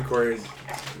recording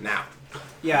now.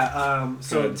 Yeah,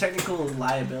 so technical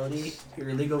liability, your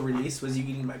illegal release was you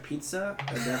eating my pizza,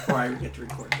 and therefore I get to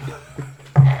record you.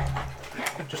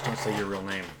 Just don't say your real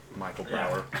name, Michael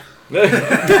Brower. Okay,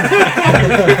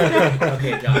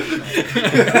 Josh.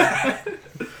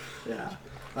 Yeah.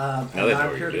 Now And they know I'm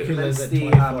what here you to did. convince Lives at the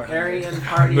 2400. Aryan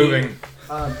party. Moving.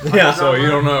 Yeah, So you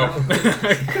don't know.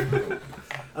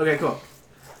 Okay, cool.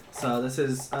 So this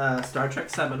is Star Trek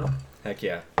Seminole, Heck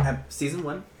yeah. Season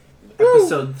 1,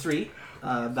 Episode 3,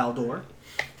 Valdore.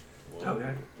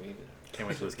 Okay. Can't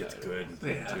wait till this gets good.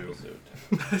 Yeah. Too.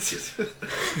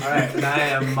 Alright, and I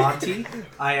am Monty.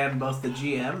 I am both the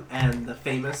GM and the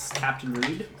famous Captain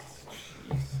Reed.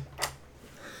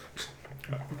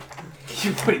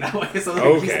 You're putting that way, so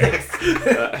Okay. next.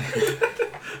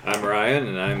 I'm Ryan,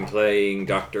 and I'm playing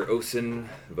Dr. Osen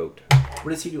Vogt.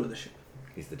 What does he do on the ship?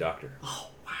 He's the doctor. Oh,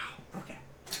 wow. Okay.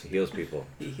 He heals people.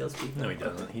 He heals people. No, he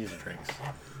doesn't. He just drinks.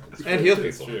 And heals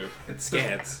It's people. true. It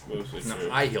scans. Mostly No, true.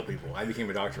 I heal people. I became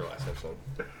a doctor last episode.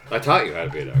 I taught you how to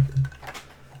be a doctor.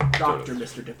 Doctor,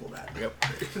 Mr. Diplomat. Yep.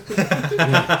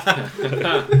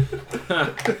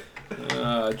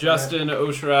 Justin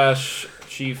Oshrash,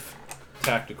 Chief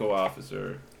Tactical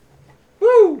Officer.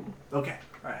 Woo! Okay.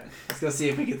 Alright. Let's go see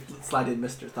if we can slide in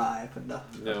Mr. Thigh, but no.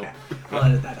 No. Okay. I'll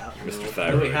edit that out. Mr. What do we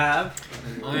Thyroid. have?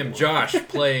 I am Josh,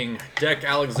 playing Deck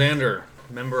Alexander,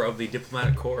 member of the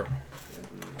Diplomatic Corps.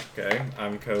 Okay,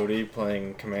 I'm Cody,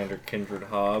 playing Commander Kindred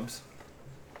Hobbs.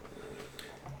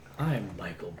 I'm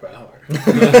Michael Brower.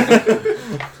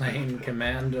 Playing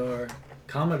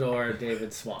Commodore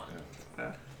David Swan.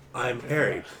 I'm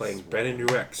Harry, playing Brennan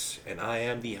Rex, and I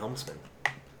am the helmsman.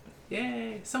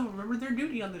 Yay! Someone remembered their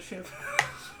duty on the ship.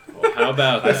 Well, how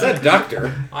about I that? said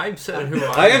doctor. I said who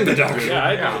I am the doctor.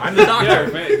 Yeah, I'm the doctor. Yeah,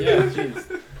 man, yeah,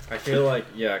 jeez. I feel like,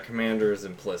 Commander is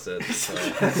implicit, so...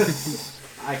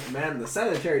 I command the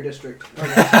sanitary district.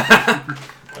 Okay.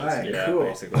 Alright, yeah, cool.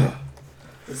 basically.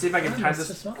 Let's see if I can time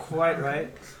this quite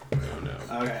right. Oh no.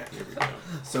 Okay. Here we go.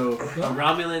 So, a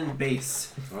Romulan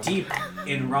base. Deep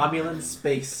in Romulan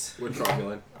space. Which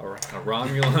Romulan? A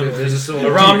Romulan. There's a A soul.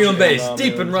 Romulan base, Romulan.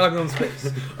 deep in Romulan space.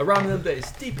 A Romulan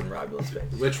base, deep in Romulan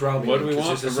space. Which Romulan? What do we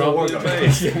want? Because The there's a Civil War Romulan going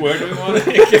base. on. Where do we want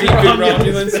to deep in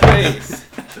Romulan space?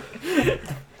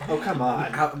 Oh, come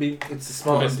on. How, I mean, it's the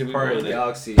smallest Do we part of want the it?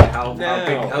 galaxy. How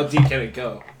No. how deep can it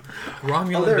go?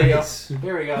 Romulan Oh, there we go. base.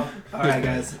 Here we go. Alright,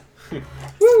 guys.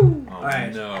 Oh,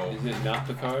 Alright. no. Is it not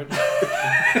Picard?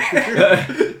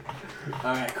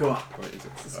 Alright, cool. Or is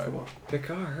it This is cool.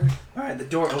 Picard. Alright, the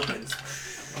door opens.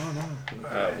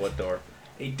 What door?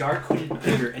 A dark hooded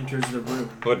figure enters the room.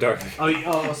 What dark?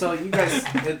 So you guys,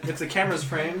 if the camera's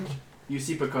framed, you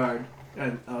see Picard,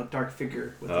 and a dark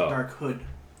figure with a Oh. dark hood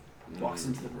walks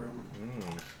into the room.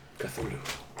 Cthulhu.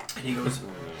 And he goes,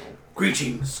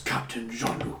 "Greetings, Captain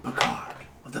Jean-Luc Picard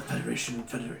of the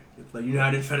the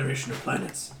United Federation of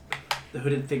Planets." The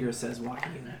hooded figure says,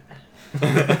 walking in.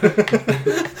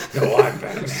 No, I'm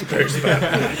back. Space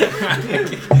Batman.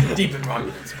 Deep in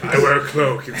Romulan space. I wear a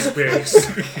cloak in space.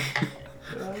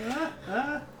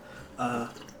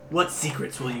 What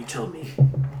secrets will you tell me?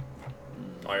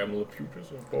 I am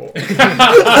Laputus of Ball.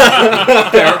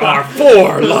 There are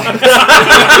 4 lights.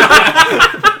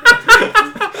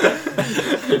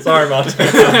 Sorry about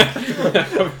that.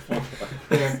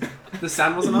 The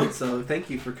sound wasn't on, so thank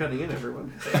you for cutting in,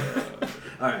 everyone.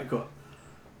 Alright, cool.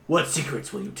 What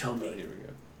secrets will you tell me? Here we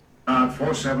go.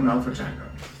 47 Alpha Tango.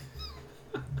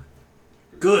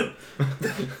 Good.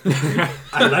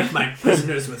 I like my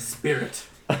prisoners with spirit.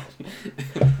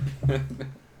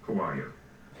 Who are you?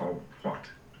 Or what?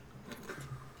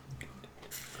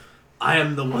 I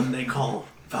am the one they call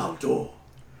Valdore.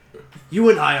 You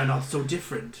and I are not so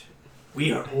different.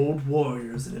 We are old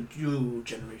warriors in a new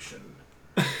generation.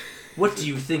 What do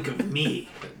you think of me?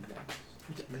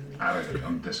 Arrogant,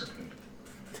 undisciplined.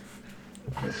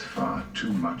 With far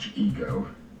too much ego,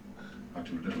 far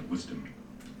too little wisdom.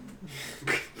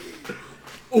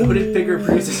 The hooded figure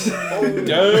bruises.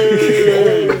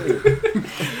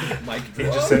 Mike He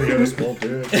just said he had a small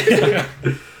dick.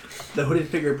 The hooded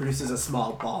figure produces a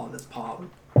small ball in its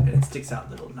palm, and it sticks out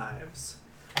little knives.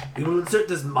 We will insert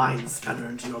this mind scanner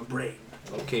into your brain.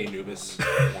 Okay, Anubis.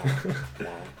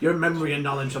 Your memory and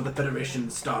knowledge of the Federation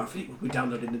Starfleet will be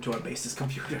downloaded into our base's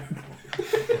computer.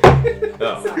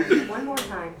 Oh. Sorry, one more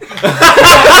time.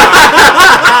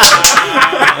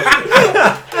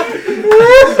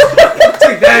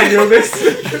 Take that, Anubis!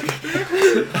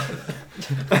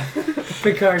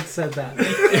 Picard said that.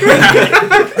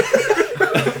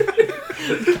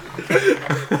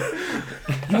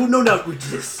 You will no doubt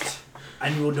resist,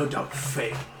 and you will no doubt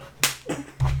fail.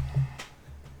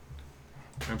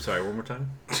 I'm sorry, one more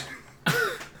time?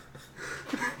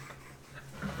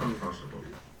 Impossible.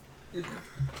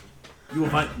 You will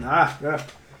find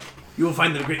You will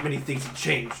find that a great many things have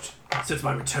changed since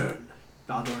my return,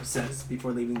 Valdore says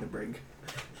before leaving the brig.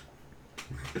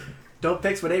 Don't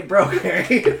fix what ain't broke,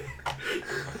 Harry.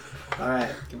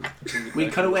 Alright. We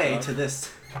cut away to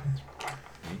this.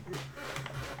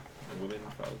 Women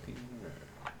Falcon.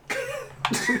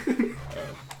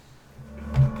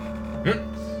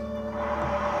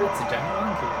 It's a giant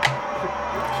monkey.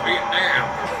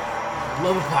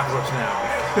 Love Apocalypse Now.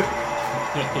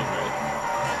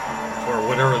 Right. Or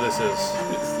whatever this is.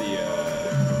 It's the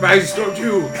Rise Storm 2!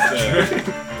 King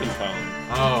Kong.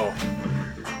 Oh.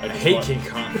 I just hate watched- King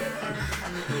Kong.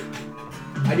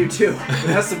 I do too. It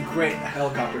has some great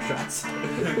helicopter shots.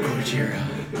 Gojira.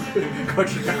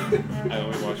 Gojira. I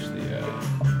only watched the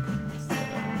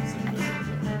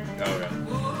Oh,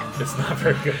 yeah. It's not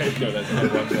very good. no, that's I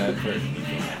watched that for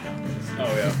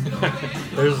Oh, yeah.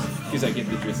 There's... because I get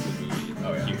the gist of the movie.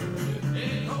 Oh, yeah. Here.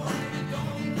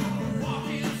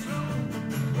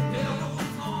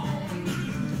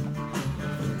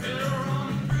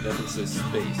 Nothing says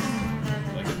space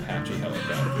like Apache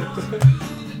helicopters.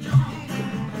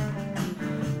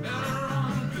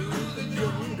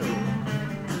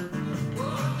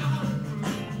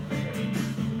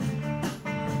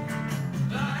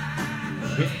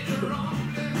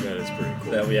 That is pretty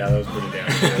cool. That was pretty damn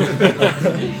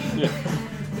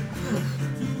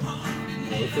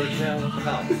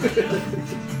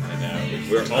I know.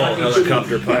 We're all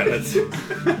helicopter pilots.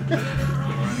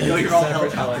 No, you're all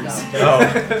helicopters.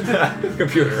 Oh.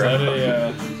 Computer. Is that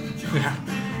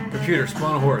a, Computer,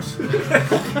 spawn a horse.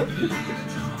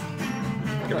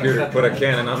 Computer, put a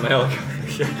cannon on the helicopter.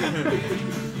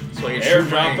 So you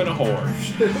airdrop and a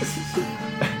horse.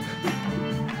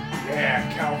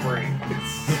 Yeah, Calvary.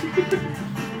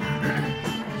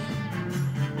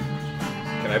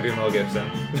 Can I be Mel Gibson?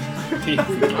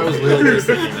 I was really just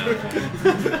thinking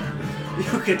that.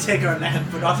 You can take our land,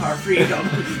 but not our freedom.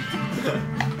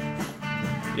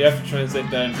 You have to translate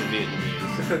that into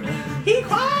Vietnamese. He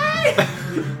cried!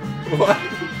 What?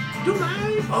 Do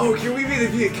I? Oh, can we be the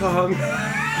Viet Cong?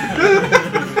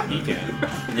 He can.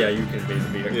 Yeah, you can be the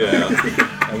beater.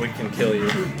 Yeah. And we can kill you.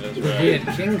 That's He right.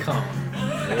 had King Kong.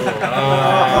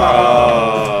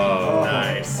 Oh.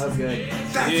 Nice. That was good.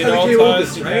 That's It how all they came up ties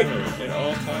with this, right? together. It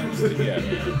all ties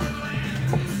together.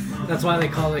 That's why they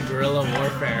call it guerrilla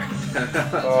warfare.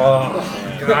 Oh.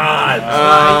 Man. God.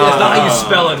 That's not how you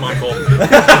spell it, Michael.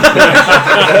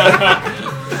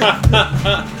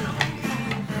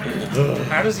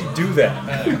 How does he do that?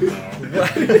 I don't know.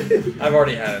 I've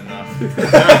already had enough.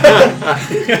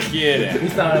 Get We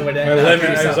it. thought it would end My limit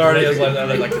after is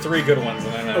already like 3 good ones.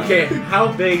 And then, Okay,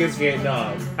 how big is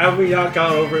Vietnam? Have we not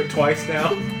gone over it twice now?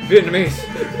 Vietnamese.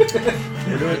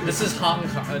 We're doing, this is Hong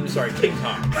Kong. I'm sorry, King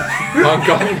Kong. Hong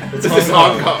Kong. It's This is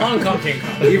Hong Kong. Hong Kong, King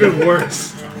Kong. Even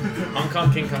worse. Hong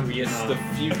Kong, King Kong, It's Vietnam. the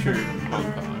future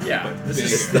Hong Kong. Yeah, but this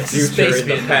bigger. is the future space in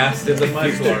the Vietnam. past in the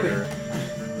much future. larger.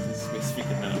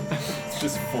 Speaking of, it's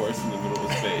just forest in the middle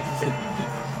of space.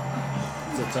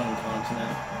 It's its own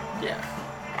continent. Yeah.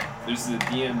 There's the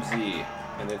DMZ,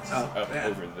 and it's up over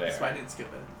there. That's why I didn't skip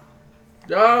it.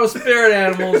 Oh, spirit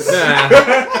animals.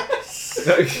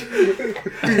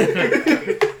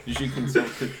 Did you consult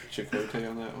Chakotay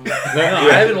on that one? No,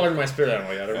 I haven't ordered my spirit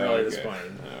animal yet. I'm really Okay.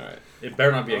 disappointed. Alright. It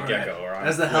better not be a All gecko, right. or I'm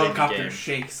As the quitting helicopter game.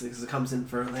 shakes as it comes in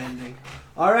for a landing.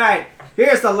 Alright,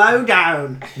 here's the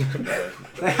lowdown.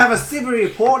 They have a civil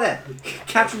reporter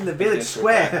capturing the village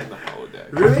square.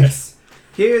 Ruix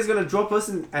here is going to drop us,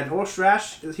 and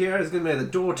Orshrash here is going to be the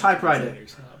door typewriter.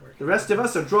 The rest of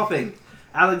us are dropping.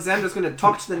 Alexander's going to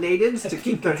talk to the natives to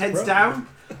keep their heads down.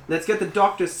 Let's get the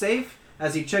doctor safe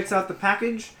as he checks out the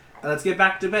package. And let's get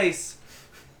back to base.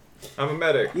 I'm a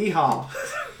medic. Yeehaw.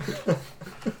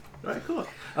 Alright, cool.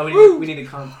 Oh, we need a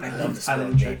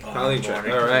island check. Piling check.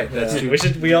 All right. That's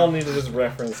Yeah. We all need to just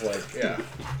reference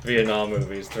Vietnam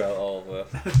movies throughout all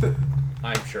of this.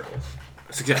 I'm sure.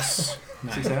 Success.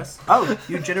 Success. Oh,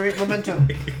 you generate momentum.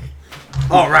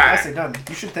 All right. Nicely done.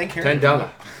 You should thank Harry. $10.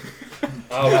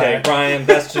 Okay, Brian,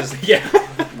 that's just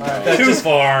that's too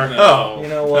far. No. You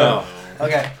know what? No.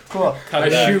 Okay, cool. Cut I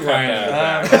that, shoot cut Ryan.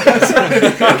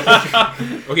 that.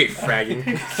 Okay,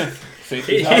 fragging.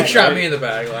 Safety He shot me in the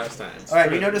bag last time.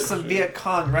 Alright, you notice some Viet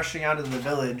Cong rushing out of the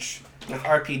village with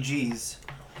RPGs.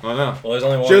 Oh no. Well, there's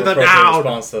only one Shoot them appropriate down.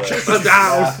 response to this. Shut them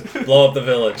down. Blow up the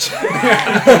village.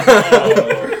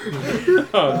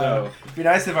 Oh no. It'd be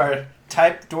nice if our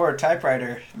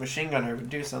typewriter machine gunner would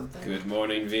do something. Good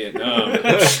morning, Vietnam.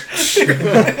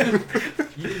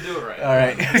 You didn't do it right. All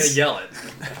right. Yell it.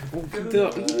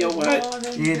 You know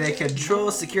what? You need a control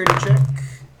security check.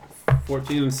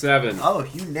 14 and 7. Oh,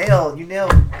 you nailed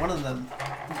one of them.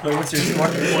 What's your score?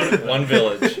 One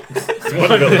village.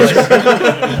 One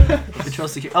village. Control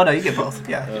security. Oh no, you get both.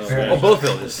 Yeah. Fair Oh, enough. both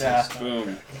villages. Yeah.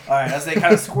 Boom. All right, as they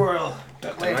kind of swirl.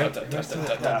 All right,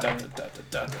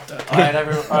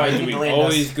 everyone. All Why right, do you we need to land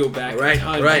always us. go back Right, in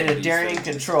time? right. for In a these daring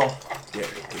things? control.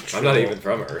 I'm not even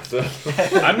from Earth.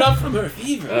 So. I'm not from Earth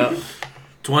either.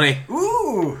 20.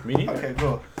 Ooh. Me neither. Okay,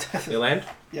 cool. You land?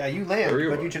 Yeah, you land, Where you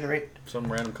but are. you generate Some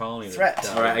random colony. that threat.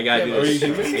 died. All right, I gotta Yeah, do but this. are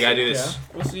you human? I gotta do this.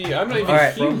 Well, see, I'm not even All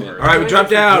right. human. All right, we drop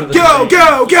down. Go,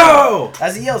 go, go!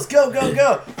 As he yells, "Go, go,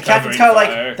 go!" The captain's Covering kind of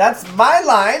fire. like, "That's my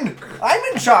line. I'm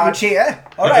in charge here.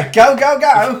 All right, go, go,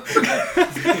 go!"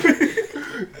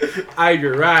 I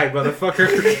your ride, motherfucker.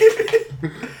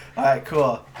 All right,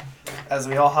 cool. As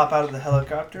we all hop out of the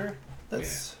helicopter,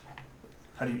 that's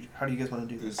how do you guys want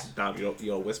to do this? Dom, you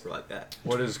don't whisper like that.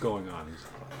 What is going on?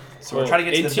 So we're trying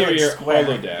to get to the village interior square.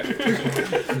 holodeck.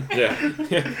 Yeah.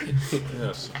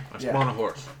 Yes. I Yeah. spawn a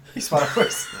horse. You spot a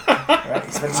horse. All right,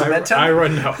 you spend some momentum. I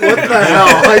run now. What the hell?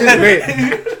 I just wait.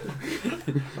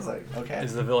 I was like, okay.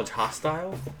 Is the village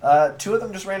hostile? Two of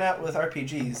them just ran out with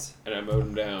RPGs. And I mowed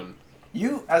him down.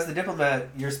 You, as the diplomat,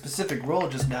 your specific role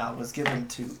just now was given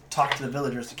to talk to the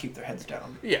villagers to keep their heads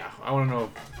down. Yeah. I want to know,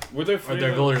 Were there are three there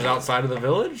of them? villagers outside of the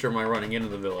village, or am I running into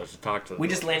the village to talk to them? We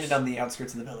just landed on the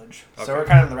outskirts of the village, so Okay. we're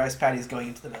kind of in the rice paddies going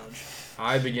into the village.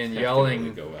 I begin Definitely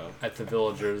yelling go out. at the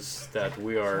villagers that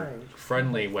we are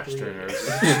friendly Westerners,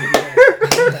 and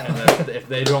that if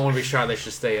they don't want to be shot, they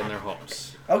should stay in their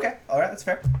homes. Okay, all right, that's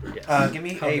fair. Yes. Give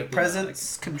me How a diplomatic.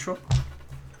 presence control.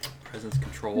 Presence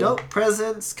control. Nope,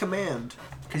 presence command.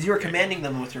 Because you are commanding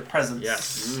them with your presence.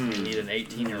 Yes. Mm. You need an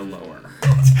 18 or lower.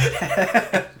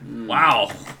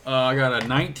 Wow. I got a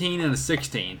 19 and a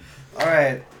 16. All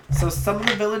right. So some of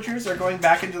the villagers are going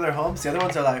back into their homes. The other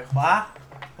ones are like, "What?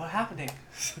 What happening?"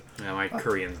 Yeah, my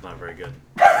Korean's not very good.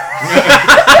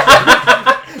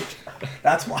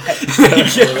 That's why.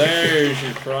 So there's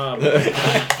your problem.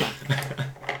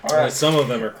 All right. Some of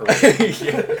them are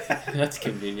Korean. That's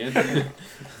convenient.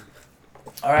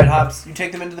 All right, Hobbs. You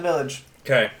take them into the village.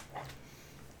 Okay.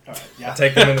 All right. Yeah.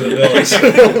 Take them into the village.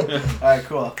 All right.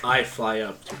 Cool. I fly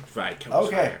up to provide cover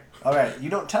Okay. fire. All right. You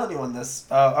don't tell anyone this.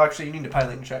 Actually, you need a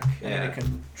piloting check. And Yeah. a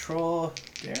control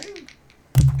daring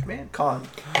command con.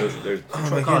 There's Oh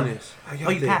my Con. goodness. I got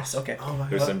Oh, you this. passed. Okay. Oh my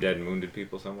there's god. some dead and wounded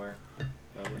people somewhere.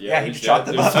 Yeah, he there's shot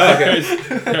dead- them up.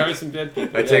 There are some dead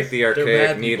people. I take the bad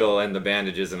archaic needle and the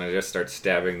bandages and I just start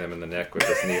stabbing them in the neck with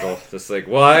this needle. Just like,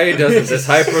 why doesn't this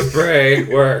hyper spray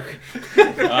work?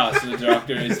 Ah, so the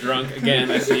doctor is drunk again.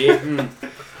 I see. So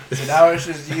now it's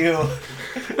just you,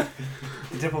 the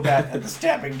diplomat, and the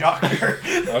stabbing doctor.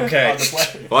 Okay. On the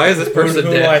plane. Why is this person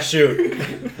Who do I dead? shoot?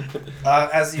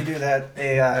 As you do that,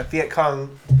 a Viet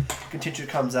Cong contingent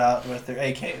comes out with their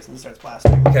AKs and starts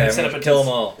blasting. Okay, I'm Set gonna up a kill dis-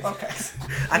 them all. Okay.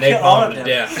 I kill all Napalm of to them.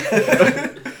 death.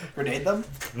 Grenade them?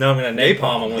 No, I'm gonna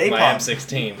napalm them with my Napalm.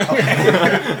 M16.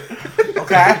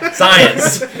 Okay.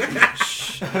 Science!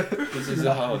 This is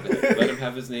a holiday. Let him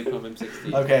have his napalm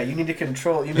M16. Okay, you need to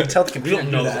control. You need to tell the We computer don't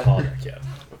to know do the that. holodeck yet.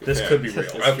 This fair. could be real.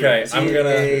 That's Okay, true. I'm See, gonna...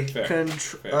 a Fair.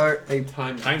 a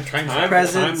Time Time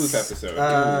presence loop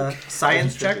episode.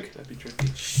 science check. That'd be tricky.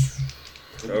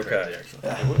 Okay.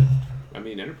 It would. I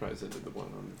mean, Enterprise did the one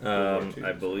on. World War II.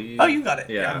 I believe... Oh, you got it.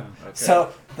 Yeah. Okay.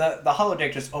 So the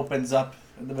holodeck just opens up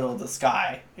in the middle of the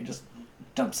sky. It just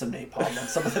dumps some napalm on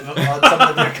some of the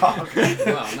Viet Cong. Wow,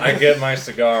 I nice. get my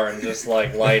cigar and just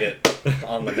like light it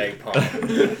on the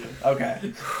napalm.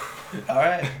 Okay. All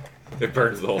right. It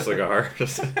burns the whole cigar.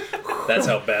 Just That's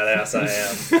how badass I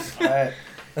am.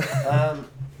 All right.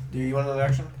 Do you want another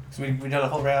action? So we've done a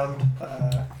whole round.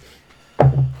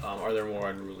 Are there more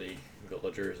unruly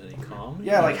villagers in Ecom?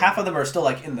 Yeah, like half of them are still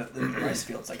like in the rice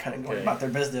fields, like kind of going Okay. about their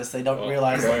business. They don't Well,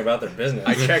 realize. going about their business.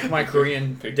 I check my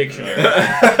Korean dictionary. Okay.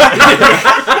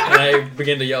 And I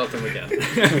begin to yell at them again.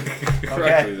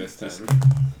 Correctly this time.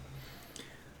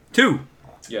 2.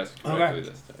 Yes, correctly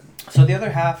this time. So the other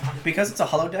half, because it's a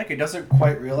holodeck, it doesn't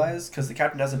quite realize because the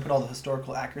captain hasn't put all the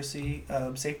historical accuracy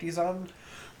safeties on.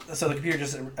 So the computer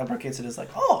just implicates it as like,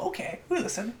 oh, okay, we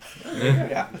listen.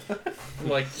 Yeah. I'm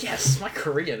like, yes, my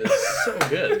Korean is so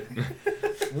good.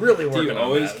 Really Do working you on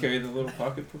always that. carry the little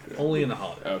pocket book? Only in the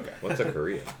holiday. Okay. what's a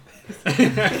Korean?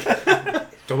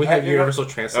 Don't we have universal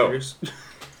translators?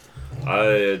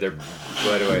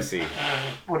 What do I see?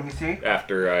 What do you see?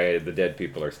 After the dead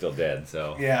people are still dead,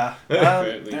 so. Yeah. At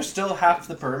There's least. still half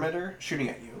the perimeter shooting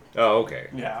at you. Oh, okay.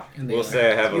 Yeah. And they We'll are.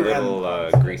 say I have a You little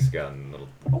have- grease gun, little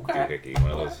Okay. doohickey,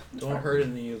 one of those. Don't hurt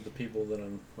any of the people that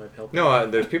I'm helping. No,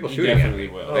 there's people You shooting at definitely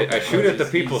me. will. I shoot at the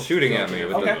He's- people he's shooting at me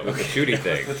with, Okay. the shooty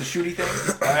thing. With the shooty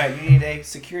thing. All right, you need a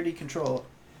security control.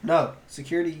 No,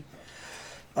 security.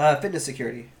 Fitness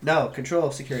security. No, control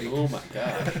security. Oh my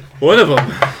god. One of them.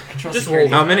 Control Just security.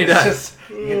 How many dice?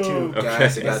 You get 2. Okay.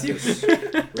 Guys, I got this.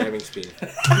 Ramming speed.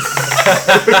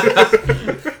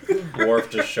 Worf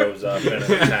just shows up in an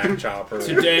attack chopper.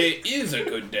 Today is a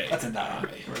good day. That's a 9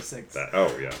 or a 6.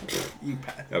 Oh, yeah. You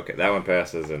pass. Okay, that one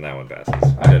passes and that one passes.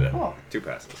 I did it. Cool. 2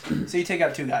 passes. So you take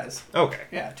out 2 guys. Okay.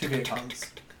 Yeah, 2 Vietcongs.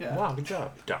 Yeah. Wow, good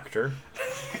job, Doctor.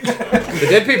 The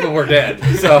dead people were dead,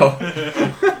 so.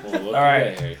 Well, look All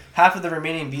right. away. Half of the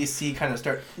remaining VC kind of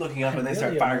start looking up and they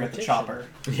start firing at the chopper.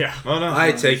 Yeah. Oh, no.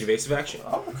 I take evasive action.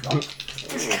 Oh,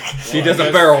 He does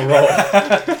a barrel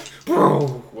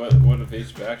roll. What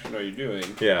evasive action are you doing?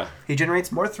 Yeah. He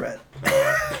generates more threat.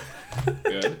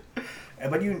 Good.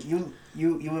 But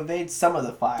you evade some of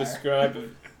the fire. Describe.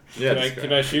 Yeah,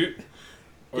 Can I shoot?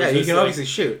 Or Yeah, is you this can like- obviously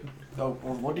shoot. Oh,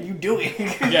 well, what are you doing?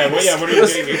 Yeah, what are you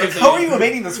doing? How are you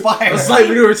evading this fire? A slight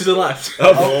maneuver to the left.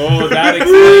 Oh, that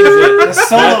explains it. The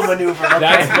solo maneuver. Okay.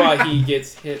 That's why he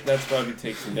gets hit. That's why he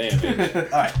takes some damage.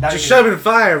 Alright, now Just you shove it in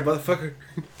fire, motherfucker.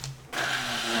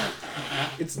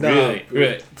 It's not.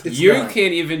 Really? It's You not.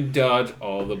 can't even dodge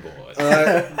all the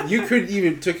bullets. You could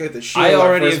even took out the shield. I on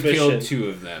already first have killed mission. 2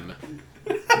 of them.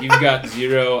 You've got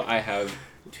 0. I have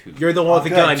 2. You're the one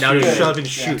with the Oh, gun. good, Now just good. shove and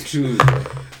Yeah. shoot. 2,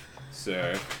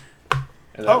 sir.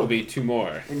 And that Oh. will be 2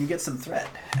 more. And you get some threat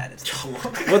added.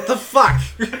 What the fuck?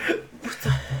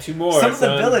 2 more. Some of the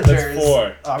son. villagers. That's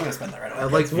 4. Oh, I'm gonna spend that right away.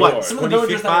 Like That's what? four. Some of the 20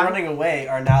 villagers feet that are five? running away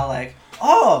are now like,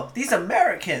 oh, these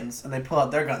Americans, and they pull out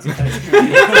their guns and start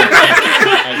shooting.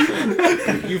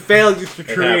 Excellent. You failed your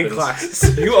Korean happens.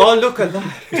 classes. You all look alike.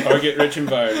 Target rich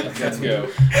environment. Let's go.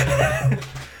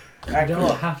 You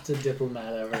don't have to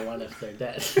diplomat everyone if they're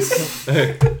dead.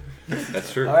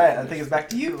 That's true. All right, I think it's back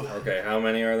to you. Okay, how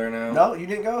many are there now? No, you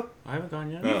didn't go. I haven't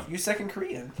gone yet. Oh. You second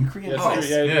Korean. You Korean Yes, twice.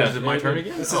 yeah, Is it my turn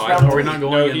again? This is Oh, round are we three. not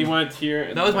going No, again? he went here.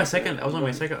 And That was my second. That was only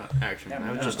my second action. Yeah, I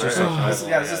was yeah. just Just This is-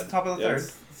 yeah, this is top of the third.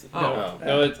 Yes. Oh. No,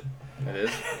 no, it's, It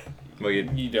is? Well, you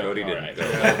don't. Cody All didn't right. go.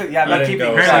 Yeah, I'm I not didn't keeping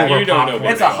go. track. Apparently You don't know.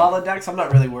 we're It's a holodeck, so I'm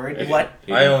not really worried. What?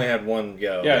 I only had one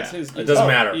go. Yeah, it's his. It doesn't Oh,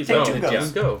 matter. he's Take on. two It's- goes.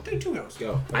 Let's go. Take 2 goes.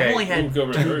 Go. I only We'll had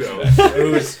go two reverse goes. that.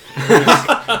 Who's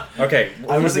okay,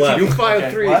 I was who's a left? kid. You fired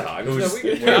Okay, 3 what? hogs. Who's- No, we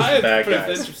where's could- the I bad put a guys?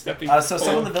 sense of stepping So some of the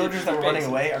forward, villagers that were running basic.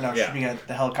 away are now Yeah. shooting at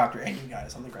the helicopter and you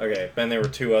guys on the ground. Okay, then there were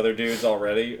 2 other dudes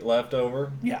already left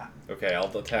over. Yeah. Okay,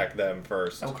 I'll attack them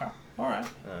first. Okay. All right.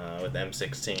 With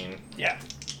M16 Yeah.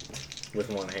 with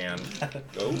one hand.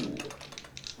 Oh.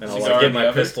 And Is I'll he get guard my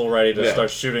covered? pistol ready to Yeah. start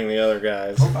shooting the other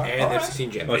guys. Okay. And all right. F-16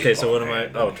 jet. Okay, so what am I?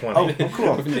 Oh, 20. Oh,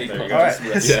 cool. There you go. All right.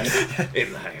 Yeah.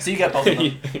 In the hand. So you got both of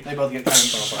them. They both get kind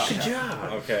of Good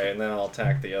job. Okay, and then I'll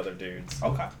attack the other dudes.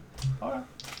 Okay. All right.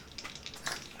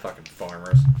 Fucking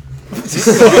farmers.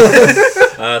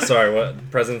 Sorry,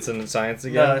 what? Presence in science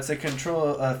again? No, it's a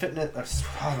control fitness.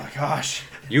 Oh my gosh.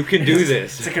 You can do It's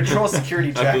this. a control security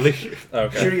I check. believe you.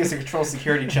 Okay. Shooting is a control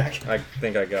security check. I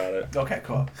think I got it. Okay,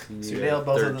 cool. So you Yeah, nail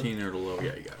both of them. 13 or below.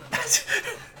 Yeah, you got it.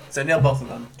 So nail both of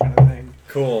them, kind of thing.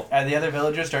 Cool. And the other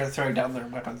villagers start throwing down their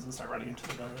weapons and start running into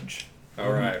the village.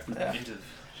 Alright. Yeah.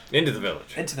 Into the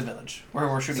village. Into the village where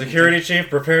we're shooting. Security chief,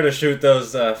 prepare to shoot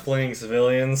those fleeing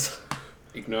civilians.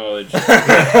 Acknowledge.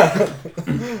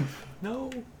 No.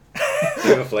 Do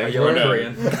you have a I yell in flamethrower?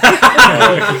 Korean.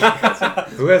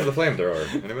 Who has the flamethrower?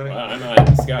 Anybody? Well, I'm not in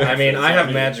the sky. I mean, so I it's have not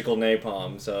me. magical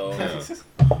napalm, so.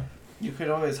 You could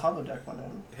always holodeck one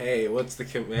in. Hey, what's the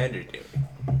commander doing?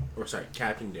 Or sorry,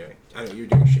 captain doing? I know you're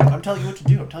doing shit. I'm telling you what to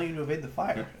do. I'm telling you to evade the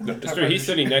fire. And then That's talk true. about He's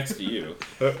your sitting next to you.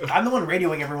 I'm the one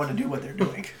radioing everyone to do what they're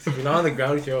doing. If you're not on the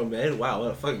ground with your own men, wow,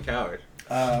 what a fucking coward.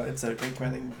 It's a great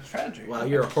planning strategy. Wow,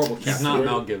 you're a horrible captain. He's not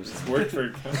Mel Gibson. It's worked for.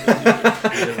 He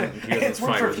doesn't It's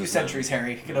worked fight for a with few his centuries,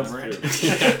 Harry. Get over it.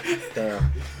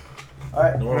 Damn.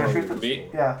 Alright, No we're gonna one shoot for Me?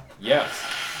 Yeah. Yes.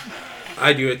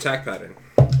 I do attack pattern.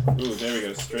 Ooh, there we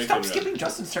go. Straight Stop in skipping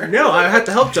Justin's turn. No, I had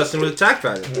to help Justin with attack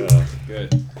pattern.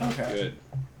 Good. Okay. Good.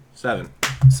 7.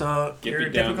 So Get your me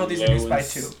down difficulties low reduced and by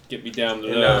 2. Get me down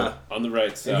And, low on the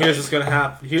right side. And here's what's gonna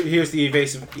happen. Here's the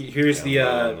evasive. Here's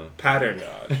the pattern.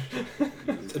 God.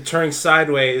 Turning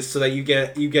sideways so that you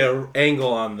get an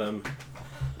angle on them.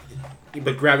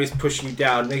 But gravity's pushing you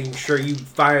down, making sure you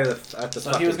fire at the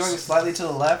So he was fuckers. going slightly to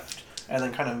the left and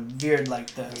then kind of veered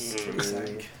like this. For a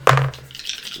sec.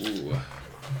 Ooh.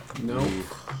 No.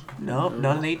 No,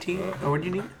 not an 18. Or what do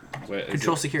you need? Wait, is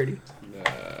Control security.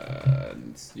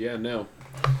 yeah, no.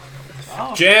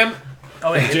 Oh. Jam.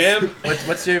 Oh wait, Jam.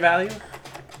 What's your value?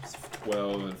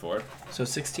 12 and 4. So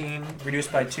 16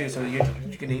 reduced by 2, so you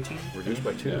get 18. Reduced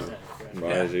by 2. Yeah.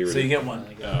 Why is he So you get 1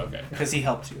 Oh, okay. because he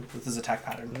helped you with his attack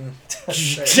pattern.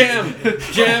 Jam!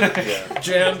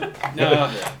 Jam! No.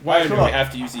 Why do Cool. we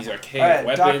have to use these archaic All right,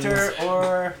 weapons? doctor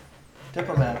or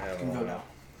diplomat can go now.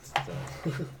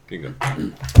 You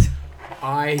go.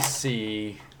 I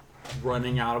see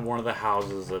running out of one of the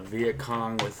houses a Viet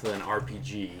Cong with an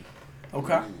RPG.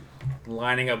 Okay.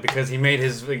 Lining up because he made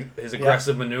his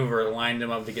aggressive maneuver, lined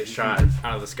him up to get shot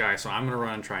out of the sky. So I'm gonna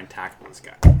run and try and tackle this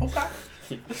guy. Okay.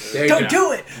 Very Don't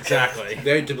do it. Exactly.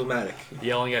 Very diplomatic.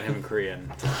 Yelling at him in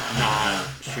Korean to not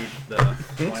shoot the.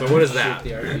 So what is that?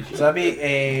 So that'd be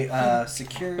a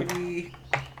security.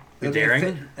 It'd be a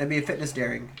Daring? It'd be a fitness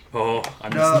daring. Oh,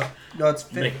 I'm No,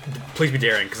 it's Make, fit. please be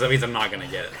daring, because that means I'm not gonna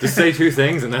get it. Just say 2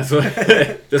 things, and that's what.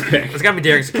 Just pick. It's gotta be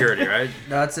daring security, right?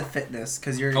 No, it's a fitness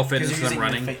because you're. Oh, fitness, 'cause I'm you're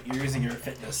using running. You're using your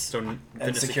fitness. So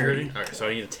fitness security. security. Okay, so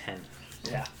I need a 10.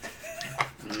 Yeah.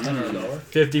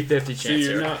 50-50 chance So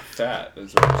you're here. not fat,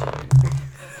 that's what I'm saying.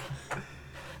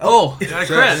 Oh, got a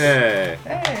crit. Hey. Hey.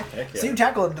 Heck yeah. So you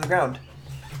tackle him to the ground,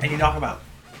 and you knock him out.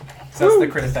 So that's the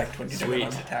crit effect when you do Sweet.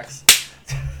 it on attacks.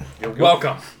 You're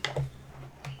welcome.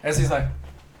 As he's like,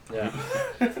 Yeah.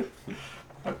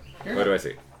 What do I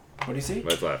see? what do you see?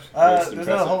 What's left? Most There's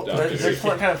not a whole. impressive They're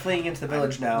doctor. kind of fleeing into the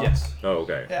village now. Yes. Oh,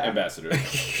 okay. Yeah. Ambassador. I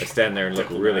stand there and look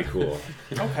really cool.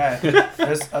 Okay.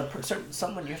 There's a certain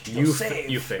someone you have to go You save.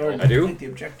 you failed. or I do? complete the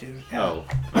objective. Yeah. Oh.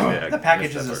 Okay, The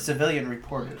package I is a missed civilian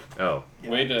reporter. that part. Oh. Yeah.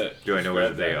 Way to. Do I know where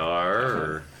they are,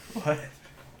 or What?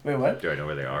 Wait, what? do I know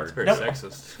where they are? Very Nope.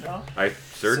 sexist. No. I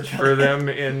search for them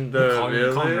in the Calling her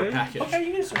a village. package. Okay,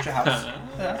 you can search a house.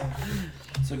 Yeah.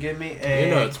 So give me a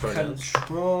You know it's pronouns.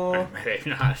 control.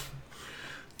 Maybe not.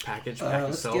 Package,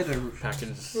 let's self, get a-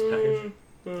 package.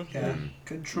 Yeah.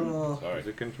 Control. Sorry. Is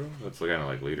it control? That's kind of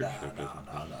like No, leadership. no.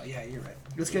 Yeah, you're right.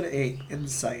 Let's get a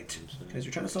insight because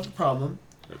you're trying to solve a problem.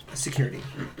 Security.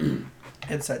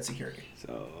 Insight security.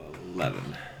 So 11,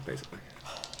 basically.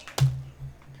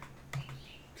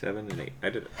 7 and 8. I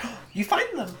did it. You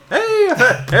find them. Hey,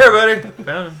 everybody!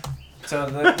 Found him. So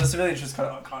the civilians just kind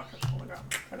of unconscious on the ground,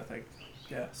 kind of thing.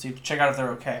 Yeah. So you check out if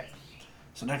they're okay.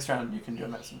 So next round you can do a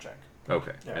medicine check.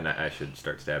 Okay, Yeah. and I should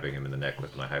start stabbing him in the neck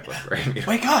with my high blood pressure.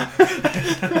 Wake up!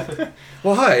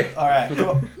 Well, hi. All right.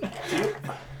 Cool.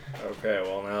 Okay,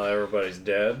 well now everybody's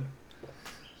dead.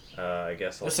 I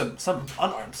guess I'll. There's some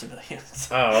unarmed civilians.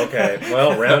 Oh, okay.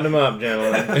 Well, round them up,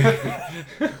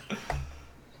 gentlemen.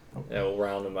 Yeah, we'll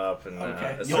round them up and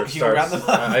Okay. I You'll start, round them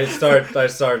up? I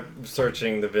start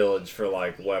searching the village for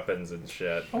like weapons and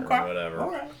shit or Okay. whatever.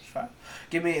 All right. Fine.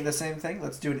 Give me the same thing.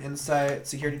 Let's do an insight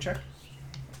security check.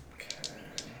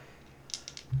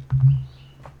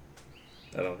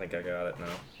 I don't think I got it. No.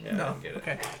 Yeah, I No. didn't get it.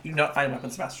 Okay. You do not find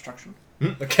weapons of mass destruction.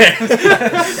 Okay.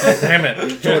 Damn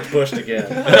it, George Bush again.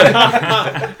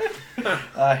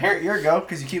 Here you go,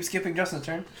 because you keep skipping Justin's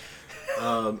turn.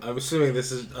 I'm assuming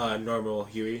this is normal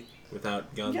Huey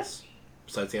without guns. Yes.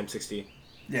 Besides the M60.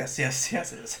 Yes,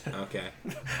 it is. Okay.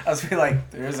 I was feeling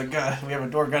like, there's a gun. We have a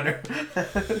door gunner.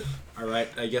 All right.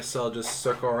 I guess I'll just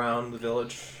circle around the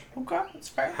village, Okay, that's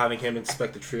fair. having him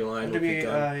inspect the tree line To with be the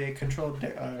gun. a control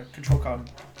con.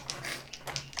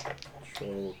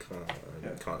 Control Yeah.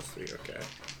 cons 3. Okay.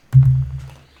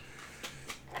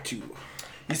 2.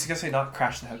 You successfully not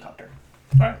crash the helicopter.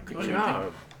 Alright, Good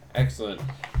job. Excellent.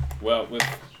 Well, with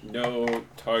no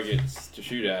targets to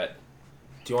shoot at,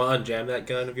 Do you want to unjam that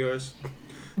gun of yours?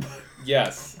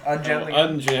 yes. Unjam the I'll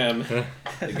gun. unjam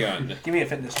the gun. Give me a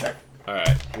fitness check.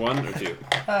 Alright, 1 or 2?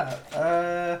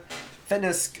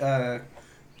 Fitness,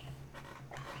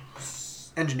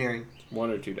 engineering. 1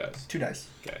 or 2 dice. 2 dice.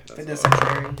 Okay, that's Fitness, all.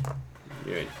 engineering.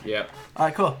 Good. Yep.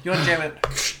 Alright, cool. You want to jam it?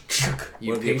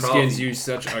 You Would be a problem. pigskins used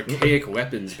such archaic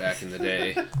weapons back in the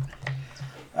day.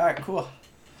 Alright, cool.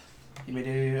 You may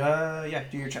do,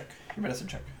 do your check. Your medicine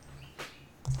check.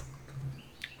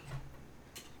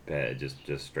 Just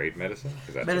straight medicine?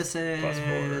 'Cause that's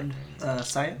Medicine, +4.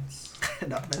 science.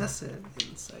 Not medicine,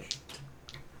 insight.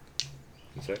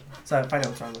 Insight? So find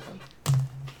out what's wrong with him.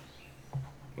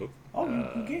 Oop. Oh,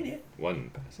 you get it.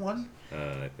 1 passes. 1.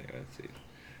 I think, let's see.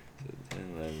 So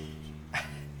 10, 11,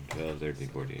 12, 13,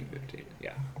 14, 15.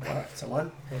 Yeah. Alright, so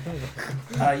 1.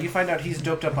 You find out he's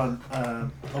doped up on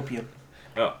opium.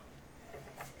 Oh.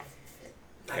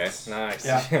 Okay. Nice.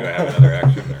 Yeah. Do I have another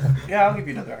action? Or? Yeah, I'll give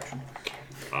you another action.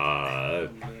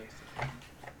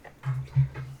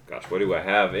 Gosh, what do I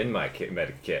have in my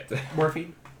medic kit?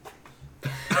 Morphine.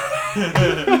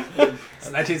 It's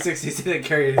 1960s, he didn't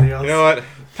carry anything else. You know what?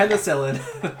 Penicillin.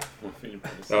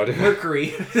 Oh, dude.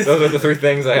 Mercury. Those are the 3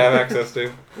 things I have access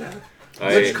to.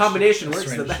 Which combination This works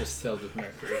the syringe best? just filled with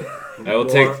mercury. I will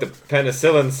take the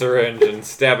penicillin syringe and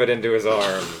stab it into his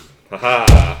arm.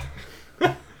 Haha.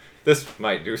 This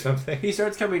might do something. He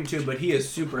starts coming to, but he is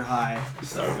super high.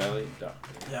 Star Valley Doctor.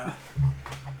 Yeah.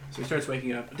 So he starts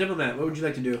waking up. Diplomat, what would you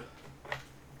like to do?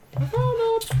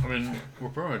 I mean, we're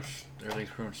pretty much everything's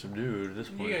pretty much subdued at this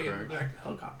You point, gotta get correct? back to the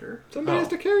helicopter. Somebody has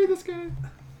to carry this guy.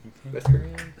 That's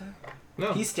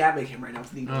No. He's stabbing him right now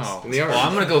with needles. Oh, In the arm. well,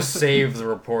 I'm gonna go save the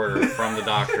reporter from the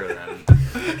doctor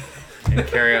then, and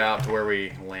carry it out to where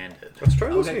we landed. Let's try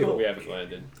this Okay, needle. cool. We haven't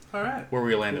landed. All right. Where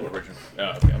we landed originally. Oh,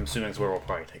 okay. I'm assuming it's where we'll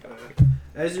probably take off.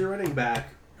 As you're running back,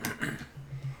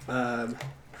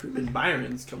 Crewman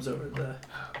Byron's comes over to the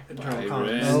internal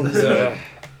Byron. comms. Uh,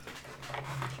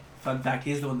 Fun fact,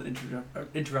 he's the one that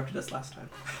interrupted us last time.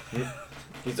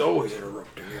 He's always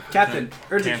interrupting you. Captain,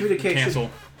 urgent communication. Cancel.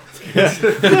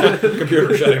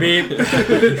 computer shut him. Beep.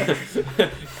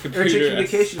 Urgent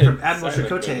communication from Admiral Silent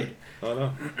Chakotay. Oh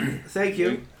no. Thank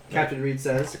you, Captain Reed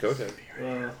says. Dakota.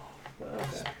 Okay.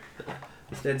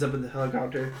 He stands up in the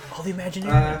helicopter. All the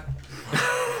imaginary.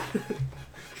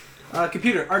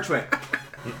 Computer, archway.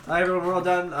 Everyone, we're all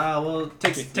done. We'll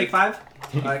take 5.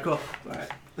 All right, cool. All right.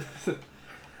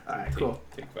 All right, cool.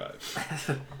 Take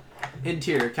 5.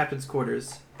 Interior, captain's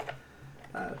quarters.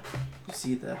 You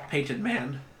see the painted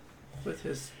man with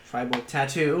his tribal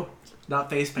tattoo, not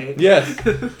face paint. Yes.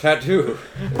 Tattoo.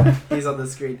 He's on the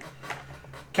screen.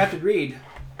 Captain Reed,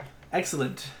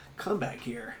 excellent combat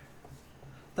gear.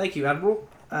 Thank you, Admiral.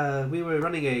 We were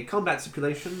running a combat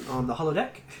simulation on the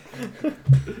holodeck.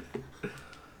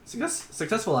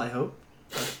 Successful, I hope.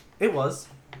 It was.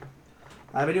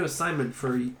 I have a new assignment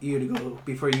for you to go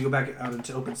before you go back out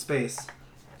into open space.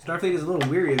 Starfleet is a little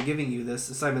weary of giving you this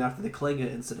assignment after the Kalenga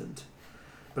incident,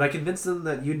 but I convinced them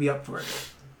that you'd be up for it.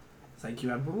 Thank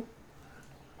you, Admiral.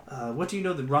 What do you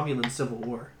know of the Romulan Civil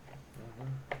War?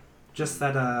 Just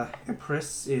that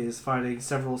Empress is fighting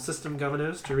several system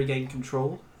governors to regain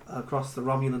control across the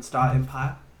Romulan Star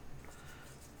Empire.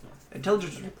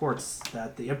 Intelligence reports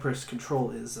that the Empress'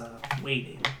 control is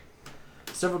waning.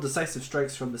 Several decisive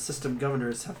strikes from the system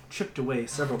governors have chipped away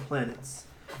several planets.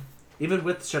 Even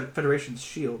with Federation's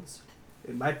shields,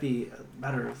 it might be a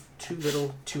matter of too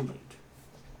little, too late.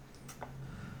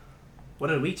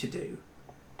 What are we to do?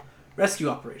 Rescue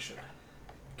operation.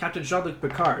 Captain Jean-Luc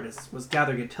Picard was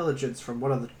gathering intelligence from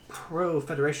one of the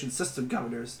pro-Federation system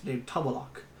governors named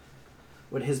Tomalak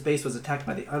when his base was attacked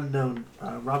by the unknown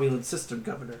Romulan system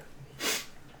governor.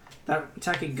 That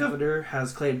attacking governor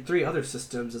has claimed 3 other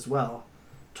systems as well.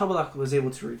 Tomalak was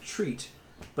able to retreat,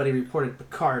 but he reported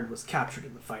Picard was captured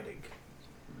in the fighting.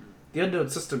 The unknown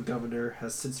system governor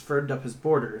has since firmed up his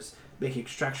borders, making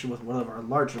extraction with one of our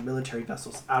larger military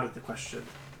vessels out of the question.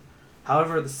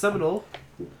 However, the Seminole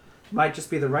might just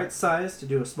be the right size to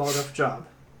do a small enough job.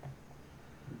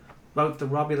 Won't the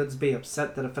Romulans be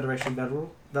upset that a Federation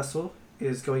vessel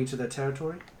is going into their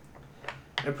territory?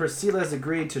 Empress Sela has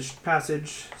agreed to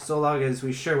passage so long as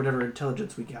we share whatever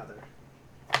intelligence we gather.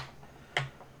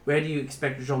 Where do you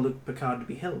expect Jean-Luc Picard to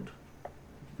be held?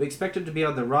 We expect him to be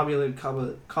on the Romulan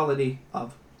colony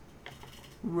of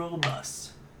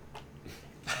Romus.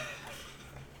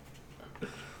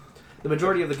 The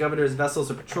majority of the governor's vessels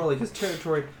are patrolling his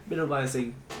territory,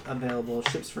 minimizing available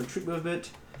ships for troop movement.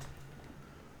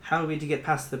 How are we to get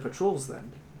past the patrols,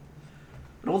 then?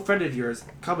 An old friend of yours,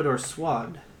 Commodore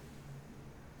Swan.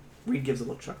 Reed gives a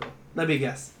little chuckle. Let me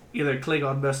guess. Either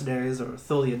Klingon mercenaries or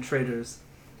Tholian traders.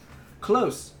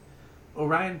 Close.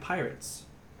 Orion pirates.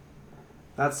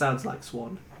 That sounds like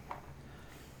Swan.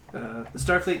 The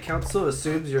Starfleet Council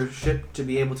assumes your ship to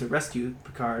be able to rescue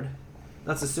Picard.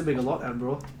 That's assuming a lot,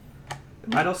 Admiral.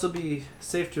 It might also be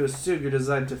safe to assume you're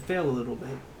designed to fail a little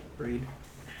bit, Reed.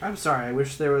 I'm sorry, I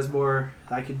wish there was more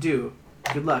I could do.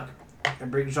 Good luck, and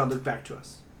bring Jean-Luc back to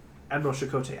us. Admiral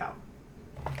Chakotay out.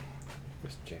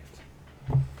 Where's James?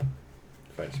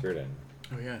 Find spirit in.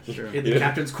 Oh yeah, sure. In the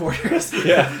captain's quarters.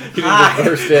 Yeah, he didn't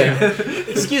burst in.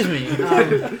 Excuse me.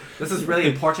 This is really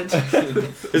important.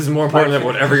 This is more important than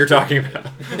whatever you're talking about.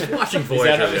 Watching Is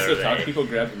Voyager that how the they other still talk? day. People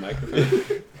grab the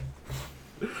microphone.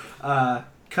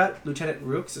 Cut Lieutenant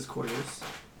Ruick's quarters.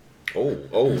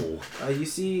 Oh. You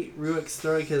see Ruick's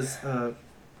throwing his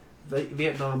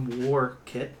Vietnam War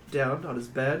kit down on his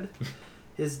bed.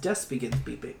 His desk begins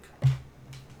beeping.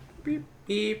 Beep,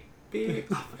 beep, beep.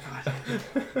 Oh my god.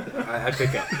 I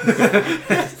pick up. do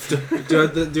I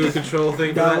have to do a control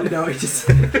thing? No, he just...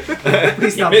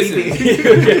 Please stop missed it.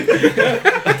 beeping.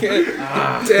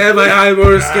 Damn my high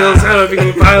motor skills. How do I become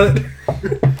a pilot?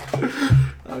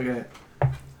 Okay.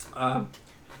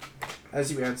 As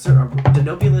you answer, a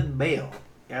Denobulan male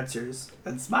answers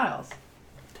and smiles.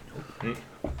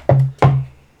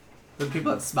 The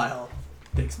people that smile,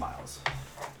 big smiles.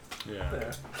 Yeah.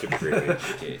 There. Super creepy.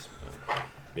 Okay.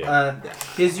 Yeah.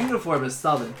 His uniform is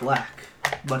solid black,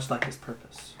 much like his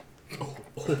purpose. A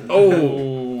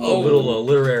little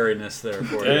literariness there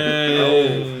for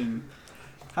you.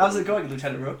 How's it going,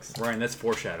 Lieutenant Rooks? Ryan, that's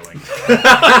foreshadowing.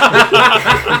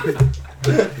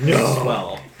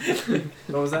 Swell.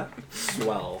 What was that?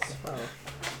 Swell.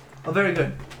 Oh, very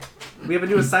good. We have a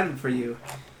new assignment for you.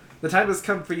 The time has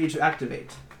come for you to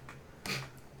activate.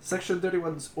 Section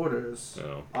 31's orders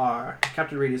No. are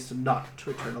Captain Reed is not to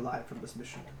return alive from this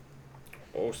mission.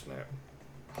 Oh snap.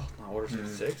 Orders at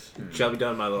 6? Shall be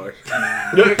done, my lord.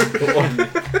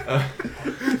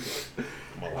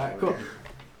 Alright, cool.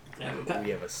 We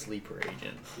have a sleeper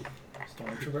agent.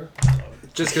 Stormtrooper.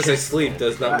 Just because I sleep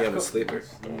does not mean I'm a sleeper.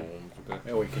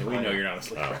 Yeah, we know you're not a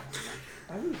sleeper.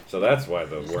 So that's why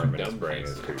the worm in his brain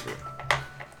is creepy.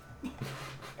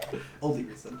 Only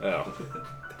reason. Oh.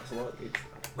 That's a lot.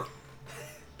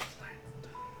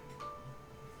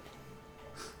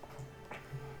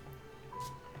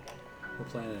 What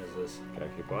planet is this? Can I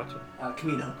keep watching?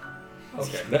 Camino.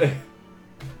 Okay.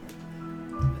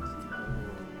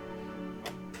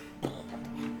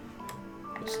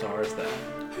 What star is that?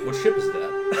 What ship is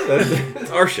that?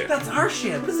 That's our ship. That's our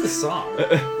ship. What is this song?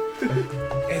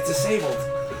 It's disabled.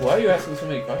 Why are you asking so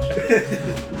many questions?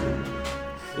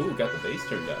 Ooh, got the bass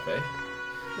turned up, eh?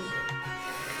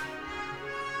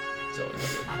 It's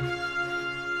always good.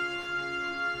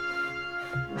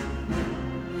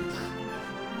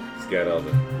 He's got all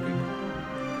the.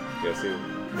 Guess who?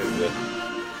 Is the.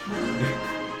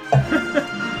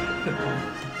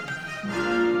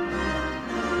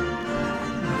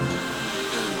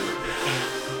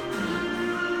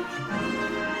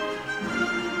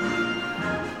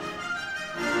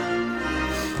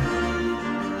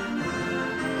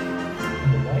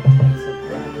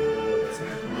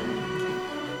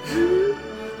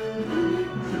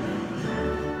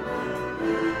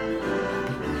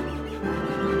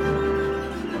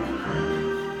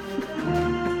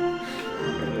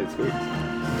 It's weird.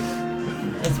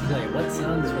 Let's play. What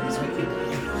sounds would this make you do?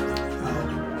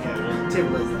 Yeah, what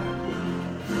table is that?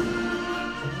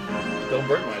 Don't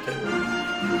break my table.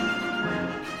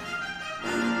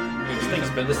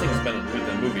 This thing's been in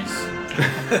the movies.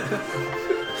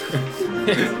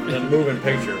 In moving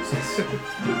pictures. It's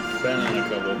been in a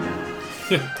couple.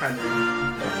 Kind of.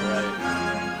 That's right.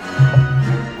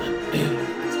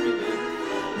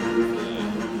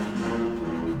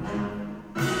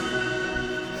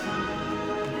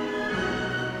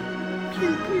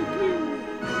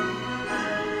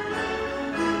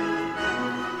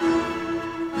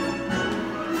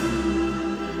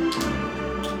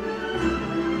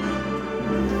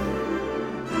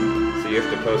 So you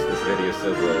have to post this video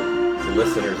so the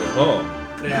listeners at home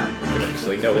Yeah. can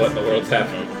actually know what in the world's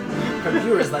happening. From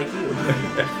viewers like you.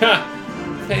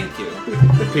 Thank you.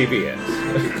 The PBS.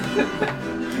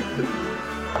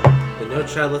 The No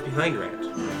Child Left Behind grant.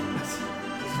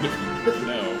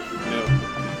 No.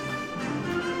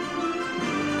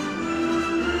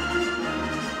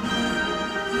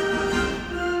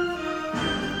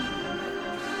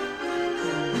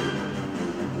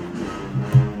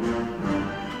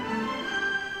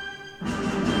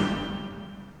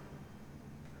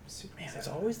 Man, it's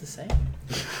always the same.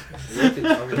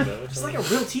 It's like a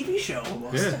real TV show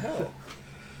almost. Yeah. What the hell?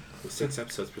 6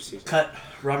 episodes per season. Cut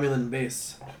Romulan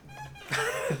base.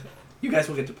 You guys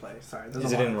will get to play. Sorry. There's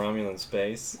Is a it lot in of- Romulan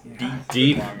space? Yeah.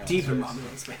 Deep. Deep in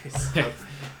Romulan space.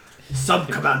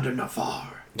 Sub-Commander Nafar.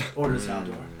 Orders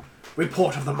Valdore.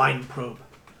 Report of the mine probe.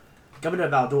 Governor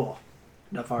Valdore,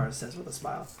 Nafar says with a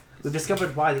smile. We've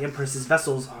discovered why the Empress's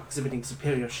vessels are exhibiting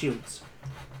superior shields.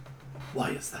 Why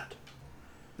is that?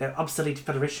 They're obsolete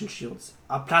Federation shields.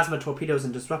 Our plasma torpedoes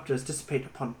and disruptors dissipate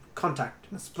upon contact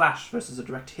in a splash versus a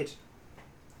direct hit.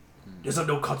 It is of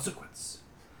no consequence.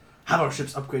 Have our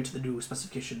ships upgrade to the new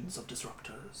specifications of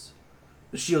disruptors.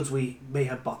 The shields we may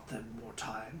have bought them more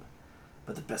time,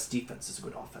 but the best defense is a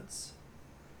good offense.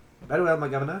 Very well, my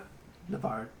governor.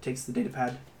 Navarre takes the data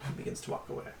pad and begins to walk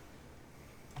away.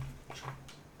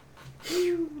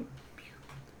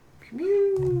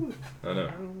 Oh no.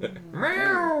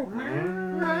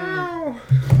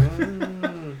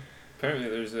 Apparently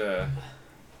there's a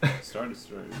Star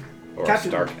Destroyer. Or a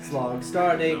Captain's Stark. log,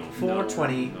 star date No,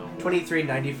 420, no.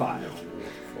 2395.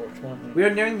 420. We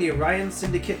are nearing the Orion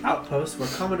Syndicate outpost where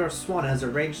Commodore Swan has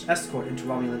arranged escort into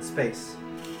Romulan space.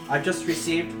 I've just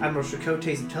received Admiral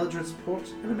Chakotay's intelligence report,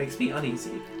 and it makes me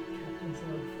uneasy.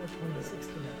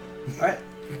 Alright.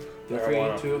 Feel free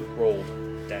Marijuana. to... Roll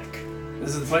deck.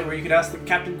 This is the point where you can ask the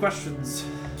captain questions.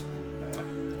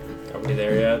 Are we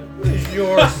there yet? Is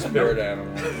your spirit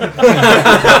animal?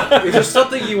 Is there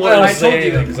something you I want don't to say say?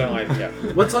 anything because I'm like, yeah.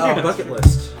 What's on your bucket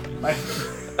list?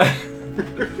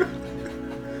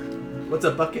 What's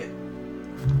a bucket?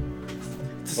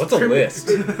 What's a list?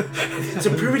 It's a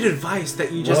primitive device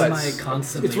that you Just just. my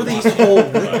constantly. It's what they used to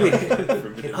hold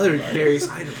liquid and other various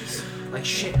items, like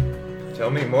shit. Tell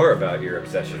me more about your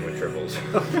obsession with tribbles.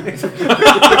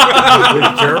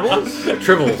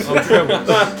 Tribbles. Oh,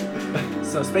 tribbles.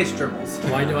 So space gerbils.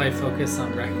 Why do I focus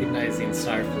on recognizing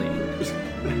Starfleet?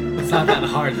 It's not that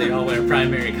hard. They all wear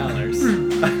primary colors.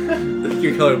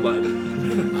 You're colorblind.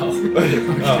 Oh,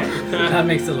 okay. That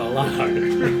makes it a lot harder.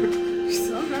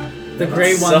 The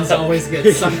gray ones always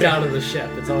get sucked out of the ship.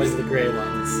 It's always the gray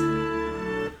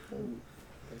ones.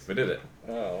 We did it.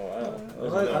 Oh, wow.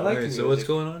 I like Okay, the so what's music.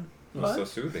 going on? It was so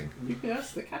soothing. You can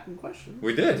ask the captain questions.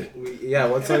 We did. Yeah,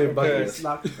 what's on your bucket It's list?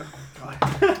 not. Oh,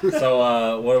 God.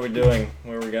 So, what are we doing?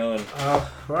 Where are we going?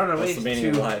 We're on our What's way the meaning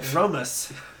of to life?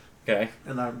 Romus, Okay.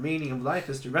 and our meaning of life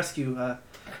is to rescue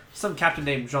some captain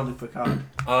named Jean-Luc Picard.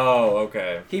 Oh,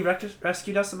 okay. He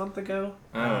rescued us a month ago.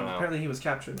 I don't know. Apparently, he was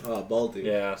captured. Oh, Baldy.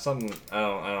 Yeah, something. I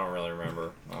don't really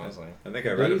remember, honestly. I think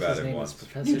I read about his it name once. is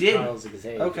Professor You did. Charles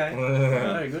Xavier. Okay,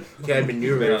 yeah. very good. He had been Been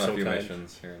neuromancer on a some few kind.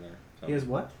 missions here and there. He has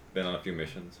what? Been on a few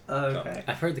missions. Okay.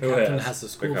 I've heard the Who captain has? has a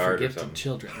school Picard for or gifted something.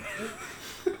 children.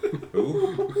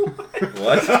 Who?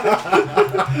 What?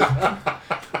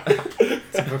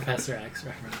 It's a Professor X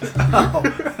reference.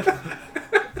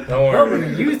 Don't What worry. were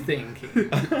you thinking?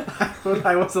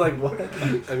 I was like, what?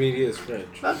 I mean, he is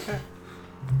French. Okay.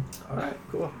 All right.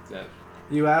 Cool. That-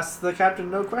 You asked the captain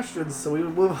no questions, so we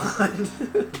will move on.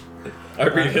 I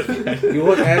read it. You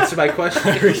won't answer my question.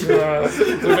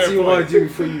 What do you want to do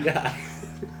before you die?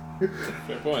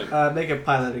 Fair point. Make a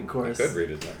piloting I course. could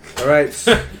read it. All right.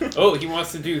 Oh, he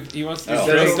wants to do. He wants to do Oh.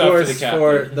 straight There's stuff for the course captain.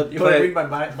 for the You want to read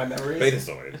planet. my memories?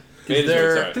 Betazoid. Beta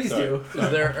there- sorry, Please sorry. do.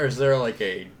 Is there like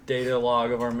a data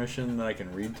log of our mission that I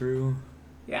can read through?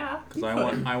 Yeah. Because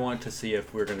I want to see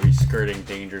if we're going to be skirting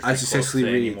dangers. I successfully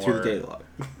read through the data log.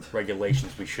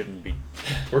 regulations we shouldn't be.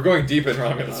 We're going deep in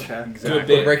Romulus. Okay. Good We're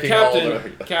bit. breaking all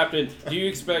Captain, the- Captain, do you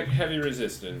expect heavy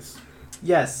resistance?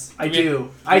 Yes, I Do we- do.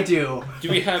 I do. Do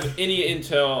we have any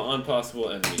intel on possible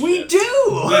enemies? We yet?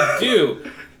 do. We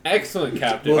do. Excellent,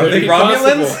 Captain. Are Would it they be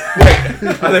Romulans?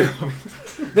 possible- Wait, are they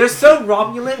Romulans? They're so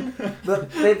Romulan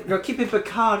that they're keeping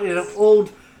Picard in an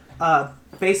old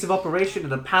base of operation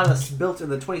in a palace built in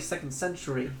the 22nd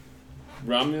century.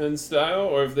 Romulan style,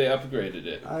 or have they upgraded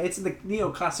it? It's in the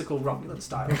neoclassical Romulan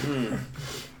style.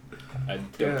 I don't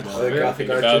Yeah. know Are they anything Gothic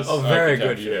about arches? Oh, very good,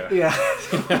 architecture. yeah.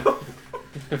 Yeah.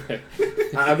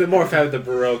 I've been more a fan of the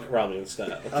Baroque Romulan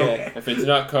style. Okay. If it's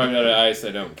not carved out of ice,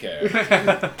 I don't care.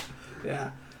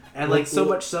 Yeah. And like so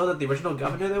much so that the original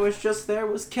governor that was just there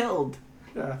was killed.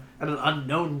 Yeah. And an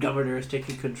unknown governor is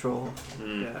taking control.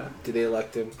 Yeah. Did they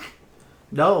elect him?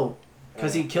 No.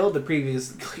 Because he killed the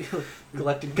previous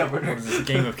elected governor. This is a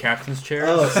game of captain's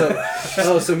chairs.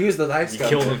 So he was the nice You guy.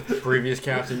 kill the previous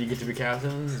captain, you get to be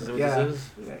captain. Is that what Yeah. this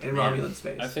is? In Romulan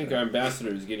space. I think our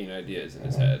ambassador is getting ideas in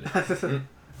his head.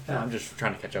 Yeah, I'm just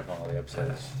trying to catch up on all the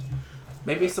episodes.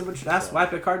 Maybe someone should ask why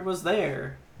Picard was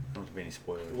there. Don't have to be any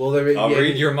spoilers. Well, there. I'll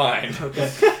read your mind.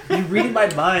 Okay. You reading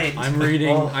my mind. I'm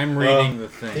reading. I'm reading the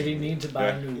thing. Did he need to buy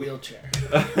a new wheelchair?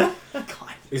 God.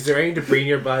 Is there any debris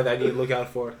nearby that I need to look out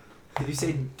for? Did you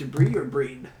say debris or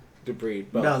breed? Debris.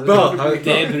 No, Both. there's Both. no How-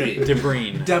 Debris.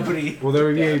 Debris. Debris. Will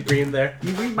there be any debris in there?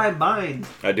 You read my mind.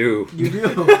 I do. You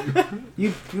do.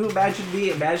 you imagine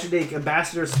me imagining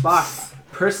Ambassador Spock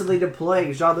personally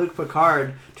deploying Jean-Luc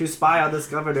Picard to spy on this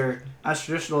governor. As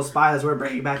traditional spies, we're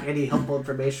bringing back any helpful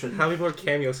information. How many more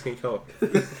cameos can you come up?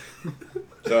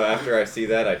 So after I see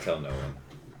that, I tell no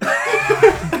one.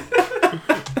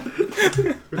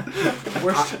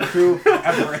 Worst crew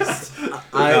Everest.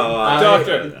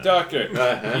 Doctor,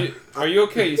 are you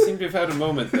okay? You seem to have had a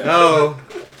moment there. No.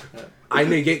 I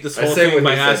negate this I whole say thing what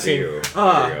by he said to asking, you.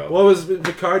 There you go. what was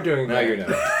Picard doing Now there? you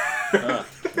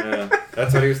know.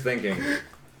 That's what he was thinking.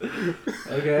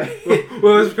 Okay. What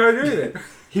was Picard doing there?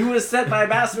 He was sent by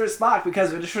Ambassador Spock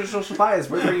because of the traditional spies.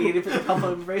 We're bringing any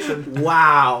helpful information.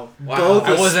 Wow. Both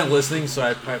I wasn't listening, so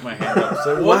I piped my hand up.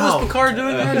 So what Wow. was Picard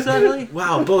doing there exactly?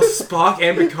 Wow, both Spock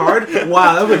and Picard?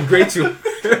 Wow, that would be great to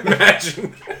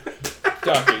imagine.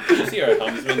 Doctor, did you see our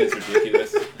helmsman? It's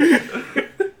ridiculous.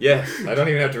 Yes, I don't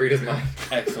even have to read his mind.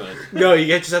 Excellent. No, you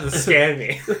just have to scan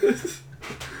me.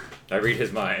 I read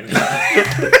his mind.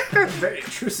 Very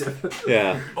intrusive.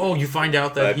 Yeah. Oh, you find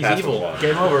out that I he's passed evil. one.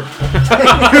 Game over.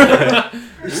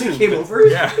 You came over?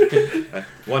 Yeah.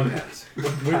 One pass. We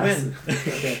win.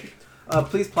 Okay.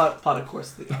 Please plot a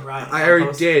course. Right. I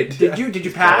already did. Did you? Did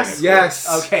you pass? Yes.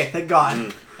 Okay. Thank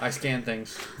God. I scan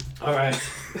things. All right.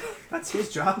 That's his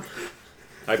job.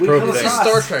 I We probe come This is across-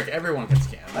 things. Star Trek. Everyone can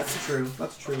scan. That's true.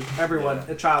 That's true. Everyone,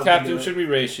 a child. Captain, can do should we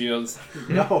raise shields? it.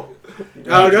 No.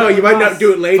 Oh no, you might not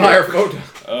do it later. Fire photo.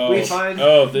 Oh, We find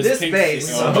this this pink base.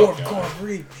 Oh,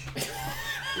 my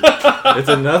God. It's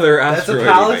another That's a asteroid.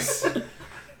 palace.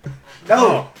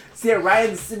 No. It's the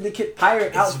Orion Syndicate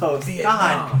pirate outpost.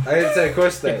 God. I didn't say a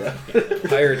course there.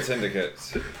 Pirate Syndicate.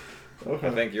 I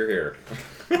think you're here.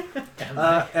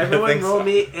 Everyone think roll so.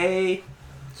 me a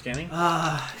Scanning?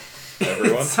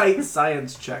 Everyone? insight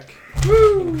science check.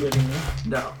 Including me.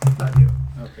 No, not you.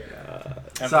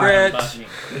 Okay. Sorry. Crit.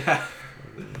 Yeah.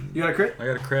 You got a crit? I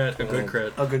got a crit. A good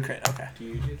crit. Oh, good crit. Okay. Do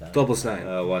you do that? Doubles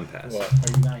 9. One pass. What?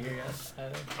 Are you not here yet?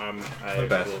 I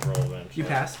pass. will roll eventually. You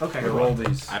passed. Okay. I roll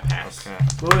these. I passed.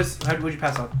 What would you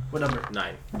pass on? What number?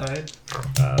 9. 9.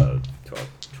 12.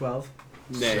 12.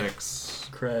 Nay. 6.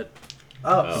 Crit.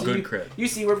 Oh, so Good you, crit. you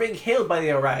see, we're being hailed by the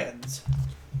Orions.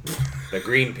 The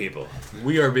green people.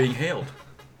 We are being hailed,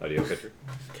 Audio picture.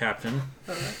 Captain.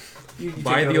 You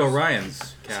By take the notice.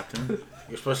 Orions, Captain.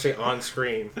 You're supposed to say on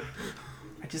screen.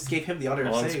 I just gave him the honor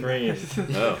of On saying screen.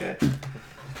 that. Oh. Okay.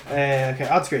 Okay,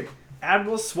 on screen.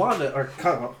 Admiral Swan,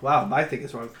 wow, my thing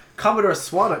is wrong. Commodore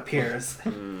Swan appears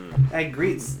and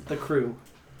greets the crew.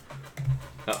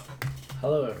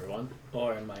 Hello, everyone.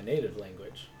 Or in my native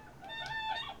language.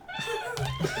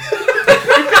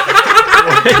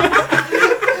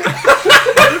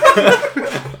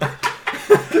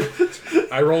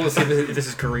 I roll to see if this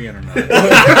is Korean or not.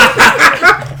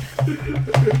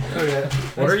 Okay.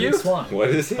 What are I speak you? Swan. What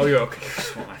is he? Oh, you're okay.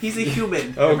 He's a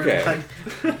human. Okay. everyone.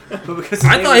 But because his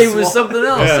I name thought is he was Swan- something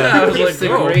else. Yeah. Yeah, I was He's like,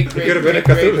 the oh. great, Could great, have been a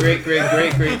great, Cthulhu. great, great,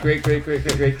 great, great, great, great, great,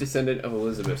 great, great descendant of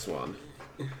Elizabeth Swan.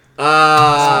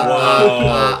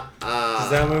 Whoa. Does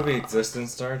that movie exist in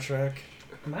Star Trek?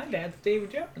 My dad's David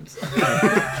Jones.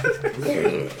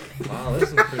 Wow, there's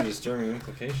some pretty disturbing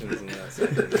implications in that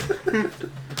section.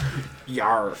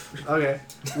 Yar. Okay.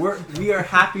 We are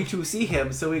happy to see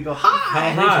him, so we go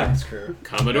hi. Greetings, crew.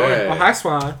 Commodore. Hey. Oh, hi,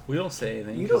 Swan. We don't say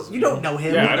anything. You don't know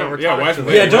him. Yeah, I don't. Yeah, why?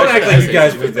 Yeah, don't act like you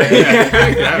guys were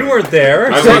there. You weren't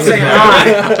there. I Don't was say there.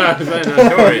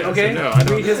 hi. Okay. No, I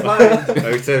don't. Read his mind.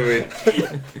 I said we.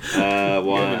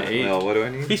 One. an 8. Well, what do I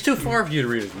need? He's too far for you to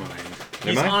read his mind.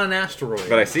 He's Am I? on an asteroid.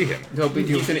 But I see him. No, but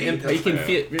you can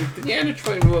fit. Yeah, and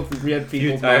try to read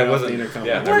people. I off the wasn't. intercom.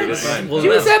 Yeah, I read his mind. Well, He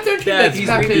was that's- out there too. that's He's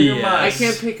not BS. picking- I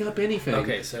can't pick up anything.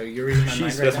 Okay, so you're reading my mind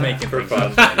She's right just now? making For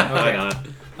things fun. up. Why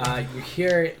not? You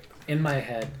hear it in my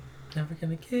head. Never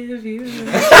gonna give you.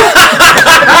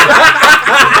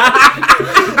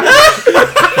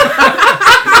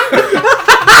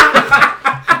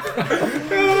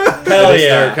 Hell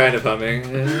yeah. Start kind of humming.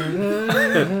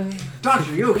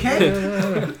 Doctor, you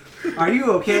okay? Are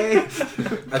you okay? I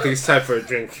think it's time for a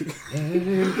drink.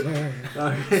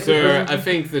 Alright. Sir, I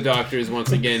think the doctor has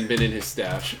once again been in his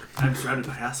stash. I'm surrounded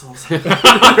by assholes.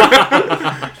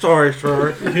 Sorry,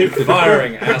 sir. Keep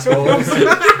firing, assholes.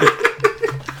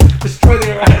 Destroy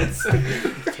the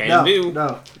Orions. Can do.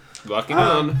 No. Locking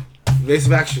on.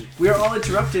 Evasive action. We are all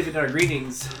interrupted in our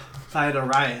greetings by an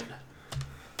Orion.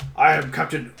 I am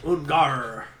Captain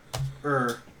Ungar.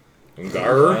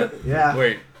 Gar. Yeah.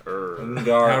 Wait, how did we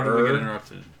get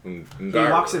interrupted? He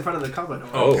walks in front of the Commodore.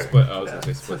 Oh. Split. I was gonna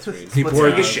say split screen. People What's are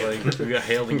that? good shit. Like, we got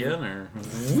hailed again, or?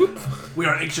 We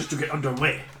are anxious to get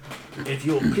underway. If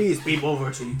you'll please beam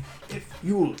over to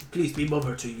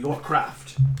your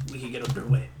craft, we can get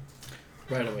underway.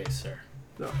 Right away, sir.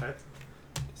 Okay.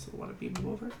 So want to beam him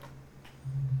over?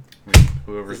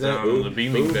 Whoever's Is that- down on the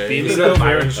beaming bay. Is that a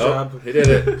firing Oh, job? he did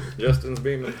it. Justin's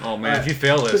beaming. Oh man, if you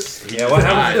fail this, he Yeah, what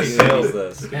happens if he dies. fails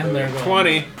this? And they're going.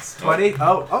 20. 20?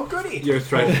 Oh, goody. You're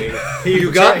threatening.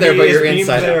 You got there, but you're He's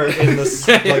inside there out. in this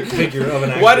like figure of an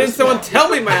actual Why didn't someone swan. tell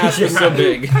me my ass was so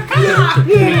big?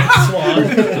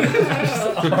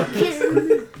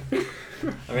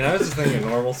 I mean, I was just thinking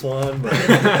normal swan, but you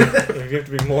have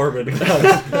to be morbid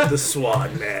about The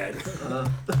Swan Man.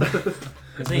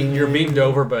 I think you're beamed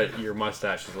over, but your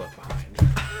mustache is left behind.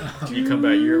 You come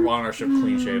back, you're on our ship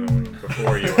clean shaven when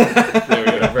before you were. There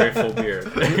we go, a very full beard.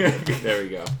 There we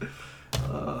go.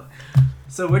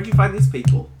 So where'd you find these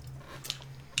people?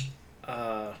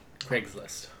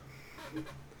 Craigslist.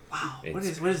 Wow. What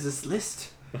is this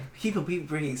list? People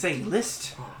be saying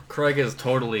list. Craig is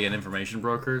totally an information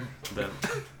broker that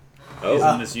is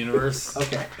Oh. in this universe,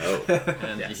 Okay. Oh.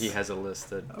 and Yes. he has a list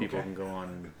that people Okay. can go on.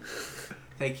 And,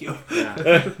 Thank you. yeah.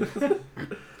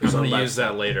 I'm on gonna last use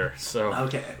that later. So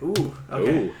Okay. Ooh.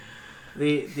 Okay. Ooh.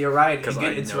 The Orion 'Cause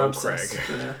again I know interrupts us.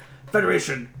 Craig.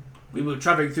 Federation, We will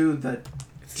travel through the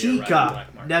It's the Orion Tika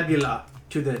black mark. Nebula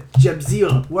to the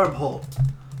Jebziel wormhole.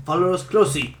 Follow us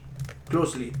closely,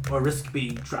 or risk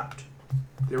being trapped.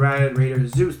 The Orion Raider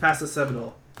zooms past the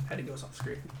Seminole, and it goes off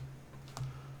screen.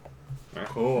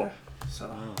 Cool. So,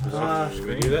 Should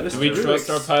we do that? Do we Mr. trust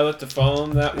Rubix. our pilot to follow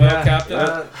him that well, Captain?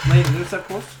 Lane, do that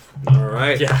course? All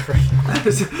right. Yeah, right.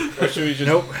 Or should we just...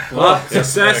 Nope. Well, Yeah,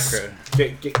 success. yeah,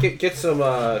 Get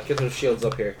some shields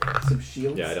up here. Some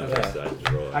shields. Yeah, I don't Yeah. trust that.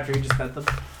 Just roll it. After you just spent them.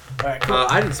 All right, cool.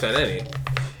 I didn't spend any.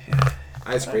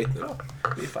 I just rate them.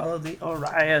 We follow the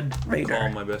Orion Raider. Call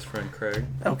my best friend Craig.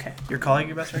 Okay, you're calling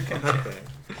your best friend Ken.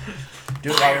 Do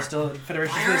it while we're still in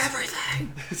Federation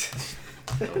space.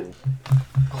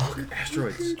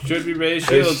 Asteroids. Should we raise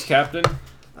shields, Captain?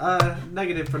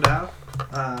 Negative for now.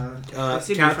 They seem to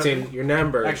be Captain, friendly. your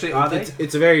number. Actually, are they?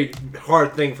 It's a very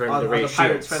hard thing for him Are to the raise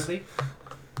pirates shields. friendly?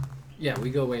 Yeah,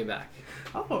 we go way back.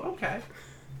 Oh, okay.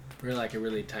 We're like a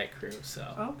really tight crew, so.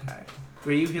 Okay.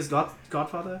 Were you his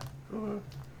godfather? Or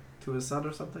to his son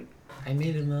or something? I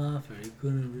made him an offer. He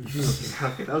couldn't refuse.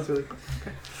 Okay, that was really cool.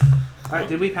 Okay. Alright,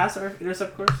 did we pass our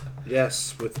intercept course?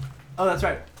 Yes, with Oh, that's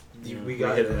right. we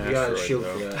got hit an a asteroid, shield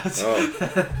though. for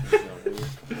that.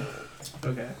 Oh,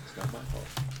 Okay. It's not my fault.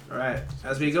 Alright,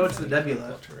 as we go into the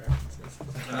nebula,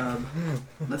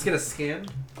 let's get a scan.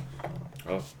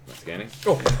 oh, not scanning.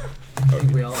 I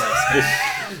think we all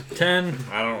have 10.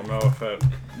 I don't know if that.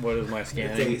 What is my It's a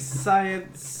scanning?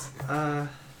 science, I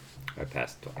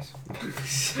passed twice.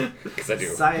 Because I do.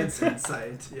 science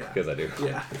insight. Yeah. Because I do.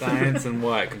 Yeah. Science and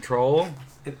what? Control?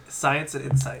 Science and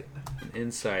insight.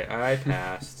 Insight. I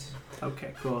passed.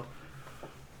 Okay, cool.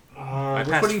 I which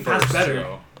passed one do you pass first, better?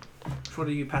 so- Which one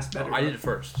do you pass better? I did it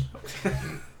first.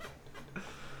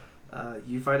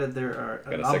 You find that there are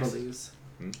Got a 6. anomalies.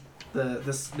 Hmm?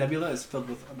 This nebula is filled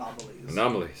with anomalies.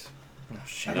 Anomalies. And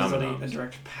there's only a Anomalies.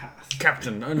 direct path.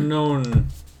 Captain, unknown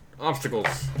obstacles.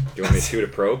 Do you want me to shoot a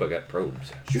probe? I got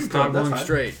probes. Shoot, Stop that's going fine.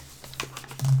 straight.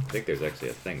 I think there's actually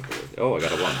a thing for it. Oh, I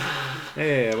got a 1.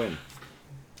 Hey, I win.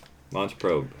 Launch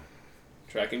probe.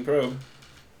 Tracking probe.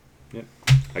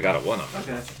 I got a 1 on it.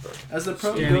 Okay. As the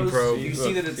probe Scanning goes, probe. you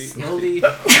see that it's slowly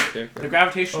Okay. the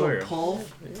gravitational Oh, yeah. pull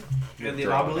and the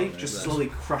Draw it anomaly on there, just that's- slowly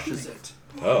crushes it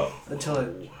Oh, until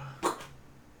it.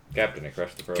 Captain, I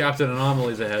crushed the probe. Captain,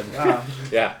 anomalies ahead.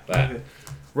 Yeah, that.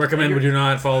 Recommend we do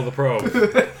not follow the probe.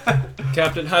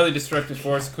 Captain, highly destructive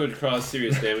force could cause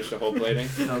serious damage to hull plating.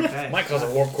 Okay. Might cause a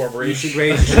warp core You breach. should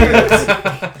raise shields.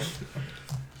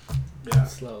 Yeah.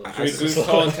 slowly. Should we boost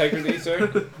hull integrity, sir?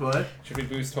 What? Should we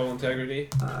boost hull integrity?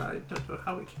 I don't know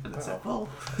how we can. It's at full.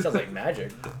 Sounds like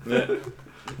magic.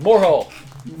 More hull.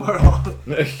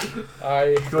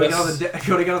 I. Going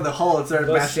on the hull and start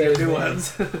Let's mashing up say new me.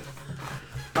 ones.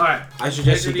 Alright. I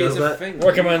suggest he Integrity does is a that. thing.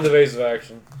 Recommend evasive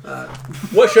action. Uh,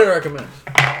 What should I recommend?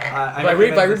 I If I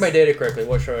read recommend my this- data correctly,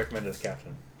 what should I recommend as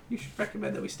captain? You should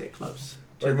recommend that we stay close.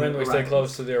 to Recommend the we stay Orions.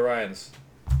 close to the Orions.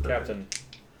 Captain.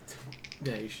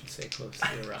 Yeah, you should stay close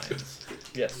to the Orions.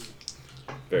 Yes.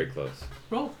 Very close.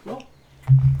 Roll.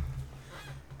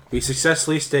 We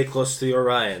successfully stay close to the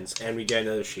Orions, and we get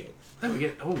another shield. Then we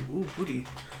get. Oh, ooh, booty.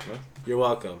 You're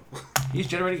welcome. He's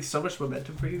generating so much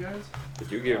momentum for you guys.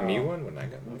 Did you give me one when I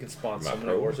got We one? can spawn My some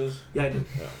probe. horses. Yeah, I did.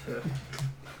 Yeah.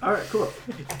 Alright, cool.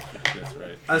 That's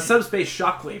right. A subspace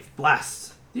shockwave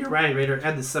blasts the Orion Raider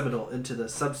and the Seminole into the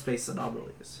subspace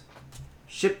anomalies.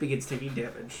 Ship begins taking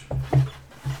damage.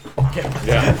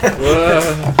 Yeah.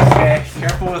 Okay,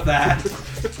 careful with that.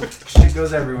 Shit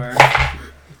goes everywhere.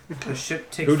 The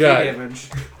ship takes Who 3 died? damage.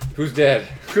 Who's dead?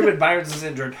 Crewman Byron's is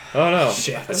injured. Oh no.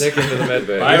 Shit. I take him to the med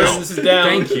bay. Byron, this is down.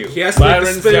 Thank you. He has to make a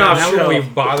Byron's spin-off Now show.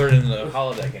 we've bothered in the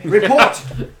holiday game. Report!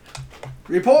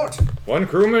 Report! One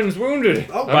crewman's wounded.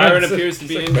 Oh, Byron appears to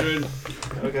be injured.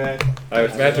 Okay. I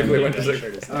was magically went to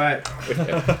the.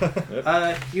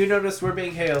 Alright. You notice we're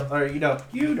being hailed. Or,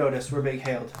 you notice we're being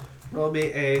hailed. Roll me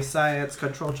a science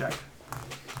control check.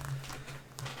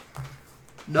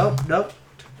 Nope.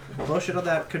 Bullshit on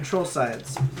that. Control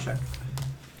science check.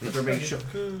 We're being shook.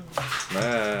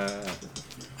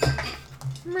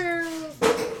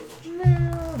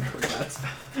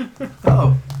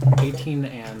 Oh. 18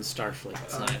 and Starfleet.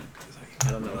 It's 9.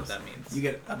 I don't know what that means. You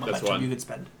get a momentum one. you can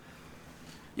spend.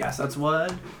 Yes, that's 1.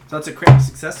 So that's a critical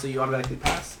success, so you automatically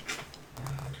pass.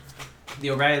 The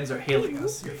Orions are hailing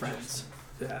us, your friends.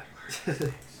 Yeah.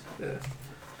 Yeah.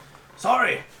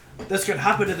 Sorry! This could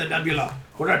happen in the nebula.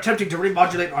 When attempting to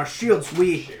remodulate our shields,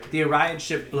 the Orion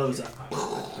ship blows up.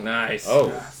 Nice. Oh.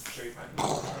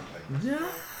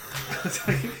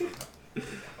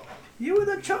 You were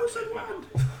the chosen one!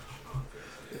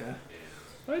 Yeah.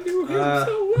 I do him Uh,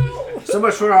 so well. So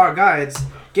much for our guides.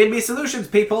 Give me solutions,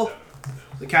 people!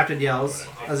 The captain yells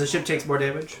as the ship takes more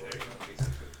damage.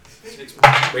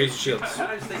 Raise shields.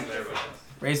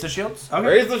 Raise the shields. Okay.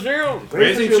 Raise the shield!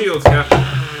 Raising shields, Captain.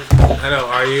 I know.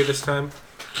 Are you this time?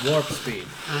 Warp speed.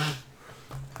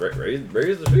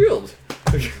 Raise the shield!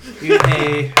 You get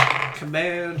a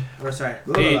command. Or sorry.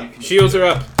 Hey, shields are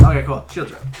up. Okay, cool.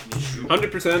 Shields are up.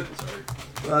 100%.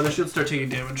 The shields start taking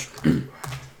damage.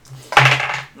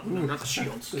 Not the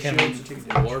shields. The Can shields are taking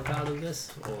damage. we warp out of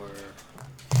this, or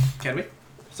Can we?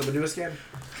 Someone do a scan.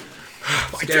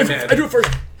 Scan man. I do it first.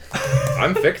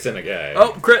 I'm fixing a guy. Oh,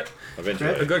 crit.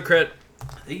 Eventually. A good crit. I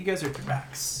think you guys are at your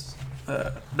backs.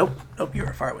 Nope. Nope, you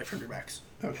are far away from your backs.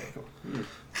 Okay, cool.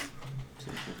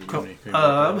 Cool.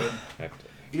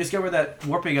 You discover that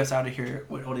warping us out of here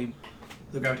would only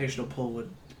the gravitational pull would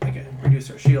reduce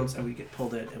our shields, and we'd get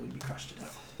pulled in, and we'd be crushed to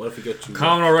death. What if we go to...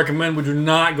 Commodore recommend we do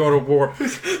not go to warp.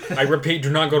 I repeat, do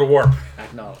not go to warp.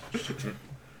 acknowledge?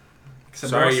 Some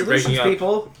Sorry, more you're solutions, breaking up.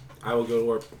 people. I will go to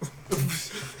warp.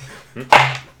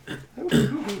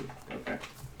 Okay.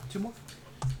 Two more.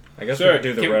 I guess Sir, we could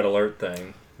do the can- red alert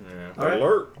thing. Yeah. All right.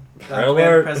 Alert! Command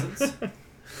Alert. presence.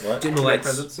 What? Dim the Command lights.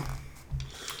 presence. Is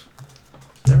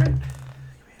that right?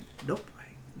 Nope.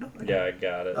 Nope. Yeah, I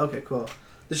got it. Okay, cool.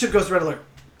 The ship goes to red alert.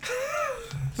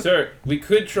 Sir, we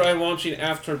could try launching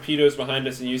aft torpedoes behind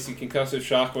us and using concussive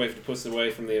shockwave to push us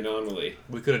away from the anomaly.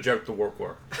 We could have jumped the warp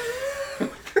core.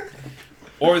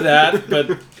 Or that, but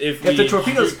if we the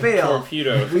torpedoes shoot fail,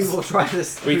 torpedoes, We will try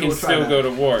this. we can will try still that. go to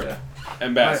warp,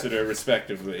 ambassador,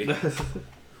 respectively.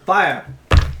 Fire.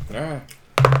 Ah.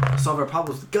 Solve our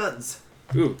problems with guns.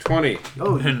 Ooh, 20.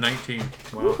 Oh, And 19.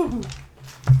 Wow.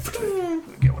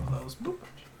 get one of those. Boop.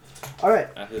 All right.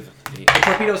 I live with The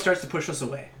torpedo starts to push us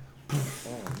away, Oh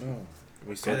no.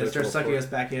 We and it starts sucking us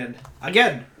back in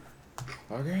again.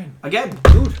 Again.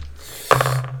 Dude.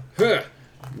 Huh.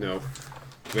 No.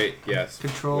 Wait, yes.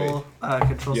 Control.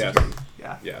 Control. Yes. Security.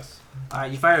 Yeah. Yes. All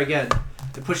right. You fire again.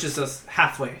 It pushes us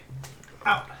halfway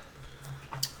out.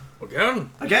 Again?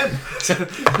 Again.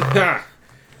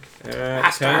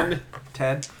 10.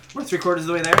 10. We're 3/4 of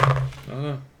the way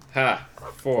there. Ha.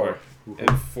 4.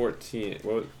 And 14.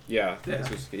 Well, yeah. Yeah.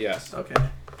 Yes. Okay.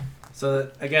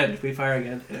 So again, we fire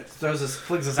again. It flings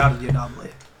us out of the anomaly,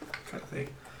 kind of thing.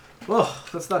 Well,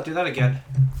 let's not do that again.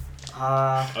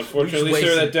 Unfortunately, We just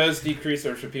sir, that wasted- does decrease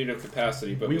our torpedo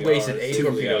capacity, but We we wasted are 8 two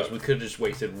torpedoes. out. We could have just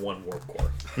wasted 1 warp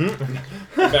core. Ambassador,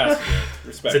 It's a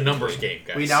respectively. numbers game,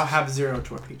 guys. We now have 0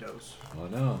 torpedoes. Oh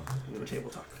no. We have a table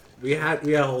talk. We had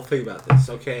a whole thing about this.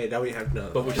 Okay, now we have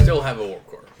none. But we still have a warp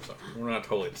core. So we're not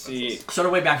totally See, defenseless. So on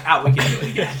the way back out, we can do it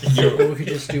again. Or we could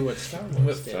just do what Star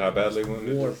Wars did. So how badly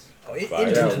wounded? Warp. is- Oh, Fire.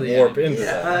 into the Warp enemy. into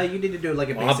that. You need to do like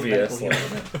a basic medical Obviously.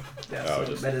 healing. Yeah, Oh,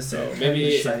 so just- medicine.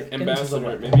 maybe, insight. Ambassador,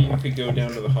 weapon. maybe you could go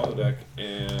down to the holodeck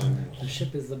and The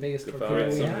ship is the biggest find torpedo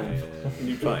we some have.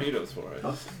 new Fine. torpedoes for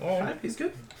us. Fine, he's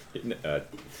good. Pass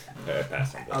him,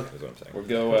 that's what I'm saying. Or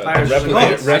go, Fire just replicate-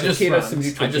 goes. replicate us some new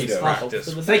I just torpedoes.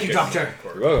 practiced. Thank you, Doctor.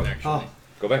 Whoa. Oh,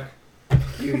 Go back.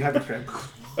 you have your friend.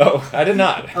 Oh, I did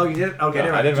not. Oh, you did? Okay, No,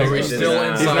 never I didn't mind. make We're sense.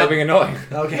 still He's inside. not being annoying.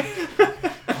 Okay.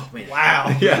 Oh, man.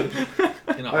 Wow. Yeah.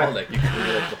 In a holodeck, you can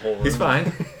roll up the whole room. He's fine.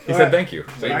 He All said right. thank you.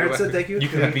 So Iron said thank you. You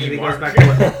can And be he goes Mark. back to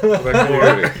work. Go back to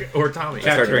your duty. Or Tommy.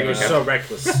 Start Captain, drinking, you're so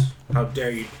reckless. How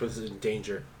dare you put us in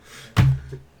danger?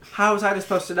 How was I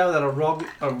supposed to know that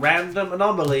a random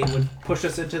anomaly would push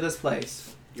us into this place?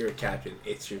 You're a captain.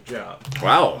 It's your job.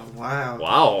 Wow. Wow.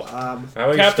 Wow. How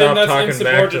about you Captain, stop that's talking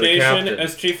back to the insubordination. captain?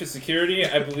 As chief of security,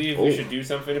 I believe Oh. we should do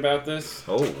something about this.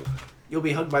 Oh. You'll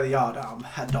be hugged by the yard,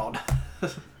 head on.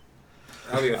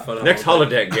 That'll be a fun Next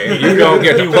holiday. holodeck game, you go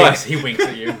get the plus. He winks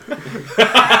at you.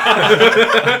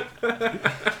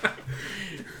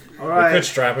 All We right. could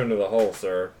strap him to the hull,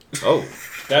 sir. Oh.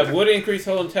 That would increase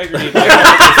hull integrity. By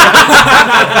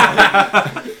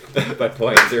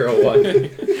 0.01.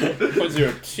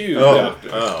 0.02, Oh. Doctor.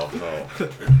 Oh.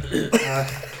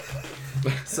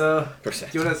 So,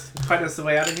 Percent. do you want to find us the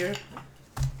way out of here?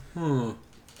 Who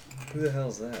the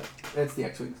hell's that? It's the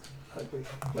X-Wings.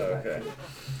 Okay.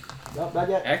 Nope, not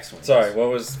yet. Excellent. Sorry, what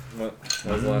was the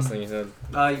last thing you said?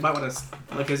 You might want to,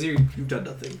 like, because you've done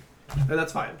nothing. And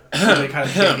that's fine. They kind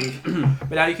of shaky.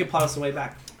 But now you can plot us the way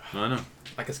back. I know.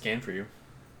 I can scan for you.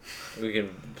 We can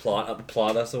plot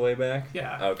us a way back?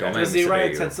 Yeah. Okay. Because the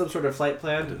Orion had some sort of flight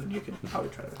plan, and you can probably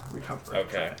try to recover.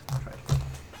 Okay. Try.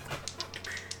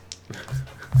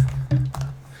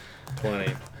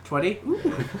 20. 20? Ooh.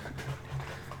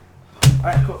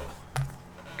 Alright, cool.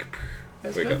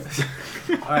 That's Wake good.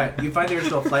 up. Alright, you find the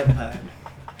original flight plan.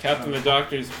 Captain, the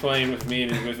doctor's playing with me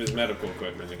and with his medical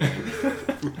equipment again.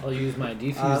 I'll use my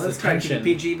defuse Let's try to keep it attention.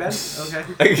 PG, Ben.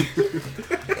 Okay.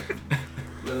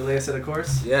 Gonna lay us in a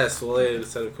course? Yes, we'll lay it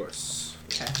set of course.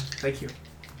 Okay. Thank you.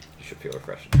 You should feel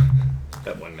refreshed.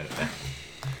 That 1 minute.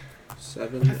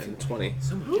 7 and 20.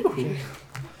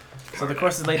 So the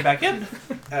course is laid back in.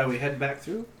 We head back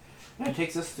through. And it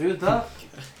takes us through the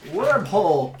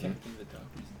wormhole.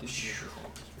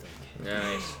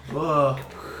 Nice. Whoa.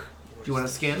 Do you want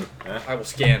to scan? I will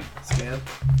scan. Scan.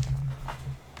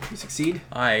 You succeed?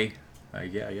 Yeah, I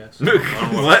guess. I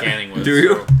don't know what scanning was. Do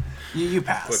you? so- You What,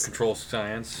 pass. control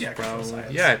science? Yeah, control probably?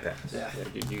 science. Yeah, I passed. Yeah.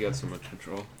 Yeah, you got so much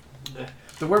control.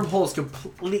 The wormhole is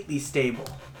completely stable.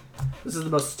 This is the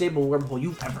most stable wormhole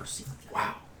you've ever seen.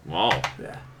 Wow. Wow.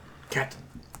 Yeah. Captain,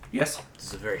 Yes? this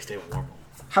is a very stable wormhole.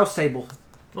 How stable?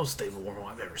 Most stable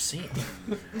wormhole I've ever seen.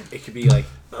 It could be like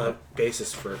a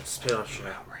basis for spin-off show.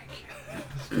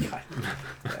 Yeah.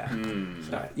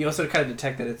 Alright. You also kind of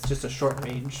detect that it's just a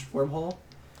short-range wormhole.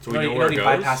 So we know where it It goes?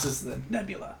 only bypasses the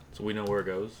nebula. So we know where it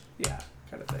goes? Yeah,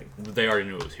 kind of thing. They already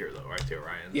knew it was here, though, right? The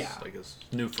Orions. Yeah. Like, it's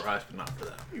new for us, but not for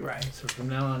them. You're right. So from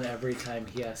now on, every time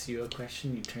he asks you a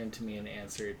question, you turn to me and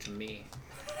answer it to me.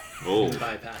 Oh. And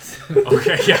bypass.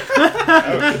 Okay, yeah.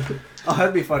 Oh,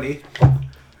 that'd be funny.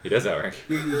 He does that, right?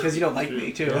 Because you don't like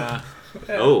me, too. Yeah.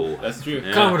 Oh. That's true.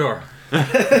 Yeah. Commodore,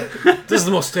 this is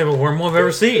the most stable wormhole I've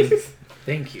ever seen.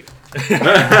 Thank you.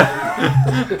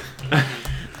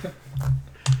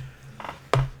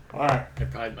 Alright. I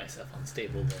pride myself on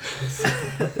stable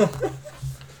wormholes.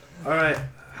 Alright.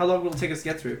 How long will it take us to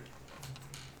get through?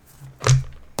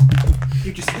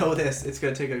 You just know this. It's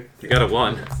going to take You got a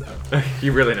 1. So. He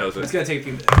really knows It's it. going to take a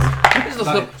few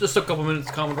minutes. Just a couple minutes,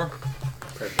 Commodore.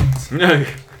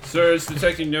 Perfect. Sir, it's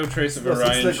detecting no trace of Since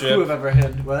Orion the crew ship. have ever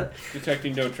had what?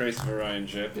 Detecting no trace of Orion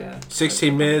ship. Yeah.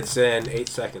 16 minutes and 8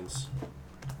 seconds.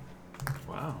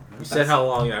 Wow. You said how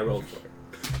long I rolled for it.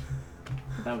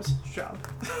 That was his job.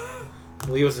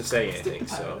 Well, he wasn't saying anything,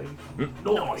 so.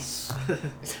 Nice.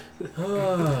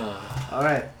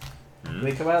 Alright.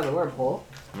 We come out of the wormhole.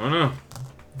 Oh no.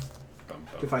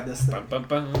 To find this thing. Bum,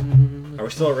 bum, bum. Are we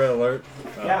still at red alert?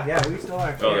 Yeah, we still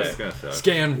are. Oh, that's gonna suck.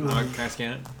 Scan. Can I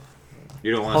scan it?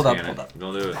 You don't want Hold to up, scan hold it. up.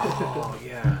 Don't do it. Oh,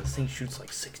 yeah. This thing shoots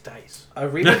like 6 dice. A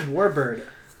rated warbird,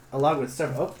 along with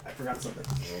several. Oh, I forgot something.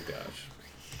 Oh gosh.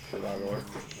 Along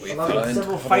with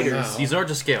several fighters. These are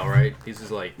to scale, right? These is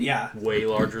like Yeah. way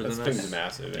larger This than thing's us.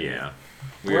 massive. Yeah.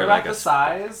 We're like about the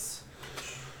size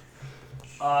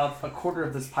of a quarter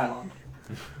of this pylon.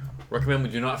 Recommend we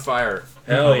do not fire.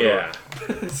 Hell yeah.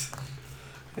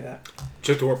 Yeah.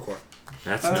 Check the warp core.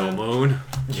 That's no moon.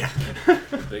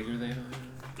 The bigger they are.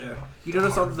 Yeah. You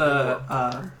notice on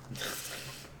the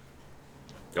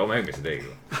Don't make me say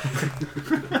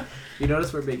you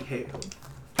notice we're being hailed.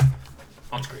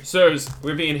 On screen. Sirs,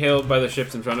 we're being hailed by the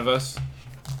ships in front of us.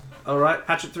 All right,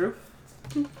 patch it through.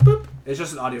 Boop. It's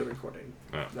just an audio recording.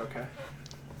 Oh. Okay.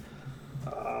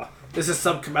 This is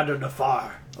Sub-Commander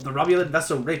Nafar of the Romulan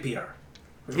vessel Rapier.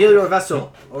 Reveal your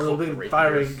vessel, or we'll be Rapier.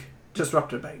 firing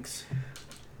disruptor banks.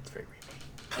 It's very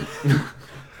creepy.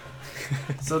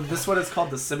 So this one is called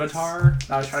the Scimitar.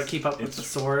 I was trying to keep up with the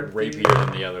sword. Rapier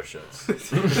than the other ships.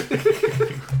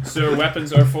 Sir,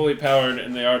 weapons are fully powered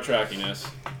and they are tracking us.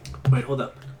 Wait, hold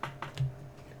up.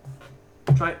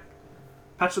 Try it.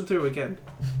 Patch them through again.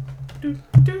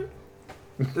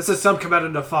 This is Sub-Commander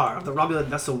Nafar of the Romulan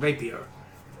vessel Rapier.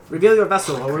 Reveal your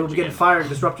vessel, or we will begin firing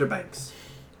disruptor banks.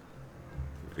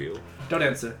 Reveal. Don't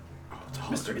answer.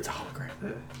 Mister, it's a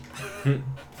hologram.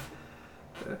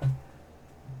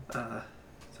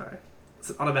 Sorry. It's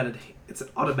an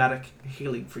automatic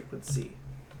hailing frequency.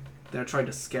 They're trying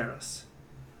to scare us.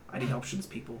 I need options,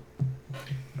 people.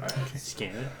 Alright.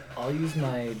 Scan it. I'll use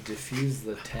my diffuse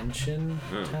the tension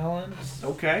talent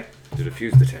Okay. To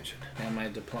diffuse the tension. and my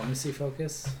diplomacy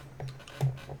focus.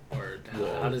 Or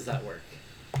how does that work?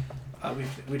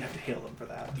 We'd have to hail them for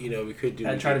that. You know, we could do.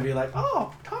 And try to be like,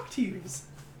 oh, talk to you.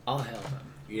 I'll hail them.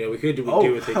 You know, we could do, Oh,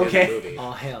 do what they did okay. in the movie.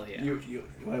 I'll hail yeah. You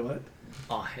wait, what?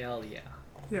 I'll hail yeah.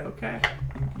 Yeah, okay.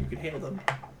 You can hail them.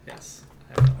 Yes.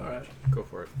 Alright. Go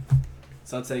for it.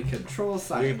 So it's a control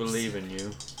science. We believe in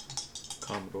you,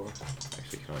 Commodore.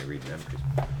 Actually, can only read them.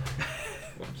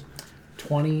 'cause-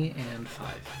 20 and 5.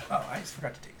 Oh, I just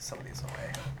forgot to take some of these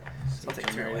away. So I'll take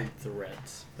 3 away. the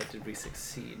threats, but did we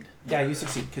succeed? Yeah, you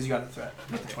succeed because you got a threat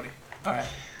with the 20. Alright.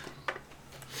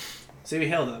 So you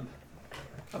hail them.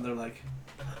 And they're like,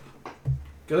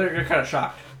 they're kind of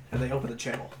shocked. And they open the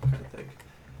channel, kind of thing.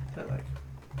 They're like,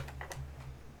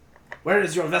 where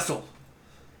is your vessel?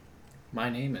 My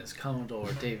name is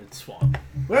Commodore David Swan.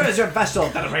 Where is your vessel,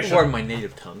 Federation? Or my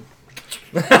native tongue.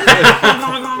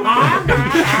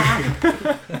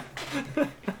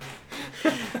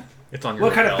 It's on your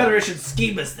What kind of lapel. Federation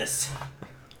scheme is this?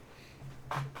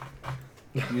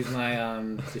 Use my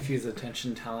diffuse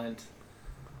attention talent.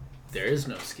 There is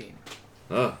no scheme.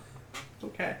 Oh.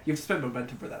 Okay. You've spent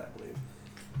momentum for that, I believe.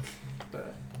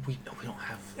 But We don't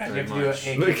have yeah, you very have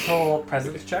to do much. a control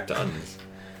presence check. Done.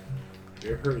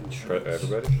 You're hurting. For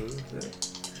everybody?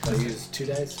 I use 2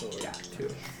 dice or Yeah, 2.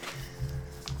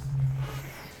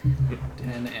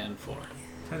 10 and 4.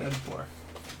 10 and 4.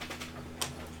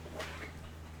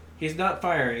 He's not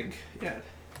firing yet.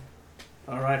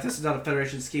 Alright, this is not a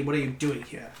Federation scheme. What are you doing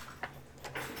here?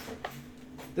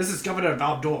 This is Governor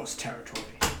Valdore's territory.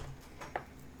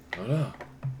 Oh no.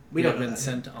 We We don't have know been that.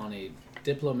 sent on a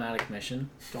diplomatic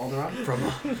mission Valdore? from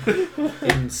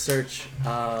in search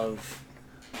of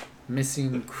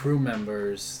missing crew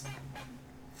members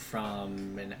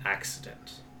from an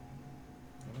accident.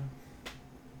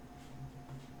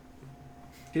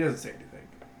 He doesn't say anything.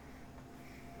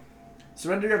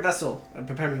 Surrender your vessel and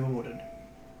prepare me wounded.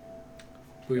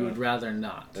 We would rather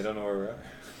not. They don't know where we're at.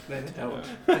 They don't.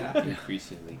 Yeah. Yeah.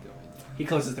 Increasingly going. He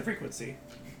closes the frequency.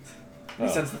 He Oh.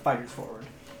 sends the fighters forward.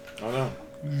 Oh no.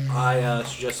 I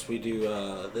suggest we do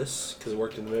this because it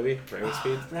worked in the movie. Railway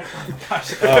speed. Oh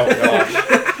gosh. Oh gosh.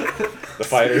 The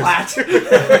fighters.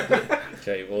 Flat.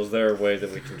 Okay, well, is there a way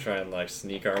that we can try and like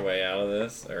sneak our way out of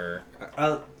this, or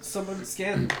Someone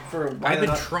scan for why I've they're been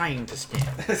not... trying to scan.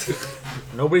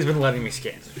 Nobody's been letting me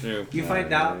scan. You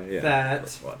find out yeah. that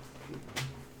What?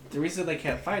 the reason they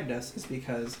can't find us is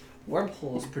because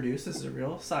wormholes produce, this is a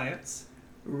real science,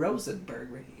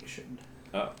 Rosenberg radiation.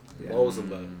 Oh. Yeah. What was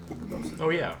the Oh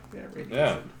yeah. Yeah, radiation.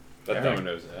 Yeah. That Everyone thing.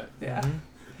 knows that. Yeah.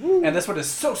 And this one is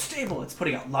so stable, it's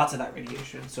putting out lots of that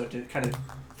radiation, so it kind of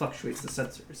fluctuates the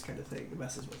sensors kind of thing. It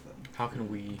messes with them. How can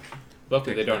we?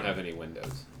 Luckily, they don't have any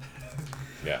windows.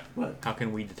 Yeah. What? How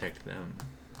can we detect them?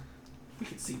 We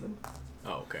can see them.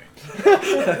 Oh okay.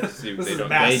 See, This they is don't,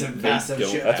 massive, they massive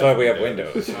don't shit. That's why we have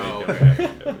windows. They Oh, don't okay. have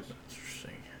windows.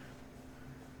 Interesting.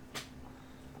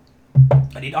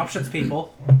 I need options,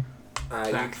 people.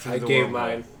 Back through I the gave wormhole.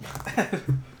 mine.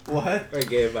 What? I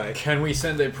gave mine. Can we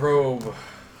send a probe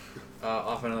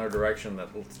off in another direction that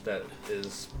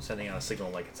is sending out a signal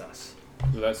like it's us?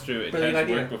 Well, that's true. It Brilliant has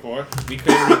idea. worked before. We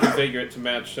could reconfigure it to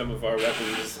match some of our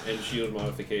weapons and shield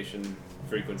modification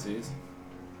frequencies.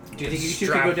 Do you think you two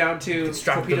Strap- could go down to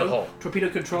strap it to the hull. torpedo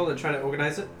control and try to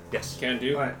organize it? Yes. Can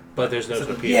do. Alright. But there's no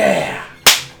torpedo. Yeah!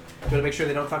 You gotta make sure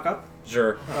they don't fuck up?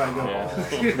 Sure. Alright, go.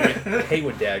 I hate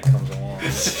when Dad comes along.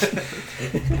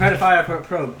 Prepare to fire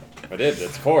probe. I did.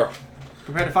 That's 4.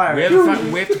 Prepare to fire. we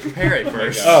have to prepare it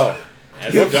first. Oh.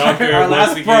 As a doctor, Our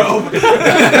last investigate-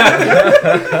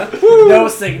 probe. No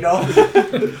signal.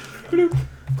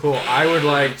 Cool. I would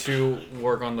like to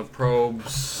work on the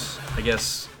probes. I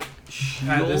guess.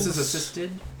 Shields. This is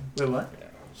assisted. Wait, what?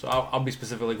 So I'll be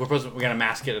specific. Like, we're gonna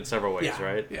mask it in several ways, Yeah,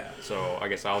 right? yeah. So I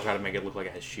guess I'll try to make it look like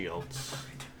it has shields.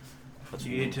 That's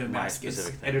You need to my mask its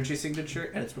specific thing. energy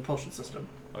signature and its propulsion system.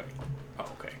 Okay. Oh,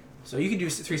 okay. So you can do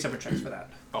 3 separate checks for that.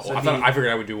 Oh, So I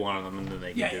figured I would do one of them and then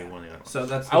they can Yeah, do yeah. one of the other ones. So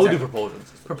that's I will do exact- propulsion.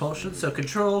 propulsion. So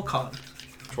control con.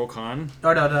 Control con,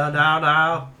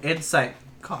 No. Insight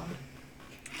con.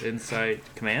 insight,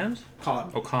 command.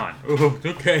 Con. Oh, con. Ooh,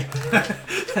 okay.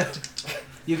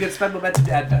 You can spend momentum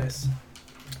to add dice.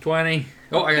 20.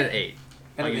 Oh, I got an 8.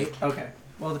 And I'll an use- 8. Okay.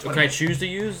 Well, the Oh, 20. can I choose to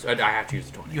use? I have to use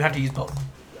the 20. You have to use both.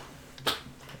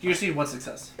 You just need one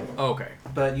success, Oh, okay.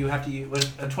 but you have to use when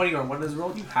a 20 or 1 is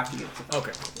rolled. You have to get a success.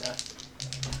 Okay. Yeah.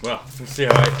 Well, let's see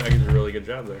how I did a really good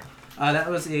job there. That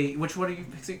was a. Which one are you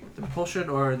fixing? The propulsion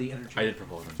or the energy? I did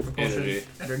propulsion. Propulsion. Energy.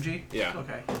 Energy. Yeah.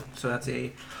 Okay. So that's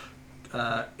a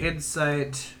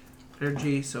insight,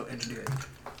 energy. So engineering.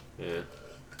 Yeah.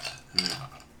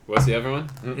 What's the other one?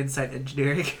 Insight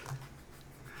engineering.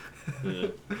 Yeah.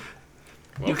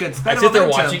 You can I spend sit there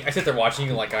momentum. watching. I sit there watching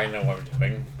like I know what I'm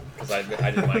doing because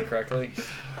I did mine correctly.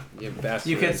 You bastard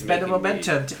You can is spend a making me-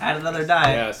 momentum to add another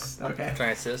die. Yes. Okay. Can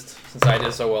I assist since I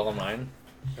did so well on mine?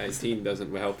 19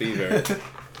 doesn't help either.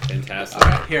 Fantastic.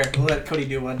 Alright, here, we'll let Cody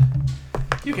do one.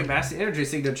 You can mask the energy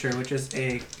signature, which is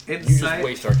a You just insight.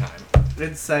 waste our time.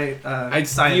 Insight. I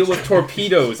science deal with check.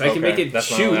 torpedoes. I can Okay, make it that's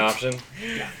my shoot. only option.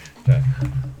 Yeah. Okay.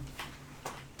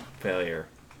 Failure.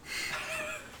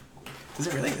 Is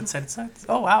it really inside science?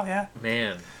 Oh wow, yeah.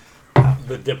 Man,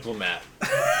 the diplomat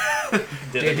did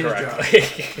Did it his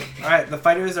correctly. All right, the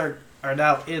fighters are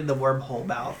now in the wormhole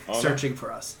mouth, Oh, no. searching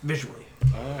for us visually.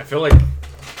 I feel like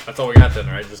that's all we got then,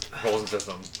 right? Just propulsion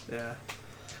system. Yeah.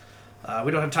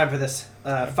 We don't have time for this.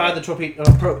 Fire the torpedo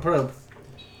probe.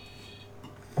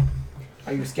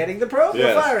 Are you scanning the probe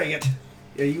Yes. or firing it?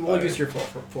 Yeah, you will Fire. use your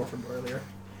four from earlier.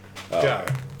 Oh,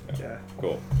 Yeah. Yeah.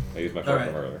 cool. I used my phone Alright.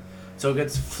 from earlier. So it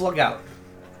gets flung out.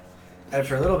 And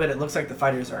for a little bit, it looks like the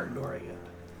fighters are ignoring it.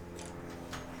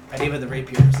 Any of the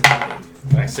rapiers in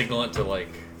the I signal it to like,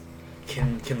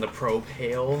 can the probe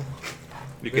hail?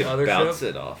 You The could other bounce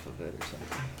ship? it off of it or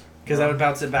something. Because that would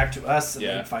bounce it back to us and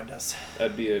Yeah. they'd find us.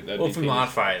 That'd be a. Well, if we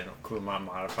modify it, could we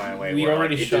modify a way We where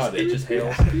already like, shot it it. just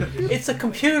hails? It's a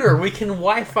computer. We can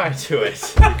Wi-Fi to it.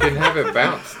 You can have it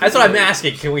bounce. That's what I'm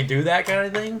asking. Can we do that kind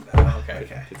of thing? Okay.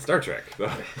 Okay. It's Star Trek.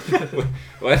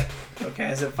 What? Okay,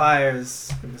 as it fires,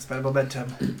 I'm going to spend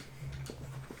momentum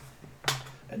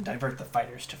and divert the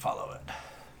fighters to follow it.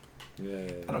 Yeah.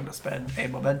 And I'm going to spend a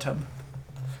momentum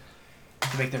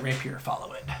to make the rapier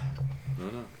follow it.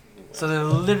 No. So they're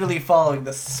literally following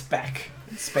the speck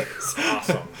in space.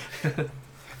 Awesome.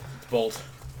 Bolt.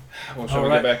 Well, shall we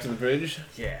Alright. get back to the bridge?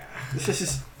 Yeah.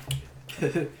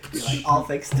 You're like, all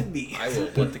thanks to me. I will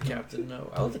let the captain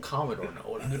know. I'll let the Commodore know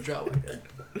what a good job I did.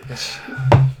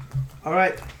 All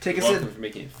right, take us Welcome in. for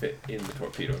making it fit in the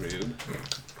torpedo tube.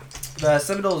 The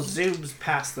Seminole zooms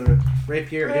past the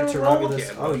rapier into Romulus.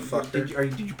 again, Oh,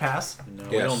 motherfucker. did you pass? No,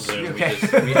 Yes. we don't zoom. Okay. We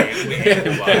just we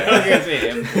aim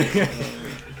by.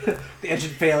 The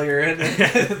engine failure, and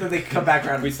then they come back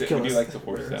around We and do kill us. like the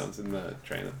horse sounds in the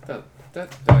train.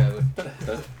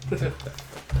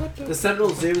 The Sentinel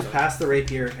zooms past the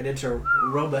rapier and into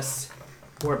Romus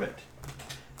orbit.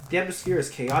 The atmosphere is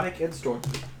chaotic and stormy.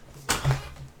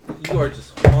 You are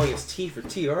just calling us T for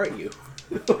T, aren't you?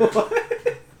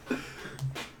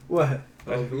 What?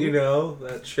 Oh, you know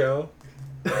that show?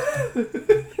 No,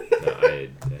 I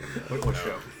What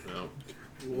show? No.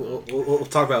 We'll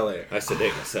talk about it later. I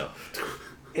sedate myself.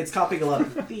 It's copying a lot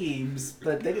of themes,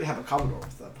 but they didn't have a Commodore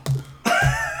with them.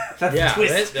 That's Yeah, the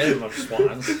twist. they had a bunch of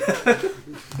swans.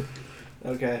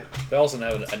 Okay. They also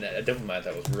have a diplomat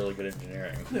that was really good at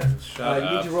engineering. Shut You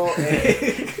up. need to roll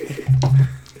a.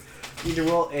 You need to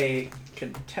roll a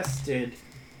contested,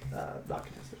 not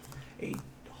contested, a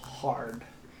hard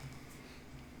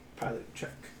pilot check.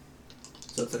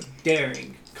 So it's a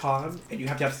daring con, and you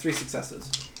have to have 3 successes.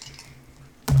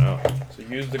 Oh, So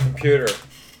use the computer.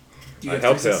 You I get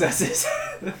help 3 him. successes.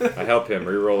 I help him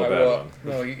reroll a bad one.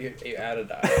 No, you add a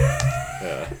die.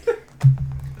 Yeah,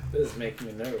 This is making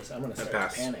me nervous. I'm gonna start to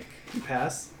pass. panic. You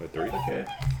pass. with 3. Okay.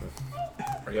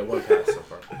 I got 1 pass so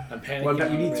far. I'm panicking. What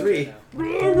about- you need right 3.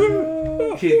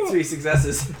 now. You get 3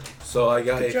 successes. So I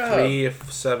got Good a job. 3,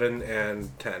 7, and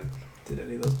 10. Did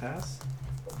any of those pass?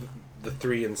 The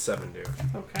 3 and 7 do.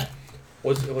 Okay.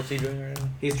 What's he doing right now?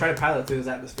 He's trying to pilot through his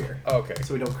atmosphere, Oh, okay.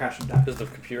 so we don't crash and die. Does the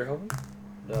computer help him?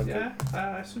 No, Yeah,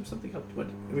 I assume something helped. What?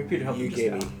 The computer helped You just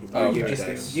gave now. me. Oh, You okay. just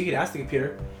gave him. You can ask the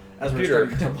computer. As Computer.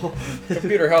 we're starting temple.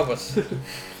 Computer, help us.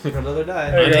 For another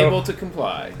die. There you go. Unable to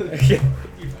comply.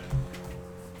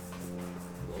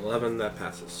 11, that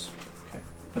passes.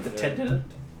 But the 10 didn't?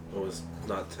 It was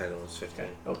not 10, it was 15.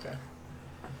 Okay.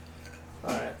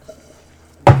 Alright.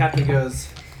 The captain goes,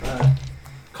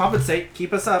 compensate,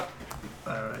 keep us up.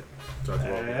 Alright. So I have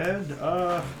to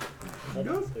roll. And,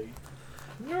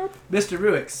 nope. Mr.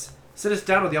 Ruix, sit us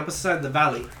down on the opposite side of the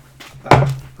valley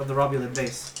of the Romulan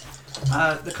base.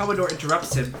 The Commodore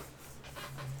interrupts him.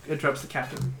 Interrupts the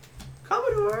captain.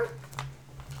 Commodore!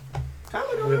 We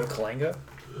Commodore! have a Kalenga?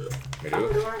 We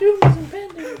do.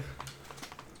 Commodore!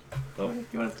 Oh,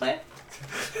 You want to play?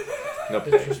 nope.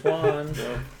 Mr. Swan.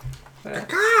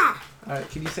 Alright,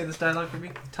 can you say this dialogue for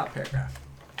me? Top paragraph.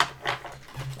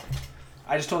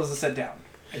 I just told us to sit down.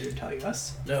 I didn't tell you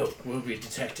us. No, we'll be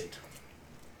detected.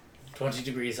 20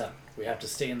 degrees up. We have to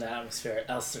stay in the atmosphere,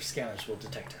 else their scanners will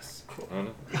detect us. Oh,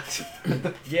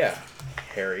 no. Yeah.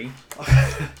 Harry.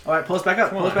 Alright, pull us back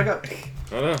up. Pull us back up.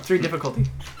 Oh, no. 3 difficulty.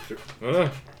 Oh, no.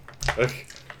 Okay.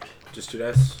 Just 2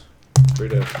 dice. 3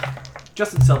 to...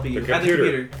 Justin Selby, The add the computer.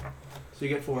 computer. So you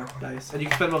get 4 dice. And you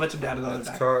can spend momentum to add another That's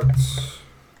back. cards.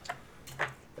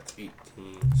 That's 18,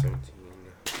 17.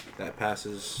 That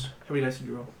passes. How many dice did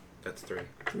you roll? That's 3.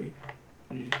 3.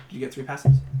 Did you get 3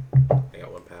 passes? I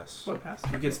got 1 pass. 1 pass.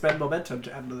 You can spend momentum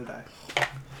to add another die.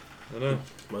 Oh, no.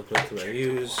 Momentum I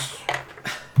use.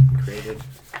 Created.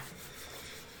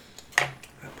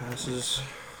 That passes.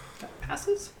 That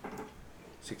passes?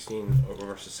 16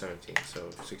 versus 17, so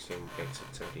 16 makes it,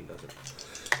 17 doesn't.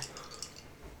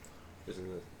 Isn't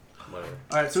it? Whatever.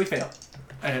 Alright, so we fail.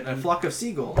 And a flock of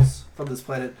seagulls from this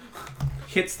planet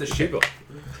hits the ship.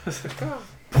 Seagull.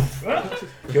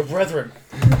 Your brethren.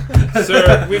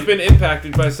 Sir, we've been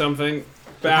impacted by something.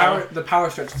 Bow. The power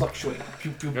starts fluctuating.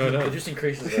 Pew, pew, No, pew. no. It just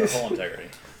increases their hull integrity.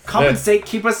 Compensate,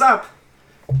 keep us up!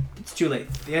 It's too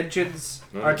late. The engines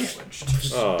are Nice.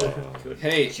 damaged. Oh.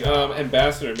 Hey,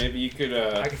 Ambassador, maybe you could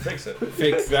I can fix it.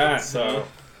 fix that. So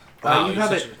Wow, you you're have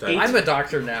such an a 8, I'm a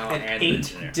doctor now an and an 8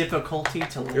 engineer. difficulty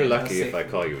to You're land lucky us if I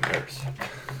safely. call you a nurse.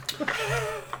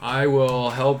 I will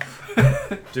help.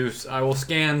 I will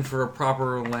scan for a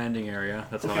proper landing area.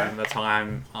 That's how I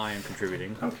am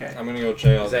contributing. Okay. I'm gonna go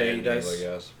check out Is that the 8 engines, dice? I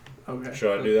guess. Okay.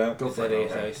 Should I do that? Go Is for that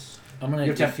it. 8 dice? I'm gonna You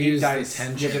have to have diffuse 8 the dice.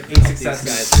 tension. You have to have 8 These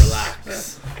successes. guys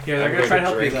relax. Here, they're gonna try to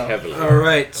help you though. Heavily. All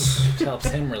right. Which helps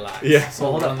him relax. Yeah. So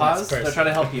hold up, one less pause. They're person. trying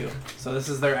to help you. So this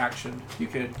is their action. You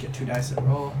could get 2 dice and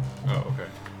roll. Oh, okay.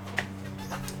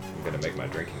 I'm gonna make my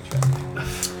drinking check.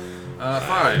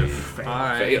 5.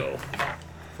 I Fail. 5.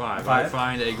 I Five?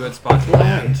 find a good spot to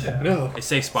land. No. A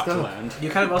safe spot to land. You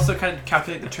kind of also kind of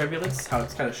calculate the turbulence, how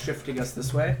it's kind of shifting us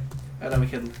this way, and then we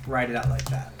can ride it out like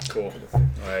that. Cool.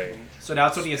 So now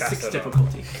it's only a Pass 6 that up.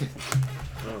 difficulty.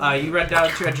 You run down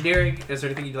to engineering. Is there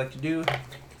anything you'd like to do?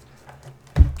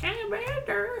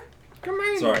 Commander.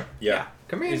 Sorry. Yeah. Is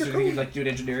there anything you'd like to do in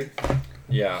engineering?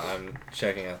 Yeah, I'm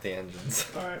checking out the engines.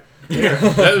 Alright.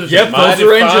 That was Yep, mighty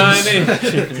those are fine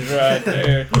engines. engines right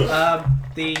there.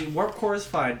 The warp core is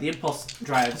fine. The impulse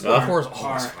drives Warp core is are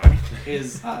always fine.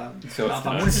 is So it's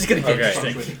malfunctioning. This is gonna get Okay.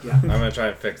 interesting. Yeah. I'm gonna try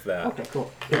and fix that. Okay,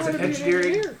 cool. It's an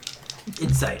engineering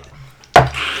insight.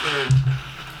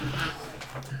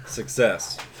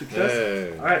 Success. Success.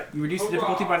 Yay. Alright, you reduce the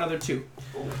difficulty by another 2.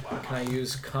 Can I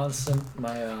use constant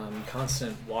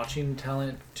watching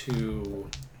talent to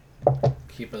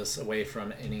keep us away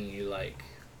from any like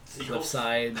cliff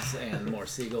sides and more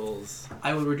seagulls?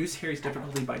 I will reduce Harry's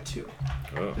difficulty by 2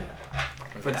 Oh.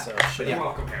 for that. So But should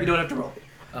yeah, you don't have to roll.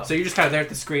 Oh. So you're just kind of there at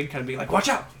the screen, kind of being like, watch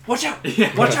out, watch out,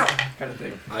 watch out, kind of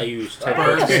thing. I use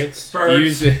technical experience.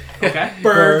 Use it. Okay.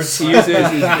 Birds. He uses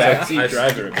his backseat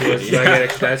driver Do ability. I get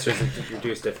extra dice or is it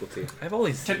reduced difficulty? I have all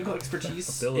these Technical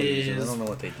expertise abilities, and I is. don't know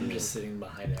what they do. I'm just sitting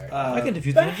behind Eric. I can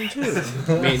defuse the engine too.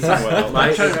 Well,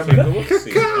 I'm trying to remember. I'm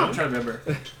see. trying to remember.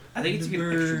 I think it's you get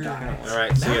an extra die. All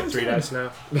right, so you get 3 dice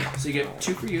now. So you get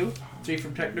 2 for you, 3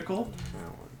 from technical.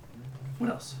 What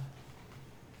else?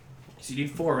 So you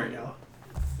need 4 right now.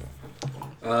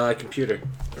 Computer.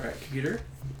 All right, computer.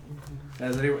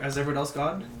 Has everyone else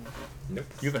gone? You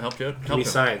haven't helped yet. Give Help me him.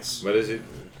 science. What is it?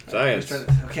 Who's Science. trying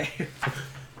to- Okay. he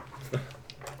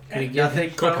And give- nothing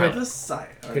Cool. from the side.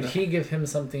 Could he give him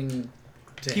something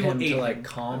to He will him aid to like him.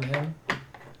 calm him?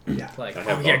 Yeah. Like, I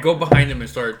have Oh, yeah, go behind him and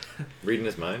start. reading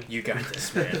his mind. You got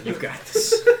this, man. You got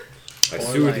this. I Or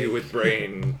soothe like- you with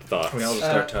brain thoughts. We all just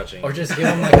start touching. or just give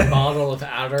him like a bottle of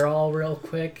Adderall real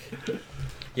quick.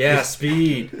 Yeah,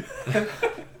 speed.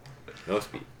 No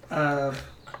speed.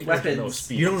 Weapons. No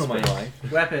speed. You don't know my life.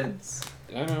 Weapons.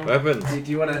 I know. Weapons. Do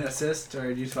you want to assist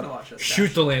or do you just want to watch us?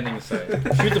 Shoot the landing site.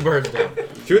 Shoot the birds down.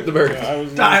 Shoot the bird. I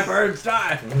was Die, birds,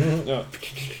 die! No.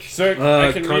 Sir,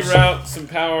 I can constant- reroute some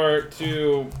power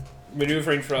to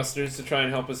maneuvering thrusters to try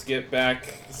and help us get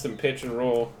back some pitch and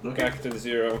roll Okay. back to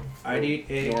 0. I need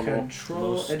a Normal.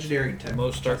 control Most- engineering tech.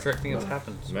 Most Star Trek things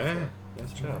happens. Man,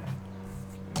 nice job.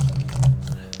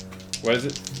 What is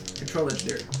it? Control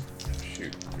engineering.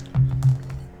 Shoot.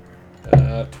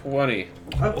 20.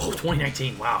 Oh,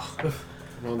 2019. Wow.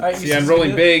 Alright, See, I'm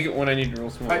rolling big when I need to roll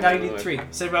small. Alright, now you need 3.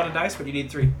 Same amount of dice, but you need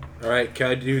 3. All right, can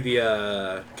I do the You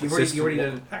already consistent-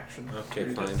 did an action. Okay,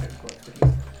 You already did fine. technical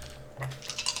expertise.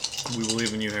 We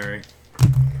believe in you, Harry.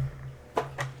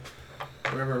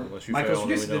 Remember, Unless you Michael's fail, then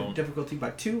we reducing the don't. difficulty by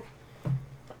 2.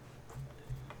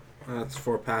 That's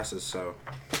 4 passes, so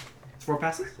It's 4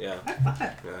 passes? yeah. High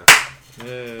five.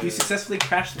 Yeah. You successfully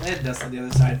crash landed us on the other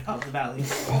side of the valley.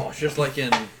 Oh, it's just like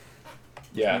in.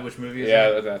 Yeah. Which movie is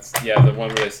Yeah, that's the one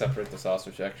where they separate the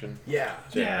sausage section. Yeah.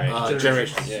 Yeah.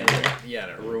 Generations. Yeah. Yeah,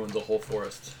 and it ruins the whole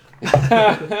forest. We all go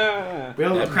That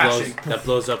blows, crashing. that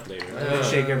blows up later.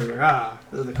 Shake everywhere. Ah,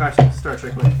 this is the classic Star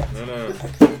Trek way. No.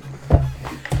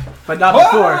 But not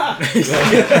before.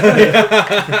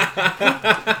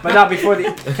 But not before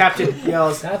the captain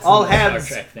yells, That's all a Star hands,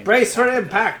 Trek thing. brace for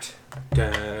impact.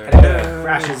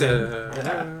 Crashes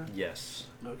in. Yes.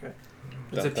 Okay.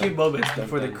 There's a few moments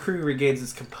before the crew regains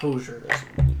its composure.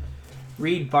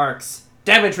 Reed barks,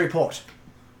 damage report.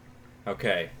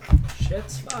 Okay.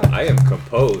 Shit's fuck. I am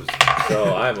composed,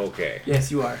 so I'm okay.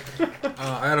 Yes, you are.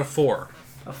 I had a 4.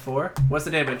 A 4. What's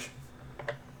the damage?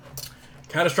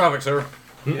 Catastrophic, sir.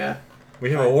 Yeah.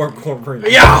 We have a warp core breach.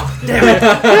 Yeah!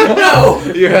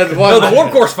 You had No, one. the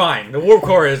warp core's fine. The warp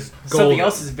core is gold. Something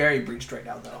else is very breached right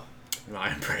now, though. No,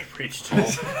 I'm very breached.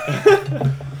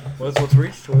 What's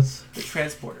reached? What's The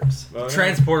transporters.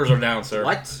 transporters are down, sir.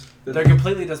 What? They're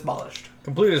completely demolished.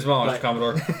 Completely demolished, Like-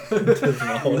 Commodore.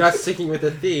 You're not sticking with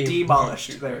the theme.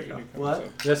 Demolished. There we go. What?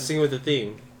 You're not sticking with the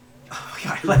theme. Oh,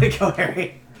 God, let it go,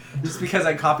 Harry. Just because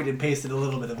I copied and pasted a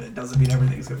little bit of it doesn't mean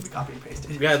everything's going to be copied and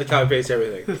pasted. Yeah, the copy paste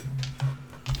everything.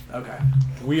 Okay.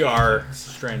 We are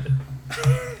stranded.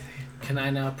 can I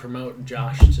now promote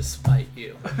Josh to spite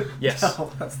you? Yes.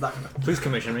 No, that's not gonna. Please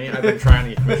commission me. I've been trying to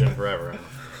get commissioned forever.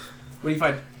 What do you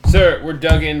find? Sir, we're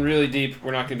dug in really deep.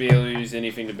 We're not going to be able to use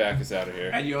anything to back us out of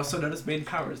here. And you also notice main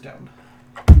power is down.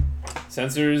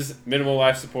 Sensors, minimal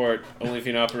life support, only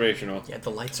if operational. Yeah, the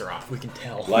lights are off. We can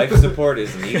tell. Life support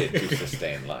is needed to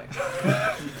sustain life.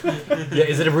 Yeah,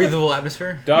 is it a breathable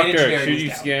atmosphere? Doctor, engineering should is you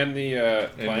down. scan the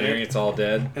Engineering, planet? it's all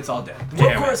dead. It's all dead. The Damn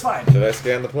warp core it. is fine. Should I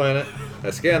scan the planet? I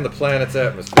scan the planet's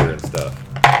atmosphere and stuff.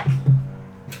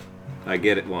 I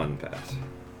get it one pass.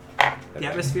 The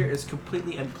atmosphere is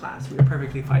completely M class. We are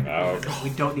perfectly fine. Oh, We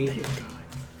don't need it.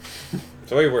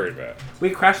 So what are you worried about? We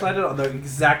crash landed on the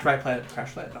exact right planet to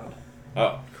crash land on.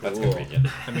 Oh, that's Cool. convenient.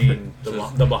 I mean,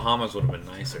 the Bahamas would have been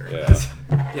nicer. Yeah.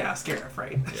 Yeah, scare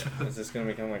right? Is this gonna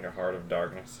become like a Heart of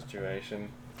Darkness situation?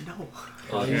 No.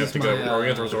 We're I'll gonna have use to go. my, We're gonna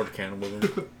have to resort to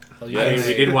cannibalism. I'll I mean, use-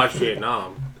 we did watch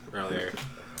Vietnam earlier.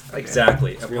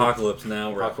 Exactly. Apocalypse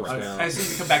now. Apocalypse now. As soon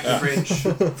as you come back to the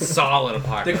bridge, Solid the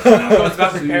apocalypse. crew goes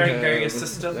about preparing various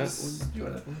systems. You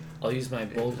wanna... I'll use my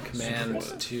bold command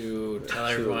to tell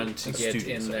everyone to get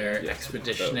in their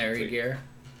expeditionary gear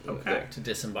Okay. to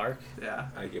disembark. Yeah.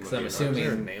 I give So I'm my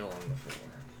assuming nail on the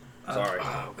floor. Sorry.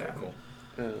 Okay, cool.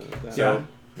 Yeah.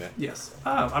 Yeah. Yes.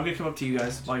 I'm gonna come up to you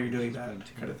guys while you're doing that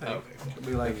kind of thing. Okay, cool.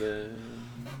 Be like,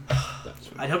 That's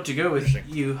I'd hope to go with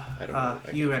you, I don't know.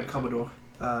 you and Commodore.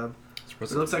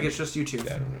 It looks like it's just you two. I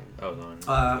don't know.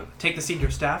 Oh, no. Take the senior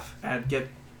staff and get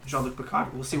Jean-Luc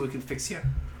Picard. We'll see what we can fix here.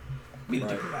 Be the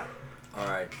Right. duke of that.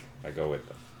 Alright. I go with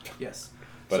them. Yes.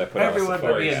 But I put on a Everyone but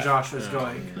safari me and hat. Josh is No,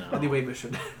 going no. on the away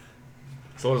mission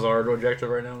So what is our objective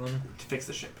right now then? to fix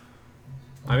the ship.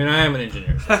 I mean, I am an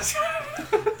engineer.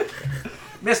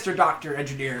 Mr. Doctor,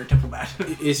 Engineer, Diplomat.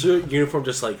 Is your uniform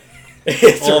just like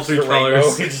All three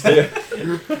colors. There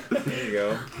you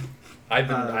go.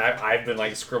 I've been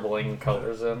like scribbling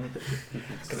colors in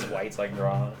because white's like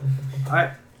drawn.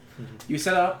 Alright. You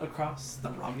set out across the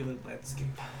Romulan landscape.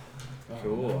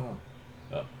 Cool.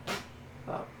 Uh,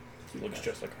 Looks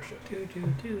just like our ship.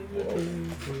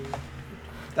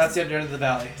 That's the end of the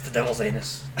valley. It's the devil's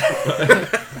anus.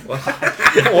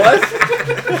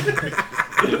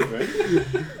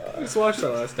 Let's watch that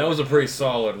last That was a pretty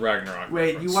solid Ragnarok.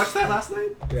 Wait, reference. you watched that last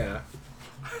night? Yeah.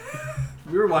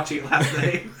 We were watching it last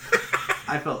night.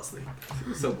 I fell asleep. It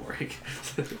was so boring.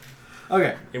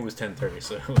 Okay. It was 10:30,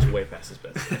 so it was way past his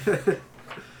bedtime.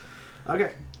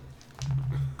 Okay.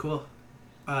 Cool.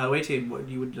 Wait, team, what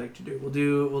you would like to do? We'll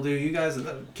do you guys and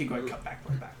then keep going, cut back,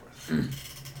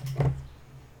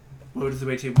 What does the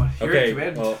way team want? You're in Okay,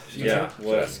 command. well, You yeah. too?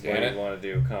 What scan do it? you want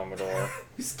to do, Commodore?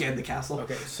 You scan the castle.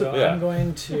 Okay, so Yeah. I'm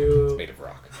going to. Made of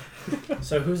rock.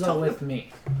 So who's all with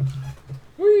me?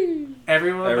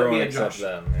 Everyone, but Everyone me and except Josh.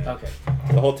 them. Yeah. Okay.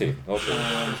 The whole team. The whole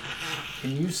team.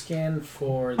 Can you scan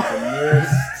for the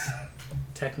nearest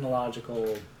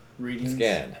technological readings?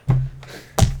 Scan.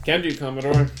 Can do,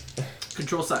 Commodore.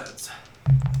 Control science.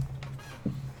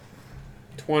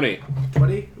 20.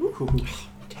 20? Ooh.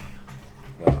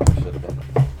 Well, I should have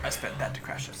done I spent that to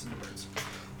crash us into birds.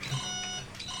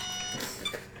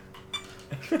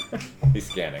 that. He's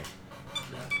scanning.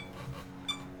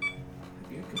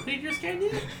 Have you completed your scan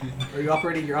yet? Or are you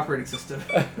operating your operating system?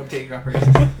 Updating your operating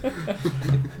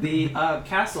system. The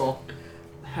castle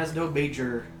has no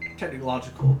major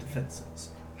technological defenses.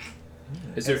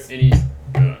 Is there any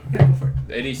Yeah, go for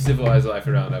it. any civilized life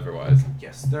around otherwise?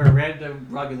 Yes, there are random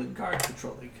Romulan guards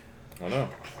patrolling. Oh no.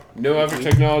 No other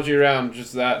technology around,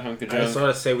 just that hunk of I just junk.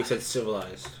 want to say we said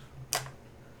civilized.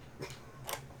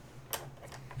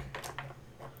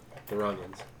 The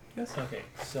Romulans. Yes. Okay,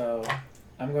 so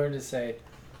I'm going to say,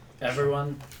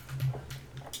 everyone,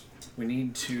 we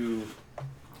need to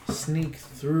sneak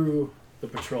through the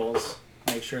patrols,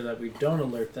 make sure that we don't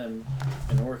alert them,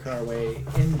 and work our way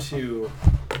into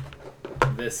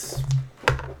this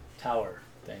tower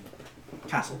thing.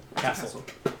 Castle. Castle.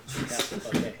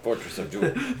 Okay. Fortress of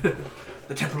Doom.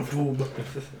 The Temple of Doom.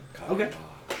 Okay.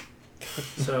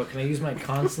 So can I use my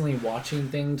constantly watching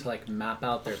thing to like map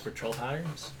out their patrol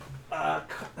patterns?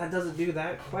 That doesn't do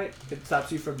that quite. It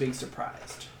stops you from being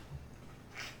surprised.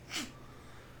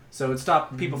 So it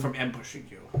stops people from ambushing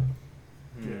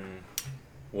you.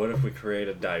 What if we create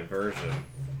a diversion?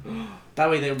 That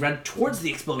way they run towards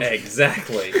the explosion.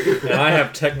 Exactly. And I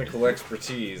have technical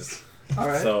expertise.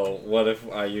 Alright. So what if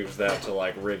I use that to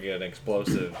like rig an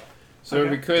explosive So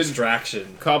Okay. we could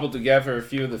distraction? cobble together a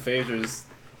few of the phasers.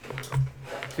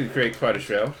 Could create quite a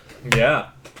show.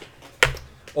 Yeah.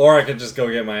 Or I could just go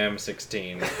get my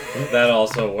M16. That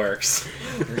also works.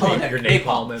 Oh, heck, Your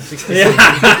napalm. napalm.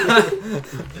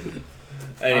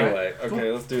 Yeah. Anyway,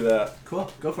 okay, let's do that.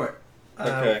 Cool. Go for it.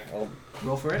 Okay.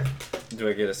 Roll for it. Do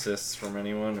I get assists from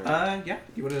anyone? Or? Yeah.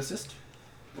 You want to assist?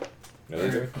 No, they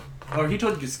do. Or he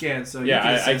told you to scan, so Yeah, you can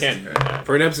I assist. can't.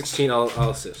 For an M16, I'll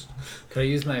assist. Could I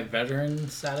use my veteran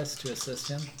status to assist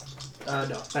him? No,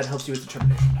 that helps you with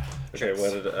determination. Okay,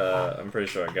 what did I'm pretty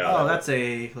sure I got. Oh, it. that's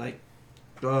a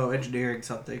engineering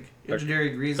something. Engineering,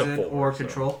 It's a reason, 4, or so-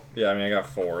 control. Yeah, I mean I got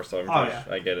 4, so I'm Oh, pretty yeah.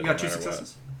 I get it. You got no 2 matter what.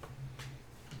 successes.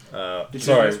 Did you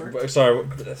Sorry, do this work?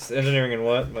 sorry. Engineering and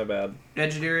what? My bad.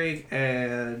 Engineering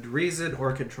and reason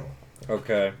or control.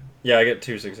 Okay. Yeah, I get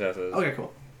 2 successes. Okay,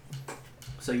 cool.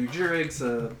 So your Jurigs,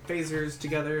 phasers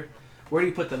together. Where do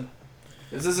you put them?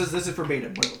 This is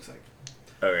verbatim what it looks like.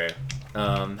 Okay.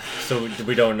 So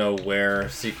we don't know where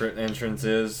secret entrance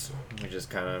is. We just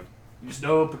kind of. You just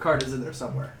know Picard is in there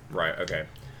somewhere. Right. Okay.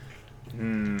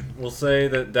 We'll say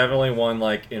that definitely one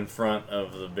like in front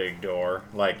of the big door,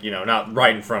 like not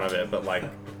right in front of it, but like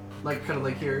Like kind of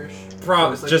like here.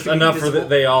 just enough for that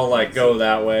they all like go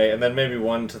that way, and then maybe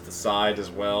one to the side as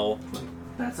well.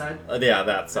 That side. Yeah,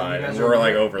 that side. guys And are we're over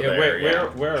like there? over Yeah, there.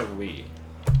 where are we?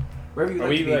 Wherever you Are like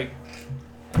we to be. like?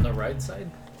 On the right side?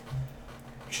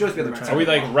 You should always be on the right side. Are we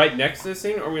like right next to this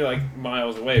thing, or are we like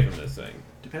miles away from this thing?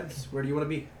 Depends. Where do you want to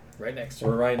be? Right next to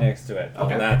We're right next to it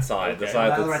Okay. on that side. The Okay.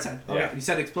 side On the that's right side. Okay. yeah, You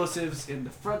said explosives in the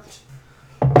front.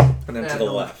 and then to and the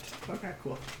left. Okay,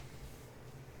 cool.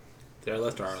 Their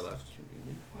left or our left?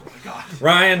 Oh my god.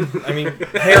 Ryan, I mean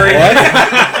Harry.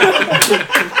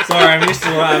 Sorry, I'm used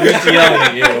to yelling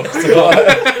at you. So,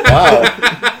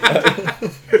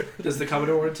 Does the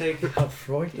Commodore want to take?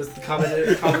 Freud? Does the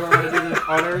Commodore want to do the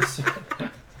honors?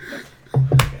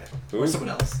 Okay. Or someone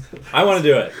else. I want to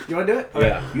do it. You want to do it? Yeah.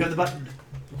 Okay. You have the button.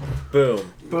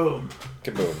 Boom. Boom.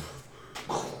 Kaboom.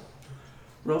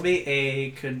 Roll me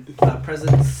a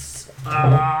presence.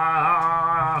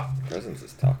 Presence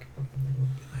is talking.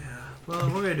 Well,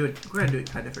 we're gonna do it. We're gonna do it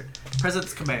kind of different.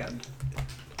 Presence command.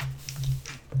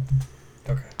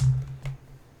 Okay.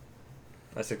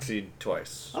 I succeed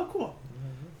twice. Oh, cool.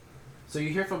 So you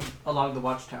hear from along the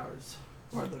watchtowers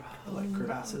or the like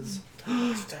crevasses.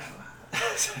 I'm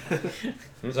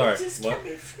sorry. What?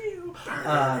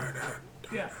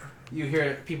 Yeah. You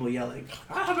hear people yelling,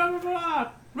 blah, blah, blah,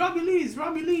 blah, Robbie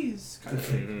Lee's, kind of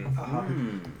thing.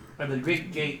 And the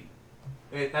big gate,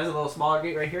 it has a little smaller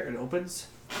gate right here, and it opens.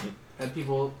 And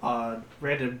people,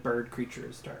 random bird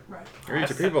creatures start right. Greet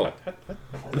your people.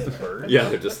 Is it bird? Yeah,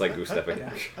 they're just like goose stepping.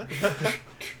 Yeah.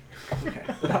 Okay.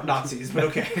 Not Nazis, but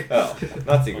okay. Oh,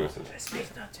 Nazi gooses.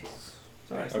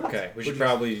 Sorry. Okay, we should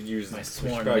probably use My this. We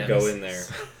sworn should probably go in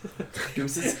nemesis. there.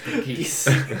 Gooses. Geese.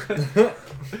 The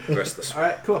rest of this.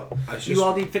 Alright, cool. I just- You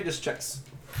all need fitness checks.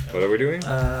 What are we doing?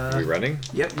 Are we running?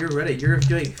 Yep, you're ready. You're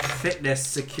doing fitness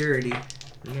security.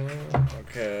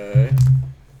 Okay.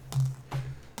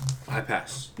 I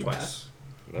pass. You Twice. pass.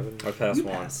 11. I passed You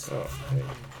once. pass. Oh, okay.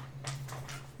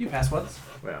 You pass once.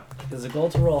 Yeah. Is the goal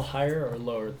to roll higher or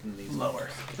lower than these? Lower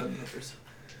than the others.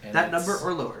 And That it's- number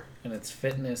or lower? And it's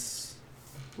fitness.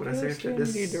 What did I say? Yes, you need to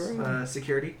Fitness run.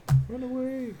 security. Run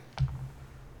away. You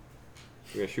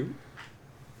gonna shoot?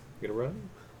 You gonna run?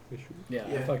 You shoot? Yeah,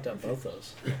 I Yeah. fucked up both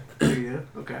those. There you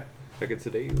go. Okay. I can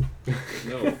sedate you.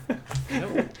 No.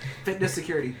 Fitness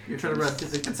security. You're trying to run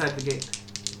inside the gate.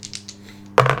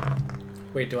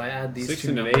 Wait, do I add these 6 two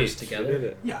and numbers 8. You together? did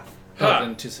it. Yeah. Oh, Ha!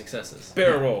 then 2 successes.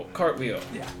 Barrel roll, cartwheel,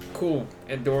 Yeah. cool,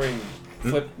 enduring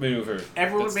flip mover.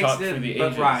 Everyone that's makes taught it through in, the but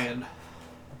ages. Ryan.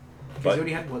 Because But- you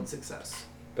only had one success.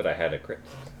 But I had a crit.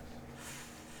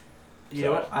 You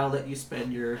know what? I'll let you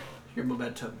spend your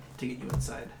momentum to get you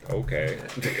inside. Okay.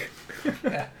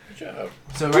 Yeah. Good job.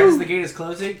 So right as the gate is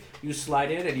closing, you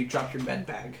slide in and you drop your med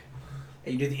bag.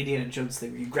 And you do the Indiana Jones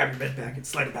thing where you grab your med bag and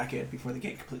slide it back in before the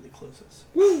gate completely closes.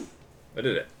 I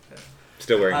did it.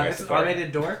 Still wearing my It's an safari.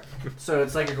 automated door, so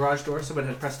it's like a garage door. Someone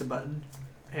had pressed a button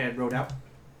and rode out,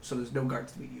 so there's no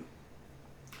guards to meet you.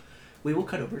 We will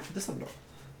cut over to the sun door.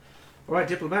 All right,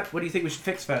 diplomat. What do you think we should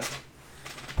fix first?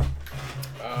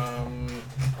 I'm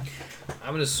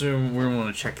gonna assume we're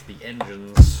gonna check the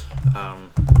engines.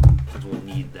 Because we'll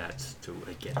need that to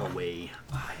get away.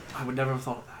 I would never have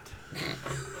thought of that.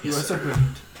 You are Yes, so sir.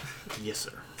 brilliant. Yes,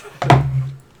 sir.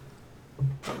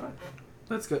 All right,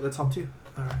 that's good. Let's hop too.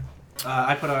 All right.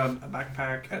 I put on a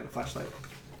backpack and a flashlight.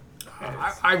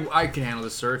 I can handle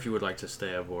this, sir. If you would like to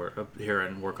stay up here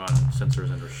and work on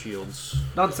sensors and or shields,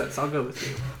 Nonsense. I'll go with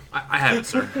you. I have it,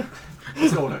 sir.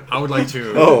 It's an order. I would like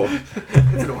to. Oh.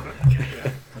 It's an order.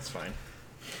 That's fine.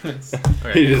 He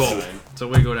Okay, just- cool. So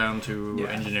we go down to Yeah.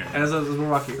 engineering. And as we're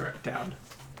walking down.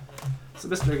 So,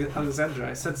 Mr. Alexandra,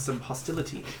 I sensed some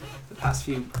hostility the past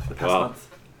Wow. month.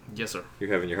 Yes, sir.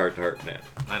 You're having your heart-to-heart, man.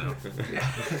 I know.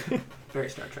 Yeah. Very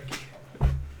Star Trek-y.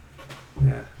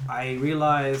 Yeah. I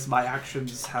realize my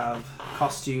actions have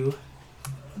cost you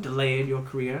a delay in your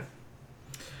career.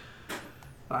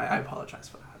 I apologize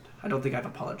for that. I don't think I've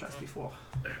apologized before.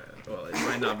 Well, it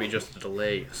might not be just a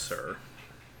delay, sir.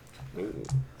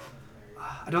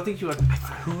 I don't think you are...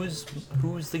 Who's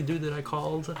the dude that I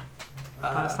called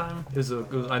last time?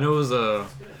 I know it was a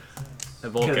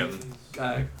Vulcan.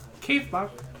 Kavak.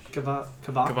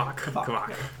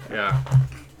 Kavak. Yeah.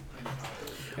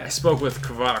 I spoke with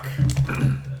Kavak,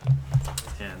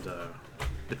 and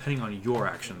depending on your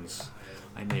actions,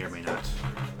 I may or may not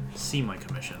see my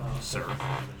commission, sir.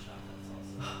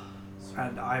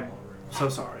 And I'm so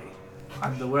sorry.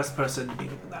 I'm the worst person to be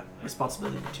given that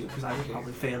responsibility to, because I would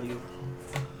probably fail you.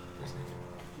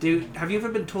 Dude, have you ever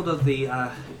been told of the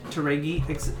Terengi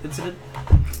incident?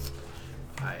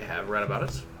 I have read about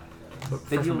it, but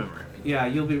Then from memory. Yeah,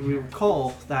 you'll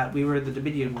recall that we were in the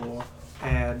Dominion War,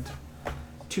 and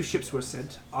 2 ships were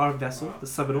sent. Our vessel, the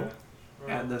Seminole,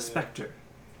 and the Spectre,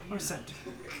 were sent.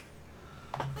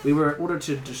 We were ordered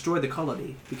to destroy the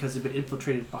colony because it had been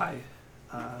infiltrated by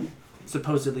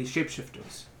supposedly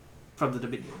shapeshifters from the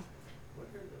Dominion.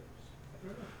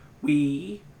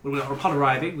 Upon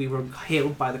arriving, we were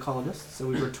hailed by the colonists, and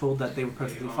we were told that they were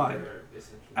perfectly fine,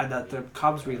 and that their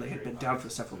comms relay had been down for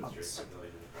several months.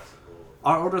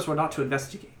 Our orders were not to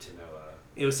investigate.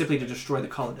 It was simply to destroy the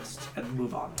colonists and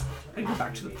move on, and go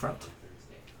back to the front.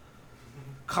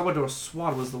 Commodore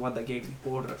Swan was the one that gave the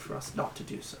order for us not to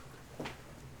do so.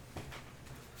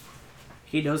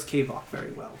 He knows Kavok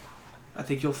very well. I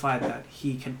think you'll find that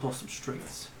he can pull some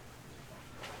strings.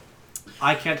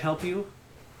 I can't help you,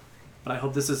 but I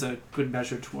hope this is a good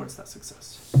measure towards that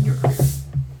success in your career.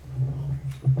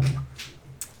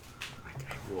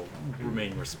 I will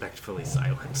remain respectfully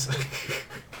silent.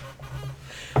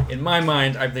 In my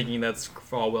mind, I'm thinking that's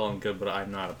all well and good, but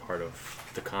I'm not a part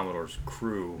of the Commodore's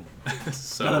crew.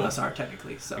 So None of us are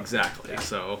technically. So exactly. Yeah.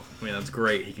 So I mean, that's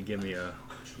great. He can give me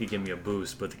a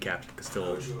boost, but the captain can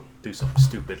still do something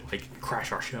stupid like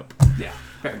crash our ship. Yeah,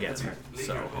 fair. Against That's me.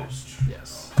 fair. So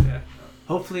yes. Yeah.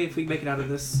 Hopefully, if we make it out of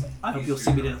this, I hope you'll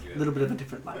see me in a little bit of a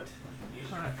different light.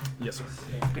 Alright. Yes, sir.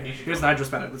 Okay, here's Nigel's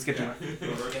better. Let's get to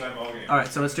it. Alright,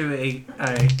 so let's do a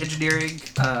engineering.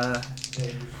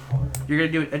 You're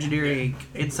going to do an engineering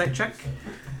insight check?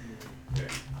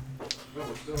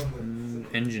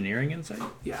 Engineering insight?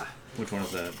 Yeah. Which one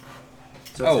is that?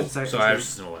 So it's insight. So I was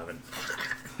just an 11.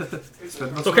 It's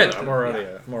It's okay. I'm already.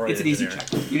 Yeah. I'm already It's an easy engineer.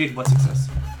 check. You need 1 success.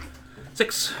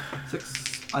 6. 6.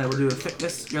 I will do a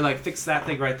fitness. You're like, fix that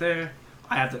thing right there.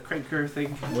 I have the cranker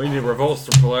thing. We need to reverse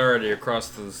the polarity across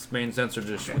the main sensor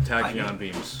dish with tachyon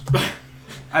beams.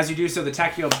 As you do so, the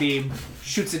tachyon beam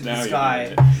shoots into the Now sky.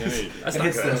 you're doing it. Now you're doing it. That's and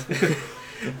not hits good. the.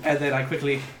 And then I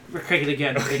quickly crank it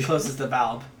again. It closes the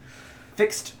valve.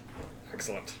 Fixed.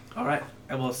 Excellent. All right,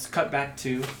 and we'll cut back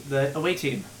to the away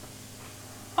team.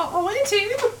 Oh, away team!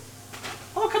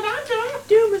 Oh, Commander!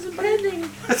 Doom is impending.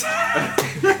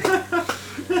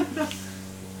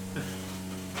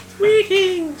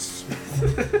 Greetings.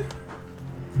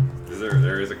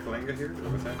 There is a Kalinga here?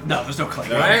 What's that? No, there's no claim.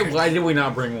 Why did we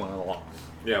not bring one along?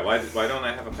 Yeah, why don't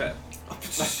I have a pet?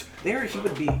 They are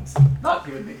human beings. Not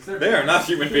human beings. They are not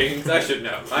human beings. I should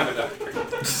know. I'm a doctor.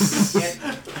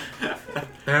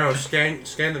 No, scan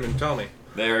them and tell me.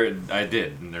 I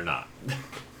did, and they're not.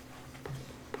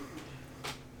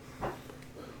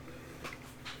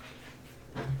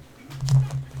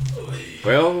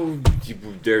 Well,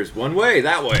 there's one way,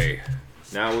 that way.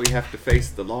 Now we have to face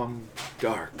the long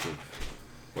dark of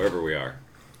wherever we are.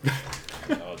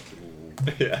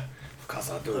 Yeah.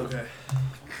 Okay.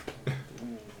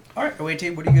 All right, away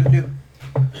team. What are you gonna do?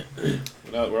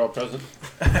 Now that we're all present.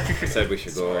 I said we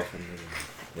should go off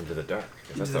into the dark.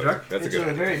 That's a Into good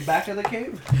the very back of the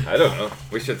cave. I don't know.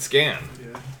 We should scan.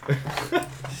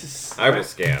 I will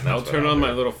scan. That's I'll what turn I'll on do.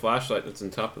 my little flashlight that's on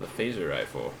top of the phaser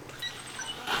rifle.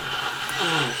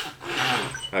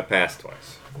 I passed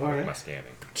twice. All right. My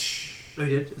scanning. Oh,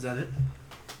 you did? Is that it?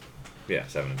 Yeah,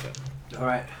 7 and 10. All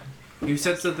right. You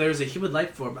sense that there's a human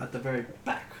life form at the very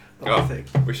back of Oh, the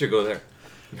thing. we should go there.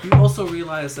 You also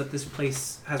realize that this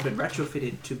place has been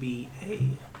retrofitted to be a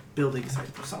building site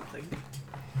for something.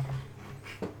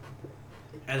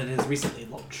 And it has recently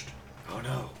launched. Oh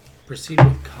no. Proceed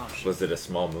with caution. Was it a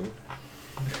small moon?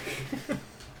 In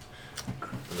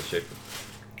the shape of...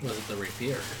 Was it the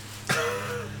rapier?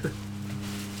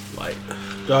 Like,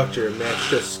 Doctor, Matt's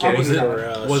just scanning was it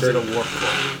for was it a certain- warp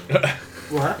core?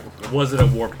 What? Was it a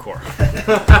warp core?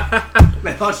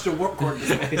 They launched a warp core into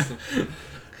space.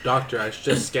 Doctor, I was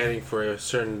just scanning for a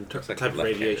certain Looks like type of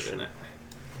left-handed, radiation. isn't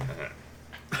it?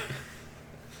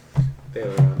 They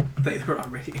were, They were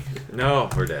already. No,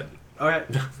 we're dead. All right.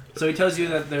 So he tells you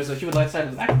that there's a human light side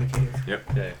in the back of the cave.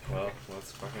 Okay, well,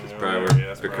 let's fucking go Probably over. where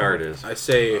That's Picard is. I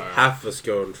say Alright. half of us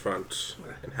go in front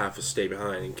and half of us stay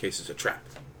behind in case it's a trap.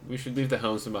 We should leave the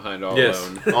helmsman behind all Yes,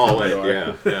 alone. all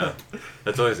Valdore. in. Yeah.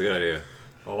 That's always a good idea.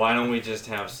 Well, why don't we just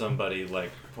have somebody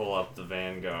like pull up the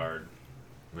Vanguard?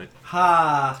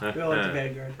 Ha! We all like the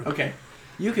Vanguard. Okay.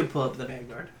 You can pull up the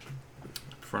Vanguard.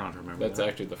 Front, remember That's that.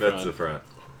 actually the front. That's the front.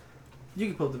 You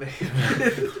can pull up the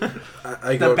Vanguard.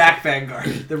 I The go. back Vanguard.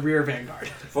 The rear Vanguard.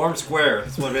 Form square.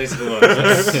 That's what basically what it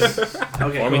is.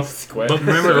 Okay, Forming cool. square. But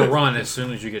remember to run as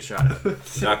soon as you get shot at.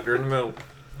 Doctor in the middle.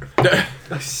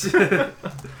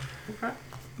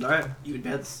 Alright, you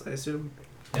advance, I assume,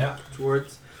 Yeah.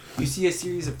 towards. You see a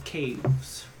series of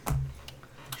caves.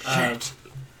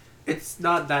 It's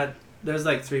not that. There's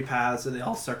like 3 paths and they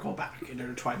all circle back and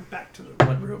intertwine back to the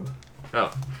one room.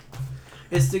 Oh.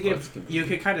 It's to give. You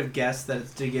can kind of guess that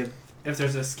it's to give. If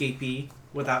there's an escapee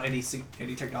without any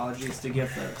technology, it's to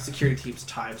give the security teams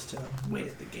times to wait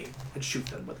at the gate and shoot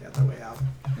them when they're on their way out.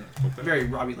 Okay. Very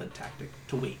Romulan tactic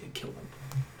to wait and kill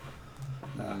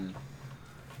them.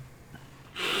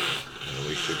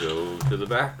 We should go to the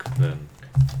back then.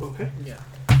 Okay.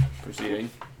 Proceeding.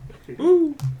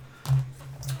 Woo!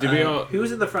 Did we all?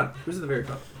 Who's in the front? Who's in the very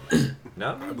front?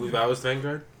 No? I believe I was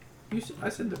Vanguard. I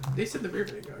said they said the rear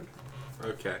Vanguard.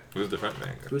 Okay. Who's the front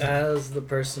Vanguard? Who's As the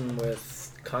person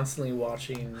with constantly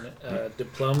watching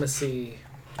diplomacy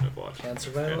I've watched. and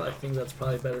survival, Yeah. I think that's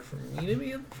probably better for me to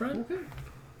be in the front.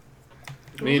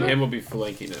 Me and him will be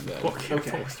flanking him then.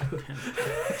 Okay.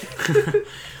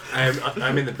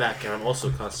 I'm in the back and I'm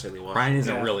also constantly watching. Ryan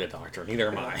isn't Yeah. really a doctor, neither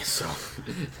am I, so.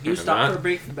 You stop not. for a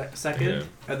brief second, Yeah.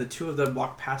 and the 2 of them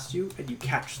walk past you, and you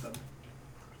catch them.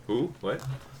 Who? What?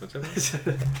 What's that?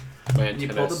 My You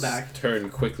pull antennas them back. turn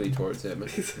quickly towards him,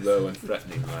 low and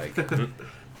threatening, like,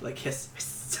 Like hiss.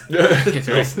 hiss.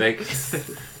 Little snake.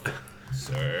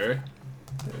 sir.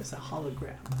 There's a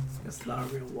hologram. It's not a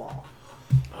real wall.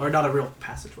 Or not a real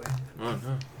passageway. Oh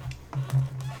no.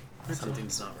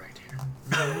 Something's not right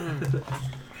here.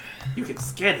 You can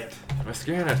scan it. I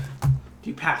scan it. Do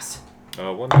you pass?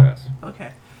 One pass.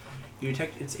 Okay. You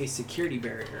detect it's a security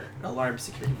barrier, an alarm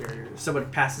security barrier. If someone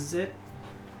passes it,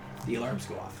 the alarms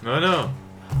go off. No, no.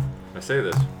 I say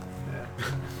this. Yeah.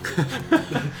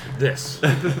 This.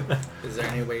 Is there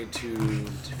any way to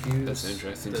diffuse That's an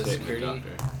interesting the statement, security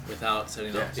Doctor. without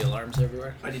setting off Yes. the alarms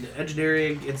everywhere? I need an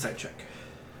engineering insight check.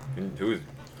 Who's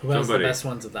Who has somebody? the best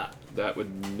ones at that? That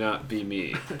would not be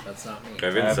me. That's not me. I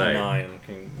have I have insight. 9.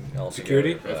 Can also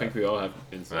Security? go I with think that. we all have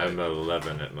insight. I'm at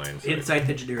 11 at my insight. Insight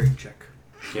engineering check.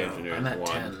 Engineering I'm at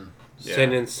 1. 10. Yeah.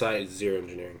 10 insight, 0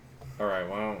 engineering. Alright,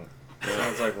 well,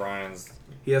 sounds like Ryan's.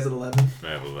 He has an 11. I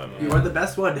have 11. You are the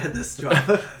best one at this job.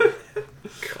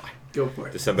 Go for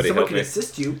it. Does somebody Someone help can me?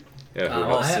 assist you. Yeah, who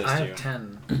Well, else? I assist you. have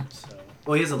 10. So.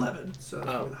 Well, he has 11, so that's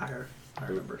Oh. probably the higher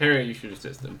number. Harry, you should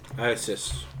assist him. I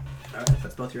assist. Alright,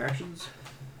 that's both your actions.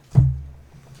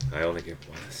 I only get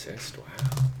 1 assist. Wow.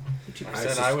 I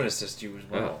said I would assist you as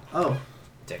well. Oh,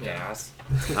 Dick Yeah. ass.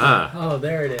 Ah, Oh,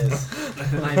 there it is.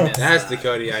 I missed That's that. the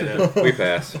Cody I know. we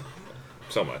pass.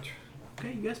 So much.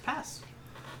 okay, you guys pass.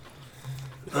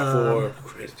 4 Two.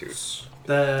 crits.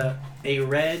 A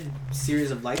red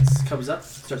series of lights comes up,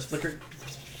 starts flickering,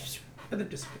 and then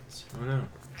dissipates. Oh no.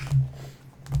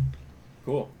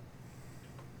 Cool.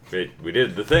 We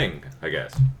did the thing, I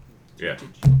guess. Yeah.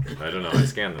 I don't know. I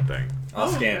scanned the thing.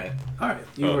 I'll scan it. Alright,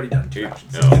 you've Oh, already done he- 2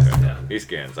 actions. Oh, okay. Yeah. He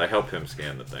scans. I help him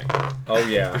scan the thing. Oh,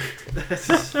 yeah.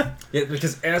 Yeah,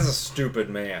 because as a stupid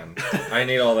man, I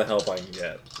need all the help I can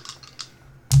get.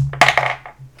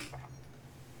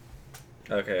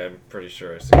 Okay, I'm pretty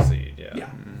sure I succeed, yeah. Yeah.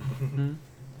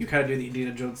 You kind of do the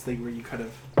Indiana Jones thing where you kind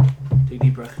of take a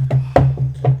deep breath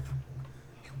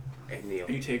And Neil.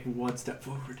 and you take 1 step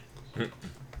forward, and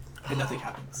nothing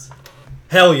happens.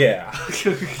 Hell yeah! I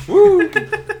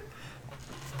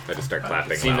just start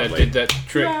clapping Seen that loudly. did that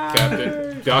trick, Captain.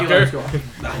 The Doctor? alarms go off.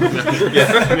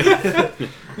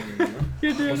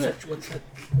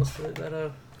 What's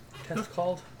that test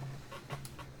called?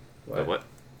 The what?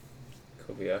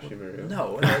 Kobayashi Maru.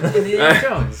 No, Indiana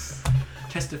Jones.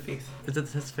 Test of faith. Is that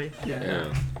the test of faith? Yeah.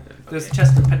 Yeah. There's a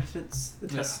test of penitence, the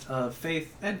test of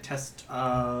faith, and test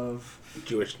of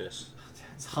Jewishness.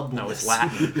 it's humbleness. No, it's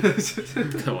Latin.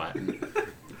 The Latin.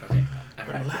 Okay.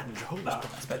 I'm Latin Jehovah's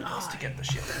spend us to get the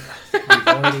shit. We've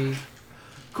already.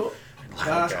 Cool.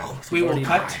 Okay. We will already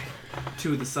cut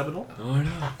to the Seminole. Oh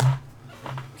no.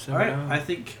 Alright, I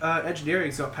think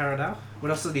engineering's got power now.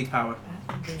 What else does need power?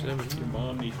 Your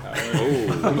mom needs power.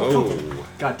 Oh.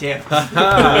 God damn.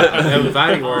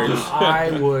 Fighting words. I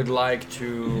would like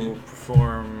to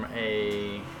perform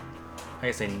a I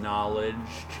guess, a knowledge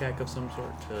check of some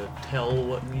sort to tell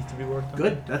what needs to be worked on?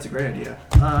 Good. That's a great idea.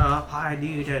 I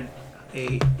need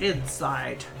a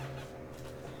insight.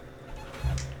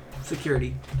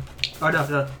 Security. Oh,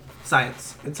 no.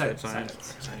 Science. Insight.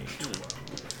 Science.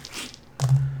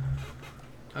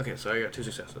 Okay, so I got 2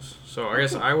 successes. So I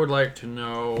guess I would like to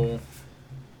know,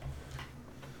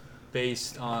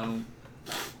 based on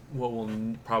what we'll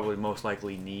probably most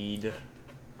likely need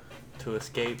to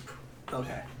escape.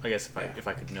 Okay. I guess if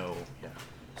I could know, yeah.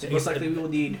 So most likely we will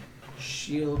need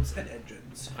shields and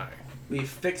engines. All right. We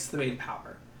fixed the main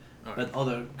power, but all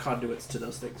the conduits to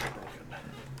those things are broken.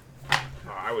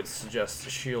 I would suggest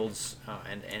shields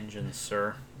and engines,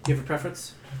 sir. Do you have a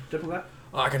preference, Diplomat?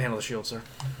 I can handle the shield, sir.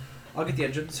 I'll get the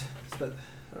engines. All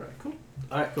right, cool.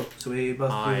 All right, cool. So we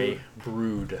both. I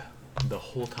brood the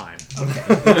whole time.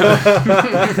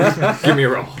 Give me a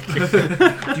roll.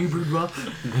 Do you brood well?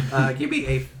 Give me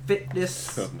a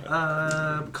fitness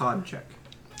con check.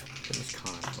 Fitness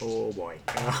con. Oh boy.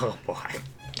 Oh boy.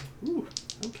 Ooh.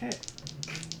 Okay.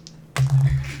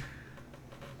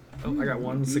 Oh, I got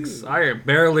 1 success. I got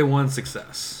barely 1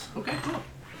 success. Okay, cool.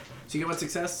 So you get 1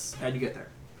 success and you get there,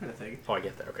 kind of thing. Oh, I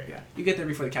get there. Okay. Yeah, you get there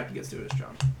before the captain gets to his job.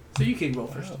 So you can roll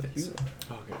first. Okay,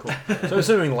 cool. So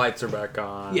assuming lights are back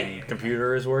on, Yeah.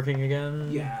 Computer is working again.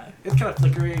 Yeah, it's kind of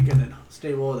flickering and then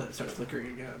stable, and then it starts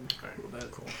flickering again a little bit.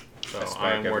 Cool. So I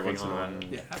spark I'm every working once in a while. on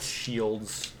Yeah.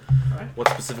 shields. Alright. What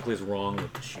specifically is wrong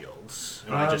with the shields?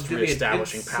 Am I just Give me an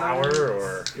reestablishing insight- power,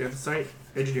 or insight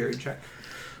engineering check?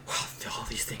 all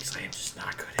these things I am just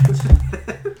not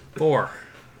good at? 4.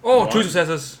 Oh, 2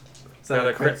 successes. Is that Got a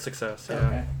a crit crit? success.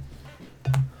 Yeah.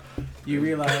 Okay. You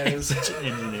realize Such an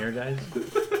engineer, guys.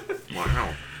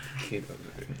 Wow.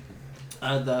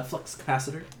 the flux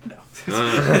capacitor? No.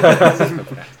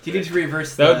 Uh, You need to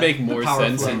reverse That the, would make the more power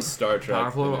sense flow. in Star Trek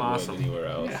Power flow, than it would awesome. anywhere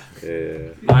else. Yeah. yeah.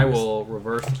 I will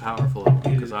reverse the power flow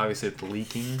because obviously it's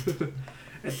leaking.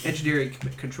 And engineering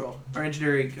control. Or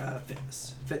engineering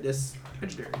fitness. Fitness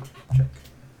engineering check.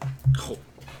 Oh.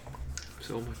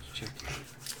 So much check.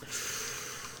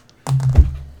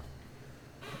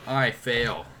 I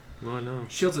fail. Oh no.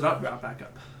 Shields it up, route back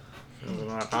up.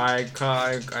 I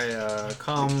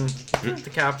come the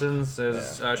captain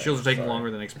says shields are taking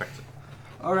longer than expected.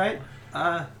 Alright.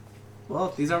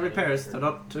 Well, these are repairs. They're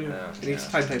not to any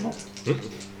timetable.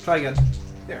 Try again.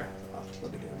 There. Oh,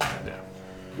 let me get it. Yeah.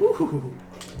 Woohoo.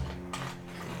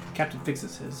 Captain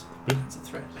fixes his. It's a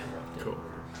threat. Cool.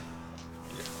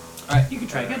 Alright, you can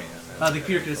try again. The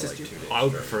computer can assist you. I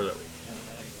would prefer that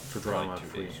for drama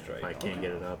if I can't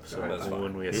get it up. So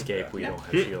when we escape, we don't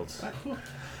have shields. Alright, cool.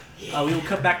 We will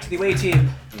come back to the away team.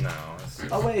 No.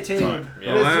 Away team.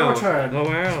 Yeah. It is your turn. Oh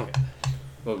wow.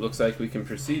 Well, it looks like we can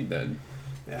proceed then.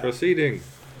 Yeah. Proceeding.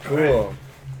 Cool.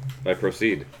 I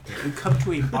proceed. You come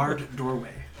to a barred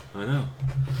doorway. I know.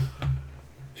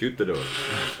 Shoot the door.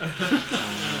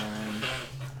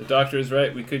 The doctor is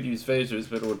right. We could use phasers,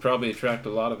 but it would probably attract a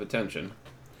lot of attention.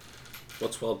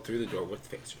 What's weld through the door with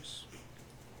phasers?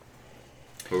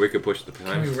 Or we could push the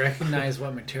Can we time. recognize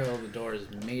what material the door is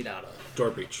made out of?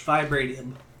 Door breach.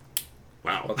 Vibranium.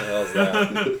 Wow. What the hell is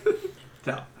that?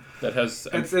 No. That has.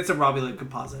 It's a Romulan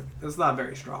composite. It's not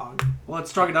very strong. Well,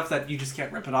 it's strong enough that you just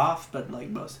can't rip it off, but like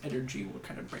most energy will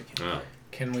kind of break it. Oh.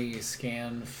 Can we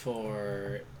scan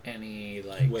for any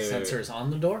like Wait. sensors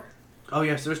on the door? Oh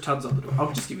yes, there's tons on the door.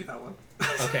 I'll just give you that one.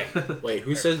 Okay. Wait,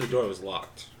 who says the door was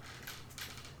locked?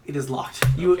 It is locked.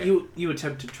 You Okay. you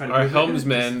attempt to try to. Our move it.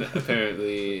 helmsman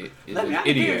apparently is Let me an out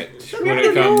of here. idiot Let me when out it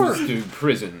of the comes door. to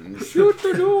prisons. Shoot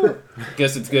the door!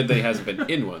 Guess it's good that he hasn't been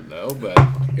in one though. But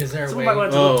Is there a Someone way? might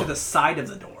want to Oh. look to the side of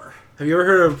the door. Have you ever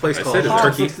heard of a place I called said it. Hans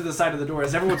Turkey? looks to the side of the door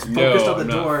as everyone's no, focused on I'm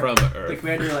the not door. from The Earth.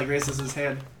 commander like raises his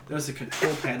hand. There's a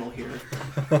control panel here.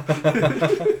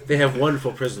 They have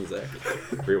wonderful prisons there.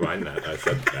 Rewind that. I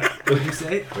said that. What did you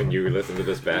say? When you listen to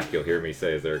this back, you'll hear me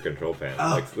say, "Is there a control panel?"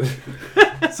 Oh.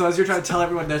 Like, So as you're trying to tell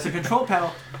everyone there's a control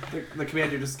panel, the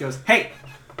commander just goes, "Hey,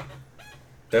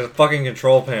 There's a fucking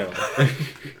control panel.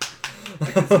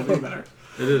 it's gonna be better."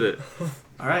 I did it.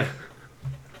 All right.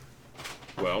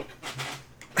 well,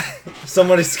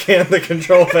 Somebody scan the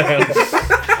control panel.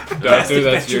 doctor,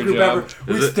 that's your Group job. ever.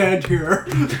 We Is it? stand here.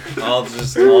 I'll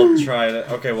try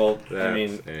to. Okay, well, I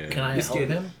mean, That's- Can I You help scan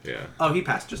him? yeah, Oh, he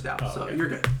passed just now, so okay. you're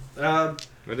good. I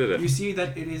did You it. see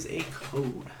that it is a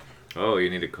code. Oh, you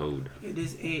need a code. It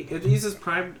is it uses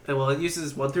prime. Well, it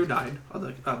uses 1 through 9 on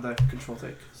the control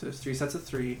thing. So there's 3 sets of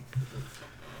 3.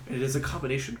 And it is a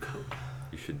combination code.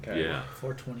 You should. Okay. Yeah.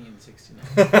 420 and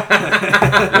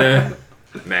 69.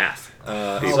 Math.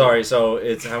 sorry. So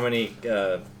it's how many?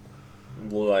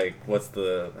 Like,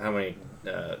 how many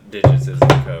digits is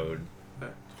the code?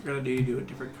 We're gonna need to do a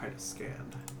different kind of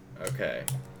scan. Okay.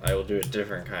 I will do a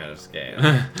different kind of scan.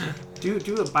 Do a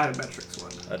biometrics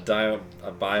one.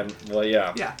 Well,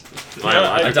 yeah. Yeah.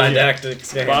 A didactic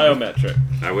scan. Biometric.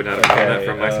 I would not have known that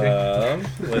from my screen.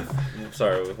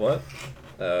 With what?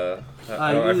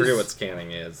 I forget what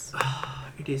scanning is.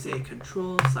 It is a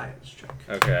control science check.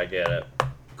 Okay, I get it.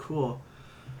 Cool.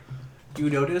 You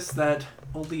notice that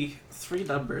only 3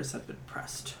 numbers have been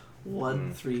pressed.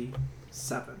 1, 3,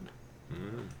 7.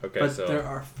 Okay, But so there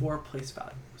are 4 place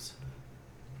values.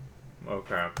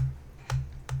 okay.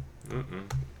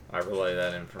 I relay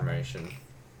that information.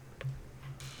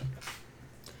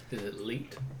 Is it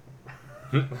leaked?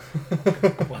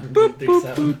 1, 2, 3,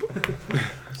 7.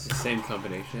 It's the same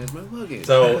combination as my luggage.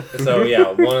 So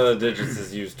yeah, one of the digits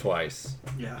is used twice.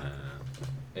 Yeah.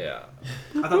 Yeah.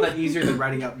 I thought that easier than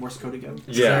writing out Morse code again.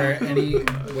 Is there any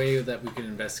way that we could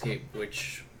investigate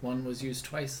which one was used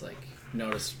twice? Like,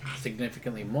 notice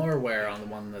significantly more wear on the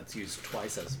one that's used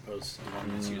twice as opposed to the one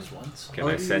that's used once? Can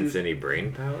I sense any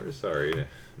brain power? Sorry.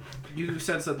 You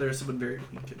sense that there's someone very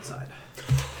weak inside.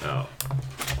 Oh.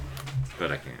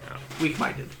 But I can't. Oh.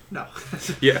 Weak-minded. No.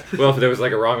 Yeah. Well, if there was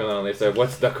like a Romulan and they said,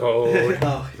 "What's the code?"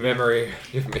 Oh. Memory.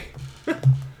 Give me.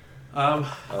 I'll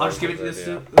just give it to this.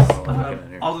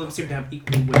 Yeah. All of them seem to have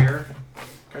equal wear,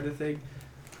 kind of thing.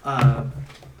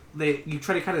 You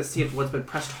try to kind of see if one's been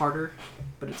pressed harder,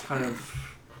 but it's kind of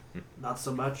not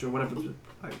so much, or one of them's been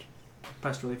like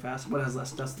pressed really fast. One has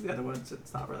less dust than the other ones.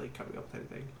 It's not really coming up with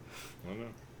anything. I don't know.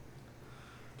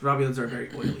 The Romulans are very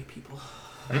oily people.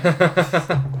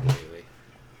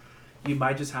 You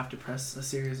might just have to press a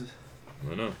series of... I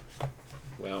don't know.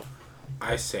 Well,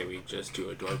 I say we just do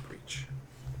a door breach.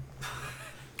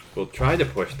 We'll try to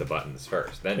push the buttons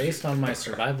first. Then Based on my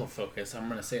survival focus, I'm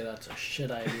going to say that's a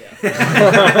shit idea.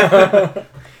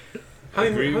 How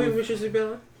many wishes have you been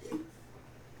on?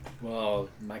 Well,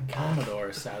 my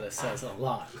Commodore status says a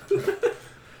lot.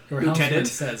 Your Lieutenant husband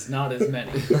says not as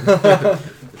many.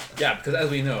 Yeah, because as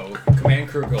we know, command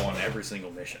crew go on every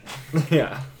single mission.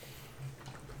 Yeah.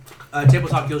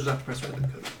 Tabletop, you'll just have to press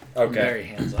random code. I'm Okay. very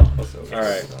hands-on. All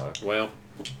right. well.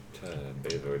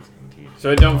 Bazoids can teach.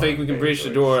 So I don't think we can breach the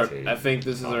door. I think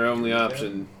this is our only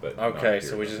option. But Okay, not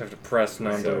so we just have to your- press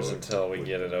numbers So until we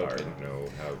get it hard open. to know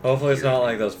how Hopefully it's here- not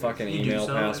like those fucking You do email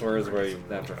so. passwords where you,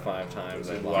 after 5 times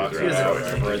they lock Lock you you out out. or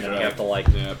whatever, and then you have to like,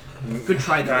 Yeah. Good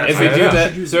try, though. If we do Yeah.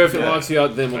 that, so if it Yeah. locks you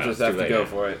out, then we'll Yeah, just it's have too to late go now.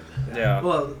 for it. yeah.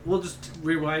 Well, we'll just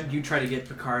rewind. You try to get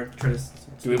Picard. Try to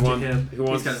Do we speak to want? him. Who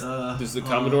wants? He's kinda, Does the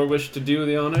Commodore wish to do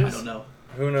the honors? I don't know.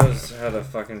 Who knows how to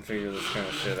fucking figure this kind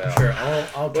of shit out? Sure,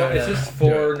 I'll try Well, it's to just do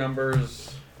 4 it.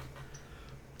 numbers,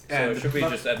 so And it should be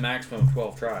but just at maximum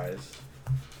 12 tries.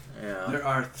 Yeah. There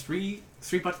are three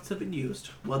buttons have been used.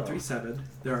 1, 3, 7.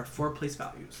 There are 4 place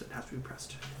values that have to be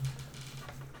pressed.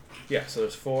 Yeah, so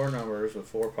there's 4 numbers with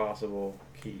 4 possible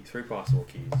keys, 3 possible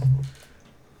keys.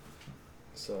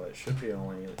 So it should be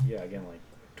only, again, like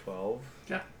 12.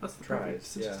 Yeah, that's the Tries,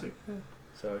 statistic.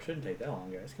 So it shouldn't take that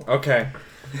long, guys. Come on. Okay.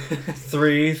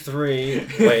 3 3.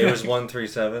 Wait, it was 1 3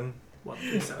 7. 1,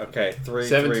 3, 7. Okay, 3 3 1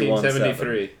 7.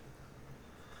 1773.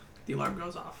 The alarm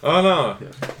goes off. Oh no!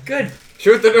 Good.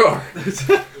 Shoot the door!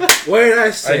 What did I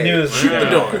say? I knew it was Shoot the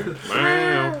door.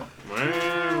 Wow.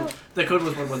 Wow. The code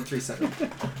was 1137.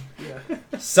 Yeah.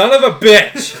 Son of a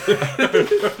bitch!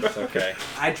 It's okay.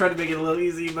 I tried to make it a little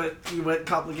easy, but you went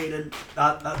complicated.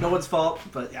 Not no one's fault,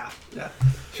 but yeah.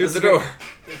 Shoot Let's the go. door!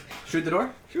 Shoot the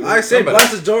door. I say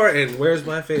blast the door and where's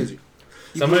my phaser?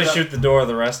 Somebody blew it up. shoot the door,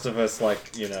 the rest of us,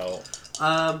 like,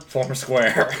 form a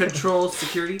square. Control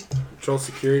security. Control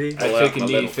security. I Left, take a my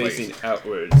knee little facing face.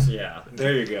 outwards. Yeah,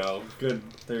 there you go. Good,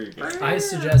 there you go. I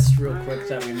suggest real quick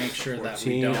that we make sure that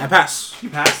we 14. don't. I pass. You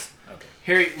pass. Okay.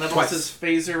 Harry levels Twice. his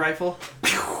phaser rifle.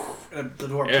 And the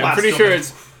door Yeah, I'm blasts pretty sure open.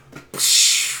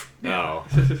 it's. No.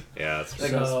 Yeah, that's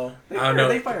There right. goes. So, They I don't fire, know.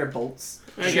 they fire bolts.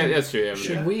 I guess that's true. Yeah,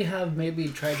 should we have maybe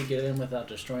tried to get in without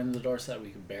destroying the door so that we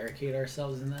could barricade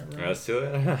ourselves in that room? Let's do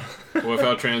it.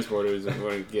 Without transporters, we're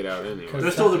going to get out anyway.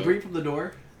 There's still debris from the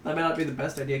door. That may not be the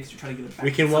best idea because you're trying to get it back.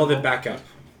 We can weld somehow. it back up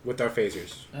with our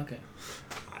phasers. Okay.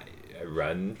 I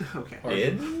run Okay.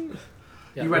 in?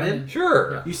 Yeah, You run in?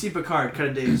 Sure. You see Picard kind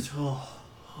of dazed.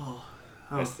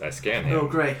 I scan him. Oh,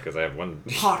 great. Because I have one.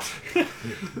 Hot.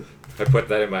 I put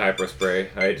that in my hyper spray.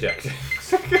 I eject.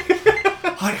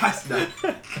 Hot guys. No.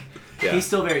 Yeah. He's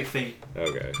still very faint.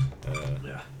 Okay.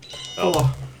 Yeah.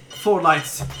 Oh. 4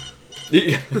 lights.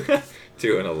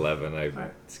 2 and 11. I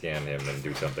Alright. scan him and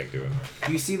do something to him.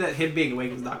 You see that him being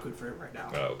awake is not good for him right now.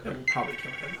 Oh, okay. It will probably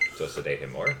kill him. So sedate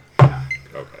him more? Yeah.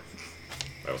 Okay.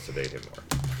 I will sedate him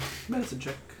more. Medicine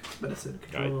check. Medicine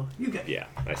control. You get it. Yeah,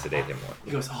 I sedate him more.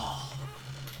 He goes, oh.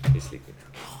 He's sleeping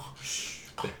now.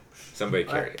 Somebody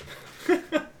carry him.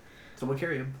 Someone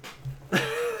carry him.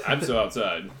 I'm still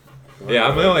outside. Yeah,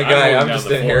 I'm the only I'm guy. going I'm down just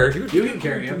the in floor. here. You can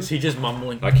carry him. Is he just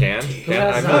mumbling? I can.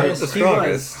 has I'm the not highest- the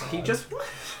strongest. He just. Who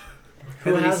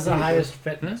And then has he's- the highest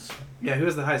fitness? Yeah, who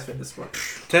has the highest fitness score?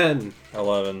 10.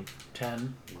 11.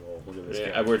 10. Whoa, look at this Yeah,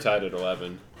 guy. we're tied at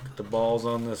 11. Put the balls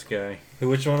on this guy.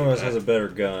 Which one of us has a better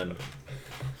gun?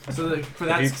 So for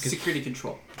that you- security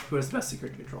control, who has the best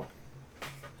security control?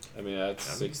 I mean, that's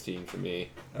 16 for me.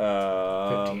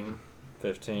 15.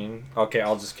 15. Okay,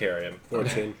 I'll just carry him.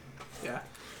 14. Yeah.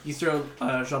 You throw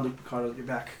Jean-Luc Picard on your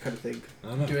back, kind of thing. I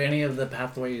don't know. Do any of the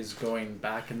pathways going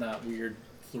back in that weird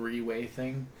three-way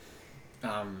thing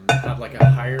have like a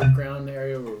higher ground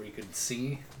area where we could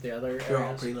see the other They're all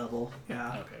areas? pretty level. Yeah.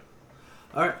 Okay.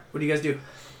 All right. What do you guys do?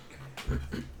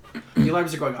 The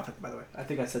alarms are going off, by the way. I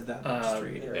think I said that.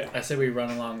 Straight. yeah. I say we run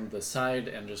along the side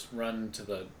and just run to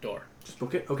the door. Just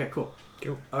book it. Okay. Cool.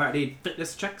 Cool. All right. Need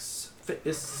fitness checks,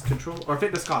 fitness control, or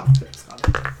fitness con. Fitness con.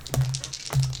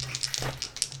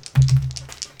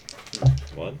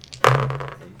 1.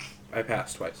 I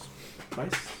passed twice.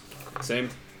 Twice. Same.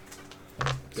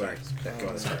 Sorry.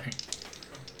 Sorry.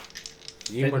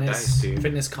 You need more dice, dude.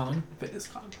 Fitness con. Fitness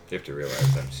con. You have to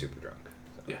realize I'm super drunk.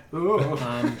 Yeah. Ooh.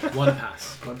 One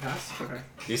pass. One pass. Okay.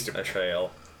 Used to I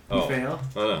fail. You Oh. fail.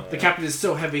 Oh no. The captain is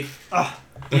so heavy.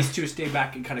 These two stay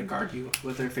back and kind of guard you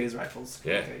with their phase rifles.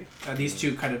 Yeah. Okay. And these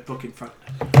two kind of book in front.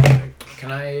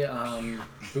 Can I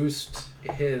boost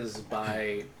his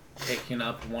by taking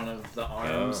up one of the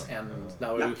arms, and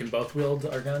that way we can both wield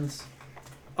our guns?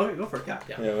 Okay, go for it. Yeah.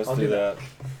 Yeah, let's I'll do that.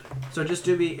 So just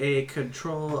do me a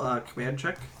control command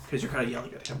check because you're kind of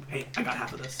yelling at him. Hey, I got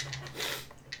half of this.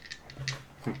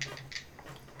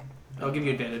 I'll give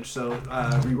you advantage. So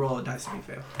re-roll a dice if you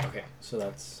fail. Okay, so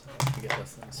that's to get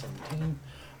less than 17.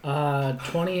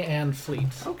 20 and fleet.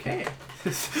 Okay.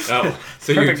 Oh,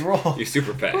 so Perfect roll. you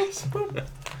super fast. All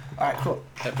right, cool.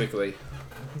 Epically.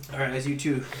 All right, as you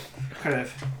two kind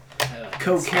of I like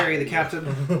co-carry the captain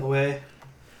away.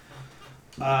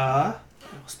 We'll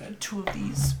spend 2 of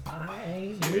these.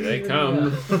 Here they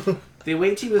come. The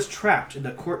away team is trapped in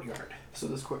the courtyard. So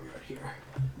this courtyard here.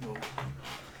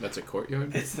 That's a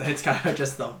courtyard? It's kind of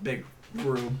just the big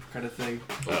room kind of thing.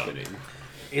 Opening.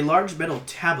 A large metal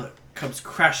tablet comes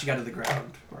crashing out of the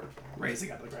ground, or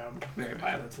raising out of the ground very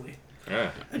violently,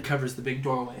 Yeah. and covers the big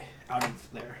doorway out of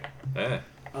there. Yeah.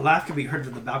 A laugh can be heard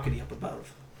from the balcony up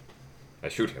above. I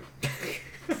shoot him.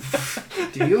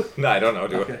 Do you? No, I don't know.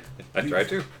 Do Okay. I try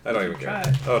to? I don't even care.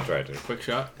 Try. I'll try to. Quick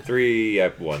shot. 3, I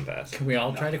have 1 pass. Can we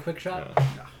all try to quick shot?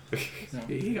 No.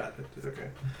 He got it. It's okay.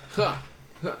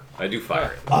 I do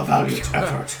fire it. A valiant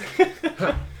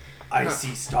effort. I see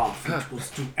Starfleet will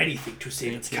do anything to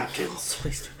save its captains.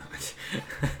 Please do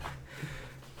not.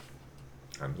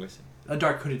 I'm listening. A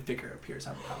dark hooded figure appears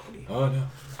on the balcony. Oh no.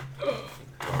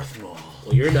 Darth Maul.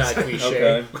 Well, you're not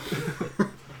cliche. Okay.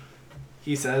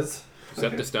 He says, Is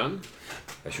that the stun?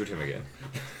 I shoot him again.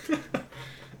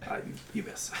 you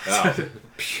miss. Oh.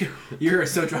 You're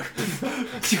so drunk.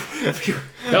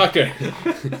 Doctor!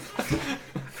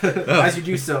 As you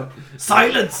do so,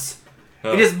 silence!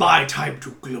 Oh. It is my time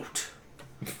to gloat.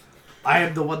 I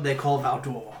am the one they call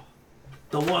Valdore.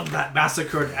 The one that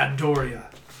massacred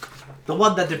Andoria. The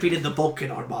one that defeated the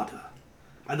Vulcan Armada.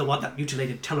 And the one that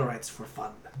mutilated Tellarites for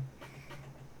fun.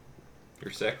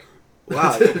 You're sick.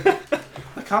 Wow.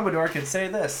 The Commodore can say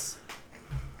this.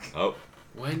 Oh.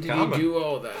 When did Common. you do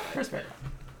all that?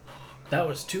 That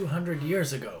was 200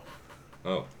 years ago.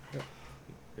 Oh.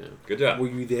 Good job. Were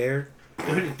you there? The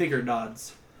hooded figure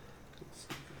nods.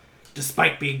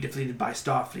 Despite being defeated by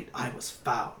Starfleet, I was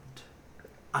found.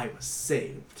 I was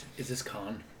saved. Is this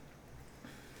con?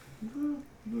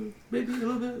 Maybe a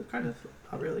little bit, kind of.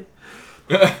 Not really.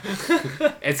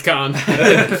 It's con.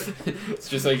 It's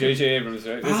just like J.J. Abrams,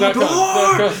 right? It's not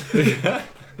con. It's not con.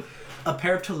 A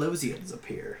pair of Telosians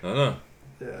appear. Oh no.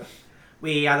 Yeah.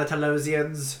 We are the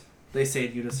Telosians, they say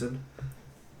in unison.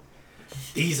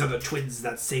 These are the twins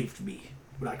that saved me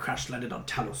when I crash-landed on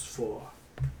Talos 4.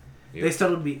 Yep.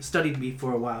 They studied me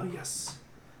for a while, yes,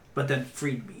 but then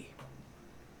freed me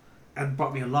and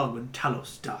brought me along when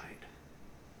Talos died.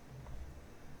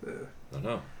 Oh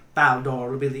no.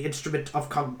 Valdore will be the instrument of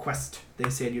conquest, they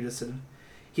say in unison.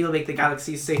 He will make the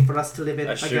galaxy safe for us to live in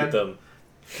I again. shoot them.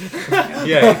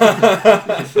 Yeah.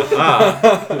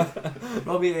 Ah.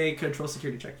 Roll me a control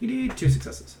security check. You need 2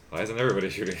 successes. Why isn't everybody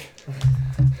shooting?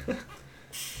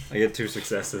 I get 2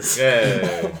 successes.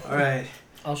 Yay. Alright,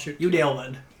 I'll shoot. you nail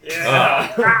one.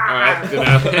 Alright, so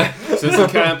now, since the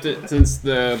captain, since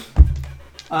the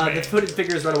The hooded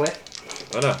figures run away,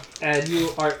 Oh no. and you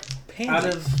are out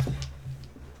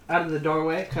of the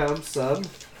doorway comes some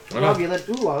Romulan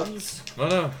Ulans, Oh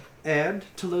no. and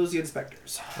Toulouse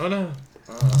inspectors. Oh no.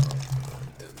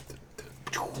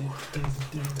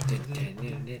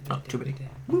 Oh, too many.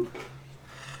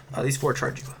 These 4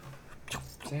 charge you.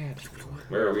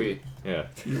 Where are we? Yeah.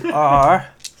 You are.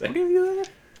 What are you?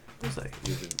 What's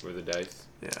that? Where the dice?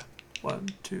 Yeah. 1,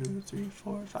 2, 3,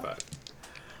 4, 5.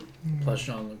 Plus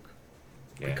Jean-Luc.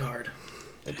 Yeah. Picard.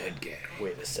 The dead guy.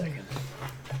 Wait a second.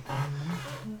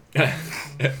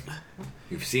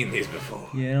 You've seen these before.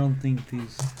 Yeah, I don't think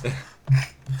these.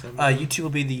 You two will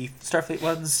be the Starfleet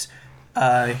ones.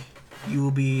 You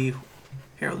will be.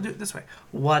 Here, we'll do it this way.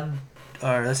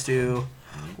 Let's do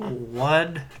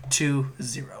 1, 2,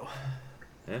 0.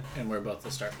 And we're both the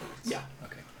Starfleets. Yeah.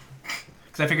 Okay.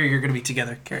 Because I figure you're going to be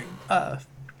together carrying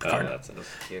Picard. that's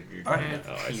enough. All right.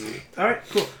 Oh, I see. All right,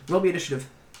 cool. Roll me initiative.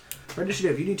 For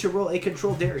initiative, you need to roll a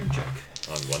control daring check.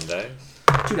 On 1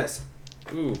 dice? 2 dice.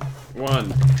 Ooh,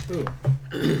 1. Ooh.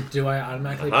 Do I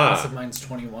automatically Aha. pass if mine's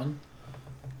 21?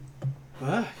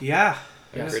 Yeah. Yeah,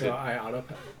 Critted. so I auto.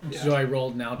 Yeah. Do I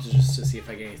roll now just to see if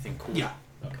I get anything cool? Yeah.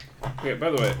 Okay, by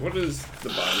the way, what does the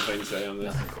bottom thing say on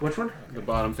this? Nothing cool. Which one? The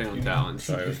bottom thing on talents.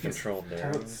 Sorry, it was controlled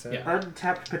there. Yeah.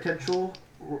 Untapped potential.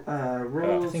 I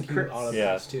Rolls. think you crits. auto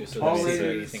Yeah. pass too, so Always- does it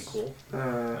say anything cool?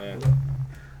 Yeah.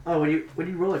 Oh, when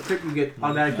you roll a crit, you get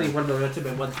automatically 1 momentum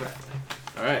and 1 threat.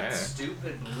 Alright.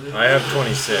 Stupid blue. I have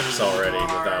 26 already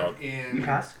without. You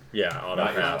pass? Yeah, auto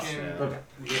pass. Yeah. Okay.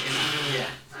 Yeah,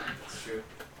 that's true.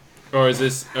 Or is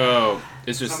this? Oh,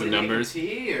 it's just the numbers.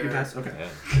 You pass? Okay. Yeah,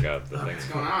 forgot the thing. What's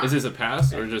going on? Is this a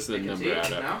pass or just the Making number tea?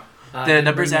 add up? No? The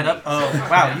numbers add up. Oh,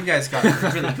 wow! You guys got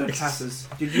really good passes.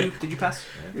 Did you pass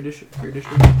your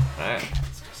initiative? Alright.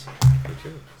 Me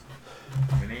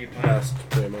too. Passed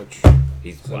pretty much.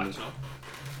 He's flat.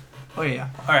 Oh yeah.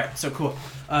 All right. So cool.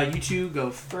 You two go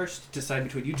first. Decide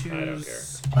between you two. I don't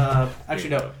care. Actually,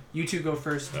 no. You two go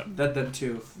first. Yeah. Then them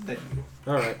two. Then you.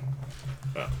 All right.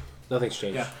 Oh. Nothing's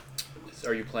changed. Yeah.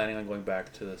 Are you planning on going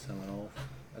back to the Seminole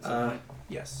at some point?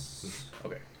 Yes.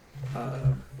 Okay.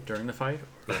 During the fight?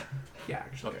 Yeah.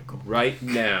 Actually. Okay, cool. Right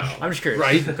now. I'm just curious.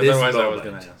 Right Because this otherwise I was moment.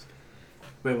 going to ask.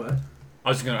 Wait. What? I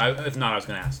was going to, if not, I was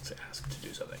going to ask to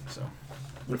do something. So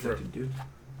What did you do?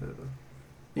 I don't know.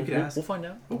 You can we'll, ask. we'll find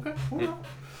out. Okay.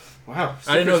 Wow.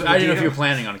 I didn't know if you Stickers were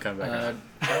planning on coming back.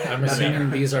 I'm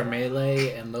assuming these are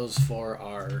melee, and those 4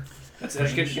 are. That's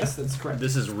education. Yes, that's correct.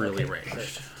 This is really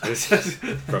ranged. This is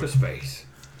from space.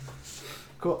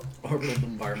 Cool. Orbital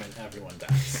bombardment, everyone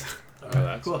dies.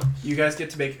 That's Cool. You guys get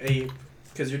to make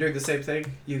because you're doing the same thing.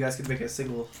 You guys can make a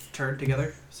single turn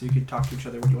together, so you can talk to each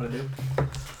other what you want to do.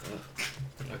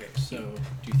 Okay, so do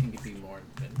you think it'd be more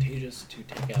advantageous to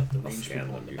take out the ranged scan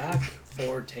people them in the usually. back,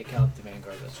 or take out the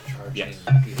vanguard that's charging Yes.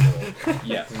 people?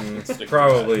 Yeah.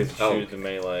 Probably Oh. shoot the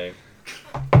melee.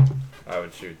 I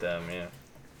would shoot them, yeah.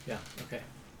 Yeah. Okay.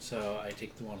 So I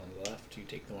take the one on the left. You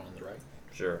take the one on the right.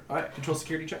 Sure. All right. Control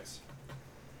security checks.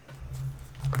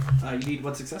 You need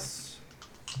 1 success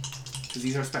because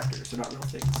these are specters. They're not real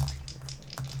things.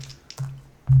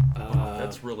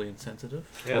 That's really insensitive.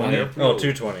 Yeah, One. they're Oh,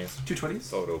 220s. 2 20s.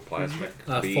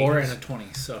 photoplasmic beams. 4 and a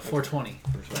 20, so 420.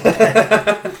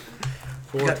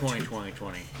 4, 20, 20,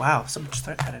 20. Wow. Someone just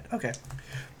had it. Okay.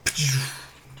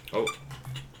 Oh.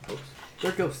 Oops.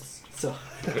 They're ghosts. So.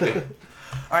 All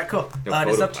right. Cool. No,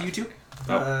 It's up to you two.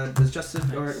 Oh. Does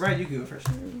Justin or Ryan? You can go first.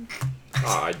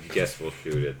 I guess we'll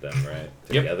shoot at them, right?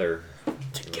 Yep. Together.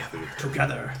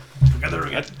 Together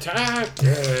again. Attack!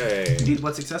 Yay! You need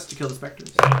 1 success to kill the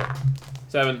specters.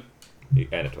 7.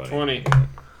 And a 20. 20.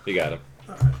 You got him.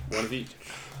 All right. 1 of each.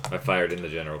 I fired in the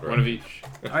general 1 direction. of each.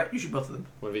 All right. You shoot both of them.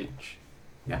 1 of each.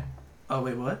 Oh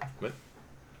wait. What? What?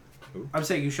 Who? I'm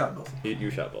saying you shot both.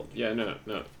 You shot both. Yeah, no.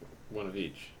 1 of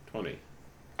each. 20.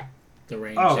 The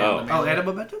range. Oh. and the Oh. melee. And a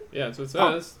momentum. Yeah, that's what it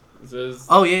Oh. says. It says.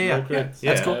 Oh yeah. no crits.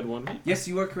 Yeah. That's cool. Add 1 of each. Yes,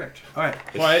 you are correct. All right.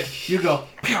 What? You go.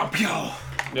 Pew pew.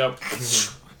 Yep.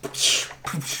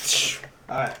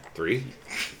 All right. 3?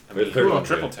 Where's the third Cool, one?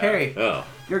 triple tap. Harry, Oh.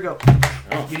 your go.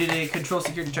 Oh. You did a control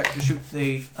security check to shoot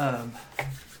the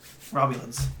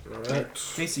Romulans Alright.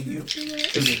 facing you.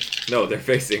 No, they're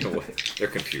facing away. They're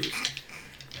confused.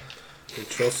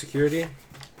 Control security.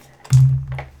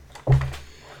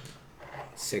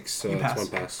 6, so You that's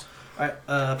pass. 1 pass. All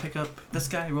right. Pick up this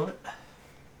guy. Roll it.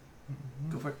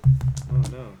 Go for it. Oh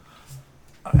no.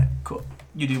 All right. Cool.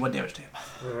 You do 1 damage to him.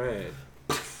 Alright.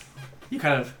 You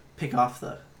kind of pick off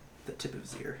the tip of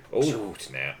his ear. Oh,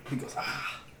 snap. He goes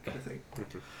kind of thing. All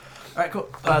right. Cool.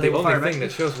 The They will only fire thing back.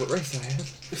 that shows what race I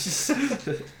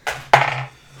am.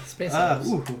 Space Ops.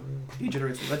 He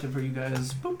generates momentum for you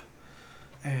guys. Boop.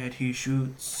 And he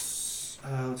shoots.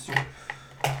 Let's do.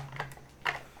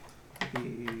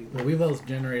 Well, we both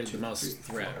generated the most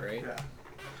threat, right? Yeah.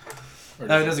 Or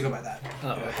No, it doesn't go by that.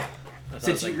 Oh, okay. I thought it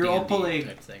Since was like you're all D&D pulling-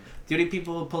 type thing. The only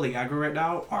people pulling aggro right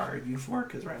now are you four,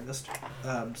 because we're on this.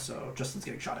 So Justin's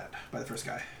getting shot at by the first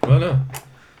guy. Oh no.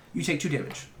 You take 2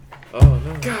 damage. Oh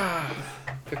no. God.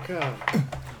 Caca.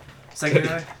 Second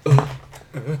guy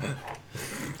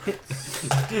hits.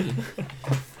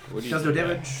 What do Does no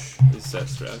damage. Is set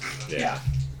stress? Yeah.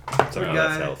 Somehow Third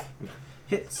that's guy health. My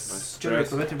hits. Generates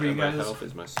stress. momentum for you My guys. health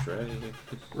is my stress.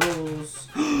 Rolls.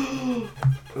 Oh,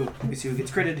 let me see who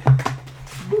gets critted.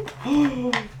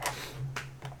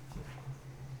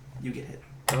 You get hit.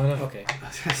 Oh no. Okay.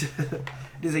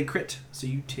 It is a crit, so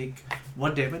you take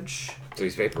 1 damage. So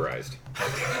he's vaporized.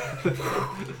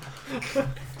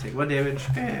 Take 1 damage,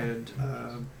 and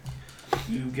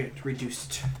you get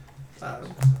reduced.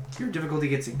 Your difficulty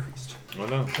gets increased. Oh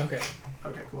no. Okay.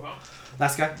 Okay, cool.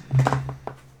 Last guy.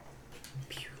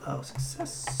 Oh,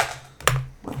 success.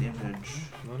 1 damage.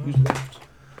 Oh Who's no. left?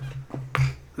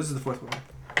 This is the 4th one.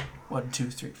 1, 2,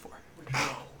 3, 4.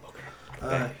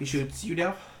 He shoots you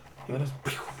now. Oh, no.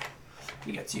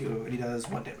 He gets you, and he does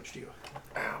 1 damage to you.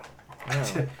 Ow.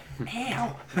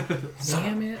 Ow!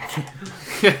 Damn it.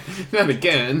 Not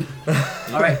again.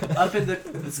 All right, up in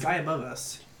the sky above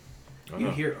us, Oh, you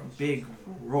no. hear a big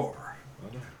roar. Oh,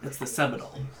 no. That's the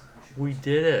Seminole. We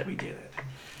did it. We did it.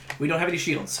 We don't have any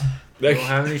shields. We don't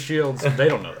have any shields. They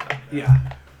don't know that. Yeah.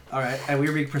 All right, and we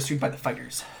were being pursued by the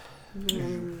fighters.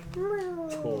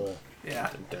 Cool. Yeah.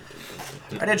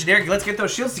 All right, engineering, let's get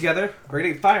those shields together. We're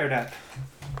getting fired at.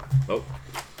 Oh.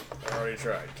 I already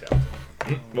tried, Captain.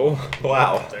 Oh.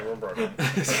 Wow. They were broken.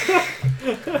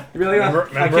 Really?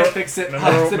 I can't fix it. It's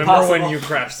Remember impossible. when you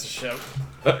crashed the ship?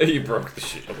 You broke the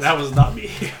shield. That was not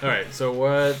me. Alright, so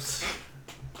what?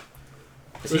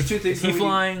 There's 2 things. Is he that we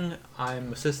flying?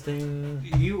 I'm assisting.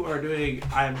 need. You are doing.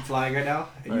 I'm flying right now,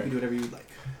 and you Alright. can do whatever you like.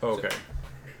 Okay.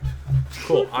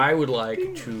 Cool. I would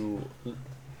like to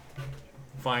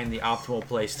find the optimal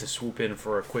place to swoop in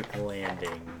for a quick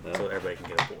landing so that everybody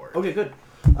can get aboard. Okay, good.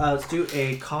 Let's do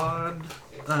a con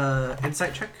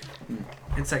insight check.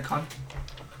 Insight con.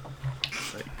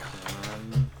 Like,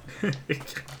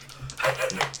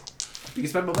 You can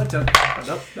spend momentum.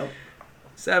 Oh, nope.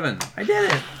 7. I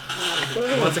did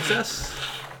it. One success.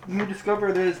 You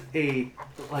discover there's a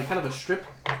kind of a strip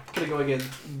kind of going in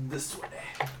this way.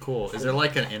 Cool. Is there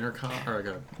like an intercom or like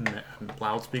a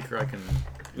loudspeaker I can?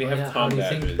 We Oh, have yeah, how do you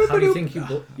combat. think? How do you think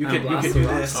you? You can blast do the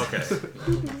rocks? this. Okay.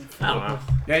 I don't know.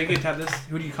 Yeah, you can tap this.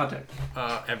 Who do you contact?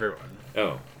 Everyone.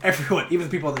 Oh. Everyone, even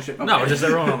the people on the ship. No, Okay. just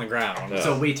everyone on the ground. Yeah.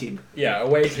 So away team. Yeah,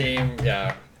 away team.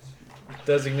 Yeah.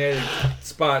 Designated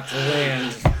spot to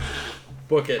land.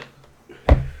 Book it.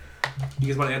 You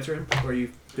guys want to answer him, or are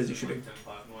you busy shooting?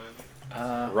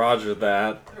 Roger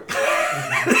that.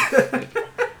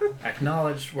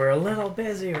 Acknowledged. We're a little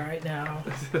busy right now.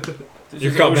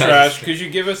 Your combat. Trash, could you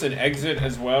give us an exit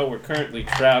as well? We're currently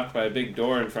trapped by a big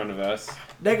door in front of us.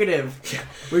 Negative.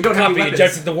 We don't have Copy. any Eject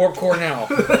weapons. at the warp core now.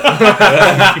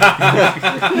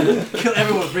 Kill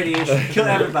everyone with radiation. Kill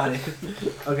everybody.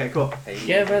 Okay, cool.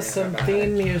 Give us some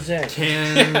theme music.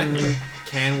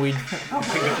 Can we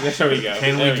There we go.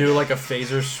 can There we do like a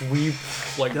phaser sweep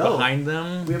like No. behind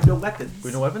them? We have no weapons. We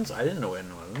have no weapons? I didn't know we had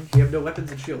no weapons. We have no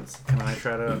weapons and shields. Can I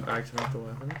try to activate the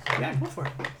weapons? Yeah, go for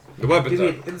it. The weapons Give me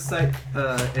are. an insight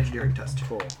engineering test.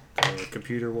 Cool. The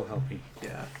computer will help me.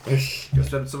 Yeah. You want to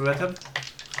spend some momentum?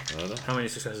 I don't know. How many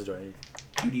successes do I need?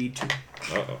 You need 2.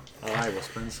 Uh-oh. I will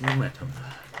spend some momentum.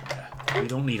 We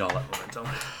don't need all that momentum.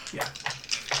 Yeah.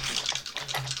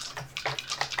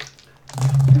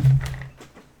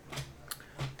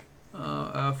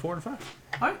 Uh, 4 and 5.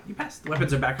 Alright, you passed. The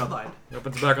weapons are back online.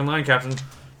 Weapons back online, Captain.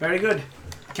 Very good.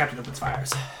 Captain opens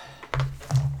fires.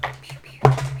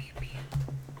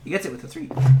 He gets it with a 3.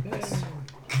 Nice.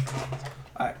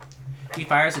 Alright. He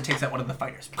fires and takes out one of the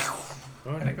fighters.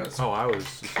 And it goes. Oh, I was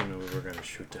assuming we were going to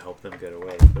shoot to help them get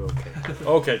away. Okay.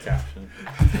 Okay, Captain.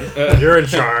 You're in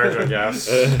charge, I guess.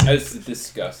 As the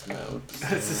disgust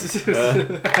mounts.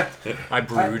 I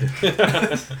brood.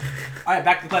 Alright,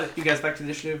 back to the planet. You guys back to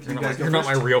initiative. You guys go You're not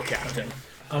first. my real captain.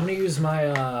 I'm gonna use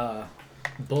my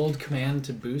bold command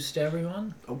to boost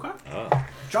everyone. Okay. Oh.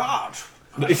 Charge!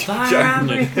 Fire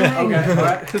everything! Okay,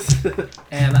 alright.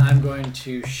 And I'm going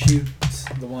to shoot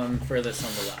the one furthest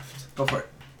on the left. Go for it.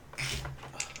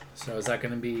 So is that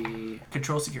going to be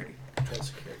Control security. control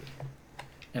security?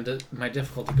 And my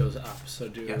difficulty goes up. So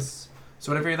do Yes.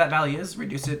 So whatever that value is,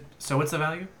 reduce it. So what's the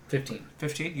value? 15.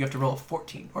 15. You have to roll a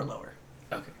 14 or lower.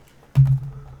 Okay.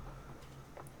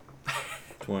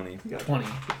 20. 20.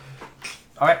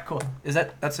 All right, cool. Is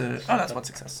that's one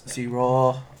success. So you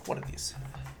roll one of these.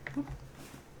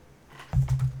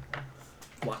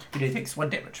 one. He takes 1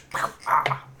 damage.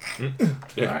 Ah.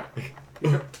 Yeah.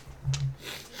 Alright.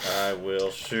 I will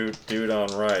shoot dude on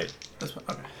right. This one.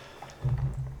 Okay.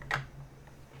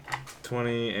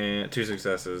 20 and 2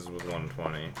 successes with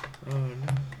 120.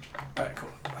 Alright, cool.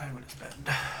 I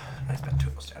spent 2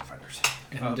 of those Starfighters.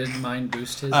 And did mine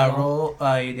boost his? at all?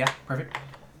 Roll. Yeah, perfect.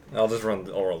 I'll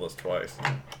roll this twice.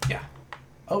 Yeah.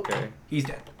 Oh, Okay. he's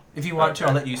dead. If you want to,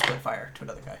 I'll let you split fire to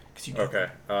another guy. 'Cause you Okay.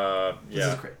 This is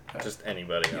Yeah. a crit. Alright. Just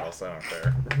anybody Yeah. else. I don't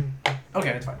care.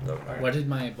 Okay, that's fine. Doesn't matter. What did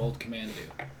my bold command do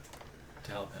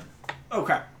to help him? Oh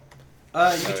crap. You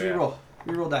get to yeah. reroll.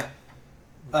 Reroll die.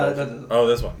 No. Oh,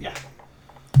 this one. Yeah.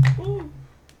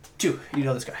 2. You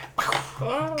know this guy.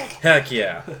 Heck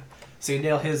yeah. So you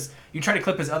nail his. You try to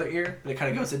clip his other ear, but it kind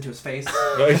of goes into his face.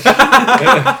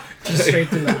 Just straight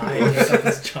through the eye, just up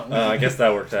his chunk. I guess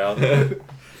that worked out.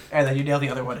 And then you nail the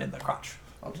other one in the crotch.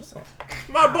 I'll just say.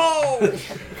 My ball!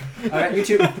 Alright, you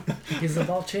two. He's a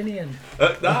Balchinian.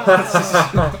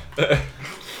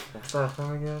 What's that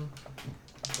from again?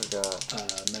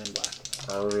 Forgot. Men in Black.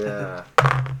 Oh, yeah.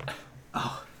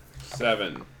 Oh.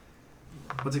 7.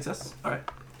 One success. Alright.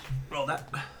 Roll that.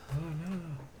 Which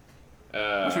Which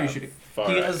one are you shooting? Far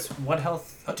He right. has 1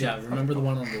 health. Oh, 2. Yeah, remember the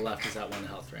one on the left is at 1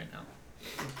 health right now.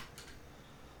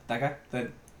 That guy? The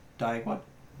dying one?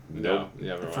 No.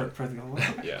 Never For mind. the other one?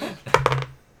 Okay. Yeah.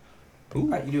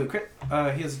 Alright, you do a crit.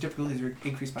 He has difficulties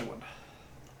increased by 1.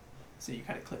 So you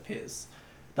kind of clip his.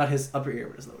 Not his upper ear,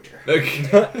 but his lower ear.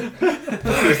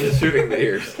 Just shooting the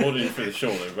ears. Holding for the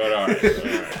shoulder, but alright. We'll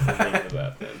go for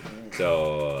that then.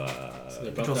 So, So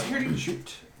they're Control both security at, to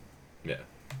shoot. yeah.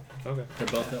 Okay. they're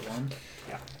both at 1.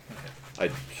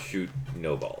 I'd shoot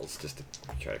no balls just to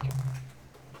try to kill.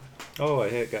 Oh, I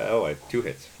hit. Oh, I 2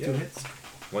 hits. 2 hits.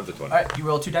 One's a 20. Alright, you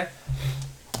roll 2 die.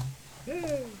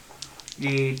 Yay. You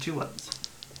need 2 ones.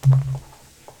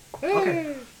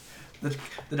 Okay.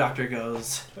 The doctor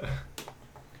goes.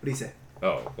 What do you say?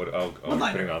 Oh, what? Oh,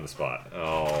 One-liner. putting on the spot.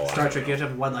 Oh. Star Trek, you have to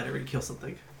have 1 liner where you kill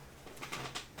something.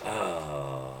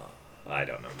 I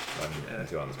don't know. I'm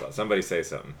too on the spot. Somebody say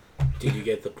something. Did you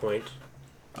get the point?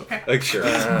 Okay. Like, sure.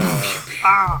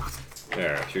 Ah!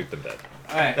 There, shoot them dead.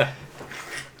 Alright.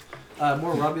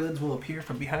 More Romulans will appear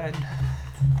from behind.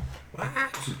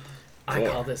 I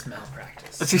call this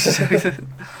malpractice.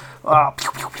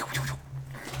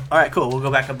 Alright, cool. We'll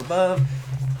go back up above.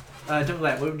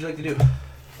 Diplomat, what would you like to do?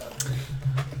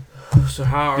 So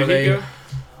how are Did he they? go?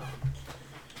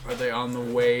 Are they on the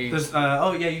way? There's,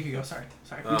 oh, yeah, you can go. Sorry.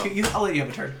 Oh. I'll let you have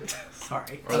a turn.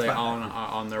 Sorry. Are they That's fine.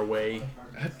 on their way?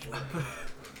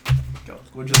 Go.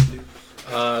 What would you like to do?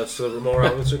 So the more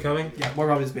Romulans are coming Yeah, more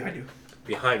Romulans behind you.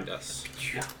 behind us.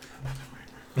 Yeah.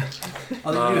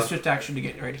 All you can do is swift action to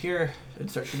get right here and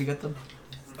start shooting at them.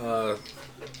 Can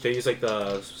I use like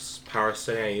the power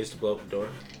setting I used to blow up the door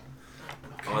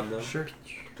on them? Sure.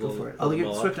 Go Blow- for it. blow I'll them give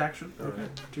all swift up? action. Okay.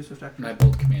 2 swift action. My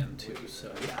bold command too.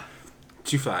 So Yeah.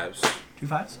 2 5s. 2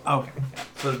 5s? Oh, okay. Yeah.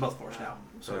 So there's both 4s now.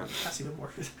 So Okay. that's even more.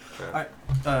 Okay.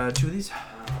 Alright. 2 of these.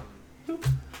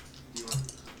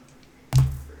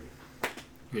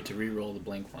 you get to re-roll the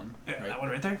blank one. Yeah, Right? that one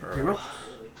right there. Reroll.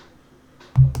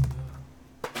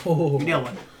 Oh. You nail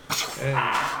one.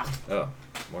 Oh,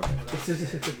 more damage.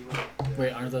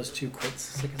 Wait, aren't those 2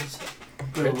 crits? Wait,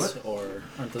 Crits, what? or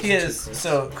aren't those He 2 is. crits?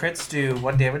 So crits do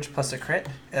 1 damage plus a crit,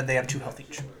 and they have 2 health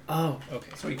each. Oh,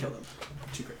 okay. So you kill them.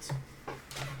 2 crits.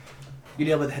 You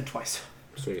nail by the head twice.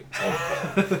 Sweet.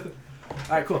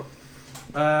 Alright, cool.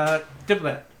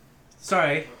 Diplomat.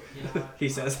 Sorry, he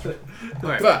says.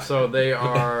 Alright, so they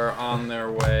are on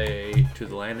their way to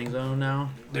the landing zone now.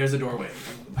 There's a doorway.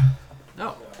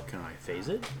 Oh, can I phase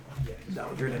it? No,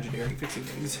 you're in engineering, fixing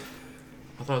things.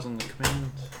 I thought it was on the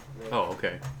command. Oh,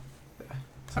 okay.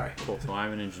 Sorry. Cool. So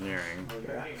I'm in engineering.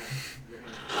 Yeah.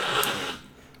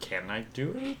 Can I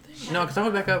do anything? No, because I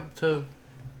went back up to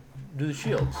do the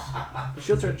shields. The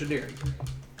shields are engineering.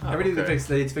 Oh, Everything okay. that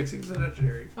needs fixing is in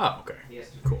engineering. Oh, okay.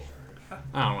 Cool.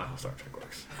 I don't know how Star Trek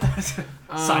works.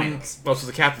 Science. Well, so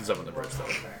the captain's up on the bridge, though.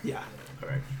 Yeah.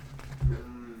 Okay.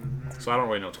 So I don't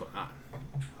really know what's going on.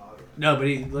 No, but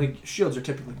shields are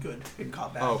typically good in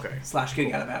combat. Oh, okay. /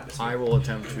 getting out of atmosphere. I will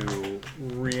attempt to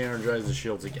re-energize the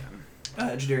shields again.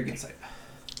 Engineering insight.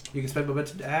 You can spend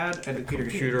momentum to add, and the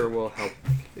Computer will help.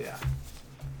 Yeah.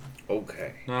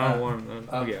 Okay. No, I don't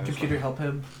want. Yeah. Computer help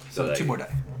him. So So 2 that- more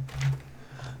die.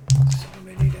 So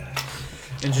many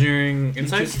dice. Engineering 2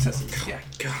 insight. successes. Yeah.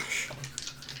 Gosh.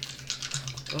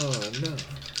 Oh no.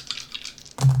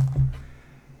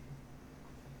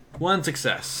 1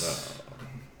 success.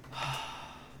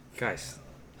 Guys,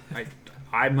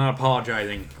 I'm not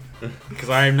apologizing because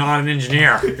I am not an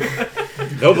engineer.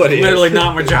 Nobody. Literally is.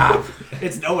 not my job.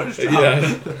 It's no one's job.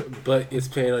 Yeah. But it's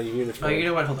paying on your Oh, uniform. you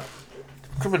know what? Hold on.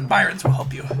 Crewman Byron's will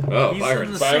help you. Oh, He's Byron.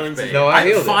 in the Byron's- sick bay. No, I I'm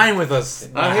healed it. fine with us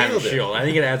I not having a healed it. shield. I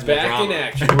think it adds more Back drama. in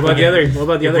action. What about the other? What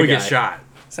about the If other we guy? get shot.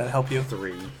 Does that help you?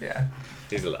 3. Yeah.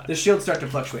 He's alive. The shields start to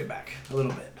fluctuate back a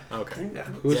little bit. Okay. Yeah.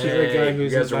 Who's the other guy Dang,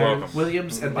 who's you guys in are Byron? welcome.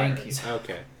 Williams and Thank Byron's.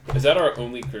 Okay. Is that our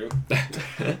only crew?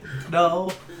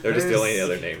 No. They're just the there's- only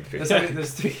other named crew.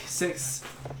 There's 3, 6,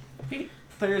 8.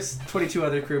 There's 22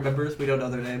 other crew members. We don't know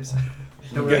their names.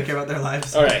 Don't really care about their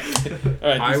lives. All right. All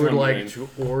right. I this would one like green. to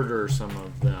order some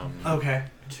of them Okay.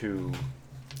 to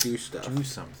Do stuff. do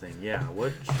something. Yeah.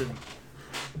 What should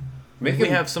Make we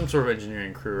him- have some sort of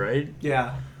engineering crew, right?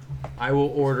 Yeah. I will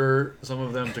order some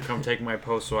of them to come take my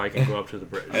post so I can go up to the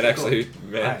bridge. And actually, All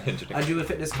man, right. engineering. I do a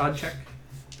fitness con check.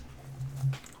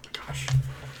 Gosh.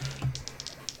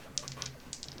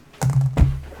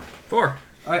 4.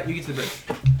 All right, you get to the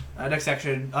bridge. Next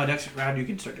action. Next round, you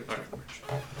can start doing the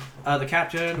bridge. The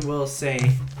captain will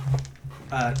say,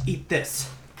 "Eat this,"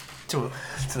 to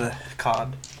the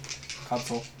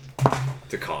console.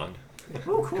 To con.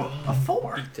 Oh, cool. A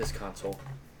 4. Eat this console.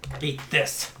 Eat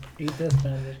this. Eat this,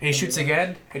 Benedict. And he shoots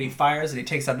again, and he fires, and he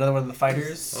takes out another one of the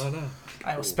fighters. Oh no.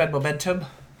 I will spend momentum.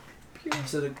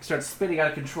 So it starts spinning out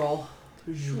of control.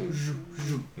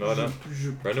 No, no.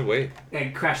 Run away.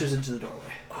 And crashes into the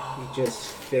doorway. You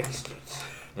just fixed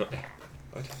it.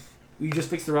 What? You just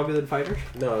fixed the Romulan fighter?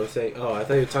 No, I was saying. Oh, I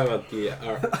thought you were talking about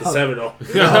the Seminole.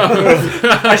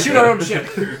 I shoot our own ship.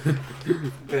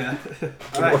 Yeah.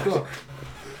 All right, cool.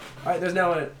 All right, there's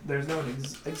now an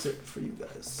excerpt for you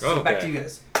guys. So back to Okay. you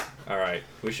guys. All right,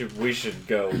 we should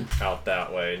go out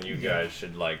that way, and you guys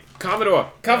should like,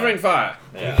 Commodore, covering fire.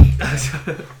 yeah.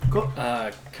 Cool.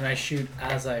 Can I shoot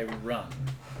as I run?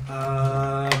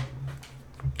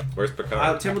 Where's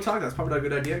Picard? Tim will talk. That's probably not a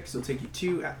good idea because it'll take you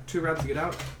two rounds to get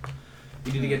out.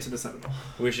 You need to get to the Seminole.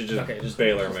 We should just, Okay, just-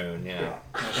 Baylor Moon, yeah.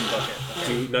 I can book it.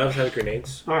 Do you not have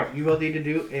grenades? All right, you will need to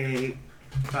do a.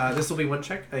 This will be one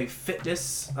check. A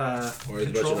fitness Or does the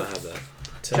budget control. not have that?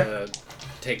 To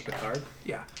take the card.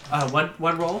 Yeah. One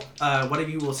roll. One of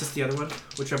you will assist the other one.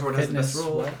 Whichever one has the Fitness best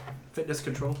roll. what? Fitness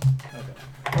control.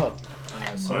 Okay. Oh,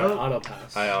 so Well, auto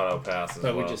pass. I auto pass as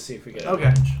But well. we just see if we get Okay.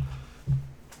 advantage.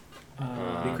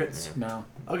 Any crits? No.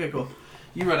 Okay, cool.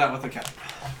 You run out with the captain.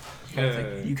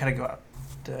 Yay. You kind of go out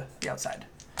to the outside.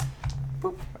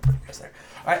 Boop. I put you guys there.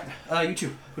 All right. You two.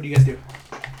 What do you guys do?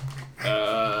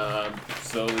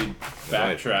 Slowly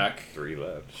backtrack, 3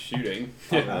 left. shooting.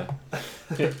 All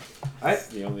right.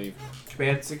 The only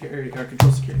Command security or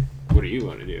control security. What do you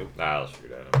want to do? I'll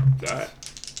shoot at him. Alright.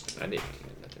 I need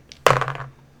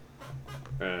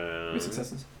Three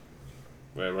successes.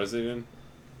 Where was it in?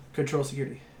 Control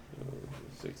security.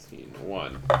 16.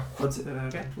 1. What's it?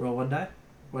 Okay. Roll 1 die.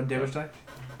 1 damage die.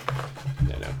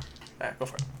 No, no. Alright, go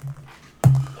for it.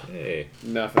 Hey.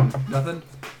 Nothing. Nothing.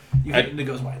 You hit and it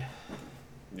goes wide.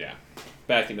 Yeah.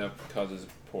 Backing up causes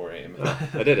poor aim.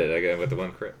 I did it. I got with the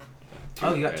 1 crit.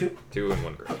 Oh, you got 2? 2 and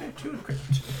 1 crit. Okay, 2 and crit.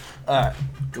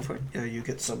 Go for it. You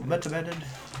get some momentum added.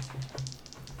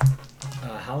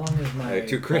 How long is my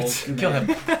 2 crits. bold Kill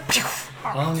command? him.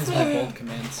 How long is my bold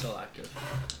command still active?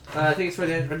 I think it's for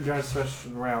the end of the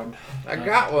special round. I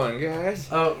got one, guys.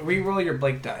 Oh, re-roll your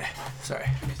blank die. Sorry,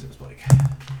 because it was blank.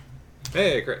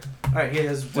 Hey, crit. Alright, he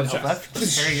has 1 health left.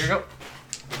 Here you go.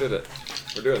 We did it.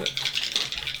 We're doing it.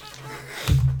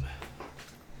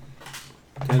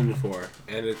 10 and 4.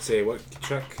 And it's a what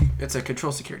check? It's a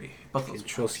control security. Both of those.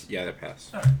 Control. Yeah, that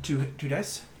pass. Two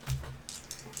dice.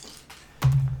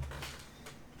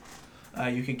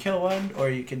 You can kill one, or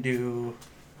you can do.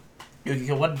 You can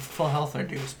kill 1 full health, or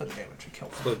do split the damage and kill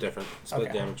one. Split different. Split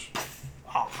Okay. damage.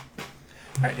 Oh.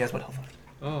 Alright, he has 1 health left.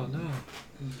 Oh, no.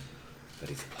 But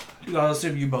he's alive. I'll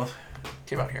assume you both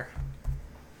came out here.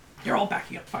 You're all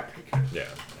backing up fire. Yeah.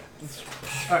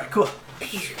 Alright, cool.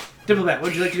 Diplomat, what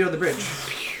would you like to do on the bridge?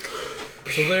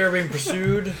 So they're being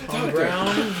pursued on the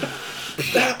ground.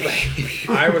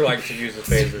 I would like to use the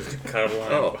phasers to cut a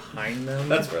line behind them.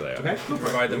 That's where they are. Okay, To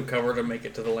provide them cover to make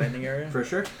it to the landing area. for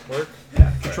sure. Work.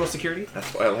 Yeah, control security.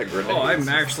 That's why I like grenades. Oh, I'm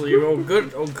actually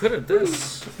good at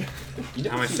this.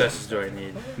 How many successes do I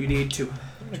need? You need 2.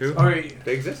 2? Or,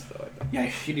 They exist, though, I think.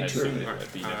 yeah, you need 2. assume it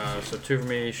would be So 2 for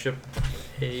me. Ship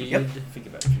aid. Yep. Think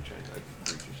about if you try to like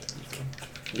breach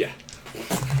yourself.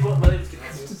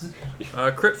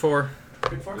 Yeah. Crit 4.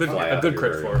 Good, Fly a out good your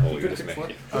crit 4. hole you Good just crit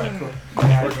made. for it. Alright, cool. You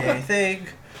have a thing.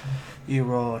 You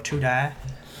roll 2 die.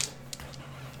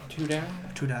 2 down.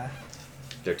 2 die.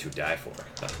 They're to die for.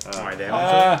 My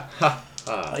damage.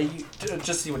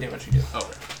 Just see what damage you do.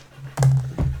 Oh.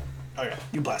 Okay,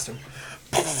 you blast him.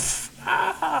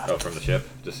 Oh, from the ship?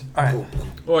 Just. Alright.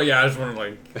 Well, yeah, I just want to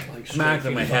like smack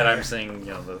in my head. I'm seeing,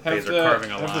 you know, the Have phaser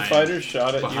carving a have line the fighters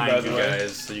shot at you, behind by you the way?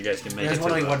 guys, so you guys can make There's it to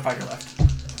only the... one fighter left.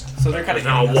 So they're kind of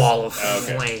There's now a wall of Oh,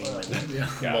 okay. flame and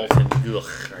Yeah. molten ugh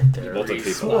right there. Molten It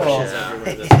people. splashes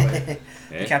out.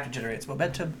 The captain generates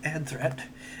momentum and threat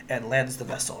and lands the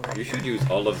vessel right You here. should use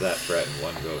all of that threat in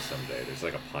one go someday. There's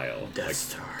like a pile. Death Like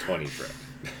Star. 20 threat.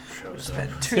 Shows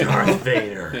Spend up. 2. Darth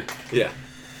Vader. Yeah.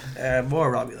 And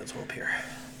more Romulans will appear.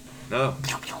 No.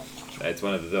 It's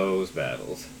one of those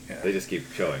battles. Yeah. They just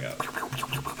keep showing up.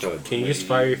 So Can you just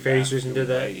fire your phasers into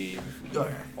that?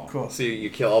 Okay, cool. So you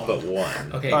kill all but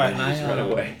one. Okay, Alright. can And you just run I,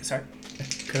 away. Sorry.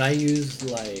 could I use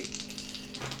like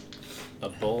a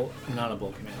bolt? Not a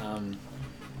bolt command.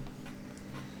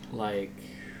 Like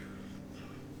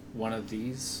one of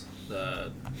these,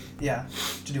 Yeah.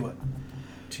 To do what?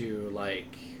 to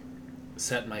like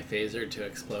set my phaser to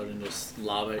explode and just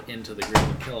lob it into the group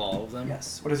and kill all of them.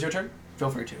 Yes. What is your turn? Feel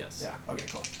free to. Yes. Yeah. Okay.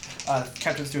 Cool.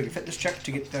 Captain's doing a fitness check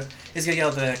to get the. He's gonna yell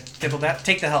at the diplomat.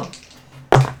 Take the helm.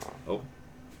 Oh. All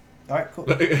right. Cool.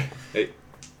 Hey,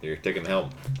 you're taking the helm.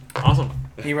 Awesome.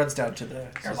 He runs down to the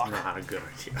This is airlock. not a good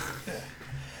idea.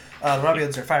 The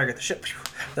Romulans are firing at the ship.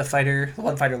 The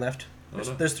one fighter left. Oh, no.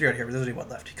 There's 3 out here, but there's only 1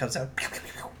 left. He comes out.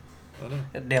 Oh no.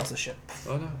 It nails the ship.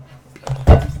 Oh no.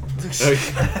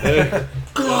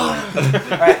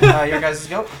 Alright, your guys'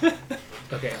 go.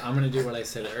 Okay, I'm gonna do what I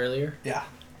said earlier, Yeah.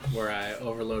 where I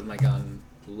overload my gun,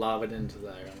 lob it into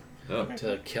the Oh.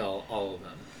 to kill all of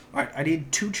them. Alright, I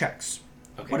need 2 checks.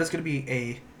 Okay. One is going to be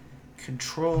a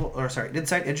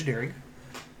inside engineering.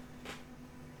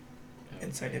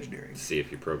 Inside engineering. See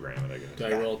if you program it, I Do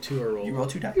guess. I roll 2 or roll? You roll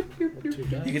 2 die. 2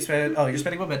 die? You can spend. Oh, you're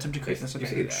spending momentum to create this You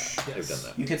see advantage. that? I've done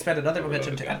that. You can spend another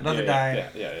momentum to add another Yeah, die.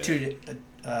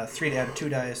 yeah. 3 to add 2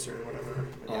 dice or whatever.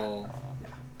 All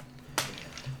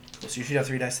So you should have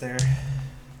 3 dice there.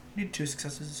 You need 2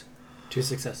 successes. 2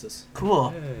 successes.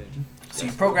 Cool. So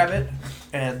you program it,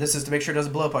 and this is to make sure it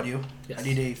doesn't blow up on you. Yes. I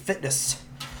need a fitness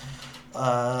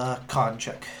con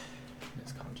check.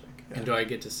 Yes, con check. And do I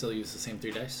get to still use the same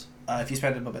 3 dice? If you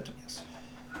spend a momentum, yes.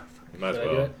 You might as Did I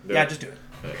do well. it? Do Yeah, it. just do it.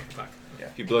 Yeah. Fuck.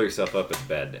 If you blow yourself up, it's a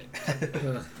bad day.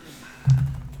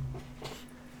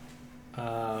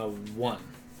 1.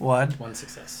 1. 1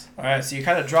 success. Alright, so you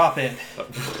kind of drop it,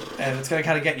 and it's going to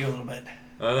kind of get you a little bit.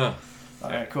 Oh no.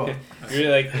 Alright, cool.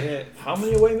 You're like, how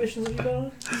many away missions have you been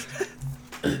on?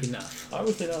 Enough.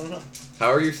 Obviously not enough.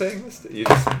 How are you saying this? You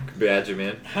just badge him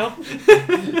in? How?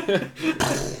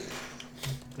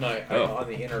 No, Oh. on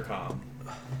the intercom.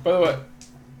 By the way,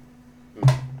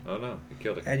 Oh no, you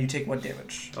killed it. And you take 1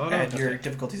 damage. Oh, no. And your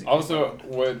difficulties. also,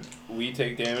 would we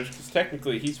take damage? Because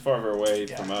technically, he's farther away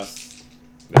Yeah. from us.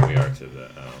 Then we are to the.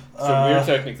 Oh. So we're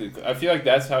technically. I feel like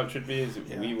that's how it should be. Is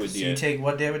Yeah. we would So get. you take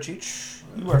 1 damage each.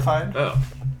 You are fine. Oh.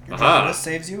 Your Aha. drunkenness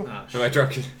saves you. Ah, Am I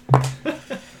drunk?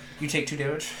 You take 2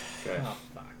 damage. Okay. Oh,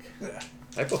 fuck. Yeah.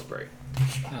 Hypo spray.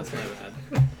 That's my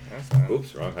bad.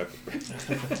 Oops, wrong hypo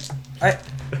spray. Alright.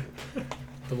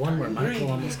 The one where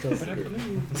Michael almost kills the group.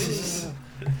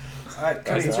 Alright,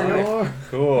 Cody, it's your go.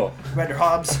 Cool. Commander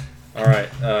Hobbs. All right.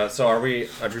 So are we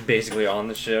basically on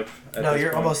the ship? At No, this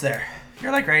you're point? almost there.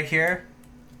 You're like right here.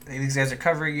 These guys are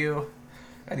covering you.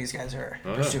 And these guys are Oh,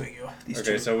 no. pursuing you. These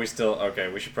Okay, 2. so we still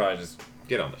we should probably just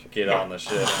Get on the ship. get Yeah. on the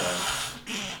ship. And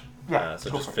Yeah, so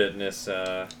go just for it. fitness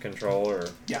control or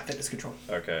Yeah, fitness control.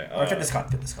 okay. Or fitness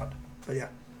con. But yeah,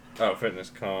 Oh, fitness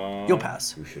con. you'll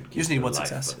pass. You should You just need give 1 the life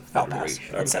success. of the I'll pass.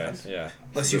 Federation. That's Okay. 7. Yeah.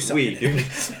 Unless you suck. We. at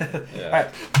it. Yeah. Alright.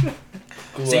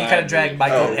 So you kind of drag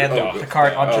Michael and oh, the good.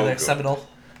 cart onto Oh, the good. Seminole.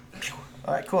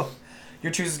 Alright, cool.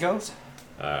 Your chooses goes.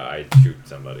 I shoot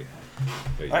somebody.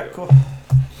 There you Alright, go. cool.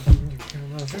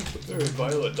 Very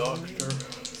violent doctor.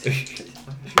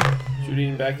 Shooting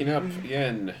and backing up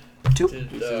again. 2. Did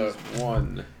This is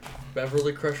 1.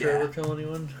 Beverly Crusher Yeah. ever kill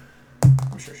anyone?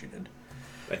 I'm sure she did.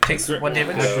 Takes 1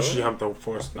 damage. After she humped the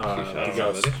force, She shot the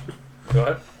ghost. somebody. Go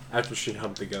ahead. After she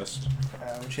humped the ghost.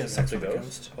 When she has sex with the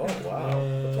ghost. Oh wow.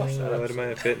 Watch that What am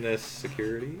I? Fitness,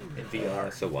 security? In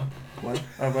VR. So 1. 1.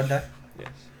 1 die. Yes.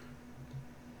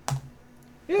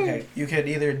 Okay, you can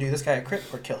either do this guy a crit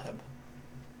or kill him.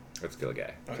 Let's kill a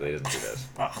guy. So he doesn't do this.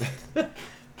 Oh.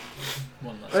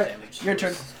 1 less Alright, damage. your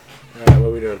turn. Alright, what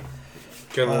are we doing?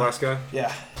 Killing the last guy?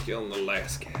 Yeah. Killing the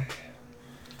last guy.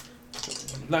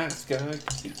 Last guy,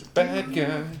 'cause he's a bad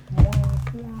guy.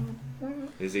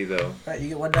 Is he though? Alright, you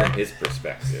get 1 From die. his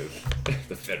perspective,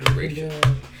 the Federation.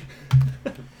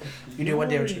 You do 1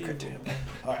 damage to crit to him.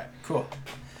 Alright, cool.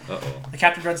 Uh oh. The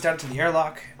captain runs down to the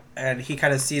airlock, and he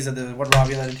kind of sees that there's 1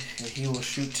 Romulan, and he will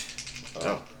shoot.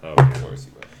 Oh. Oh. Of course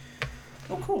he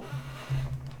will. Oh, cool.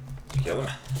 Kill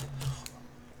him.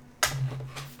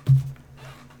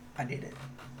 I did it.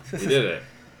 You did it.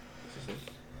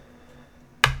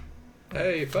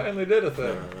 Hey, you finally did a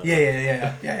thing.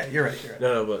 Yeah. You're right.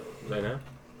 No, but right now.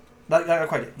 Not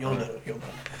quite yet. You'll do it.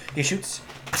 He shoots.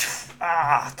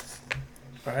 Ah.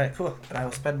 All right, cool. And I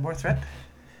will spend more threat.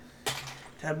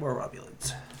 10 more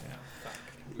Romulans.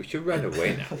 We should run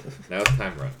away now. Now it's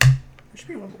time to run. There should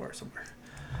be one more somewhere.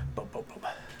 Boom, boom, boom.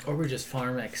 Or we just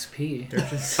farm XP.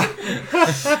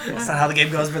 That's not how the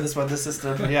game goes for this one. This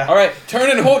system. Yeah. All right, turn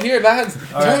and hold here, lads.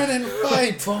 All Turn right. and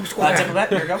fight. Diplomat,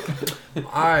 here you go.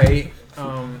 I,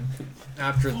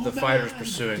 after the fighters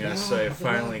pursuing us, I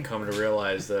finally come to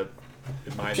realize that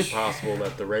it might be possible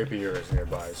that the rapier is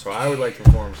nearby. So I would like to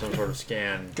perform some sort of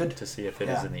scan to see if it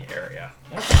is in the area.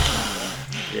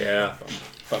 Yeah.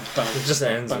 It just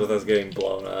ends with us getting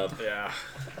blown up. Yeah.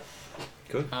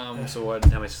 Good. So how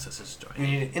many successes do I You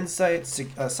need? need an insight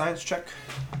science check.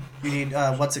 You need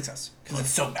 1 success because it's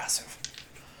so massive.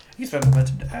 You spend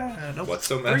momentum. Nope. What's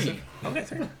so massive? 3. Okay,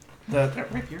 3. The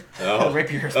rapier. Oh. The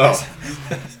rapier is Oh.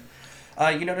 massive.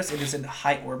 You notice it is in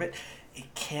high orbit.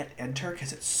 It can't enter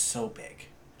because it's so big.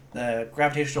 The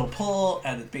gravitational pull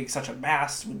and it being such a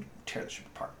mass would tear the ship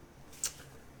apart.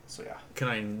 So yeah.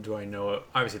 Do I know it?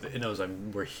 Obviously, it knows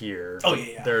we're here. Oh,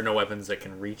 yeah. There are no weapons that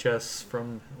can reach us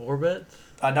from orbit?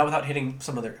 Not without hitting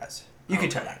some of their guys. You can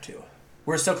tell that too.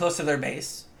 We're so close to their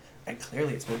base, and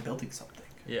clearly it's been building something.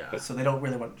 Yeah. So they don't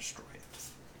really want to destroy it.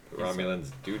 The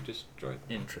Romulans do destroy.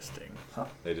 Interesting.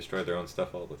 They destroy their own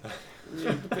stuff all the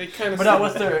time. They kind of. But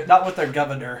not with their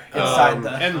governor inside the.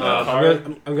 And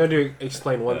I'm going to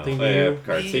explain one thing to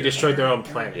you. They destroyed their own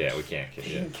planet. Yeah, we can't kill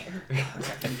you.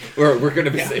 We're going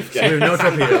to be safe, We guys. have no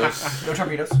torpedoes. No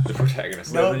torpedoes. The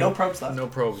protagonist. No probes left. No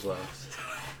probes left.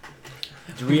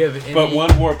 Do we have any? But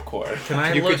one warp core. Can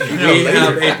I You look? could- No, you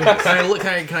could-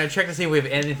 Can I check to see if we have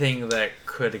anything that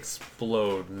could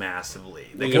explode massively?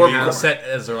 That The can warp be core. set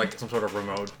as like some sort of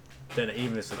remote. Then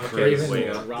even if it's a Okay, creative even way.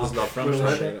 rob from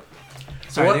the ship.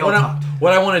 So Sorry,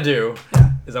 what I want to do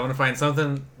Yeah. is I want to find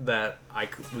something that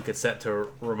we could set to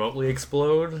remotely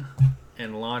explode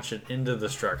and launch it into the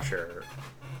structure,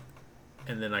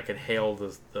 and then I could hail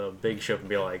the big ship and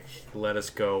be like, "Let us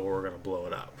go. We're gonna blow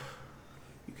it up."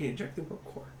 You can eject the warp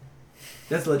core.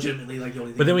 That's legitimately like the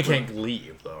only thing. But then we you can can't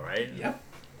leave though, right? Yep.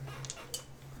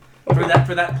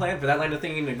 For that plan, for that line of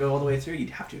thinking to go all the way through, you'd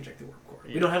have to eject the warp core.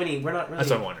 We Yeah. don't have any. We're not really. That's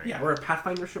what I'm wondering. Yeah, we're a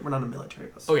Pathfinder ship. We're not a military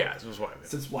vessel. Oh yeah, this was why.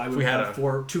 That's why we we had have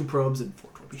 2 probes and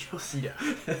 4 torpedoes. Yeah.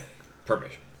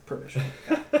 Permission. Permission.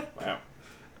 Wow.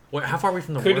 Wait, how far are we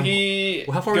from the Could wormhole? he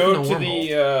Well, how far go from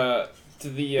the to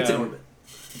the It's in orbit.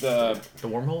 the The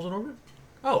wormhole's in orbit?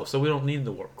 Oh, so we don't need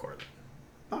the warp core then.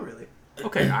 Not really.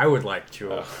 Okay, I would like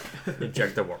to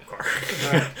eject the warp core.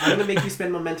 Alright, I'm gonna make you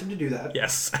spend momentum to do that.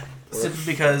 Yes. Simply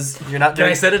because you're not Can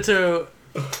doing. I set it to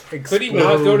Could he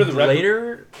not go to the explode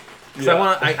later? Because Yeah. I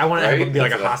want to have Right? it be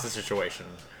like a That's hostage situation.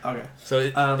 Okay. So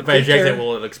if I quick eject care. it,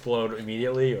 will it explode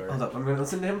immediately or? Hold up. I'm gonna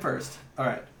listen to him first. All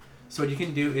right. So what you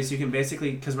can do is you can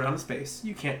basically, because we're out of space,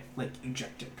 you can't like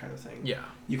eject it kind of thing. Yeah.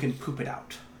 You can poop it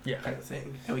out. Yeah. Kind of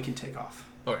thing, and we can take off.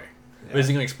 Okay. But is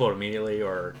it gonna explode immediately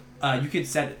or? You could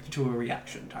set it to a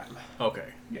reaction time. Okay.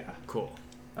 Yeah. Cool.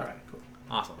 All right. Cool.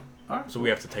 Awesome. All right. So we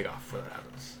have to take off before that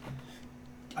happens.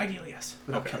 Ideally, yes,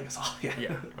 without Okay. killing us all. Yeah. Yeah.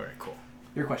 All right. Cool.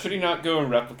 Your Should question. he not go and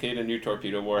replicate a new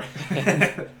torpedo war?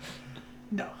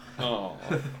 No. Oh.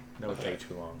 That would take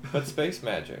too long. But space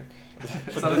magic.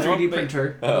 It's not a 3D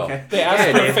printer. Oh. Okay. They asked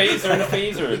Yeah, for a it phaser and a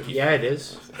phaser. Yeah, it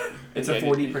is. It's a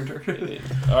 4D printer.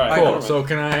 All right. Cool. never So mind.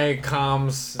 can I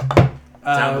comms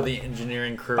down to the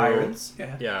engineering crew? Byron's.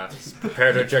 Yeah. Yeah.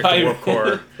 Prepare to eject the warp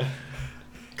core.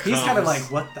 He's kind of Comms.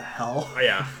 like, what the hell? Oh,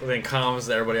 yeah. Then comms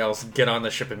everybody else get on the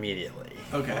ship immediately.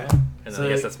 Okay. And then So, I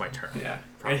guess that's my turn. Yeah.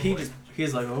 Probably. And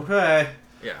he's like, okay.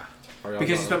 Yeah. Because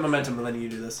you spent momentum in letting you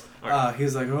do this. Alright.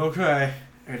 He's like, okay.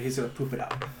 And he's going to poop it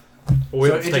out. Well, we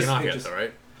So haven't it taken just- off it yet, just- though,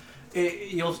 right?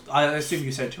 I assume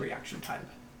you set it to reaction time.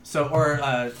 So, or,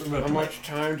 How much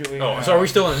time do we Oh, have? so are we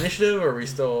still in initiative, or are we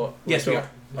still? Yes, we are.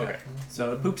 Okay.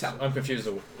 So it poops out. I'm confused.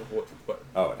 Of what?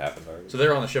 Oh, it happened already. So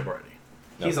they're on the ship already.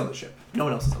 No. He's on the ship. No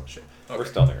one else is on the ship. We're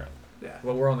still on the ground. Yeah.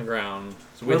 Well, we're on the ground.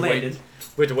 So We're have to wait- landed.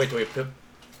 We have to wait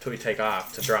till we take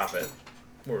off to drop it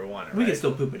where we want it. We right? can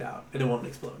still poop it out, and it won't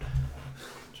explode.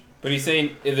 But he's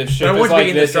saying if the I ship want is to be like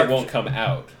in the this, it structure. won't come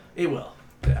out. It will.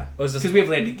 Yeah. Oh, is this- Because we have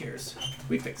landing gears.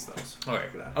 We fixed those. Okay.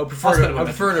 Yeah. I would I'll prefer spend to. I momentum.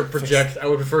 prefer to project. I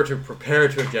would prefer to prepare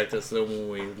to eject it, so that when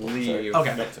we leave,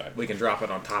 Okay. No, sorry. we can drop it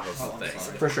on top of the thing.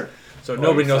 For sure. So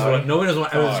nobody knows sorry. what because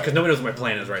Sorry. nobody knows what my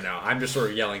plan is right now. I'm just sort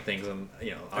of yelling things, and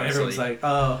And obviously everyone's like,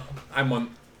 oh. I'm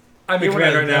one. I'm in You're one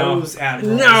command of right now. those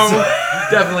admirals. No,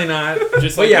 definitely not.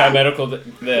 Just But like yeah.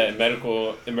 the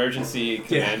medical emergency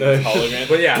command hologram.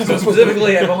 But yeah, so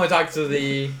specifically, I've only talked to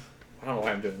the. I don't know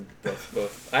why I'm doing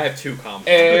both. I have two comms.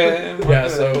 Yeah,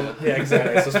 so yeah,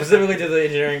 exactly. So specifically to the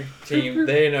engineering team,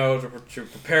 they know to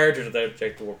prepare to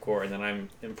eject the warp core, and then I'm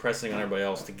impressing on everybody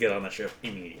else to get on the ship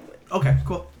immediately. Okay,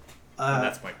 cool. And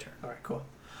that's my turn. All right, cool.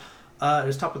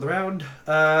 It's top of the round.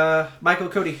 Michael,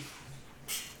 Cody.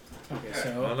 Okay,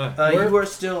 so You are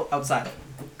still outside.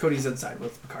 Cody's inside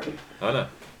with Picard. Oh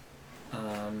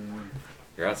no,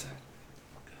 you're outside.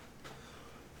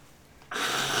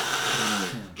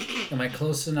 am I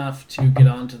close enough to get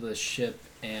onto the ship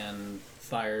and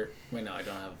fire? Wait, no, I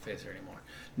don't have a phaser anymore.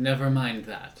 Never mind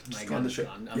that. My go on the gun's ship.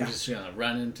 gone. I'm Yeah. just gonna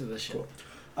run into the ship.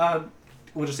 Cool.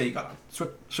 We'll just say you got on.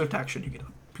 Swift action, you get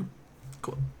on. Pew.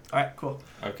 Cool. All right, cool.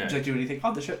 Okay. Would you like to do anything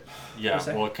on the ship? Yeah. per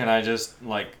se? Well, can I just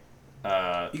like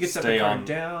You can set stay Picard on?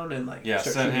 down and like. Yeah,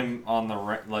 start set shooting. him on the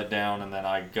like down, and then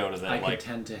I go to the I like. can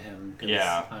tend to him because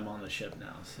Yeah. I'm on the ship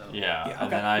now. So Yeah, Yeah, and okay,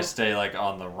 then I cool. stay like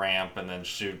on the ramp and then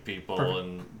shoot people Perfect.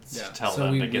 and Yeah. tell So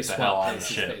them we- to we get the swap hell on the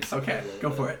places, ship. basically, Okay, a little go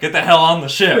bit. for it. Get the hell on the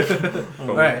ship.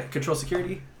 All right, control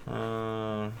security.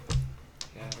 Gotta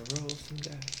roll some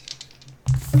dice.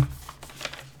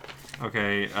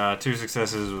 Okay, 2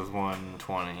 successes with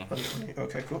 120.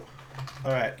 Okay, cool.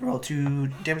 All right, roll 2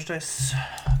 damage dice.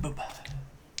 Boop.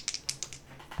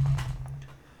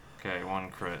 Okay, 1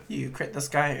 crit. You crit this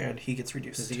guy and he gets Does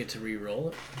reduced. he get to re-roll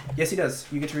it? Yes, he does.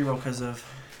 You get to reroll because of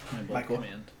My bolt Michael.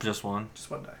 command. Just 1. just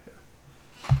one die.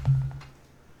 Yeah.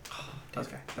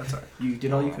 Okay, that's all right. You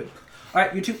did all you could. All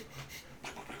right, you two.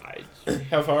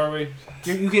 How far are we?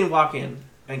 You can walk in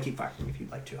and keep firing if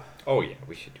you'd like to. Oh yeah,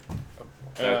 we should do.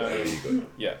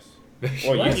 Yes.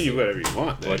 Well, you can do whatever you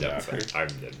want. Well, Then, no, Doctor. I'm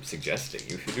suggesting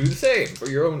you should do the same for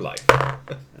your own life.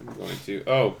 I'm going to.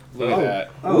 Oh, look at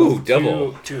that. Ooh,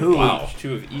 double. Two. Wow.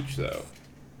 Two of each, though.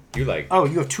 You like? Oh,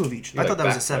 you have 2 of each. You I like thought that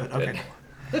was a back 7. then.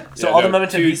 Okay. So Yeah, all no, the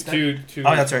momentum he spent. two.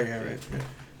 Oh, that's right. Yeah, right.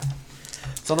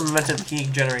 So all the momentum he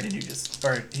generated, you just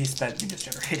he spent, you just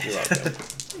generated. You're welcome.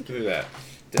 Look at that.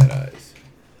 Dead eyes.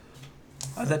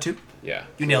 Is that 2? Yeah.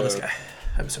 You nailed this So- guy.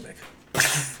 I'm so big.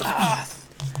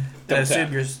 Then I assume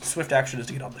tap. your swift action is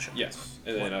to get on the ship. Yes,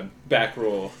 and then a back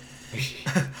roll.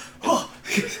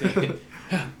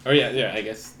 Oh yeah. I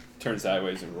guess turn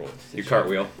sideways and roll. You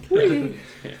cartwheel. Here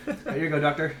you go,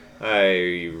 Doctor.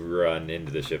 I run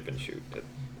into the ship and shoot at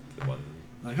the one.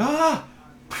 Like, ah!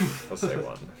 I'll say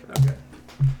one. Okay.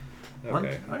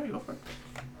 Okay. All right, go for it.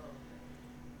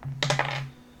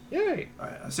 Yay! All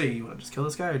right, I say you want to just kill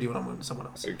this guy, or do you want to wound someone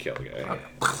else? I kill the guy. Okay.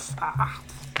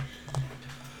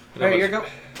 And There I'm you like, go.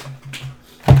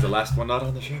 Is the last one not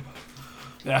on the ship?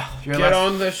 Yeah, you're Get last.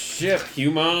 on the ship,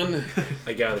 human.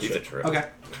 I got the He's a ship. trip. Okay.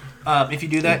 If you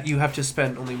do that, you have to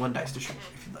spend only 1 dice to shoot,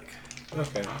 if you'd like.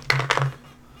 Okay.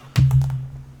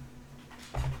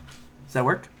 Does that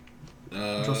work?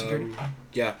 Control security?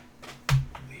 Yeah.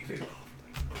 Leave it.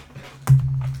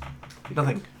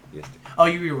 Nothing. Yes. Oh,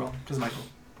 you reroll, because Michael.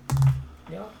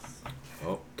 Yes.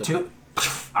 Oh. 2.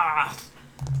 Ah.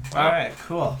 All right,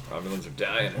 cool. Romulans are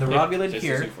dying. The Romulan Just as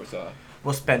here you foresaw.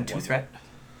 will spend 2 threat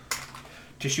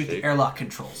to shoot the Okay. airlock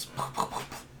controls. Oh.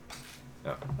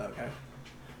 Okay.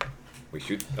 We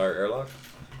shoot our airlock.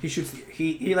 He shoots.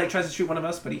 He like tries to shoot one of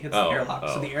us, but he hits the Oh, airlock.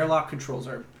 So oh. the airlock controls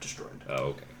are destroyed. Oh,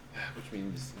 okay. Which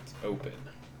means it's open.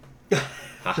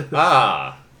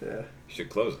 Ah. Yeah. You should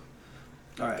close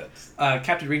it. All right. That's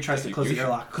Captain Reed tries to close the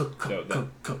execution. airlock. Cook. No,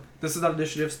 that- This is not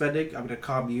initiative spending. I'm gonna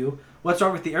calm you. What's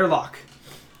wrong with the airlock?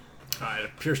 It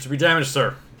appears to be damaged,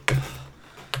 sir.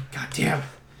 God damn!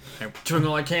 I'm doing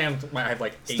all I can. I have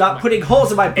like 8, Stop putting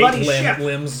holes in my bloody 8 ship.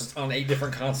 limbs on 8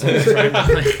 different consoles trying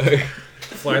to like,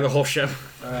 fly the whole ship.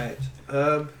 All right.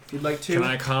 If you'd like to Can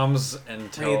I comms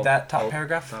and tell read that top oh,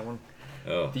 paragraph. That one.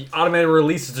 Oh. The automated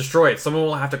release is destroyed. Someone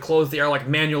will have to close the airlock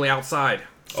manually outside.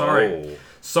 Sorry. Oh.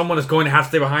 Someone is going to have to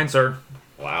stay behind, sir.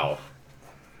 Wow.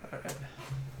 All right.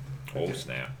 Oh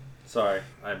snap. Sorry,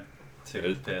 I took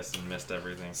a piss and missed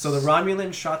everything. So the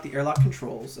Romulan shot the airlock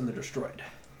controls and they're destroyed.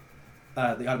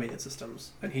 The automated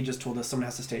systems, and he just told us someone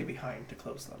has to stay behind to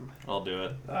close them. I'll do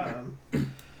it.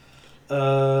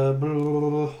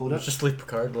 Hold up. Let's just leave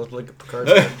Picard. Let's look at Picard.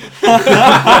 He's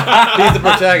the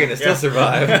protagonist. He'll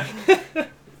survive.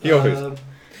 He always.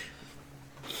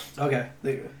 Okay.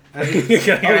 There you go.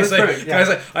 can Oh, that's perfect,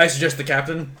 yeah. I suggest the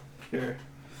captain. Here.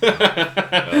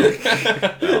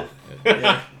 Well,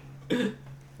 Yeah.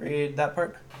 Read that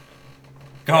part.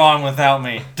 Go on without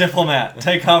me. Diplomat,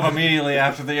 take off immediately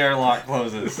after the airlock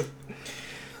closes.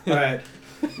 All right.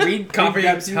 Reed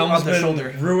grabs you on the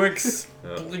shoulder. Ruix,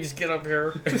 please get up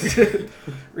here.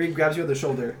 Reed grabs you on the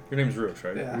shoulder. Your name's Ruix,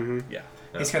 right? Yeah. Mm-hmm. Yeah.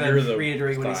 He's kind of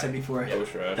reiterating what he said before.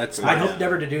 That's I hope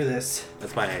never to do this.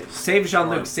 That's my Save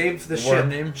Jean-Luc. Save the War ship.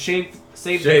 name?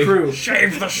 Save the crew.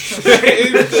 Shave the ship.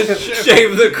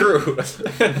 Shave the crew.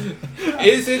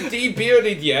 Is it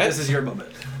debearded yet? This is your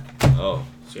moment. Oh.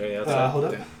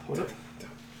 Hold up.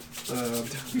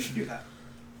 You should do that.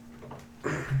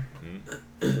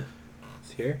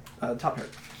 It's here. Top part.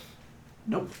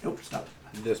 Nope. Stop.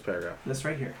 This paragraph. This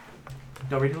right here.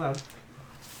 Don't read it aloud.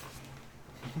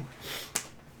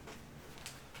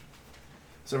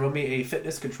 So roll me a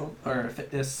fitness control or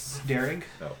fitness daring.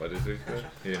 Oh, what is it?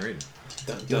 You didn't read.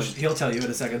 He'll tell you in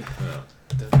a second. Oh.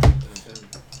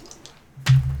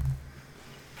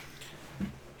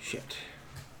 Shit.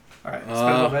 All right.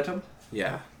 Spend momentum.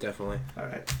 Yeah, definitely. All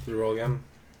right. You roll again.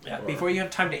 Yeah. Before you have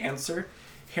time to answer,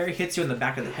 Harry hits you in the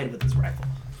back of the head with his rifle.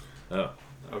 Oh.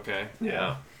 Okay.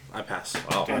 Yeah. I pass.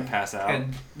 Wow. Do I pass out?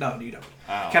 And no, you don't.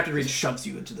 Ow. Captain Reed shoves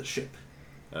you into the ship.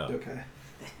 Oh. Okay.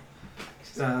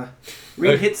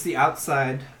 Reed hits the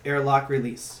outside airlock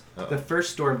release. Uh-oh. The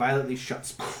first door violently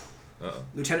shuts. Uh-oh.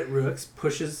 Lieutenant Ruix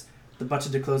pushes the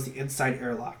button to close the inside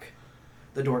airlock.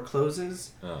 The door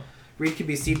closes. Oh. Reed can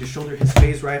be seen to shoulder his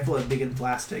phase rifle and begin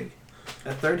blasting.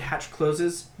 A third hatch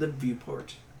closes the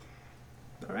viewport.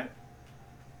 All right.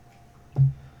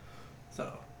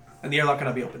 So, and the airlock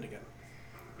cannot be opened again.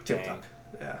 Tick tock.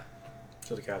 Yeah.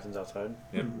 So the captain's outside?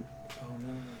 Yep. Oh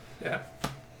no. Yeah.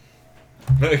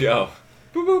 There you go.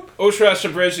 Boop, boop. Oshrash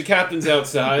Bridge, the captain's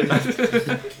outside.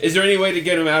 Is there any way to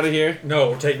get him out of here?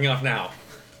 No, we're taking off now.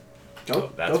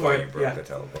 Go. That's go for why it. you broke Yeah. the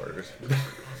teleporters.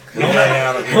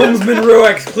 Helmsman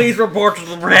Ruix, please report to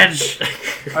the bridge.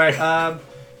 All right.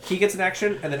 He gets an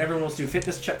action, and then everyone will do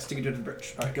fitness checks to get to the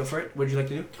bridge. All right, go for it. What would you like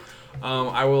to do?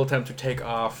 I will attempt to take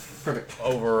off. Perfect.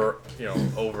 Over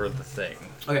the thing.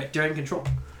 Okay, daring control.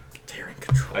 Daring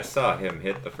control. I saw him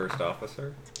hit the first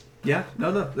officer. Yeah.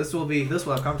 No. This will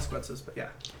have consequences, but yeah.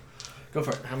 Go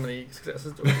for it. How many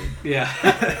successes do I need? Yeah.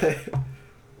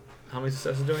 How many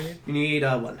successes do I need? You need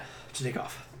one to take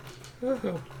off.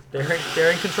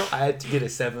 Daring control? I had to get a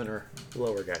 7 or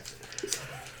lower, guys.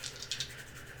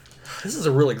 This is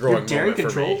a really growing Your daring moment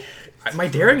control? for me. My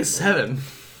daring is 7.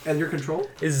 And your control?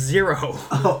 Is 0.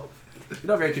 Oh. You're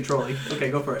not very controlling. Okay,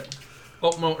 go for it.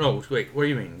 Oh, no, wait. What do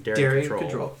you mean? Daring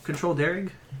control. Control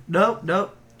daring? No.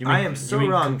 You mean, I am so you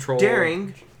mean wrong. Control...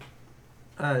 Daring.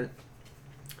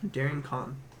 Daring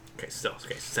con. Okay,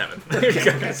 7.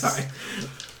 Okay, sorry.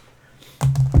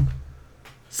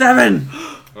 7!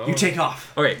 Oh. You take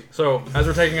off. Okay, so as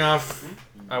we're taking off,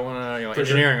 I want to,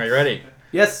 engineering. Are you ready?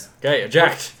 Yes. Okay,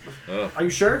 eject. Oh. Are you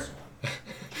sure?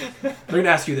 They're gonna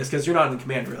ask you this because you're not in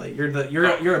command really.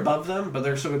 You're above them, but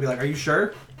they're still gonna be like, "Are you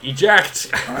sure?" Eject.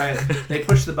 All right. They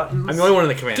push the buttons. I'm the only one in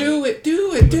the command. Do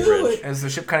it. As the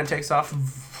ship kind of takes off,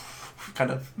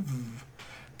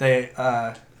 they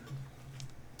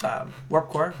warp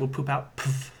core will poop out.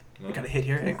 You kind of hit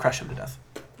here and crush him to death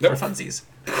for funsies.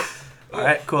 All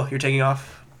right, cool. You're taking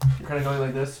off. You're kind of going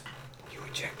like this. You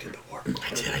ejected the warp.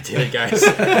 I did it, guys.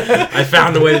 I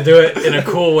found a way to do it in a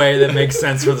cool way that makes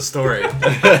sense for the story.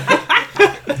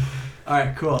 All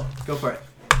right, cool. Go for it.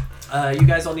 You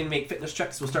guys all need to make fitness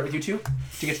checks. We'll start with you two.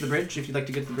 To get to the bridge, if you'd like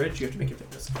to get to the bridge, you have to make your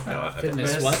fitness.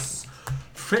 Fitness what?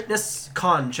 Fitness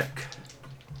con check.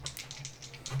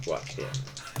 What? Yeah.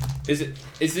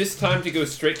 Is this time to go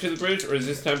straight to the bridge, or is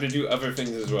this time to do other things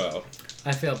as well?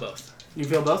 I fail both. You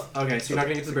fail both? Okay, so you're not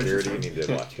going to get to the bridge this Security, time. you need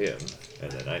to watch him,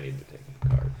 and then I need to take a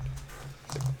card.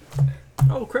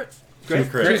 Oh, crit. Great.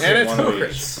 Crit and a One of 20.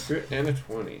 each. Crit and a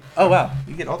 20. Oh, wow.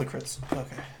 You get all the crits.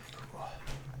 Okay.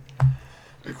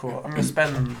 Cool. I'm going to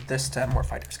spend this to have more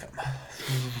fighters come.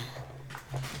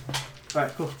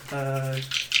 Alright, cool.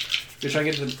 You're trying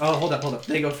to get to the... Oh, hold up.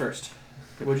 They go first.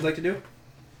 What would you like to do?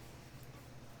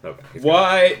 Okay.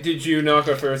 Why did you knock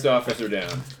our first officer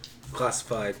down?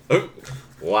 Classified. Oh.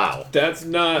 Wow. That's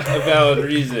not a valid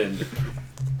reason.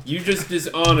 You just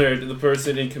dishonored the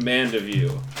person in command of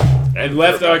you and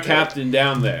left our captain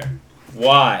down there.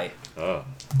 Why? Oh.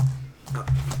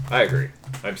 I agree.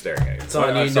 I'm staring at you. So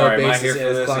I need sorry, no am I basis here for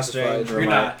as this classified. exchange? Or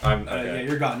You're am I- not. I'm okay. Yeah,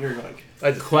 you're gone. You're going.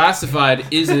 Classified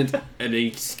isn't an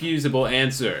excusable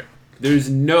answer. There's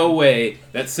no way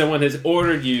that someone has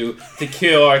ordered you to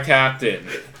kill our captain.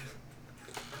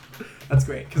 That's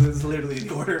great, because it's literally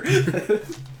the order.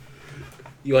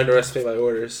 You underestimate my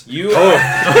orders. You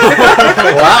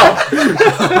Wow.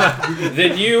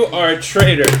 Then you are a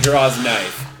traitor, draws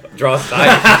knife. Draws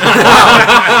knife.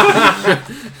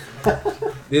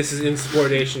 This is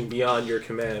insubordination beyond your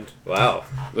command. Wow.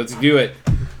 Let's do it.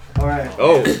 All right.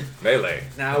 Oh, melee.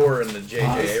 Now we're in the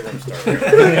J.J. Abrams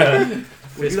story.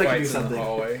 Would you like to do Fistfights in the something?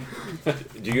 hallway.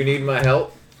 Do you need my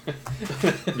help?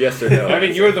 Yes or no? I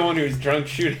mean, you were the one who was drunk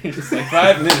shooting just like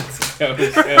 5 minutes ago.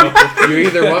 So. You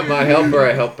either want my help or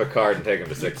I help Picard and take him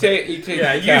to sick bay. You take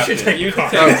Yeah, the you should captain. take You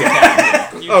Picard. take the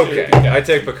captain. You should Okay, take the captain. I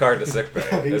take Picard to sick bay.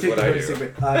 Okay, you That's take what the I first do.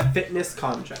 segment. Fitness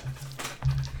con check.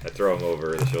 I throw him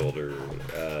over the shoulder.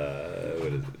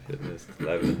 What is it? Fitness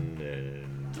 11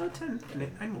 and 10.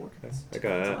 9 more. I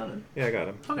got it. 11. Yeah, I got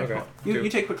him. Okay, Okay. cool. Two. You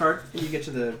take Picard and you get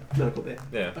to the medical bay.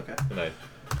 Yeah. Okay. Good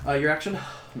night. Your action?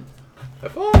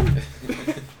 Have fun.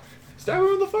 Stab him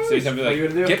in the face. So you have to be What are you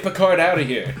like, gonna do? get Picard out of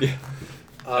here. Yeah.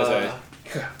 As I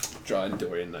draw a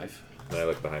Dorian knife. And I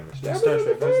look behind me. Star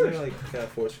Trek, was there like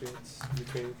force fields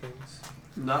between things?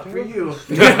 Not for you.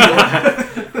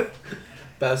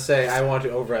 But I say I want to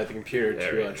override the computer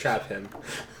There to he is. trap him.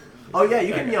 Oh yeah,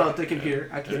 you can yell at the computer.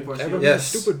 Activate force field. Yes.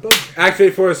 Stupid bug.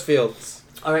 Activate force fields.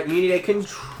 All right, you need a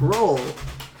control.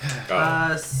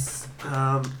 Oh. He's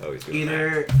doing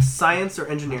Either science or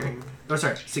engineering. Oh,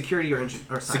 sorry, security or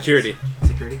science. Security.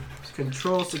 Security.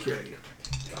 Control security.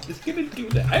 I'm just gonna do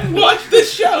that. I watched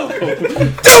this show!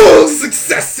 Double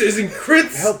successes and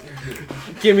crits. Help.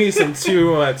 Give me some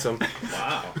 2 momentum.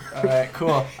 Wow. All right,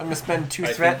 cool. I'm gonna spend 2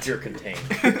 I threat. think you're contained.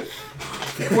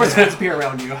 Force fields appear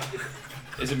around you.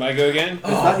 Is it my go again?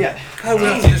 Not yet. How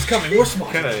will see this coming? We're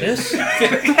smart. Kinda- This.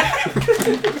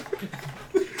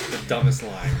 The dumbest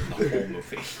line in the whole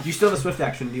movie. You still have a swift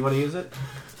action. Do you want to use it?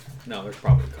 No, there's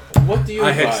probably a couple. What do you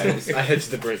I advise?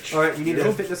 hedged the bridge. All right, you need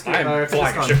a fitness. I'm fitness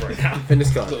flying a con. ship right now.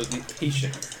 Fitness con. So,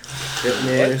 patient.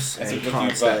 Fitness What? and What do you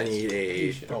concept. I advise? need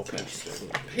a. Oh,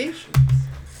 patient. Patient.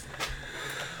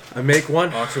 I make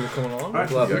one. Oxy, we're coming along. All right.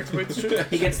 Love You it. activate the ship.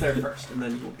 He gets there first, and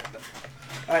then you will get there.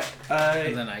 All right.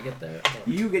 And then I get there.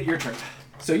 You get your turn.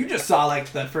 So you just saw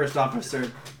like the first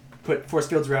officer put force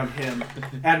fields around him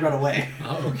and run away.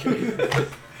 Oh, okay.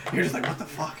 You're just like, what the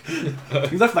fuck?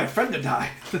 You left my friend to die.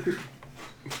 So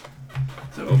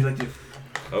what would you like to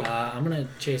do? I'm gonna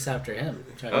chase after him.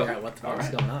 Try to figure out what the fuck's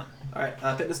Alright. going on. All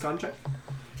right, fitness con check.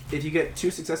 If you get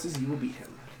 2 successes, you will beat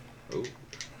him. Oh.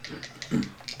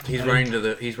 He's running to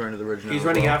the bridge now. He's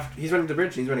running after. He's running to the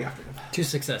bridge. and He's running after him. 2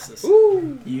 successes.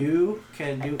 You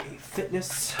can do a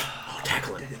fitness.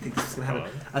 Tackle I him. think this is gonna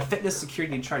happen. A fitness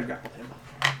security and try to grapple him.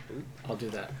 I'll do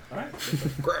that. All right.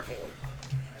 Grapple.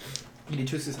 You need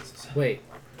 2 successes. Wait,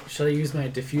 should I use my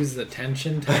diffuse the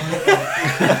tension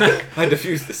talent? I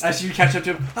diffused this. As you catch up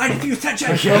to him, I defuse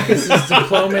tension. Focus is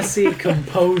diplomacy,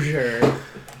 composure,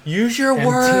 Use your and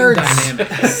words. team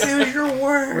dynamics. Use your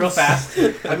words. Real fast.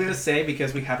 I'm gonna say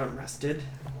because we haven't rested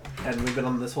and we've been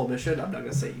on this whole mission, I'm not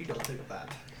gonna say you don't think of that.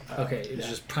 Okay, it's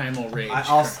just primal rage.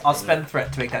 I'll spend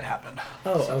threat to make that happen.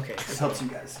 Oh, okay. This helps you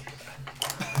guys.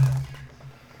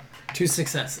 2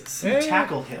 successes. You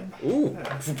tackle him. Ooh.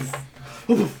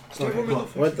 Okay, cool.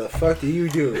 What the fuck do you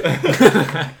do?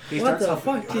 He What starts the off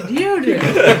fuck with did you do?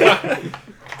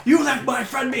 You left my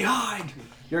friend behind.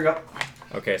 Here we go.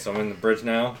 Okay, so I'm in the bridge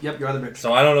now. Yep, you're on the bridge.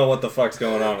 So I don't know what the fuck's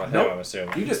going on with Nope. him, I'm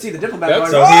assuming. You just see the diplomat Yep,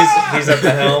 going. So "Ah!" he's at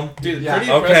the helm. Dude, Yeah.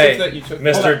 pretty Okay, impressive that you took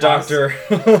Hold Mr. on,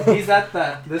 Doctor. He's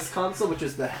at this console, which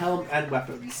is the helm and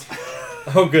weapons.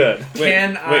 Oh, good.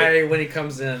 Can wait. I, when he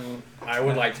comes in, I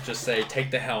would like to just say, take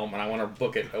the helm, and I want to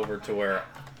book it over to where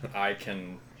I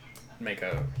can make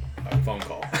a phone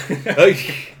call.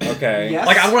 Okay. Yes.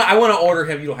 Like I want to order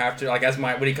him. You don't have to. Like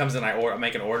when he comes in, I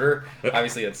make an order.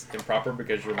 Obviously, it's improper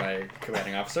because you're my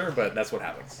commanding officer, but that's what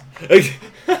happens.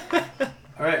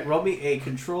 All right, roll me a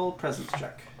control presence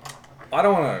check. I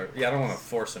don't want to. Yeah, I don't want to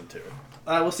force him to.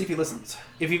 We'll see if he listens.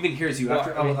 If he even hears you Well,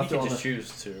 after. I mean, he after can all just the...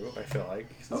 choose to. I feel like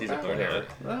since he's a Okay. player.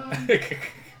 Uh,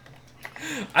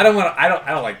 I don't want. I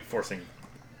don't like forcing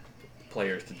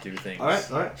players to do things. all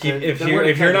right, all right. If Then we're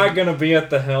you're not dependent. gonna be at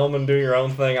the helm and do your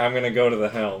own thing, I'm gonna go to the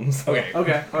helm. So. Okay.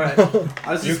 Okay, all right.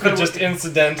 I was You gonna could just work-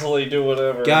 incidentally do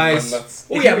whatever. Guys. and that's-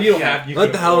 Oh yeah, but you don't have. You Let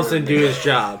can the Hellison order do me. his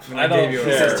job. I I don't gave you a It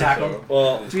care. says tackle.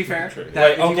 Well, To be fair, Wait,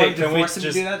 that, if you okay, wanted to can we force him to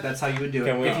just- do that, that's how you would do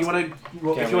can it. we- If you want to,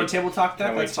 can if you want to table talk that,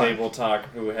 can we that's fine. table talk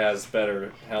who has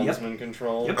better helmsman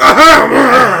control? Yep.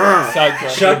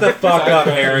 Shut the fuck up,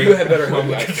 Harry. You have better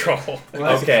helmet control.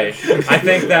 Okay, I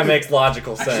think that makes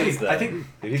logical sense Actually, then. I think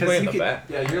Did he because play in you the could, back?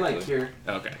 yeah, you're like you're.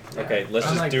 Okay. Okay, let's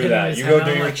I'm just like do hitting that. his You head, go I'm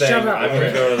do your like, thing. shut up. I'm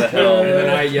gonna go to the helm. And then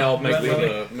I yell, make Like,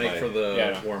 for the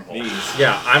yeah, wormhole. These.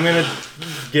 Yeah, I'm gonna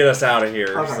get us out of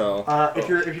here. Okay. So If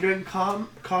you're doing con,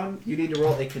 you need to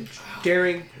roll a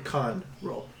daring con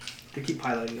roll to keep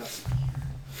piloting us.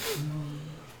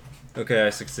 okay, I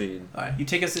succeed. All right, you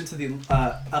take us into the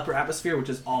upper atmosphere, which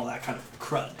is all that kind of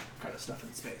crud kind of stuff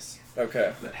in space.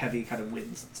 Okay. That heavy kind of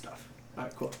winds and stuff. All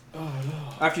right, cool. Oh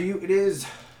no. After you, it is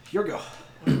Your go.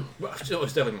 Well, it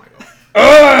was definitely my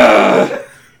goal.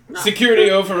 Security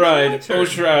override.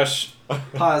 Oshrash.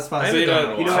 Pause.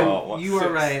 Zeta. You know what? You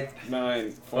were right.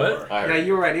 9, 4. What? Yeah,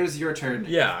 you were right. It was your turn.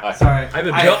 Yeah. Sorry. I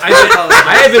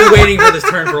have been waiting for this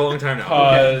turn for a long time now.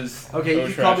 Pause. Okay,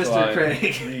 you can call Mr.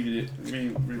 Craig.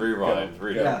 Rewind.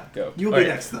 Yeah. Go. You'll Okay. be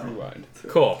next, though. Rewind.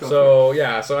 Cool. Go So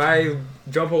yeah, so I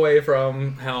jump away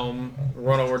from Helm,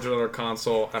 run over to another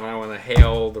console, and I want to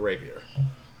hail the rapier.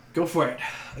 Go for it.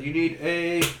 You need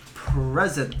a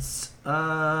presence.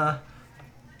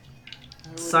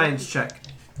 Science check.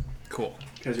 Cool.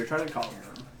 Because you're trying to call him.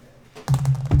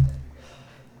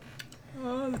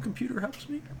 The computer helps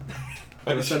me.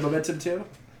 Want to spend momentum too?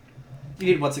 You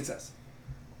need 1 success.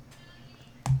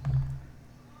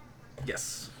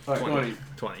 Yes. All right,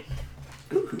 20.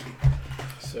 Ooh.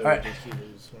 So All right. did he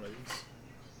lose one of these?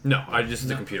 No, I just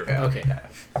the computer. Okay.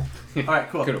 All right,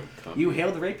 cool. Cool. You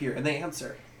hail the rapier, and they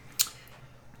answer.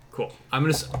 Cool. I'm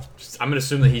gonna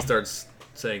assume that he starts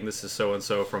saying this is so and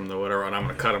so from the whatever, and I'm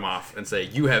gonna cut him off and say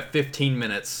you have 15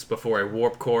 minutes before a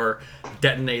warp core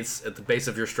detonates at the base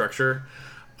of your structure.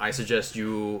 I suggest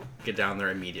you get down there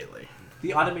immediately.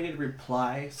 The automated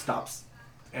reply stops,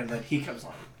 and then he comes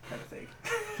on, kind of thing.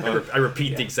 I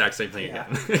repeat the exact same thing Yeah.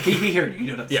 again. he heard you.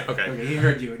 You know Yeah, okay. He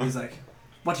heard you, and he's like,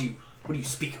 "What do you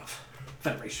speak of,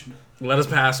 Federation? Let us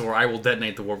pass, or I will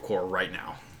detonate the warp core right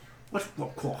now. What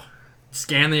cool?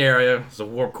 Scan the area. There's a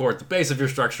warp core at the base of your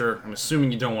structure. I'm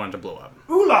assuming you don't want it to blow up.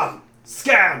 Ulan,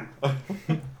 scan."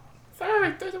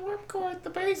 Sorry, there's a warp core at the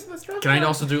base of the structure. Can I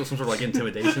also do some sort of like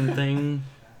intimidation thing?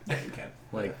 Yeah, you can.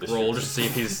 Like roll just to see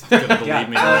if he's gonna believe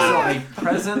me. So a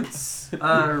presence,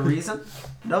 reason.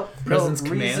 Nope. Presence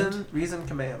Reason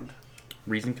command.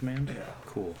 Reason command? Yeah.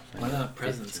 Cool. Why not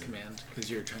presence command? Because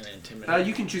you're trying to intimidate.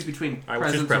 You can choose between I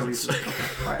will choose presence or presence.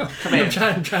 reason. All right. I'm Command.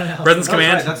 trying to help. Presence That's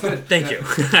command. right, that's good. Thank Yeah.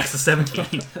 you. That's a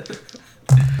 17.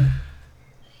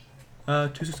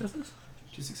 2 successes?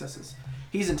 2 successes.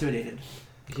 He's intimidated.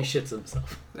 He shits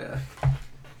himself. Yeah.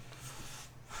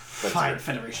 Fine,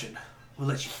 Federation. We'll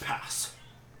let you pass.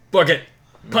 Book it.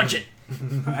 Punch it.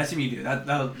 I assume you do.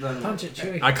 That'll Punch it,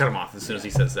 Chewie. I cut him off as soon as he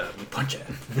says that. Punch it.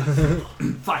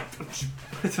 Fine.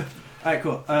 All right,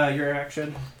 cool. Your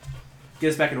action. Get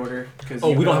us back in order.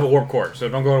 Oh, we don't have a warp core, so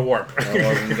don't go to warp. I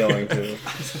wasn't going to.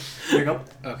 Here you go.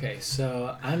 Okay,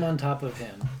 so I'm on top of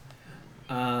him.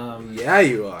 Yeah,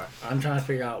 you are. I'm trying to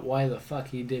figure out why the fuck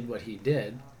he did what he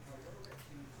did.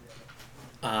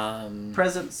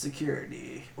 Presence,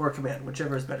 security, or command,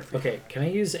 whichever is better for you. Okay, can I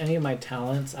use any of my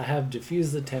talents? I have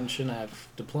diffuse the tension, I have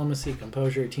diplomacy,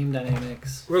 composure, team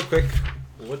dynamics. Real quick,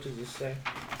 what did you say?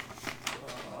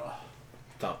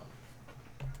 Stop.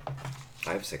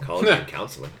 I have psychology and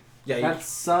counseling. Yeah, you, That's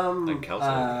some And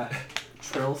counseling.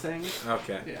 trill thing.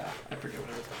 okay. Yeah, I forget what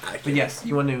it is. But yes,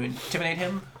 you want to intimidate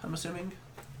him, I'm assuming?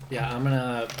 Yeah, I'm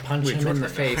gonna punch Wait, him your in the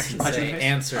turn. face and Punch him in say, the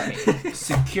answer me.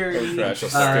 Security. Trash will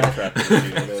start getting trapped in the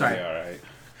field. It'll sorry. be alright.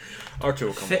 R2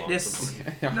 will come Fitness.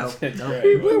 along. No, That's no.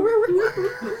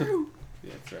 right.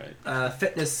 That's right.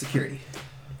 Fitness, security.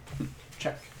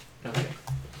 Check. Okay.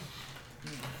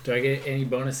 Do I get any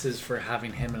bonuses for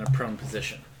having him in a prone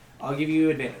position? I'll give you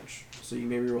advantage, so you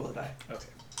may reroll a die. Okay.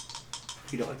 If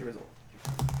you don't like the result.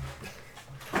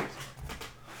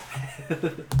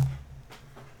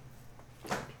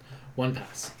 One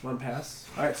pass. One pass.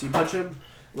 Alright, so you punch him,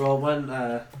 roll one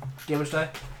damage die.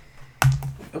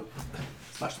 Oh,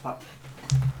 smash the pop.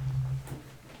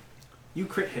 You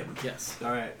crit him. Yes.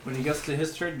 Alright, when he gets to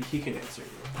his turn, he can answer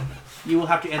you. You will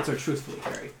have to answer truthfully,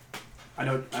 Harry.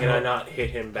 Can I not hit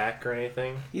him back or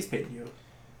anything? He's paying you.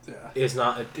 Yeah.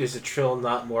 Is a trill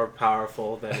not more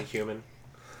powerful than a human,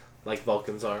 like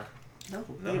Vulcans are? No,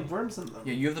 they have worms in them.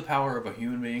 Yeah, you have the power of a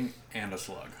human being and a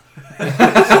slug.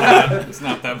 It's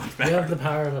not that much You better. have the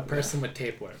power of a person with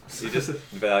tapeworms. You just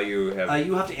value have.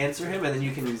 You have to answer him, and then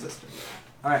you can resist him.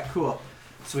 Alright, cool.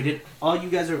 So we did all you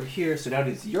guys over here, so now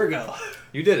it's your go.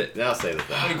 You did it. Now say the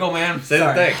thing. There you go, man. Say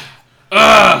Sorry. the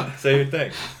thing. Say your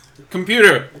thing.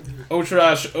 Computer.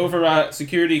 Otrash override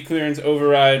security clearance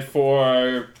override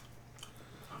for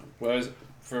what is it?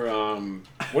 For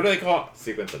what do they call it?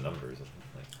 Sequence of numbers.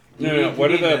 No.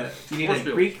 What are the You need a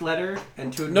Greek letter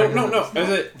and two. No. regular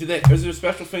numbers. Is there a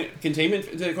special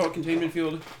containment? Do they call it containment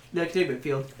field? The containment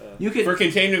field. You could. For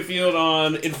containment field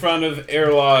on in front of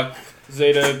airlock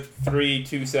Zeta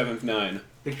 3279.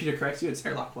 If Peter corrects you, it's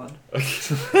airlock 1.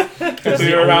 Because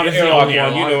we were around airlock 1,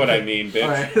 you know what I mean, bitch.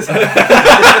 Alright.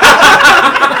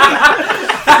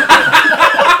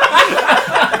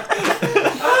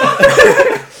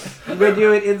 We're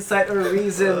doing insight or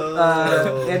reason,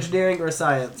 engineering or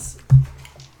science.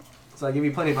 So I give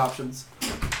you plenty of options.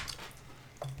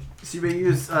 So you may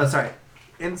use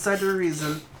insider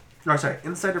reason. No, sorry,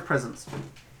 insider presence.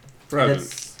 Present.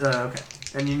 That's, okay.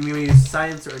 And you may use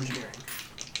science or engineering.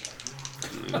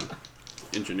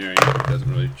 Engineering doesn't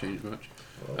really change much.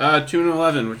 2 and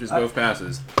 11, which is both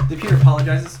passes. The computer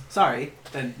apologizes, sorry,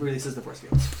 and releases the force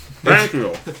field. Thank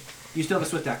you. You still have a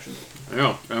swift action. I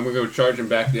know. I'm gonna go charging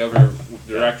back the other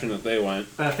direction that they went.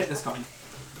 Fitness con.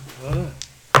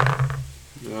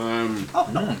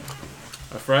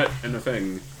 A fret and a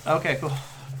thing. Okay, cool.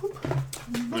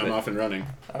 I'm off and running.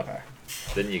 Okay.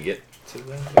 Didn't you get to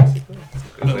that, basically?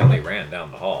 Because they only ran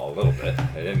down the hall a little bit.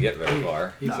 They didn't get very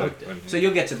far. So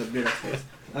you'll get to the next phase.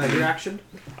 Your action?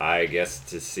 I guess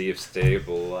to see if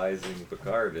stabilizing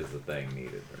Picard is the thing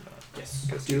needed or not. Yes.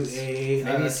 'Cause Do a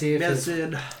Maybe see if his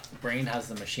medicine brain has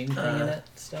the machine thing in it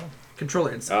still.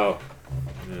 controller insight. Oh.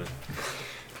 Yeah.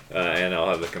 And I'll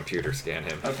have the computer scan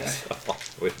him. Okay.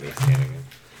 With me scanning him.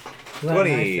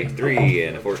 23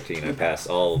 and a 14. I pass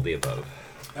all of the above.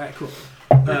 Alright, cool.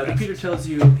 The computer tells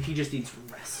you he just needs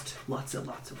rest. Lots of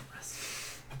rest.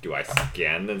 Do I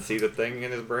scan and see the thing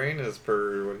in his brain as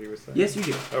per what he was saying? Yes, you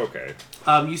do. Okay.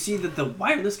 You see that the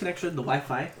wireless connection, the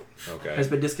Wi-Fi, has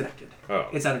been disconnected. Oh.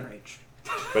 It's out of range.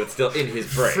 But it's still in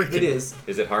his brain. It is.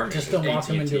 Is it harming Just his don't walk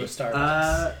him AT&T? into a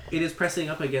Starbucks. It is pressing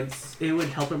up against. It would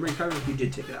help him recover if you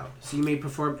did take it out. So you may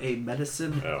perform a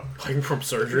medicine. Oh. I can perform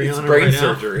surgery It's on it brain right now.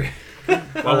 surgery.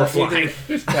 While we're flying.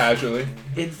 Just casually.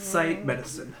 Insight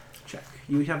medicine check.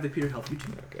 You would have the computer help you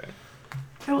too. Okay.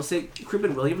 I will say,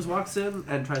 Crewman Williams walks in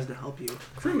and tries to help you.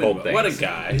 Crewman, Hold what a things.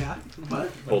 guy. Yeah.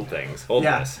 What? Hold things. Hold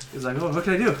Yeah. this. He's like, oh, what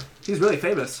can I do? He's really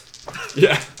famous.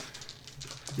 Yeah.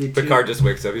 Did Picard just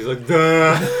wakes up. He's like,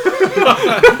 duh.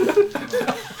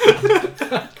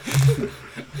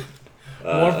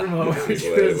 More from over what is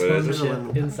shit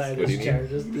it? inside What do his you chair. need?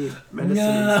 Just medicine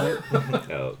No.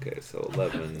 insight. Okay, so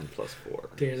 11 plus 4.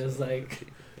 dude is like,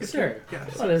 sir, Yeah.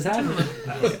 what is happening?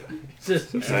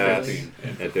 Just And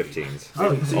 15s.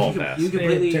 Oh, so All you, pass. you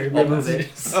completely Terrible remove it.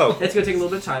 messages. Oh, It's going to take a little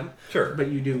bit of time, sure. but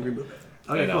you do remove it.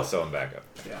 Okay, And cool. I'll sew him back up.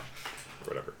 Yeah.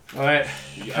 Whatever. All right.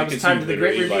 I Comes can time see to the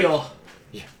great literally, like, reveal.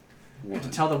 You have to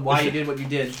tell them why you did what you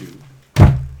did.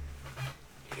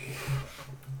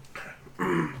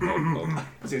 Oh,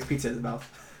 See his pizza in his mouth.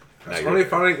 now It's you're- only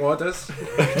funny what this.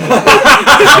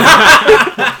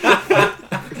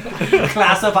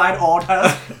 Classified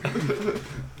orders.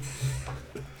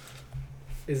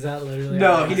 Is that literally?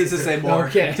 No, how he it needs to is? say more.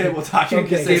 Okay. Table talk. You Okay.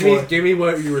 can say Give more. me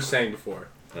what you were saying before.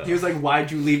 He was like, "Why'd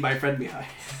you leave my friend behind?"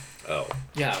 Oh,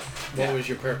 Yeah. What was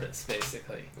your purpose,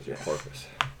 basically? what's your purpose?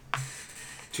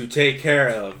 To take care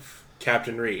of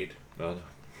Captain Reed. Oh, no.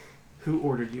 Who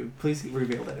ordered you? Please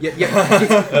reveal that.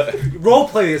 Yeah. Role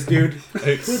play this, dude.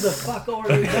 Who the fuck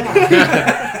ordered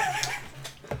that?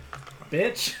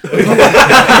 Bitch.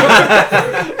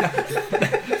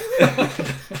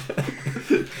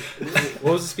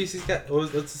 What was the species?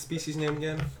 What's the species name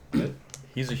again?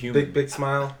 He's a human. Big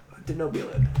smile.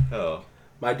 Denobulan. Oh.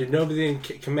 My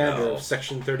Denobulan commander No. of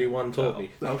Section 31 told No.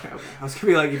 me. Okay. I was gonna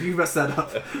be like, if you mess that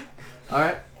up. All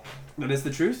right. That is the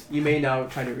truth. You may now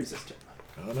try to resist him.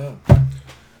 Oh no.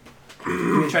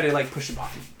 You may try to like push him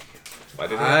off Why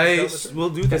did I will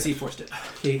do because that. he forced it.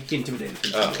 He intimidated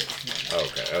him. Oh.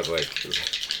 Okay. I was like,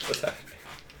 what's happening?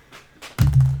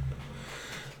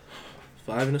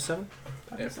 5 and a 7.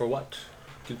 And for what?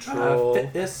 Control.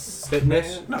 Fitness.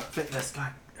 Fitness? No, fitness.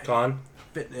 God. Con.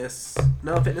 Fitness.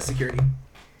 No, fitness security.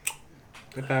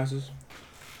 It passes.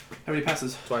 How many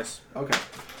passes? Twice. Okay.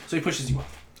 So he pushes you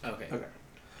off. Okay. Okay.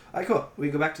 Alright, cool. We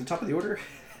go back to the top of the order.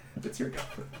 It's your go.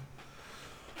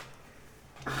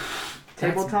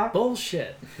 Table That's talk?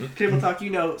 Bullshit. Table talk, you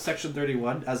know Section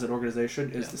 31 as an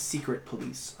organization is the secret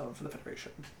police of the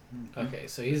Federation. Okay,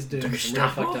 so he's doing some real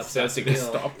fucked up stuff. That's a to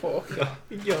kill. Gestapo.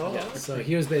 Yeah, so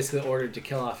he was basically ordered to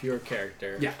kill off your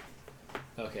character. Yeah.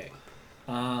 Okay.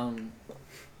 I'm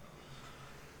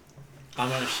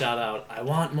gonna shout out, I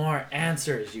want more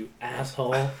answers, you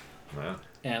asshole. Wow.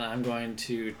 And I'm going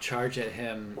to charge at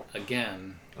him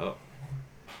again. Oh.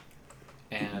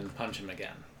 And punch him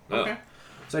again. Oh. Okay.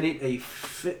 So I need a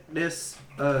fitness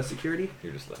security.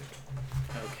 You're just like,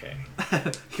 Okay.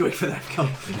 You wait for that to come.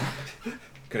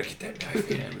 gotta get that knife.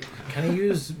 Can I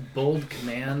use bold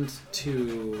command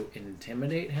to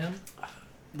intimidate him?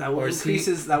 That will Or is he-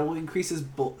 increase his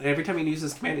every time he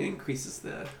uses command, it increases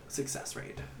the success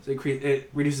rate. So it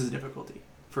reduces the difficulty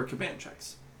for command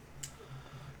checks.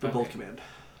 For bold Okay. command.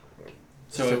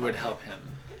 So it would help him.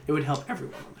 It would help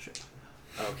everyone on the ship.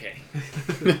 Okay.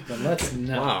 Then let's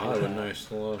not. Wow, do that was that.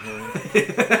 nice. Love him.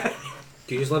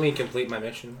 Can you just let me complete my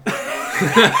mission?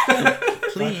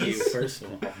 Please. First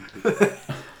of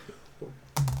all.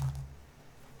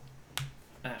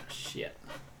 Ah, shit.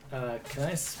 Can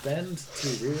I spend to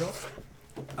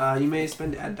reroll? You may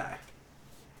spend add die.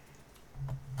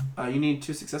 You need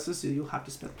 2 successes, so you'll have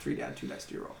to spend 3 to add 2 dice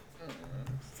to your roll.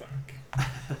 Fuck.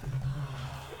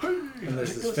 And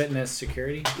there's this fitness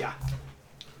security? Yeah.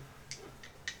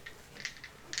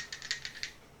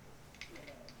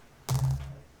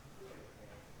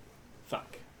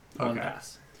 Fuck. One Okay.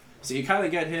 pass. So you kind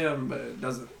of get him, but it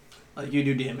doesn't. Like, you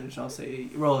do damage. I'll say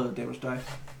roll a damage die.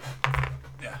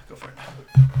 Yeah, go for it.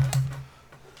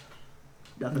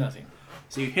 Nothing.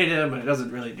 So you hit him, but it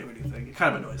doesn't really do anything. It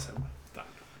kind of annoys him. Fuck.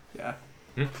 Yeah.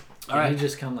 Hmm? All right. Can he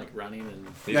just come like running and...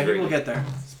 He's Yeah, he ready. will get there.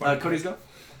 Cody's go?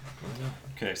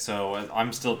 Okay, so I'm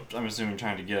assuming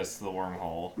trying to get us to the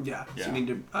wormhole. Yeah. So Yeah. you need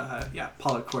to,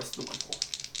 Pollard course the wormhole.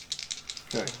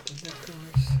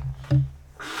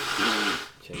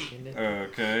 Checking it.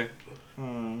 Okay.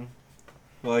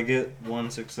 Well, I get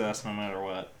 1 success no matter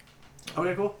what.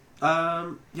 Okay, cool.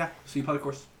 Yeah. So you Pollard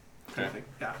course. Okay.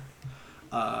 Yeah.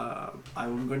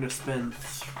 I'm going to spend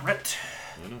threat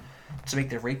to make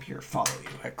the rapier follow you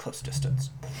at close distance.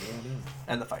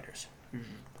 And the fighters.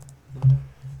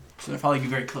 So they're following you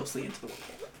very closely into the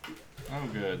wormhole. Oh,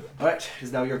 good. Alright,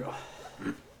 it's now your go.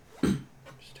 We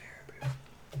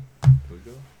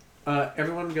go?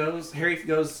 Everyone goes. Harry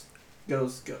goes.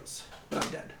 But I'm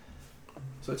dead.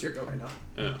 So it's your go right now.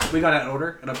 Oh. We got it in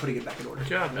order, and I'm putting it back in order. Good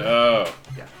job, man. Oh,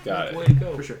 Yeah. got it. Way to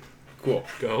go. For sure. Cool.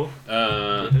 Go.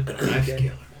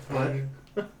 What?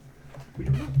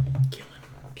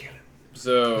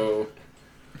 So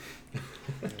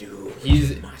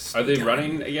Dude. Are they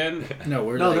running again? No,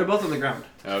 we're No, like, they're both on the ground.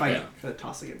 Okay. Fighting for the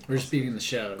tossing it. we're just beating the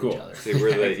shit out of Cool. each other. See,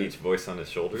 we're like each voice on his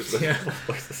shoulders. Yeah.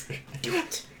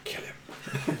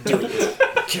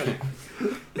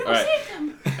 All right.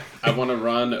 I want to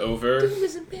run over,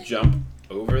 jump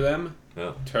over them,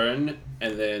 Oh. turn,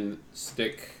 and then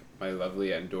stick my lovely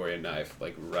Andorian knife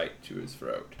like right to his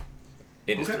throat.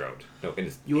 In his Okay. throat. No, in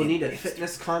his. You will need a his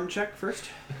fitness con check first.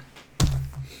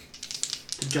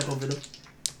 To jump over them.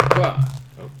 Ah,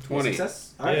 Oh, 20.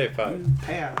 Success? Yay, Alright. 5. You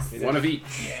pass. One of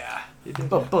each. Yeah. You did.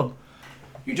 Boom, boom.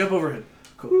 You jump over him.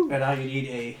 Cool. And now you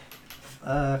need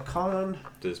a con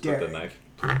Just put the daring knife.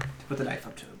 to put the knife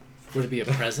up to him. Would it be a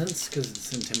presence because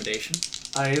it's intimidation?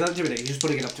 He's not intimidating. He's just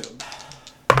putting it up to him.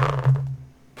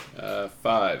 5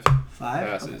 5.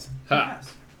 passes. Okay. Ha!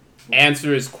 Pass.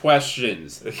 Answer his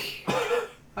questions.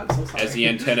 I'm so sorry. As the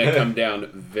antennae come down,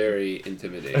 very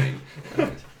intimidating.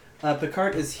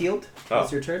 Picard is healed. Oh.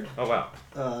 It's your turn. Oh, wow.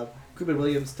 Cooper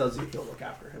Williams tells you he'll look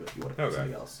after him if you want to Okay.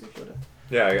 something else. If you want to.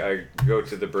 Yeah, I go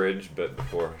to the bridge, but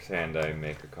beforehand I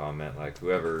make a comment like,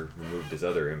 whoever removed his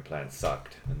other implant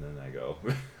sucked. And then I go,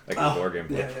 like a Borg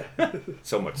implant. Yeah.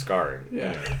 So much scarring. Yeah.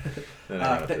 Anyway. Then I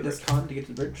run up to the Fitness bridge. con to get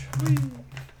to the bridge.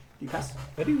 You pass.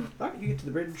 I do. Alright, you get to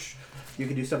the bridge. You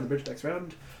can do stuff on the bridge next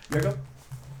round. There you go.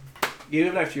 You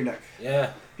have a knife to your neck. Yeah.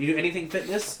 If you do anything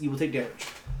fitness, you will take damage.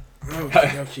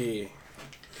 Okay.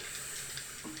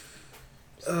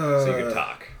 So you can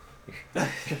talk.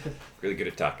 Really good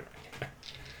at talking.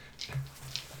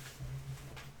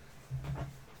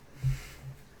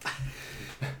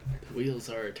 The wheels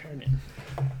are turning.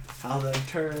 How the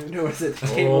turn, or is it the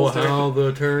Oh, tables turn? how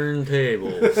the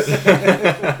turntables.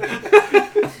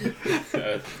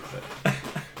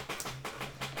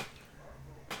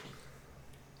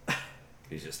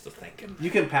 He's just still thinking. You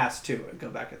can pass too and go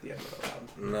back at the end of the round.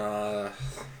 Nah.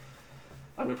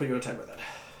 I'm gonna put you on a timer then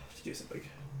to do something.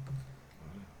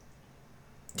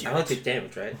 I don't take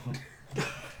damage, right?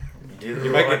 You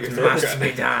might get your throat cut.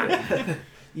 be done.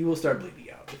 You will start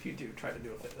bleeding out if you do try to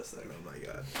do a fitness thing. Oh my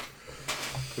god.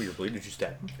 Oh, you're bleeding? Did you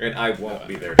stab him? And I won't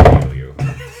be there to heal you.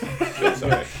 That's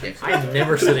alright. I'm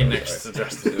never sitting next to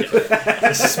Justin.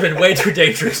 This has been way too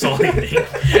dangerous all evening.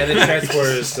 And the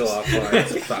transporter is still offline.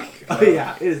 So fuck. Oh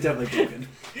yeah, it is definitely broken.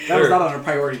 That was not on our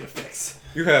priority to fix.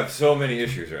 You have so many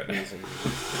issues right now.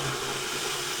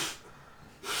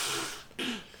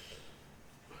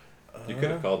 You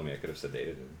could have called me. I could have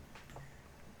sedated him.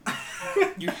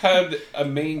 You had a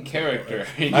main character.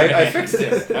 I fixed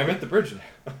it. I'm at the bridge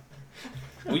now.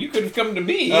 Well, you could have come to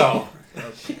me. Oh.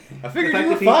 I figured you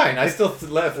were fine. I still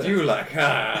left you like,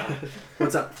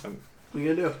 What's up? What are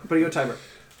you gonna do? I'm putting you on a timer.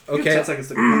 You have Okay. 10 seconds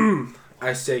to go.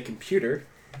 I say computer.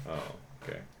 Oh,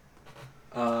 okay.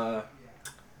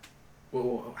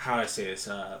 Well, how do I say this?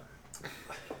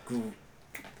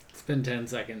 It's been 10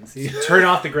 seconds. Turn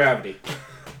off the gravity.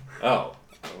 Oh.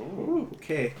 Ooh,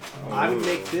 okay. I'm gonna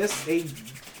make this a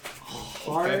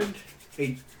hard.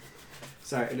 I'm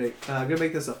gonna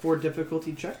make this a 4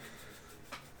 difficulty check.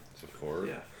 So 4.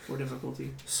 Yeah, 4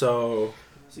 difficulty. So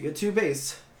So you get 2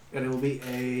 base, and it will be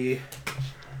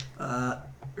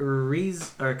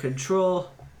a control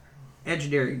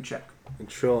engineering check.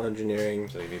 Control engineering.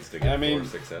 So he needs to get 4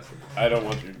 successes. I don't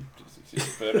want you to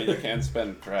succeed, but I mean, you can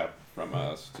spend perhaps from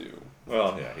us too.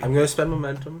 Well, yeah. I'm going to spend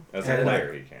momentum. As a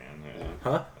player, he can. Yeah.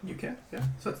 Huh? You can, yeah.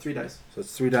 So it's 3 dice. So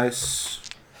it's 3 dice.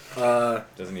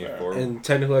 Doesn't he have 4? And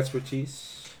technical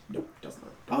expertise. Nope, does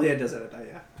not. Oh yeah, it does have a die,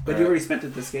 yeah. But you Alright. already spent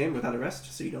it this game without a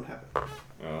rest, so you don't have it.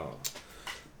 Oh.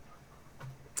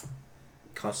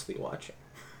 Constantly watching.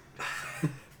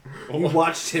 You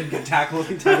watched him get tackled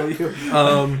and tackle you.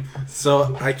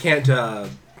 So I can't do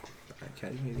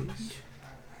these.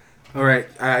 Alright,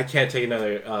 I can't take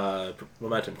another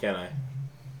momentum, can I?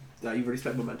 No, you've already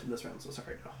spent momentum this round, so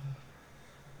sorry, no.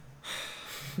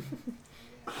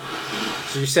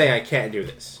 So you're saying I can't do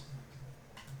this?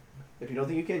 If you don't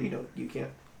think you can, you can't.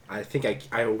 I think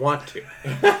I want to.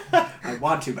 I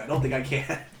want to, but I don't think I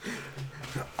can.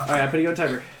 Alright, I'm putting you on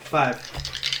timer. 5,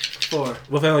 4.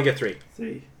 What if I only get 3?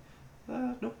 3.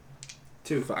 Nope.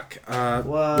 2. Fuck.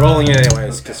 One. Rolling it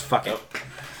anyways, because fuck it.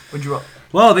 What'd you roll?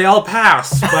 Well, they all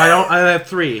passed, but I have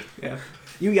 3. Yeah.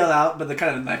 You yell out, but that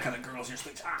kind of girls here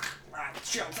speaks.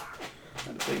 Shields,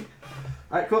 kind of thing.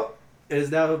 Alright, cool. It is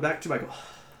now back to Michael.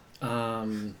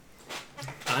 I'm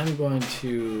going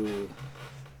to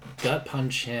gut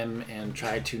punch him and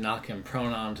try to knock him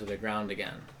prone onto the ground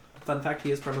again. Fun fact,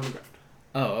 he is prone on the ground.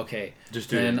 Oh, okay. Just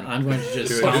do then it. I'm going to just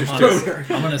Do it. stomp Just on do his,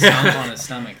 it. I'm going to stomp on his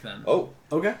stomach then. Oh.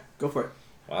 Okay, go for it.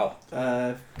 Wow.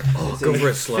 Go for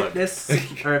a slug. Fitness.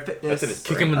 That's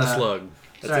Kick him in the slug.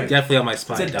 Sorry. Definitely on my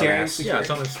spine. It's a daring dumbass. Yeah, it's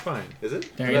on his spine. Is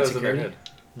it? Daring That was in their security? head.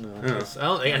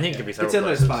 No, I think it could be several It's in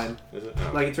their places. spine. Is it?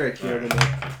 No. Like it's right here in the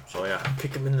neck. So yeah,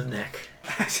 kick him in the neck.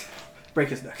 Break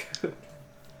his neck.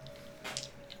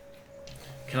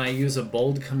 Can I use a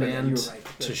bold you command were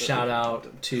right. to shout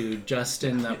out to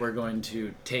Justin that we're going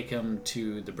to take him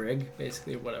to the brig,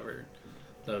 basically, whatever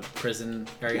the prison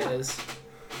area is?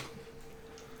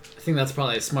 I think that's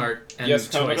probably a smart end Yes,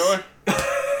 choice. Commodore.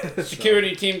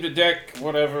 Security team to deck,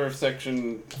 whatever,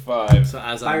 section 5. So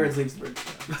as Byron I'm, leaves the bridge.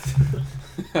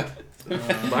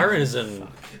 Byron is in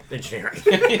engineering.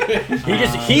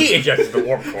 he ejected the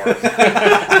warp core.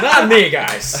 Not me,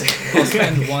 guys. I'll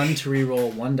spend 1 to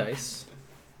reroll 1 dice.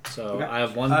 So Okay. I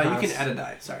have 1 You pass. can add a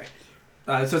die, sorry.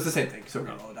 So it's the same thing, so we're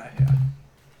gonna roll a die,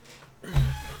 yeah.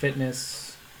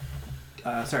 Fitness.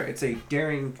 Sorry, it's a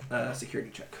daring security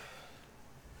check.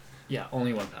 Yeah,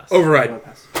 only 1 pass. Override. One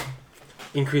pass.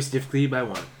 Increase difficulty by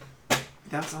 1.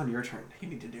 That's on your turn. You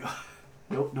need to do.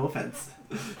 No offense.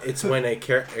 It's when a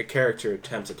character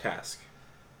attempts a task.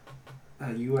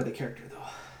 You are the character, though.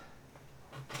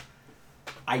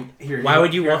 Why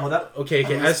would you want? Hold up. Okay. I'm I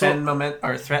gonna just spend moment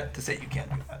or threat to say you can't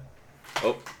do that.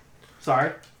 Oh.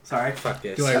 Sorry. Fuck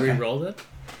this. Do I Okay. re-roll it?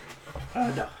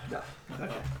 No.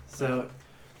 Okay. So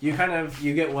you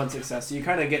get 1 success. So you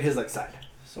kind of get his side.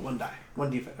 So 1 die, 1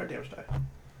 defense or damage die.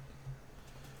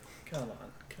 Come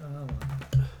on.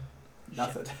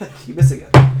 Nothing. You miss again.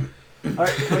 All right,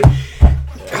 Cody.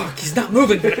 He's not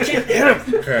moving. I can't hit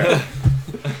him. Crap.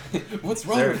 What's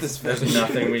wrong with this There's fish?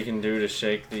 nothing we can do to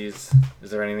shake these.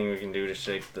 Is there anything we can do to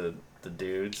shake the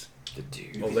dudes? The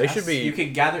dude. Well, they should be. You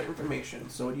can gather information.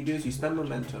 So what you do is you spend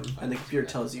momentum, and the computer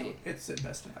tells you it's the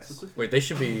best device. Wait, they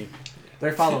should be.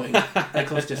 They're following at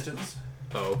close distance.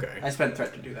 Oh, okay. I spent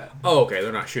threat to do that. Oh, okay.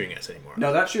 They're not shooting at us anymore.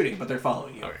 No, not shooting, but they're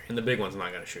following you. Okay, and the big one's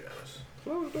not going to shoot at us.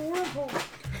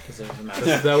 Because there's a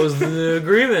massive That was the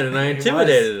agreement, and I It was.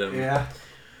 intimidated him. Yeah.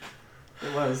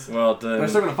 It was. Well, They're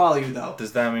still gonna follow you though.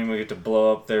 does that mean we get to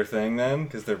blow up their thing then?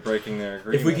 Because they're breaking their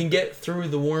agreement. If we can get through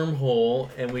the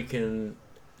wormhole and we can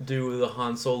do the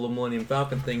Han Solo Millennium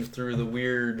Falcon things through the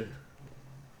weird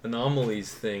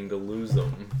anomalies thing to lose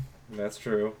them. That's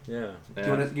true. Yeah. Do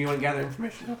you want to gather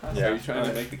information? Yeah. Are you trying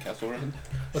to make the castle run?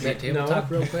 Okay, table talk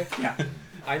real quick. Yeah.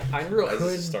 I realize Could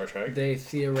this is Star Trek. they Not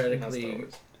Star theoretically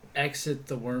Wars. exit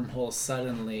the wormhole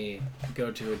suddenly,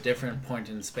 go to a different point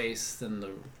in space than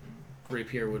the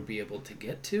rapier would be able to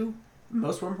get to?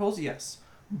 Most wormholes, yes,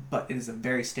 but it is a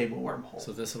very stable wormhole.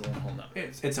 So this is a wormhole now.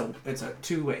 It's a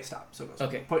 2-way stop. So it goes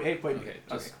Okay. point A, point B. Okay,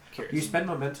 just curious. You spend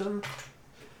momentum.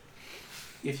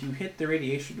 If you hit the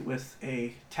radiation with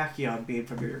a tachyon beam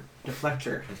from your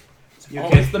deflector, you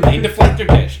It's the main deflector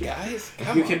dish, guys.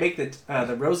 you can make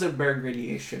the Rosenberg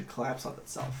radiation collapse on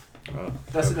itself. Oh,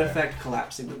 Doesn't okay. affect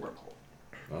collapsing the wormhole.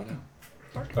 Oh, no.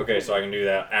 Okay, so I can do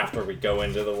that after we go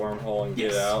into the wormhole and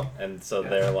get Yes. out, and so Yeah.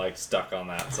 they're like stuck on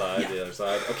that side, Yeah. the other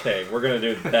side. Okay, we're gonna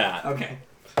do that. Okay.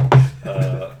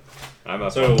 I'm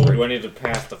up. So on board. do I need to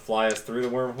pass to fly us through the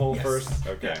wormhole Yes. first?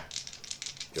 Okay.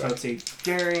 So it's a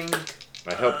daring.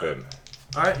 I help him.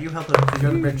 All right, you help him. You're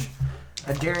on the bridge.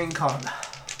 A daring con.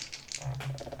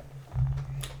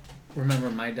 remember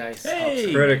my dice.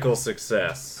 Hey! Critical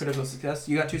success. Critical success.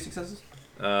 You got 2 successes?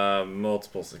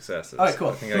 Multiple successes. Alright, cool.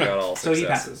 I think I got all So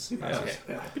successes. he passes. Okay.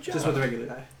 Yeah. Just with the regular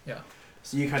die. Yeah.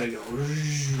 So you kind of go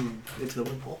into the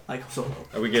wormhole, like solo.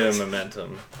 We get a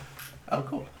momentum. Oh,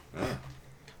 cool.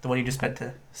 The one you just spent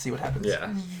to see what happens.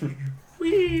 Yeah.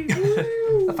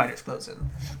 The fight explodes in.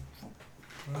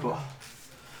 Cool.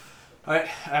 Alright,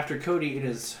 after Cody, it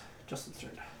is Justin's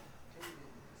turn.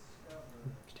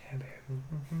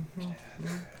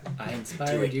 I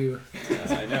inspired you.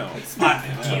 I know.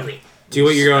 Do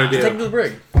what you're going to Take him do. to the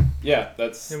brig, Yeah,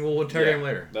 that's. and we'll interrogate him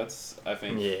later. That's. I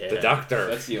think. Yeah. The doctor.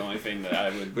 That's the only thing that I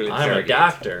would. I'm a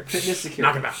doctor. Fitness security.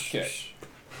 Knock him out.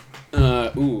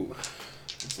 Okay. Ooh.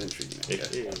 That's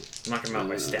intriguing. Knock him out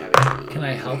by stabbing. Can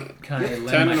I help? Can I lend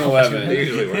 10 my and help 11. to It him?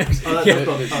 usually works. Oh,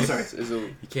 that's oh, sorry.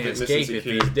 You can't Fitness escape and if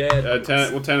security. he's dead.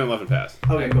 10 and 11 pass.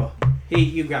 Okay, cool.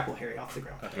 You grapple Harry off the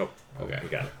ground. Okay. We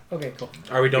got it. Okay, cool.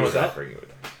 Are we done with that?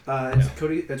 It's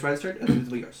Cody. It's Ryan's turn, and then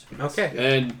it's yours. Okay.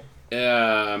 And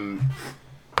And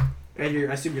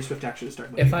I assume your swift action is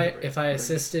start. If I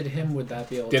assisted him, would that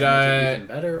be able Did to make I- it even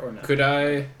better or no? could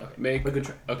I make A good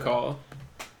try. a call?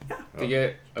 Yeah. To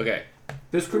get. Okay.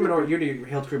 There's crewman or you're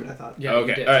hailed crewman, I thought. Yeah, you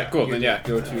Okay. did. All right. Cool. You Then did. yeah,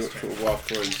 go That's to right. walk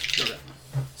towards.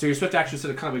 So your swift action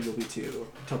instead of coming will be to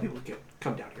tell people to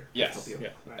come down here. Yes. Help you. Yeah.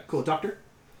 All right. Cool. Doctor.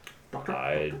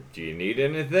 Do you need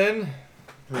anything?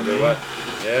 What?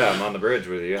 Yeah, I'm on the bridge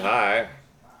with you. Hi.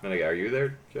 Are you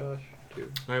there, Josh? Too?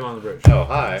 I'm on the bridge. Oh,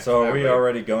 hi. So are we Everybody.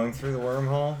 already going through the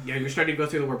wormhole? Yeah, you're starting to go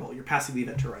through the wormhole. You're passing the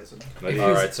event horizon.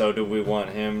 Alright, so do we want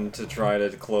him to try to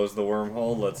close the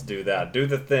wormhole? Let's do that. Do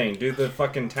the thing. Do the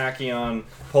fucking tachyon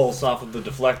pulse off of the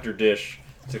deflector dish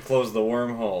to close the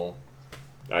wormhole.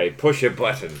 I push a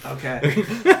button. Okay.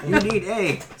 You need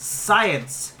a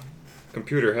science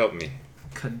Computer, help me.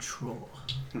 control.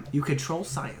 You control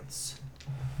science.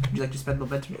 Would you like to spend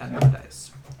momentum and no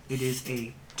dice? It is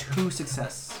a 2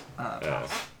 success. Yeah.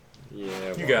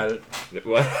 You got it.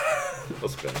 What? We'll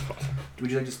spend one. Would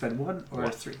you like to spend 1 or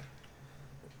One. 3?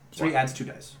 3 One. adds 2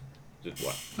 dice. Just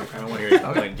one. I don't want to hear you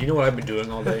complain. Do you know what I've been doing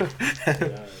all day?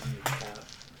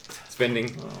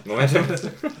 Spending momentum.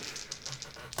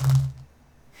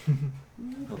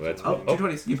 Well, that's Oh, one. 2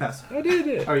 20s. You pass. I did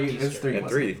it. Or you? It's 3. And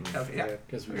wasn't 3. it? Okay, yeah.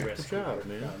 Because we Good rescued job,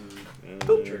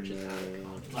 man. churches out of it.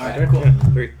 Alright,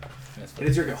 cool. 3. It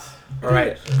is your go. All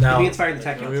right. Be Now, inspiring the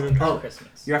tech. Oh,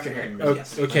 Christmas. you're after Harry. o-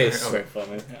 Yes. okay. So,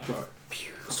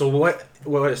 so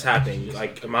what is happening?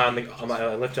 Like, am I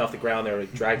lifted off the ground there to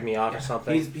drag me off or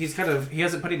something? He's kind of, he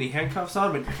hasn't put any handcuffs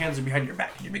on, but your hands are behind your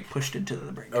back and you're being pushed into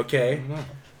the brake. Okay.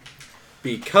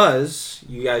 Because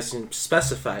you guys didn't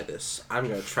specify this, I'm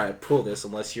gonna try to pull this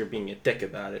unless you're being a dick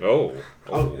about it. Oh.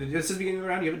 Oh, this is the beginning of the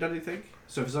round. You haven't done anything.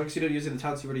 So as long as you don't use any of the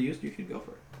talents you've already used, you can go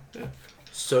for it. Yeah.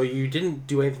 So you didn't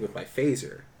do anything with my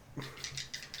phaser.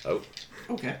 Oh.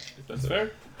 Okay. That's fair.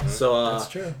 So That's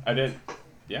true. I did.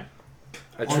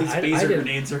 I All these I phaser didn't-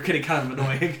 grenades are getting kind of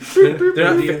annoying.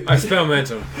 they're not, I spell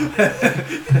momentum.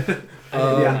 Yeah.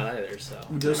 Not either,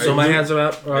 so. so my hands are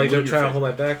out, or Are I you go moving try your to hold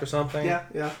my back or something. Yeah,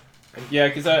 yeah. Yeah,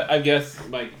 because I guess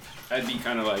like I'd be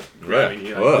kind of like grabbing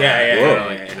you. Whoa. Like, Yeah,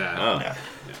 like yeah. that. Oh. Yeah.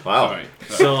 Wow. Sorry.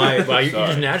 So I Well, you Sorry.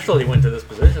 just naturally went to this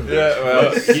position. then. Yeah,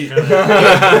 well,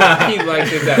 He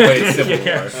liked it that way. It's simple.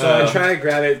 Yeah. so I try to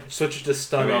grab it, switch it to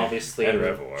stun, Okay. obviously, and and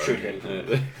reservoir. shoot him.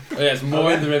 Oh, yeah, it's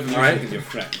more in the revolution Alright. because you're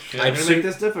French. I I'm gonna shoot. make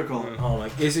this difficult. Oh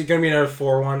my! Is it gonna be another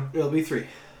 4-1? It'll be 3.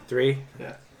 3?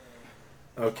 Yeah.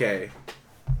 Okay.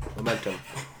 Momentum.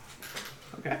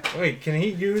 Okay. Wait, can he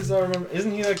use armor?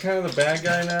 Isn't he like kind of the bad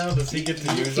guy now? Does he get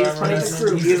to use He's armor? part of the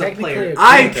crew. He's He's a technically player. a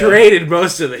I Okay. created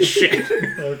most of the shit.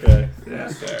 Okay. Yeah.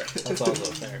 Fair. That's also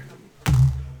fair.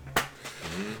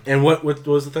 And what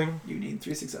was the thing? You need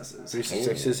 3 successes. 3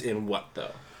 successes in what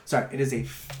though? Sorry, it is a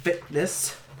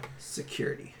fitness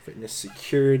security. Fitness,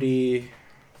 security.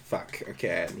 Fuck.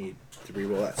 Okay, I need to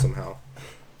reroll that somehow,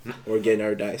 or get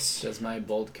another dice. Does my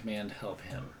bold command help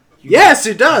him? Yes,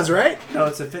 it does. Right? No,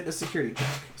 it's a fitness security check,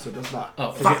 so it does not.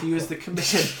 Oh, You have to use the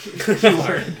command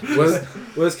keyword. What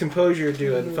does composure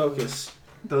do and focus?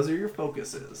 Those are your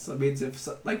focuses. So it means if,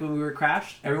 like when we were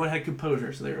crashed, everyone had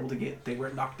composure, so they were able to they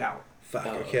weren't knocked out. Fuck.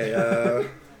 Oh. Okay.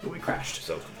 But we crashed.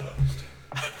 so composed.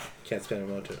 Can't spend a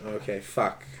moment. Okay.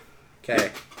 Fuck.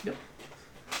 Okay. Yep.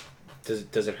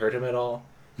 Does it hurt him at all?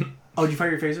 Oh, did you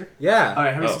fire your phaser? Yeah. All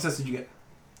right, how many Oh. successes did you get?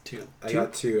 2. I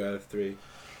got 2 out of 3.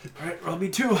 All right, roll me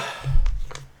 2.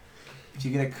 If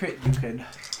you get a crit, you can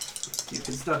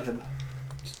stun him.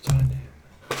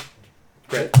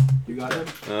 Crit. You got him.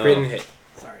 Crit and hit.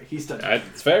 Sorry, he stunned.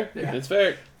 It's fair. Yeah. It's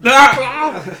fair.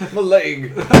 My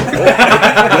leg.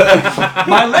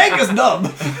 My leg is numb.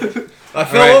 I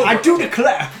fell over. I do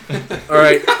declare. All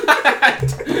right.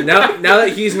 Now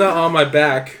that he's not on my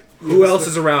back, who else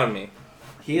is around me?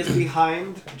 He is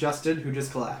behind Justin, who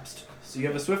just collapsed. So you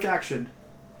have a swift action.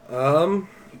 Um.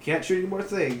 You can't shoot any more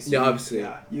things. Yeah, obviously.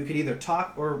 Yeah, you can either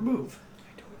talk or move.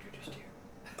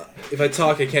 If I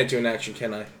talk, I can't do an action,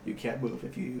 can I? You can't move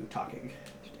if you talking.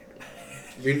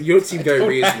 You don't seem very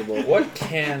reasonable. What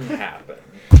can happen?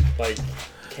 Like,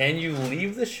 can you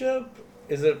leave the ship?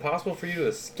 Is it possible for you to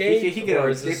escape? He can get or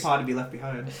an is escape this- pod and be left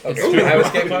behind. Okay, do you have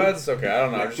escape pods? Okay, I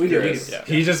don't know. I'm just We do, we curious. do. Yeah.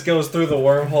 He just goes through the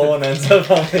wormhole and ends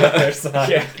up on the other side.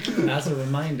 Yeah. As a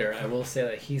reminder, I will say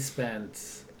that he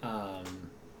spent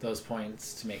those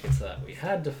points to make it so that we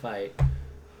had to fight.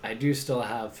 I do still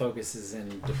have focuses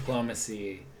in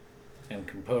diplomacy and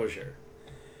composure.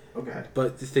 Okay.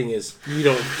 But the thing is, you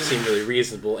don't seem really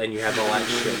reasonable, and you have all that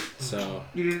shit. So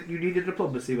You need a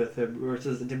diplomacy with him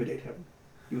versus intimidate him.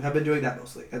 You have been doing that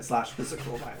mostly, and /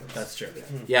 physical violence. That's true.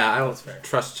 yeah, I don't That's fair.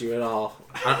 trust you at all.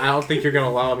 I don't think you're gonna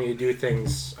allow me to do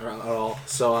things at all.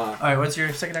 So Alright, what's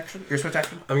your second action? Your swift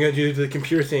action? I'm gonna do the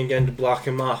computer thing again to block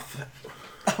him off.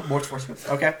 More force.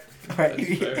 Okay. Alright,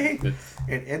 That's fair.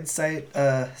 an insight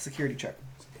security check.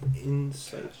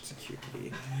 Insight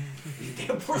security.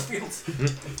 Damn force fields.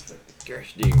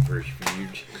 Gosh dang, first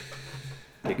huge.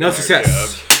 No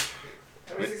success.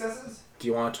 How many successes? Do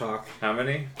you want to talk? How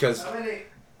many? Because How many?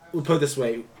 we'll put it this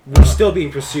way: we're still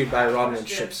being pursued by a Romulan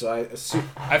ship. So I assume.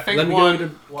 I think Let me one.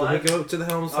 go to the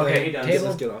helm. So Okay, he that- does.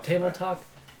 let's get off. Table talk.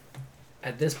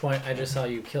 At this point, I just saw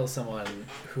you kill someone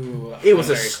who It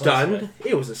was I'm a very close stun. with.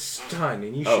 It was a stun,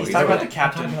 and you Oh, should. He's know talking about that. the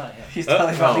captain. I'm talking about him. He's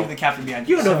talking about oh. leaving the captain behind.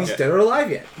 You don't know if So- he's dead or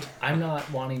alive yet. I'm not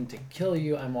wanting to kill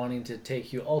you. I'm wanting to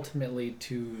take you ultimately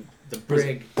to the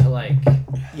brig to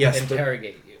Yes, but,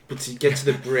 interrogate you. but to get to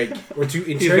the brig or to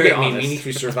very interrogate me, we honest. need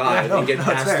to survive No, and get no,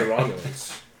 past it's the fair.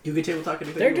 Romulans. You can table talk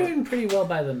anything. They're you want. doing pretty well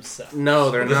by themselves.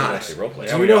 No, they're This is not. actually roleplay.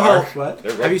 Do you know how? What?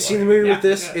 They're Have you seen the movie Yeah, with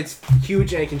this? yeah. It's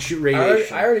huge and it can shoot I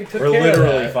radiation. already took We're care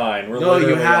literally of that. fine. We're No, you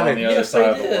literally on haven't. the other Yes, side I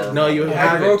of the did. world. No, you I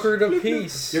haven't. brokered a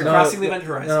peace. You're No, crossing the event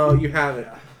horizon. No, you haven't.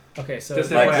 Okay, so Just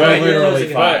Like, FYI. we're Right, literally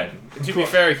you're fine. But to be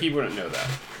fair, he wouldn't know that.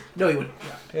 No, you wouldn't.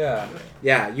 Yeah.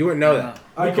 Yeah, you wouldn't know that.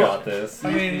 We Alright, got this.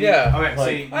 I mean, yeah. Alright, so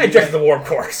Like, you, I ejected the warp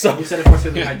core, so you said a force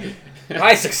field behind you.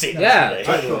 I succeeded. Yeah. today.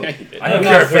 Alright, cool. I don't have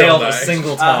care not if we all failed a die. single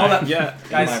Hold time. on. Yeah.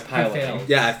 My He piloting. failed.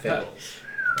 Yeah, I failed.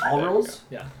 All rolls?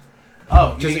 Yeah.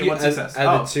 Oh, you Just get one as success.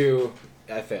 the two,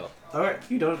 I failed. Alright,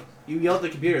 you don't. You yell at the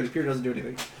computer doesn't do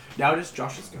anything. Now it is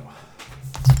Josh's go.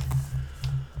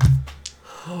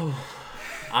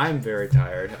 I'm very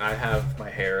tired. I have my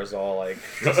hair is all like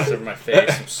just over my face.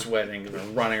 I'm sweating and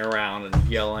I'm running around and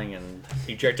yelling and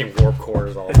ejecting warp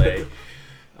cores all day.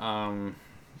 So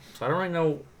I don't really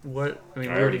know what. I mean,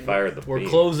 I already fired the We're beam.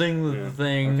 closing the Yeah.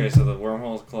 thing. Okay, so the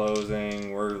wormhole's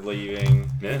closing. We're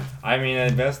leaving. Yeah. I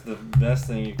mean, the best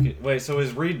thing you could. Wait, so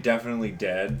is Reed definitely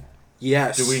dead?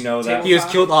 Yes. Do we know that? He was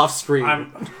killed off screen.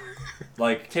 I'm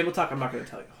Like, table talk. I'm not going to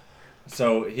tell you.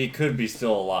 so he could be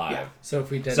still alive. Yeah. So if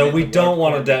we detonate So we the don't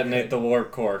warp want to core, detonate the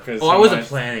warp core because. Oh, I wasn't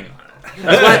planning on it.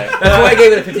 That's why I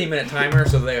gave it a 15-minute timer,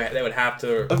 so they would have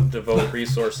to devote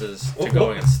resources to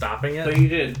going and stopping But it. you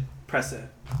did press it.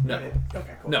 No. Right?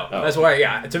 Okay, cool. No, Oh. that's why.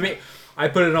 Yeah, to me, I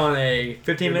put it on a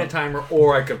 15-minute timer,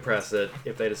 or I could press it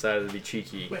if they decided to be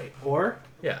cheeky. Wait, or?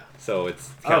 Yeah, So it's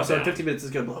Oh, so in countdown. 15 minutes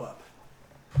is going to blow up.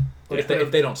 if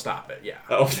they don't stop it, yeah.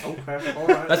 Oh. Okay,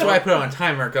 alright. That's why I put it on a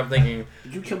timer. 'Cause I'm thinking,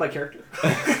 Did you kill my character?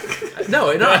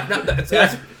 no,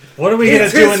 that's What are we gonna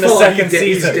It's do his in the fault second he's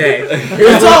season? dead.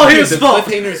 It's all his the fault.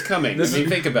 cliffhanger's coming. I mean,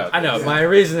 think about I this. know. My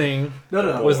reasoning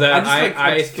No. was that I'm just, like, I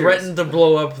curious. threatened to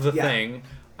blow up the Yeah. thing.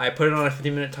 I put it on a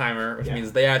 15-minute timer, which Yeah.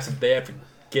 means they have to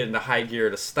get into high gear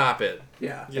to stop it.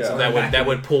 Yeah. Yeah. So that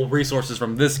would pull resources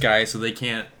from this guy, so they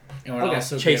can't. and we'll Okay.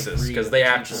 also Chase give us, Reed 'cause a they have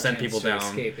to potential send chance people to down.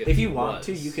 escape If you he want was.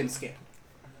 to, you can scan.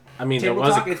 I mean, there Table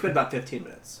was talk, a, it's been about 15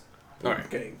 minutes. All right.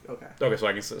 Getting, okay. Okay, so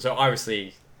I can. So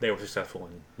obviously they were successful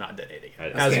in not detonating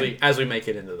it. Right. As we make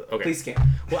it into the. Okay. Please scan.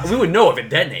 Well, we would know if it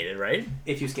detonated, right?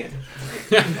 If you scanned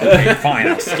it. Okay, fine.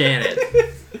 I'll scan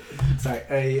it. Sorry,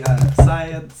 a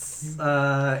science,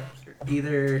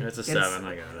 either... It's a 7.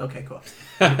 I got it. Okay, cool.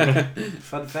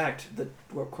 Fun fact, the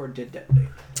warp core did detonate.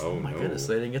 Oh, Oh my no. goodness,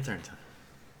 they didn't get there in time.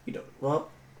 You don't. Well,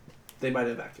 they might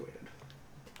have evacuated.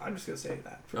 I'm just going to say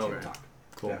that for table Okay. talk.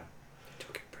 Cool. Yeah.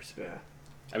 Yeah.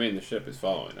 I mean, the ship is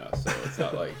following us, so it's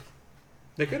not like.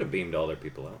 They could have beamed all their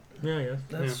people out. Yeah, I guess.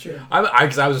 That's true.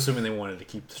 Because I was assuming they wanted to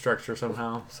keep the structure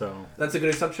somehow. So That's a good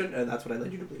assumption, and that's what I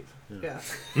led you to believe. Yeah.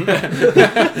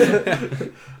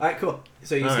 Alright, cool.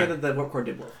 So you All said right. that the warp core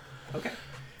did blow. Okay.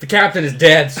 The captain is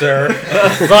dead, sir.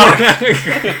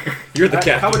 You're the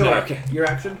captain. Commodore, Okay. your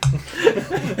action.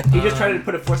 He just tried to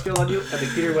put a force field on you, and the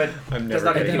computer went. I'm Does never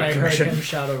not And getting then I my heard permission. him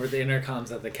shout over the intercoms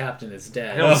that the captain is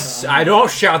dead. I don't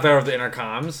shout that over the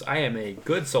intercoms. I am a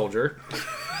good soldier.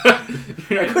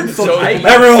 Everyone, We're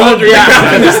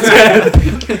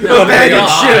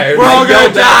all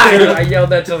gonna die. I yelled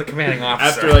that to the commanding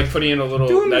officer. After like putting in a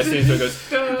little nice thing, so it goes.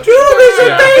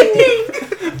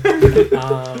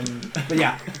 But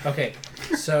yeah, Okay,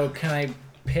 so can I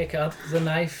pick up the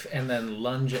knife and then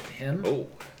lunge at him? Oh.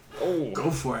 go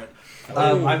for it.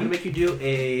 I'm gonna make you do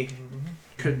a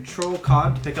control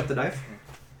con to pick up the knife.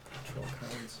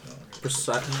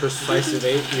 Precise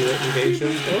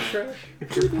evasion.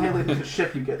 If you're piloting a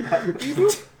ship, you get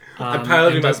that. I'm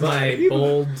piloting and my does my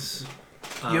bold.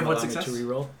 You have one allow me success? to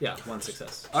reroll? Yeah, one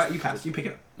success. All right, you pass. You pick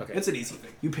it up. Okay. It's an easy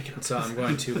thing. You pick it up. So I'm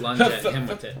going to lunge at him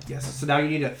with it. Yes. So now you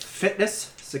need a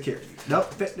fitness security.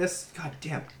 Nope, fitness. God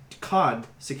damn. Con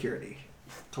security.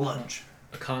 To lunge.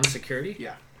 A con security?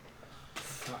 Yeah.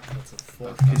 Fuck, that's a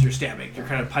 4. Because you're stabbing. You're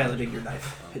kind of piloting your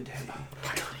knife.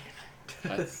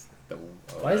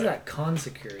 Why is that con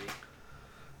security?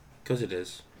 Because it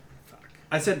is.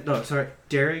 I said no. Sorry.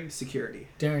 Daring security.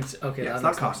 Daring. Okay, Yeah, that it's makes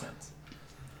not more con. sense.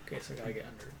 Okay, so I gotta get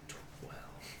under 12.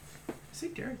 I say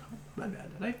daring con. My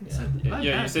bad. Did I even Yeah. said? My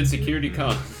Yeah, you bad. said security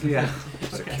con. Yeah.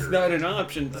 It's not an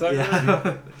option. Sorry.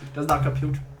 Yeah. Does not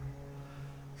compute.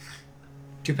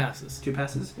 2 passes. 2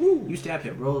 passes. You stab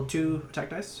him. Roll 2 attack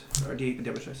dice or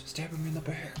damage dice. Stab him in the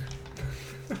back.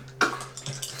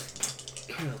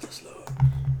 Kill the slow.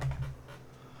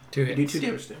 2 hits. Do 2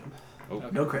 damage to him. Oh.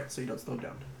 No crit, so you don't slow him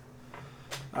down.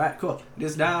 Alright, cool. It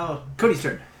is now Cody's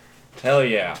turn. Hell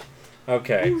yeah.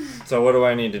 Okay, so what do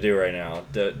I need to do right now?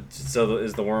 So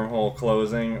is the wormhole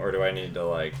closing, or do I need to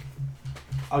like?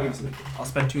 I'll give you something. I'll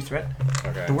spend 2 threat.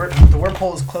 Okay. The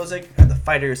wormhole is closing, and the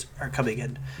fighters are coming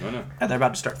in. No. And they're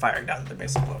about to start firing now that they're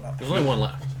basically blown up. There's only one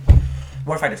left.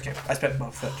 More fighters came. I spent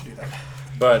both threat to do that.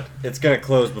 But it's gonna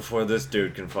close before this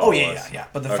dude can follow Oh, yeah, us. yeah.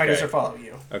 But the Okay. fighters are following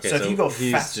you. Okay, so if so you go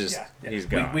he's fast, just- yeah, he's we,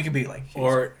 gone. we could be like.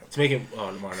 Or to make it.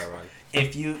 Oh, never mind.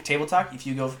 If you table talk, if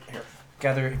you go here,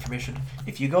 gather information.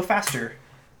 If you go faster,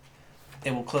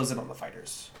 it will close in on the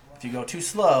fighters. If you go too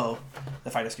slow, the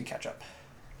fighters can catch up.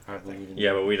 I believe in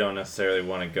Yeah, but we don't necessarily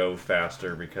want to go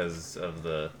faster because of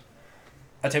the.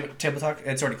 Table talk,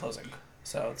 it's already closing.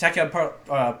 So tachyon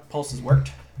pulse has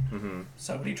worked. Mm-hmm.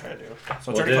 So what are you trying to do? So it's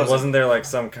Well, already closing. wasn't there like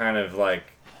some kind of like?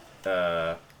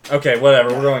 Okay, whatever.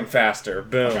 We're going faster.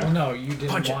 Boom. Well, no, you didn't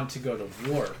Punch it. want to go to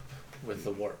warp with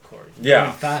the warp core. Yeah.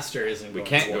 Going faster isn't We going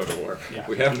can't to go warp. to warp. Yeah.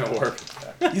 We have no warp.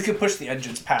 You can push the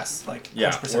engines past like.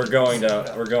 Yeah, push we're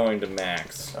percentage. going to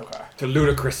max. Okay. To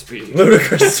ludicrous speed.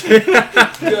 Ludicrous.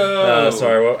 Go.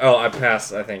 Sorry. Well, oh, I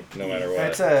pass. I think no matter what.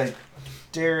 It's a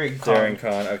daring con. Daring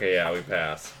con. Okay, yeah, we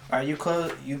pass. All right, you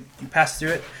close. You pass through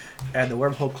it, and the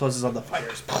wormhole closes on the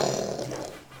fighters.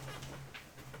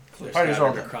 So they're Fighters are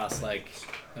all scattered dead. across like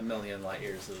a million light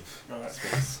years of Alright.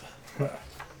 space.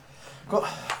 Cool.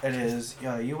 It is.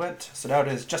 You went. So now it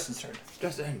is Justin's turn.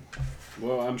 Justin.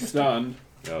 Well, I'm stunned.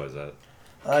 Oh, is that?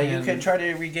 You can try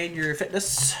to regain your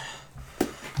fitness.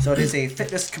 So it is a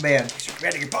fitness command. 'Cause you're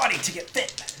commanding your body to get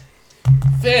fit.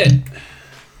 Fit.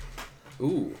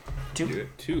 Ooh, 2.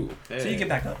 2. So you get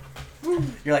back up.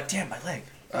 You're like, damn, my leg.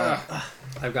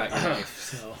 I've got your knife,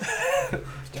 so Do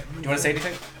you want to say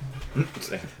anything?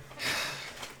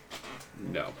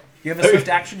 No. You have a swift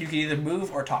action. You can either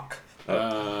move or talk.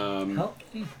 help me. Help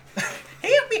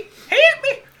me! Help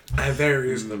me! I'm very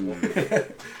reasonable.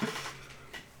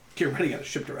 You're running out of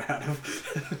ship to run out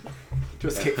of. To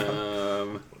escape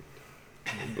from.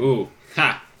 Ooh.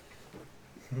 Ha.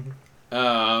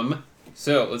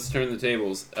 So let's turn the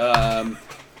tables.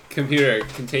 Computer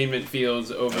containment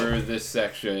fields over this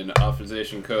section.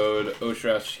 Authorization code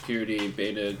OSHA security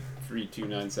beta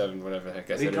 3297 whatever the heck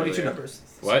I said Only 2 earlier. numbers.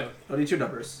 What? Only 2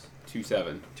 numbers.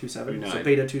 27. 27. 29. So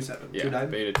beta 27. Yeah. 29.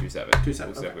 Beta 27.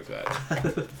 27, We'll stick okay.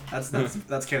 with that.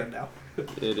 That's canon now.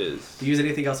 It is. If you use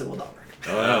anything else, it will not work.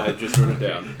 I just wrote it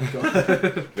down.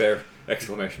 There.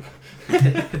 Exclamation.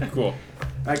 Cool.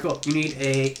 Alright, cool. You need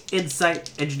a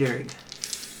insight engineering.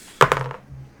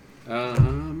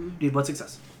 You need 1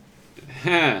 success.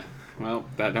 Well,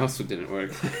 that also didn't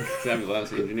work. 'Cause I'm a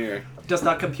lousy engineer. Does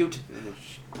not compute.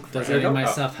 Does There you any of go. my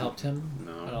stuff help him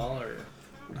No. at all, or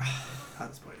At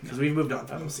this point, because we've moved on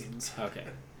from those scenes. okay?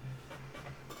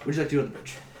 What would you like to do on the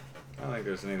bridge? I don't think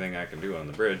there's anything I can do on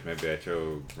the bridge. Maybe I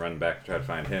should run back to try to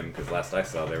find him, because last I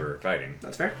saw they were fighting.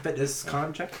 That's fair. Fitness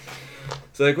con check.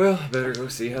 It's like, well, better go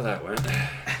see how that went.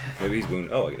 Maybe he's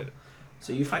wounded. Oh, I get it.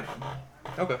 So you fight him.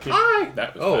 Okay.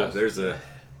 That was Oh, fast. there's a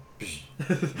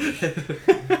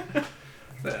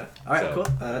Yeah. All right, So- cool.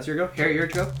 That's your go. Harry, your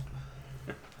go.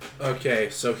 Okay,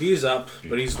 so he's up,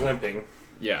 but he's limping,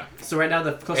 Yeah. So right now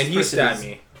the closest and he person stabbed is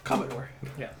me, Commodore.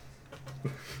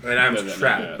 and I'm No, no, no,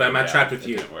 trapped. no, no, But am I yeah, trapped with it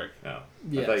you? didn't work. No.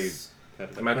 I thought you. Yes.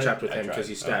 Am I trapped with I him tried. because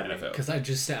he stabbed me? and I failed. Because I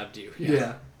just stabbed you.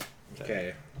 Yeah.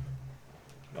 Okay.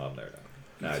 Well, there.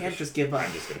 No, You can't just give up.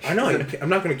 I'm just gonna. I know. I'm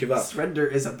not going to give up. Surrender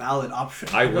is a valid option.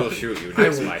 I will shoot you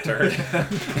next my turn.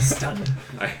 Stun.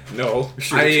 No.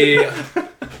 Shoot.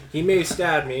 He may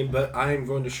stab me, but I am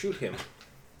going to shoot him.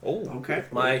 Oh. Okay.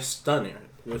 My stunner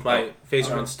with my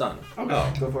phaser on stun. Okay.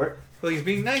 Oh. Go for it. Well, he's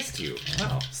being nice to you.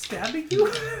 Wow. Stabbing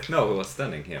you? No, it was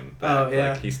stunning him. But, Oh,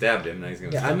 yeah. Like, he stabbed him. Now he's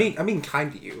gonna. Yeah, stun him. I'm being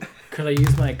kind to you. Could I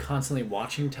use my constantly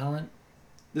watching talent?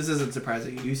 This isn't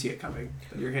surprising. You do see it coming.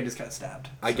 Your hand just got stabbed.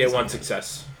 I get one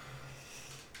success.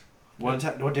 One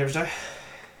attack. What damage die?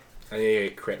 I need a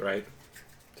crit, right?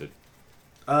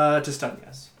 To stun,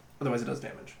 yes. Otherwise, it does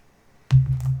damage.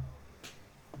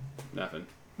 Nothing.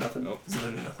 Nothing. Nope. It's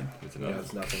literally nothing. It's Yeah, another.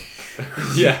 it's nothing.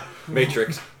 Yeah.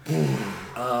 Matrix.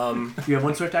 You have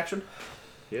one swift action.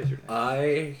 Yes, you're.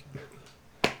 I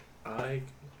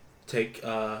take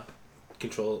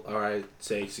control, or I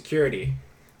say security.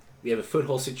 We have a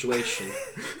foothold situation.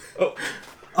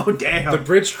 Oh damn! The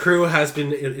bridge crew has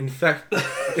been infected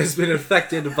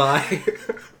by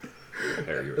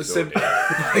Harry, you a were so dead.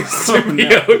 by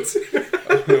symbiote.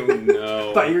 Oh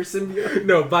no. By your symbiote.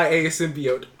 No, by a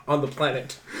symbiote on the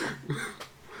planet.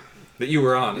 That you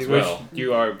were on as well.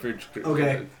 You are a bridge crew.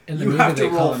 Okay. In the You movie, have to they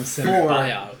call roll them 4.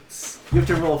 symbiotes. You have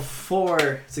to roll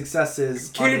 4 successes.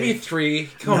 Can it on be a- 3?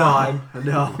 Come no, on.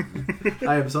 No.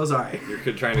 I am so sorry.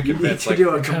 You're trying to You need convince to like do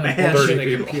a What kind of command. bullshit 30 a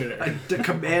people. computer? A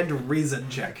command reason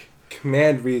check.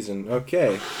 Command reason.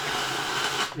 Okay.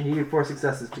 You need 4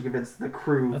 successes to convince the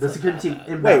crew, That's the not security that team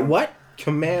bad. inbound. Wait, what?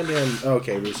 Command and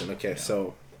okay, reason. Okay,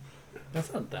 so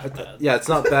That's not that bad. yeah, it's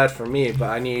not bad for me, but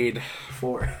I need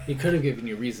 4. He could have given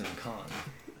you reason and con,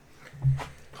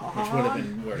 which would have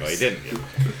been worse. No, he didn't.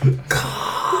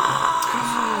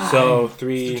 So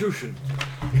 3. Institution.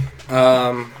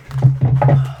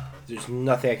 There's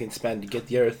nothing I can spend to get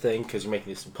the other thing because you're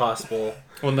making this impossible.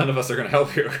 Well, none of us are gonna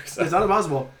help you. So. It's not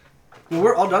impossible. When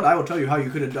we're all done, I will tell you how you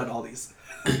could have done all these.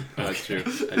 Oh, that's true.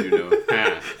 I do know.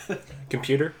 Ah.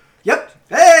 Computer. Yep.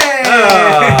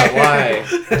 Hey! Why?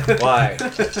 Why?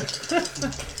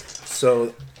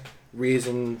 So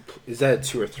reason is that a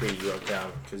 2 or 3 you wrote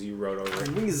down because you wrote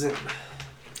over. Reason.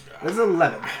 That's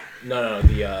 11. No,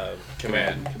 the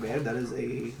command. Command, that is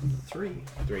a 3.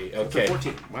 3. That's Okay. a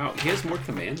 14. Wow, he has more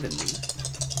command than me.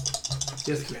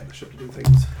 He has a command ship to do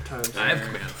things. Times. I have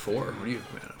command 4. What do you have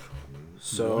command of?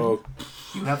 So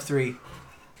You have 3.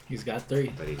 He's got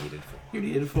 3. But he needed. You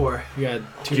needed 4. You had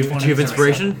 2. Do you have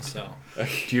inspiration? So Do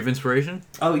you have inspiration?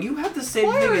 Oh, you have the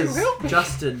same thing as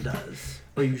Justin does.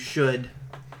 Or you should.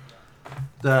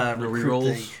 The The recruit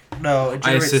rerolls? thing. No, it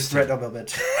generates assist threat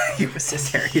moment. You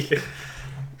assist Harry.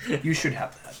 You should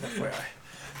have that. FYI.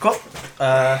 Cool.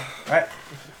 Alright.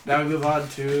 Now we move on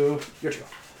to your turn.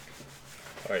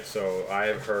 Alright, so I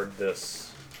have heard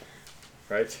this.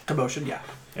 Right? Commotion, yeah.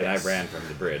 And I ran from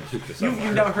the bridge to You've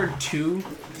somewhere. now heard 2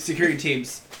 security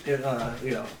teams,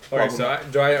 Okay, so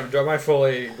do I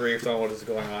fully briefed on what is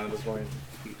going on at this point?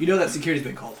 you know that security's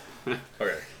been called.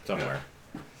 Okay. Somewhere.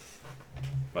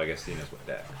 Well, I guess he knows what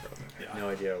that. No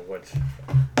idea what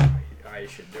I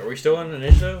should do. Are we still in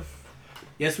initiative?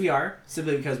 Yes, we are,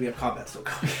 simply because we have combat still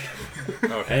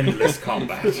going. Okay. Endless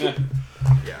combat.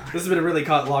 Yeah. This has been a really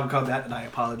long combat, and I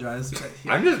apologize. But,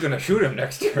 yeah. I'm just gonna shoot him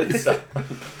next turn. So.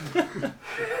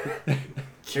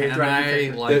 Can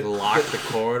I lock the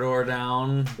corridor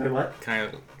down? Wait, what?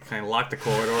 Can I lock the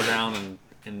corridor down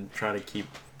and try to keep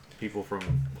people from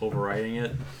overriding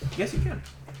it? Yes, you can.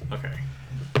 Okay.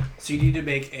 So you need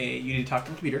to talk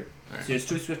to the computer. Alright. So there's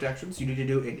 2 swift actions. You need to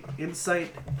do an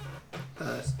insight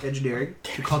engineering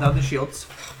to call down the shields.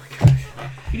 Oh my gosh.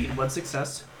 You need 1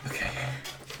 success. okay.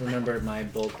 Remember my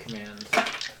bold command. What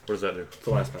does that do? It's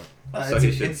the last one. So It's he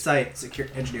an should- insight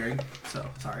engineering. So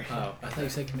sorry. Oh, I thought you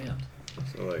said command.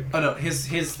 So like. Oh no,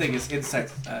 his thing is insight.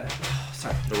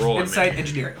 Sorry. The roll I'm Insight making.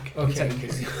 engineering. Okay, Insight okay.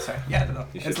 engineering. Sorry. Yeah, no.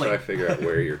 You should It's try to like figure out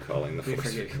where you're calling the We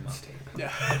force. forget your mistake.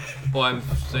 yeah. Well, I'm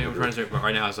trying to say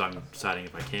right now, so I'm deciding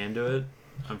if I can do it.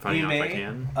 I'm finding You out if I may,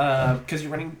 can. because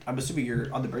you're running. I'm assuming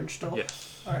you're on the bridge still.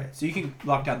 Yes. All right, so you can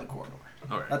lock down the corridor.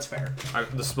 Okay. That's fair.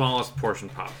 The smallest portion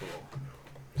possible.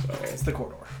 So, It's the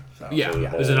corridor. So. Yeah. So the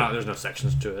There's whole- there's no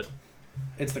sections to it.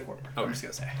 It's the corridor. I'm just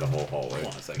gonna say. The whole hallway.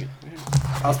 Hold on a second.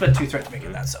 I'll spend 2 threats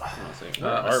making that. So Hold on a second.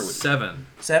 Where are we? 7.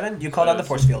 7. You called out the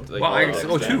force field. Like, Well, I oh,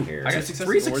 oh, down 2. here. I got Two 3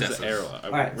 Where's successes. the arrow?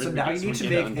 All right. So now you need to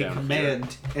make a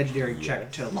command engineering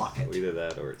check to lock it. Either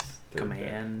that or it's third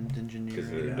Command Because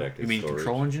engineering. their deck is You mean storage,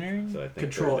 control engineering? So I think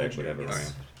Control their deck would have a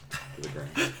engineering, ramp to the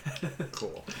ground.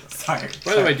 Cool. Sorry.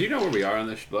 By the way, do you know where we are on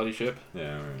this bloody ship?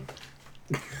 Yeah,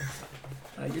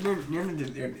 right. You're near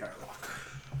the airlock.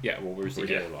 Yeah, well, where's the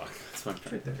Yeah. airlock? That's my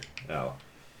Right there. Oh.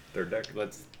 Third deck.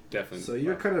 Let's definitely. So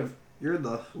you're kind of you're in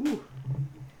the. Ooh.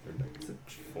 Third deck. It's a,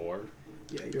 4.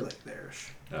 yeah, you're like there.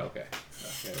 Oh, okay.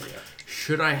 There we go.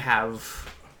 Should I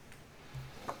have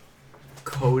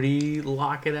Cody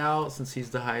lock it out since he's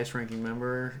the highest ranking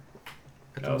member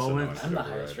at the Oh, so no moment? one's I'm the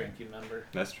overriding. highest ranking member.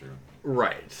 That's true.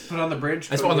 Right. Put on the bridge.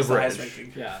 That's Cody on the is highest bridge.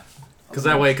 ranking. Yeah. Because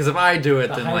that way, because if I do it,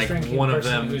 The then highest like ranking one of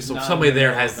person them, who's so not somebody in the there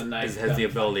middle has of the night has the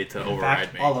gunfight. ability to In override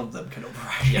fact, me. all of them can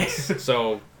override. you. Yes.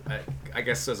 So I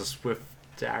guess as a swift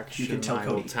action, You can tell I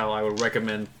will Cody. tell. I would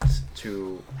recommend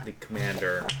to the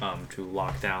commander to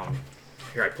lock down.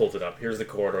 Here, I pulled it up. Here's the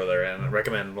corridor they're in. I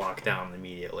recommend lock down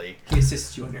immediately. He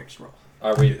assists you on your next roll.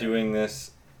 Are we doing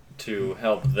this to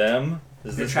help them?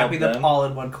 Does You're this help trapping them them? all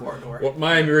in one corridor. Well,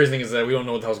 my reasoning is that we don't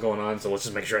know what the hell's going on, so let's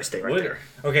just make sure I stay right Would- there.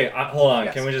 Okay, hold on.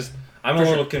 Yes. Can we just? I'm For a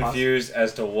little sure. confused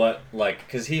as to what, like,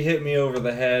 because he hit me over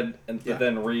the head, and Yeah. but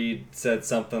then Reed said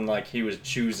something like he was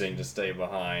choosing to stay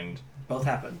behind. Both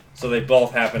happened. So they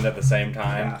both happened at the same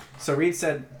time. Yeah. So Reed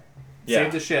said, Yeah.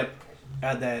 "Save the ship,"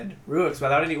 and then Ruix,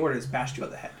 without any orders, bashed you on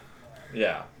the head.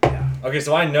 Yeah. Yeah. Okay,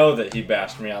 so I know that he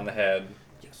bashed me on the head,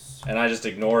 Yes. and I just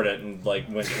ignored it and like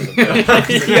went to the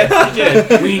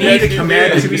bridge. We need a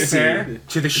command to be fair.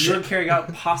 To the You're carrying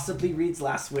out possibly Reed's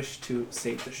last wish to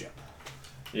save the ship.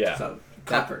 Yeah. So,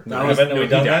 comfort. Haven't we he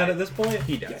done died. that at this point?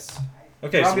 He does. Yes.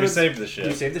 Okay, We're so we gonna- saved the You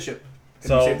ship. saved the ship. And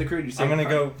So you saved the crew. And you saved I'm gonna the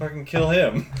go fucking kill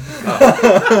him.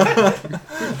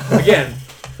 Again,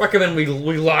 recommend we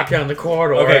lock down the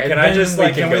corridor. Okay, and can I then just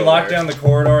like can we go lock there. down the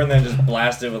corridor and then just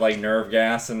blast it with like nerve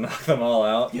gas and knock them all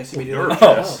out? Yes, immediately.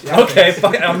 Oh, Yeah, okay,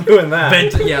 fuck it, I'm doing that.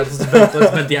 Vent, yeah, let's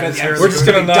vent the atmosphere. We're just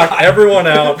gonna knock everyone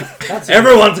out.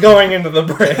 Everyone's going into the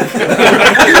bridge.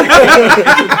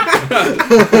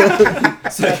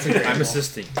 I'm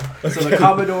assisting. So the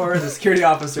Commodore, the security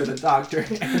officer, the doctor,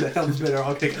 and the helmsman are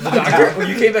all taking the Doctor, well,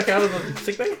 you came back out of the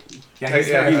sick bay? Yeah, he's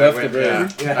Yeah, there. He I left went- the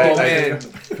bridge. yeah. Yeah. Oh man,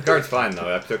 Picard's fine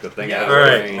though. I took the thing Yeah. out. All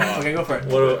right. Okay, go for it.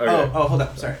 What? Okay. Oh, hold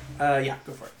up. Sorry. Yeah,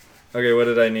 go for it. Okay, what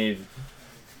did I need?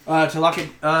 To lock it,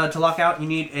 to lock out, you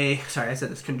need a. Sorry, I said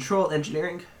this. Control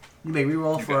engineering. You may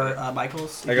reroll for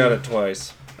Michaels. I got it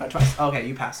twice. Twice. Okay,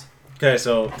 you pass. Okay,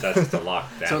 so That's to lock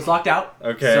down. So it's locked out.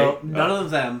 okay, So none of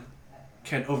them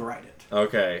can override it.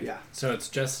 okay. Yeah. So it's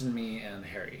Justin, me, and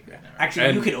Harry right now. Actually,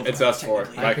 And you can override it's us it, four.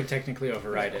 technically. I could technically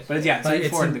override it. But it's, yeah, it's But you it's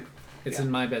four. in- and the- It's Yeah.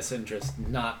 in my best interest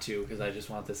not to, because I just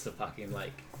want this to fucking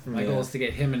like. My Yeah. goal is to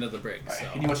get him into the brig. Alright, So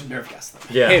and you want some nerve gas though.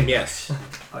 Yeah, Him, yes.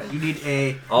 Alright, you need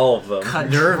a all of them.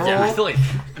 Nerve control. gas. I feel like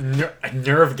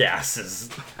nerve gas is.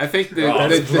 I think the, Oh,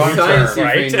 the, that's the wrong science term,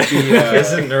 right?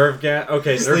 Isn't nerve gas?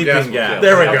 Okay, Nerve sleeping gas will gas. kill.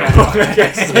 There we go.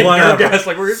 Okay. It's like One nerve of them. gas.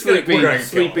 Like we're going to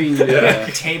sleeping.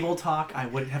 Table talk. I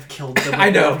wouldn't have killed them. With I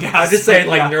know. Nerve gas. I'm just saying,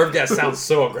 like Yeah. nerve gas sounds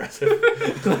so aggressive.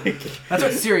 Like, That's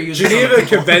what Siri uses. Geneva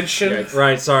Convention.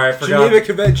 Right, sorry, I forgot. Geneva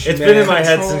Convention. It's been in man. my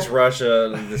head Control. since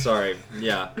Russia. Sorry.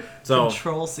 Yeah. So,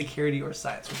 Control, security, or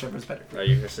science, whichever is better. are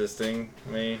you assisting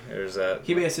me, or is that?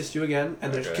 He may assist you again,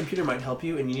 and there's Okay. computer might help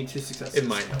you, and you need 2 successes. it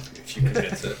might help you if you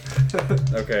convince it.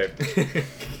 Okay.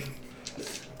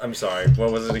 I'm sorry.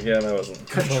 What was it again? I wasn't.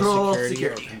 Control, security,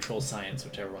 security. or control science,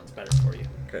 whichever one's better for you.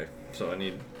 Okay. So I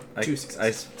need. I, 2 I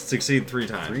successes. succeed 3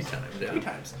 times. 3 times. Yeah. 3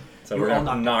 times. So You we're were all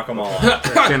gonna knocked knock them all out.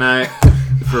 Can I,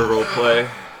 for role play,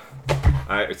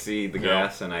 I see the No.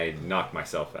 gas and I knock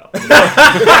myself out.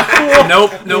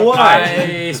 Nope.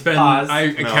 Why? I spend. Pause.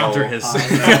 I counter his.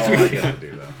 Pause. No, I gotta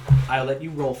do that. I'll let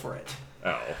you roll for it.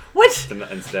 Oh. What?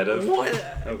 Instead of. What?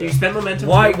 Okay. You spend momentum. to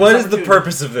Why? make What this is the opportunity.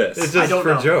 purpose of this? It's I just don't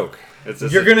for know. joke. It's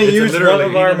just You're gonna it's use literally-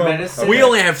 one of our Need a mo- medicine? We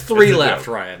only have 3 It's a left,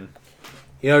 joke. Ryan.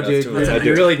 You know, That's dude, too much.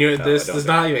 you really knew No, this. I don't Does do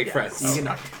not how you make Yeah, friends. You can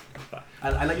knock.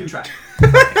 I let you try.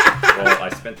 Well, I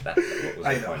spent that. What was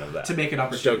I the know. point of that? To make an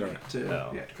opportunity. To,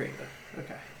 No. yeah, to create it.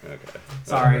 Okay. Okay.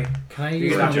 Sorry. Can I You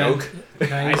use get a momentum?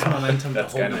 Can I use momentum to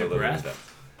That's hold kind of my a little breath?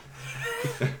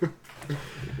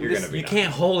 You're gonna be. You nice.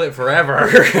 can't hold it forever.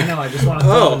 No, I just want to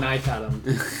throw Oh. a knife at him.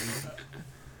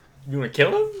 You want to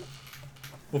kill him?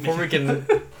 Before we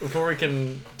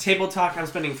can. Table talk. I'm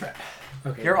spending threat.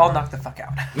 Okay. You're all knocked the fuck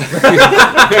out. I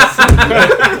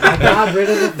got rid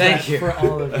of the Thank threat you. for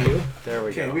all of you. There we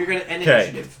Okay, go. we're gonna end Okay.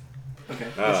 initiative. Okay.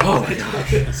 Oh my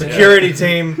gosh. Security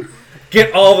team,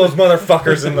 Get all those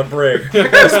motherfuckers in the brig.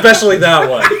 Especially that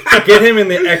one. Get him in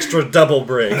the extra double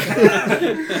brig.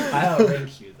 I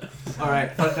outrank you then.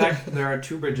 Alright, fun fact, there are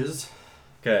 2 bridges.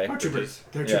 Okay. Or 2 bridges.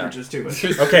 There are 2 Yeah. bridges too.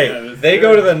 Okay, they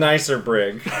go to the nicer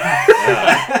brig.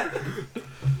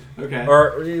 Okay.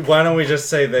 Or why don't we just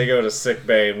say they go to sick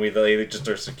bay and they just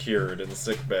are secured in the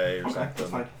sick bay or Okay, something.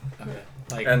 that's fine. Okay.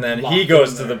 Like, And then locked he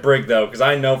goes in to there. the brig though, because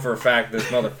I know for a fact this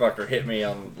motherfucker hit me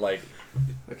on like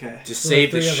Okay. To So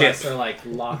save the three of ship. us are like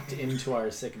locked into our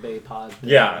sick bay pod.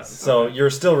 yeah. things. So you're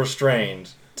still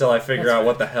restrained till I figure That's out fair.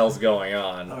 what the hell's going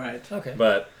on. Alright. Okay.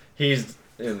 But he's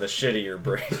in the shittier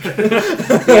brig.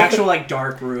 The actual like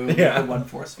dark room Yeah. with the 1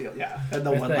 force field. Yeah. And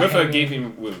the With one. the- With a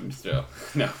gaping wound still.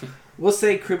 No. We'll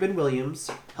say Cribben Williams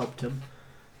helped him,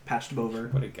 patched him over.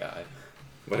 What a guy.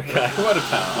 What a guy. What a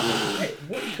pal. Hey,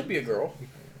 well, it could be a girl.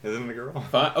 Isn't it a girl?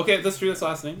 Fine. Okay, let's do this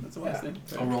last name. That's the last name.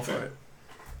 I'll roll for it.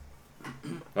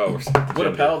 Oh, we're What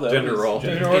a pal, though. Gender role.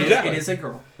 Gender role. It is a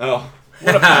girl. Oh.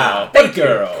 What a pal. What a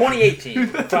girl. 2018.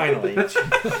 Finally.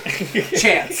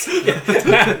 Chance.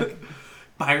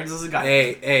 Byron's is a guy.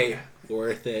 Hey,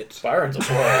 worth it. Byron's a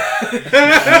boy.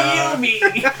 Feel me.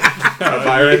 Are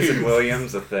Byrons and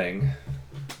Williams a thing?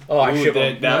 Oh, I Ooh, ship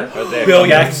that- him. that- Are they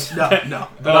Billions. No, no.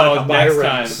 Oh,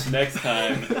 Byron's. next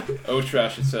time,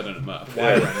 Otrash is setting him up.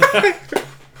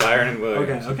 Byron and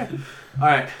Williams. Okay. All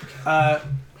right.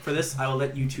 For this, I will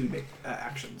let you 2 make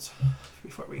actions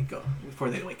before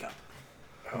they wake up.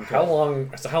 How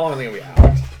long? So how long are they gonna be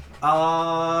out?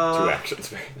 2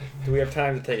 actions. Do we have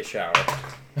time to take a shower?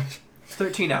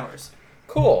 13 hours.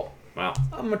 Cool. Wow.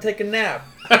 I'm gonna take a nap.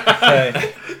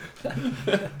 Okay.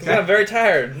 Cause I'm very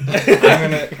tired.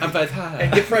 I'm by time.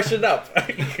 And get freshened up.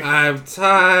 I'm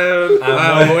tired.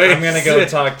 I'm gonna go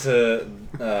talk to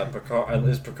Picard.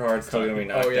 Is Picard still gonna be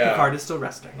knocked Oh, yeah. Picard is still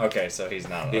resting. out? Okay, so he's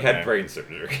not. He had brain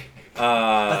surgery.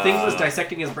 The thing was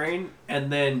dissecting his brain,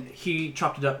 and then he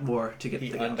chopped it up more to get He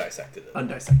the thing out. undissected it.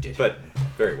 Undissected. But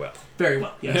very well. Very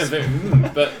well, yes.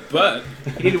 but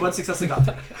He needed 1 success and got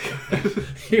that.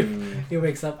 He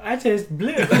wakes up. I taste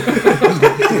blue.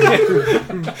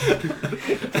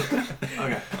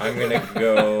 Okay. I'm gonna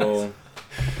go.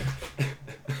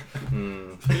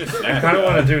 I kind of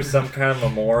want to do some kind of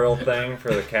memorial thing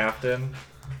for the captain,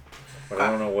 but I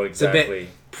don't know what It's a bit exactly.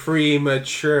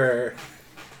 premature.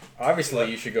 Obviously,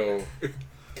 you should go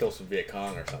kill some Viet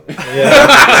Cong or something.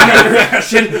 Yeah.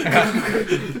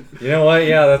 You know what?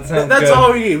 Yeah, that sounds That's good.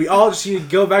 all we need. We all just need to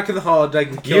go back to the holodeck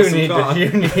and kill some Kong. You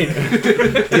need.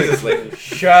 Jesus, lady.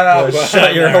 Shut up.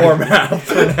 Shut your whore mouth.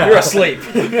 For now. You're asleep.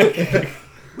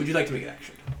 Would you like to make an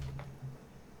action?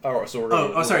 Oh, so we're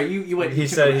gonna, Oh, sorry. You went. He you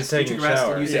took said a he's rest. You taking took a rest, a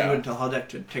shower. and you said Yeah. you went to the holodeck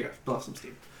to blow off some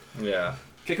steam. Yeah.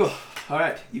 Okay, cool. All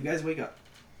right, you guys wake up.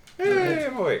 Hey,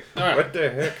 wait. Alright. What the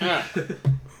heck?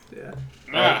 Yeah.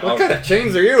 What kind of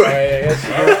chains are you? I guess you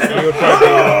would probably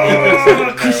be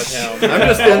with him. I'm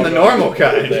just in the normal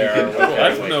kind. There. I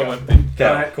don't know what the... Okay,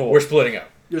 Alright. cool. We're splitting up.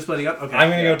 You're splitting up. Okay. I'm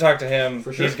gonna go talk to him.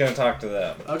 For sure. He's gonna talk to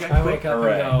them. Okay. I Cool. wake up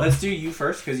Hooray. and go. Let's do you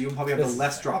first because you probably have the This-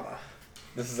 less drama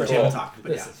This is for a table whole. talk.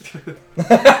 But This yeah. What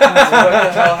the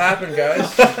hell happened,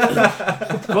 guys?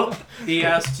 Well, he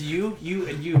asked you,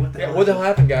 and you. What the Yeah, hell? what the hell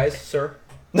happened, guys, sir?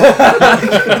 You're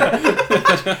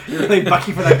really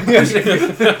Bucky for that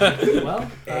question. Well,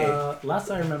 last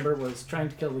I remember was trying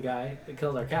to kill the guy that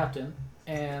killed our captain,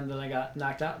 and then I got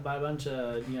knocked out by a bunch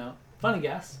of, funny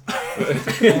gas.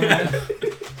 And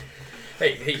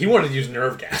Hey, he wanted to use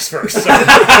nerve gas first, so you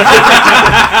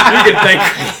can thank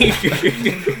me.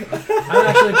 I'm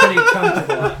actually pretty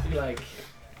comfortable. Like,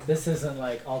 this isn't,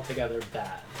 like, altogether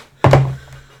bad.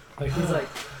 Like, he's like,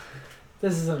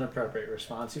 this is an appropriate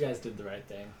response. You guys did the right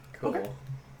thing. Cool. Okay.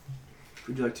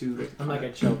 Would you like to? I'm like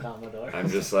a chill Commodore. I'm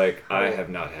just like, I have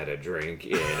not had a drink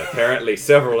in apparently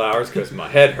several hours because my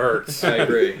head hurts. I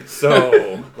agree.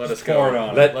 So, Let us Pour it go.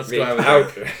 on. Let's me go have a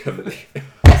out drink. of the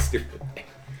stupid.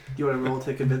 You want to roll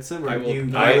to convince him, or I will.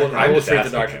 you? I will I'm just treat the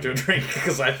asking doctor him. to a drink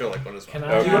because I feel like one is Can fine.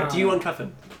 I, Okay. Do you uncuff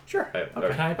him? Sure. Okay.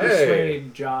 Can I Hey.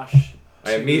 persuade Josh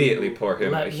I immediately pour him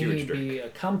a let me huge drink. be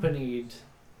accompanied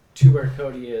to where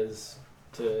Cody is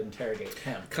to interrogate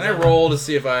him? Can I roll to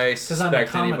see if I I'm a suspect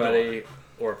Commodore. anybody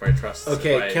or if I trust?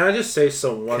 Okay, if can I just say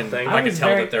one can, thing? I can was tell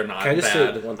very- that they're not Can I just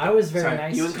bad. say one thing? I was very Sorry,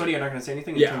 nice. you and Cody are not going to say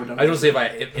anything. Yeah, until we're done I don't with see if I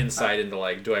have insight into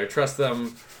like, do I trust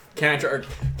them? Can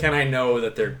I know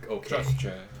that they're okay? Trust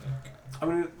check. I'm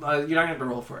gonna. You're not gonna have to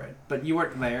roll for it, but you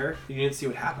weren't there. You didn't see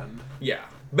what happened. Yeah,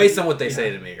 based on what they Yeah.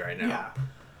 say to me right now. Yeah.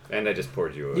 And I just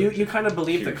poured you a You kind of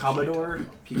believe the huge Commodore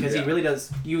because he Yeah. really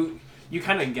does. You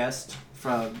kind of guessed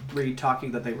from Reed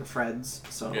talking that they were friends,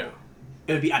 so Yeah.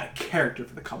 it would be out of character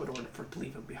for the Commodore to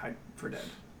leave him behind for dead.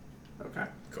 Okay.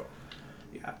 Cool.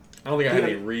 Yeah. I don't think I have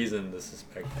any reason to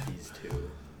suspect these two.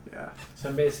 Yeah. So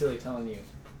I'm basically telling you,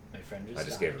 my friend just I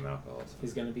just died. gave him alcohol.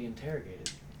 He's going to be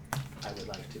interrogated. I would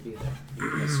like to be there. You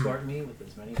can escort me with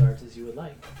as many guards as you would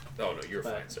like. Oh, no, you're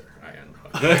But- fine, sir. I am.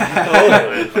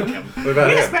 What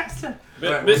about him? Master.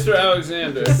 Mr.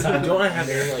 Alexander. Don't I have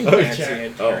Very, Oh, fancy check.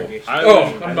 interrogation.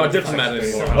 I'm not diplomat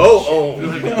anymore.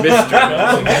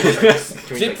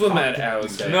 Mr. Diplomat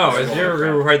Alexander. No,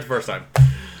 you're right the first time.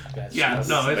 That's Yeah, just-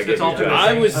 no, it's all good.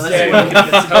 I was Unless saying you want to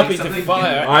convince him to helping do to something.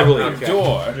 fire I out believe. the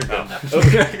door.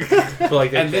 But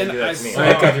like, they And can't then do that I to me. saw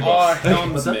I can't do our both.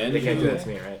 helmsman They can't do that to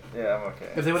who me, right? Yeah, I'm okay.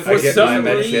 If they would For have some my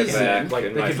medicine reason, back, like,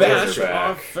 and they my can bashed filter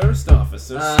our back. first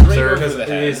officer straight Sir, over the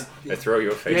head. I throw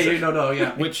you a phaser.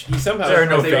 yeah. Which he somehow There are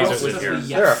no They phasers also in just here. be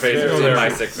There are yes. phasers in Very my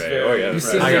true. sick bay. Very Oh yeah. You true.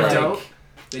 see I the got like, Don't.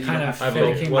 Then you kind don't of have I to.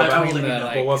 believe- faking what about- between the Well,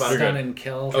 like what about- stun and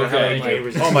kill. Okay.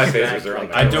 Like, All my phasers are on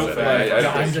the I don't opposite.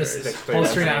 like- I'm just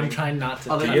posting. I'm trying not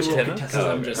to. Other Do touch you people have will tennis?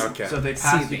 contest I'm it. just Okay. So if they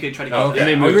pass, you seething. could try to Oh, get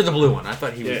okay. Oh, you're the blue one. I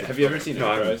thought he was. Yeah, have you ever seen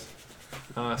Enterprise?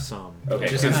 Some. Okay,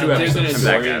 Just because kind of- there's an I'm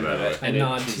that guy, Andorian by the way. and I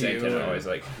nod his to you antenna and- always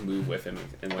like move with him,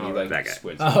 and when he Oh, like that guy.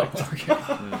 squids, Oh, like,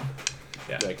 okay.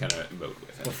 yeah, I kind of emote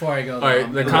with him. Before I go, All right,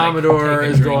 I'm the gonna, Commodore take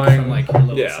a is drink going- from like your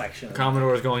little Yeah. section.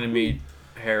 Commodore is going to meet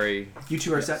Harry. You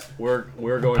two are set. We're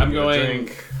going. I'm to get a going-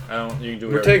 drink. I don't. You can do.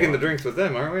 We're whatever taking you the want. drinks with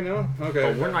them, aren't we? No. Okay.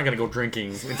 Oh, we're not gonna go drinking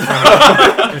in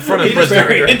front of prisoners. We're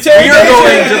going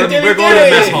Interrogation! to the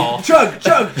mess hall. Chug,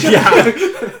 chug, chug.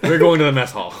 Yeah, we're going to the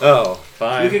mess hall. Oh, You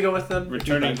fine. can go with them.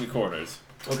 Returning to quarters.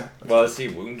 Okay. Well, is he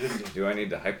wounded? Do I need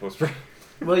to hypospray?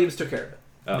 Williams took care of it.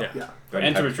 Oh. Yeah. Yeah. Do I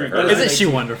And to hypospray retrieve her? her. Isn't she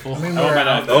wonderful? I mean, Oh, we're man,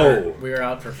 out Oh. we were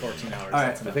out for 14 hours. All right.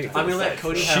 That's enough. I think it's I'm gonna let inside,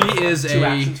 Cody so- have She is two a-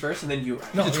 actions first, and then you.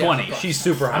 No, She's a yeah, 20. of course. She's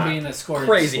super hot. I'm being escorted.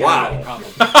 Crazy to hot.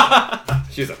 Probably.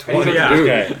 She's a 20. Yeah.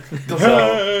 Okay. So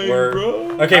we're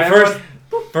okay.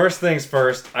 First things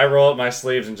first. I roll up my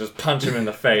sleeves and just punch him in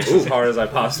the face as hard as I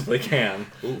possibly can.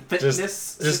 Fitness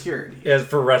just- security. As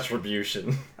for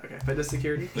retribution. Okay. Fitness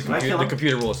security. The, When I kill the him,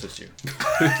 computer will assist you.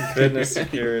 Fitness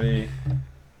security.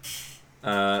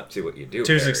 See what you do.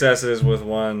 2 Harry. successes with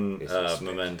 1 It's a stick.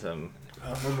 momentum.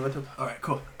 one momentum. All right.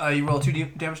 Cool. You roll 2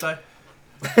 damage die.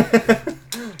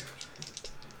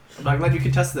 I'm glad you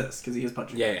contest this because he is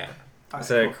punching. Yeah. All right,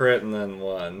 Say a cool. crit and then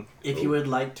 1. If you would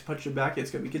like to punch him back,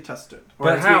 it's going to be contested. Or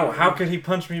But it's how? gonna- How could he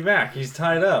punch me back? He's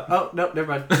tied up. Oh no, never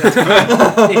mind.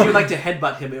 If you would like to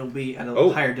headbutt him, it will be at a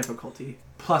Oh. higher difficulty,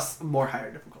 plus more higher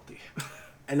difficulty.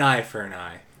 An eye for an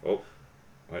eye.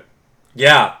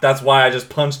 Yeah, that's why I just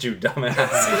punched you,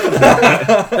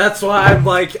 dumbass. That's why I'm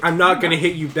like, I'm not gonna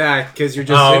hit you back because you're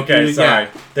just. Oh, okay, you're- sorry.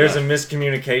 There's a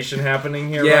miscommunication happening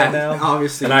here Yeah, right now,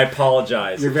 obviously. and I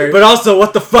apologize. You're very- But also,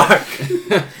 what the fuck?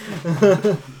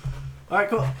 All right,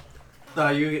 cool.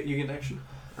 You get an action.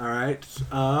 All right.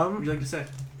 What would you like to say?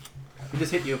 We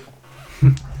just hit you.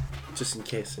 Just in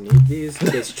case I need these,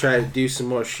 in case you try to do some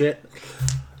more shit.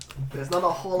 There's not a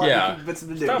whole lot Yeah. you can convince him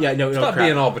to do. Stop, Yeah, no stop crap.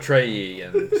 being all betray-y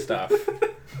and stuff.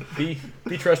 Be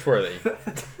trustworthy.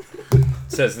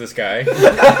 Says this guy.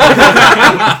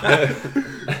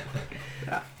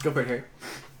 Yeah, go for it, Harry.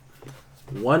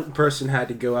 One person had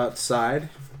to go outside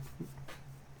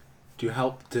to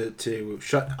help to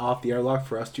shut off the airlock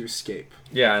for us to escape.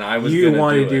 Yeah, and I was. You gonna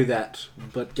wanted to do it. that,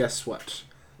 but guess what?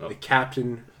 Oh. The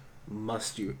captain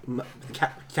must do.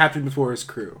 Captain before his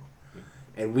crew,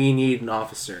 and we need an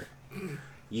officer.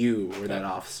 You were that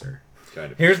officer. It's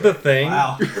kind of Here's the thing.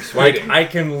 Wow. Like, persuading. I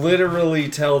can literally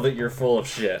tell that you're full of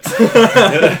shit.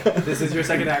 This is your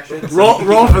second action. Roll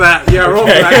for that. Yeah, roll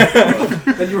for that.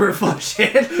 And you were full of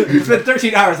shit. It's been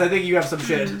 13 hours. I think you have some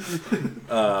shit.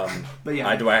 But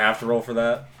yeah. Do I have to roll for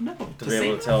that No. to be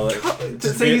able to tell it? To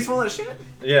say he's full of shit?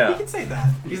 You Yeah. can say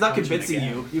that. He's not convincing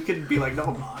you. You can be like, no,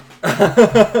 I'm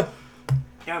not.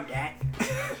 Yeah, I'm not.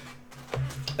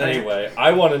 Anyway,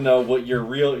 I want to know what your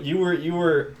real. You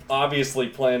were obviously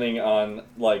planning on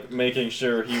like making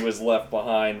sure he was left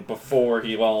behind before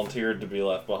he volunteered to be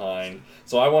left behind.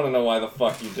 So I want to know why the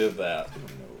fuck you did that.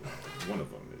 One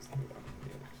of them is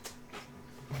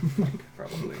the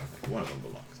probably one of them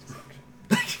belongs to section.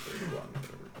 There's one,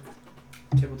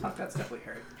 whatever. Tabletop, that's definitely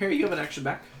Harry. Harry, you have an action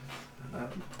back.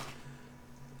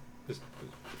 Just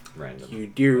random. You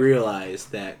do realize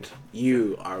that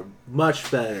you are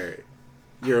much better.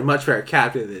 You're a much better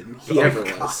captain than he ever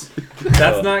was.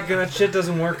 That's not gonna. Shit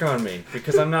doesn't work on me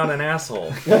because I'm not an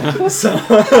asshole. So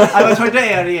I was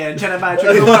today and gentlemen.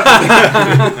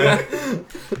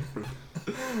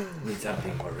 Need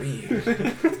something more real.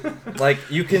 like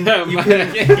you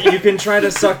can try to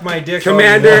suck my dick, all you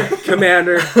Commander, want.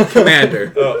 commander,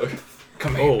 commander. Oh,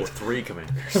 Oh, 3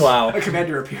 commanders. Wow. A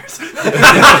commander appears.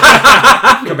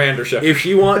 Commandership. If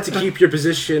you want to keep your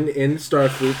position in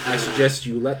Starfleet, I suggest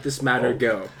you let this matter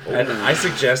go. And I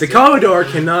suggest The Commodore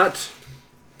cannot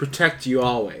protect you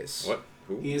always. What?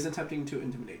 Who? He is attempting to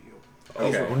intimidate you.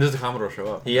 Okay. When does the Commodore show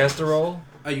up? He has to roll.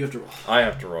 You have to roll I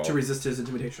have to roll. to resist his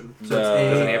intimidation. So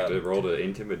Doesn't he it's have to roll to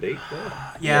intimidate? Though?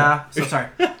 yeah. So sorry.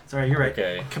 Sorry, you're right.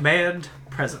 Okay. Command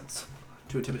presence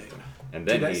to intimidate. And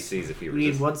then Two he dice. sees if he You need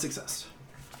resists. 1 success.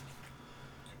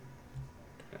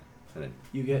 And then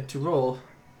You get to roll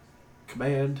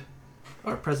command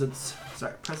or presence.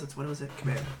 Sorry, presence. What was it?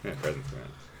 Command. yeah, presence command.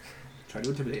 Try to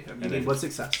intimidate him. You And need then- 1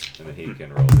 success. And then he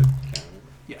can roll to counter.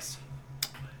 Yes.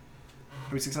 How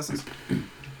many successes?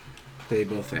 They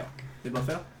both fail. They both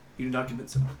fail. You do not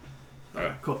convince him.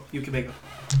 Alright. Cool. You can make them.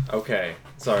 Okay.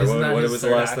 Sorry, Isn't that what his was the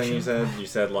third last thing you action? said? You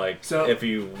said, like, So- if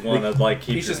you want to, like,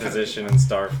 keep He's your just kinda- position in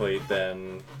Starfleet,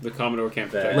 then... The Commodore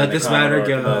can't then protect. Let the this matter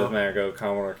Commodore- go. Let this matter go.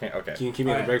 Commodore can't... Okay. You can keep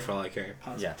me on the Alright. break for all I care.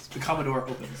 Pause. Yes. The Commodore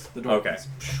opens. The door Okay. opens.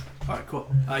 All right. Cool.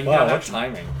 You Wow, have what action.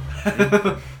 timing.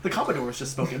 The Commodore has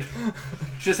just spoken.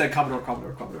 She just said Commodore,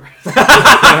 Commodore, Commodore.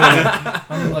 I'm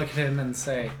gonna look at him and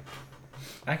say,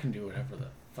 I can do whatever the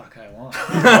fuck I want.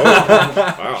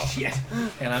 Wow. Shit.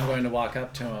 And I'm going to walk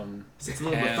up to him. It's a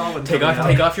little And Bartholomew Take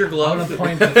coming out. off your I'm glove. gonna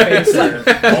point the phaser.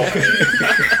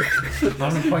 I'm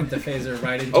gonna point the phaser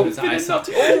right into his eye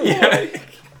socket.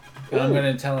 And I'm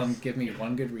gonna tell him, give me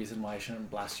one good reason why I shouldn't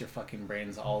blast your fucking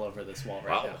brains all over this wall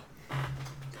right now.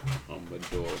 On the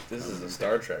door. This is a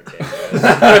Star Trek game,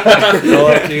 All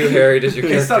up to you, Harry. Does your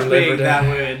It's character something live or that die?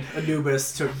 when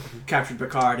Anubis captured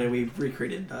Picard and we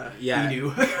recreated Yeah.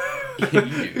 Edu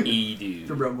Edu.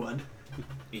 from Rogue One.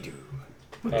 Edu.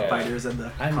 With the fighters and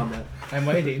the I'm- combat. I'm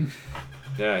waiting.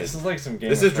 Yeah, This is like some Game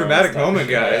this of is dramatic Thrones moment,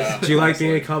 stuff. guys. Do you like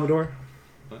being a Commodore?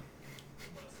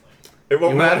 It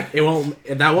won't matter. It won't.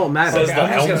 That won't matter. Says I'm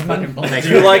the just gonna helmsman. fucking pull Do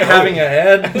you like having a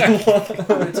head?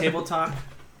 On the table talk.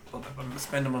 Hold up, I'm gonna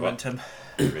spend a momentum.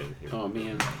 Oh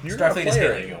man. You're Starfleet is not a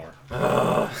player failing. anymore.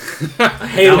 I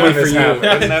hate Only when for this you. happens.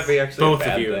 Wouldn't that be actually Both a of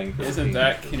bad you. thing? Isn't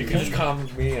that You can just come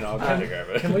to me and I'll take care of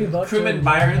it. Can we vote Crewman to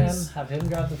Byron's- have him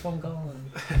grab the phone call?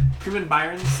 And... Crewman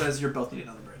Byron says you're both needed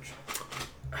on the bridge.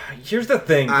 Here's the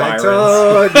thing, I Byron.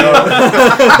 told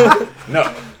you.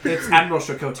 No. It's Admiral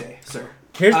Chakotay, sir.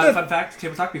 Here's the... Fun fact,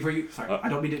 table talk before you. Sorry, I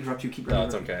don't mean to interrupt you. Keep No,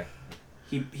 remembering. it's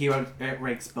okay. He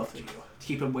ranks both of you.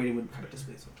 Keep him waiting when kind of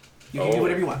displeased. You can Oh. do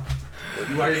whatever you want.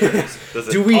 You are your choice. Does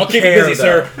it, Do we I'll keep you care, busy,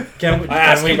 though? sir. Can we, I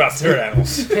asked can you we, about spirit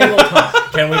animals. Table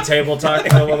talk. can we table talk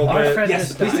for a little Our bit? friend Yes,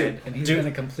 just please do. died, and he's Do- been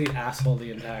a complete asshole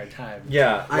the entire time.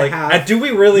 Yeah, I like, have- do we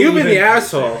really You've been even... the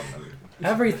asshole.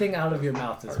 Everything out of your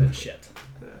mouth has been shit.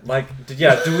 Like,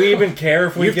 yeah, do we even care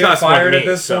if we You've get cussed more fired than at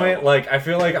me, this so- point? Like, I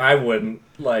feel like I wouldn't.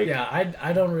 Like, Yeah,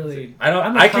 I don't really. I don't-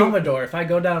 I'm a I can- Commodore. If I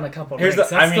go down a couple here's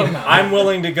ranks, the... that's I still mean, not I'm bad.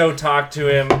 willing to go talk to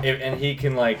him, and he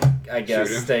can, like, I guess,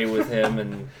 Shoot him. stay with him,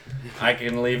 and I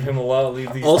can leave him alone,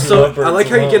 leave these two Also, lovebirds I like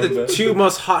how you get alone, the but- two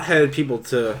most hot-headed people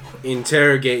to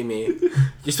interrogate me.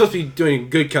 You're supposed to be doing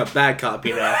good cop, bad cop,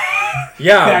 you know.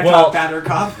 Yeah, Bad well, cop, badder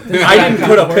cop. I didn't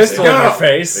put a pistol in your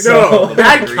face, so... No,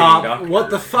 bad Green cop. doctor.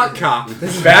 What the fuck, cop?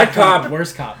 This is Bad cop,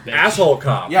 worst cop, bitch. asshole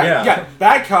cop. Yeah,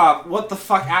 bad cop. What the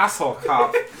fuck, asshole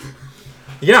cop?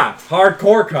 Yeah,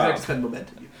 hardcore I have cop. to spend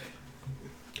momentum.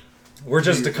 We're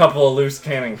just a couple of loose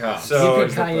cannon cops. So,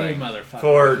 Yippee ki motherfucker.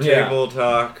 for Yeah. table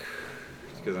talk,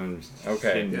 because I'm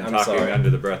Okay, I'm I'm talking sorry. under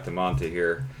the breath to Monty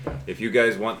here. If you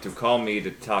guys want to call me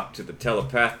to talk to the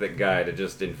telepathic guy to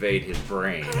just invade his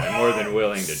brain, I'm more than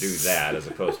willing to do that as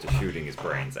opposed to shooting his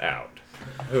brains out.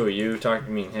 Who, you talking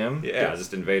to me and him? Yeah,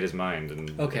 just invade his mind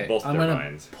and Okay, both I'm their gonna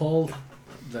minds. pull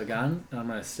the gun and I'm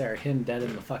gonna stare him dead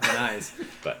in the fucking eyes,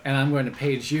 But- and I'm going to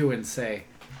page you and say,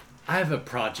 "I have a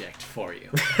project for you."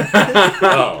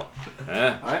 Oh.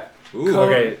 Huh? Alright. Ooh.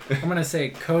 Okay. I'm gonna say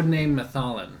codename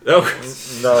Mathalan, Oh.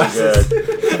 No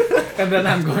good. and then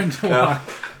I'm going to Yeah. walk.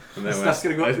 And then Stuff's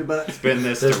gonna go I up your butt. spin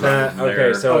this Does to that, run okay,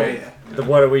 there. so Oh, yeah.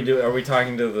 what do we do? Are we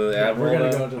talking to the admiral? We're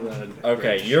gonna then? go to the.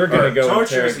 Okay, you're gonna go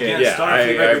Tortures interrogate. against Yeah,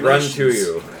 Starfleet I run to regulations.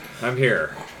 you. I'm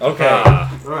here. Okay.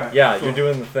 Alright. Yeah, you're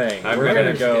doing the thing. I'm We're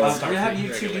gonna gonna go. I'm gonna have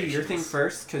you two do your thing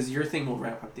first, because your thing will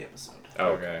wrap up the episode.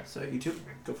 Okay. So you two,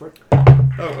 go for it.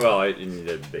 Oh, well,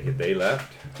 they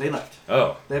left. They left.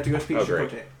 Oh. They have to go speak Oh, to great.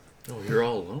 Chakotay. Oh, you're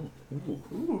all alone.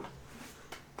 Ooh.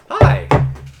 Hi.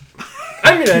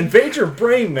 I'm gonna invade your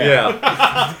brain, man.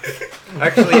 Yeah.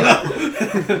 Actually,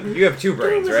 you have two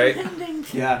brains, right?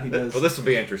 Yeah, he does. Well, this will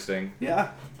be interesting. Yeah.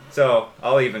 So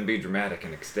I'll even be dramatic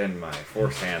and extend my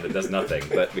force hand that does nothing,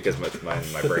 but because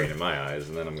my brain and my eyes,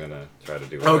 and then I'm gonna try to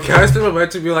do. Oh, can I still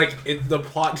meant to be like the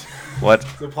plot? What?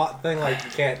 The plot thing, like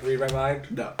you can't read my mind.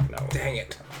 No. No. Dang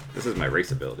it. This is my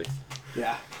race ability.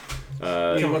 Yeah.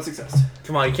 One success.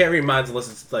 Come on, you can't read minds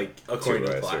unless it's like according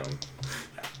to the plot.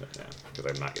 Yeah,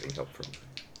 because I'm not getting help from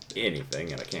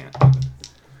anything, and I can't.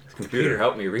 Computer,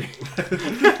 help me read.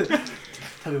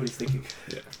 Tell me what he's thinking.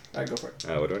 Yeah. Alright, go for it.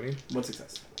 What do I need? One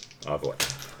success. The what?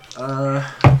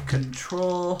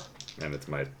 Control. And it's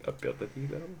my ability,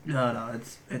 though? No,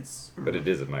 it's. But it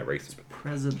is my race.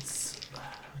 Presence.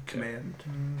 Command.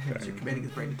 Okay. You're commanding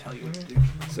his brain to tell you what to do.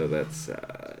 So that's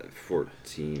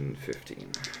 14,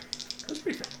 15. That's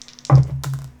pretty fair.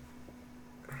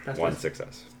 That's One nice.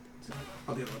 success.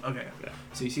 Oh, the other one. Okay. Yeah.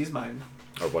 So you see his mind.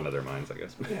 Or one of their minds, I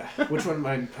guess. Yeah. Which one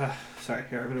mine? Sorry,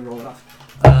 here, I'm going to roll it off.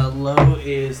 Low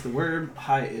is the worm,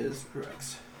 high is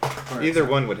Ruex. Either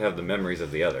one would have the memories of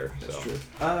the other. That's So. true.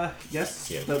 Yes,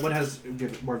 Yeah. but one has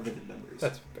more vivid memories.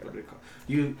 That's fair. What do you call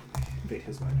it? You invade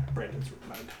his mind, Brandon's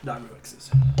mind, not Ruex's.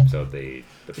 So the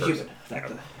person.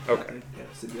 Human. Okay. Yeah,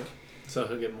 symbiote. So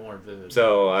he'll get more vivid.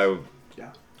 So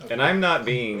Yeah. And I'm not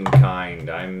being kind.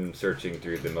 I'm searching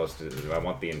through the most. I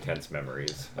want the intense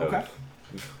memories of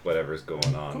whatever's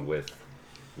going on with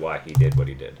why he did what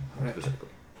he did specifically.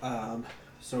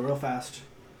 So real fast,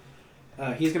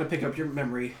 he's gonna pick up your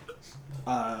memory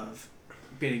of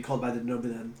being called by the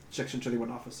Nobilan, Section 31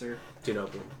 officer.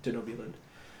 Denobulan.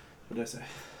 What did I say?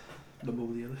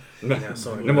 Nemoidian. Yeah,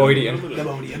 sorry. Nemoidian.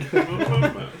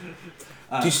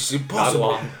 This is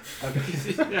impossible.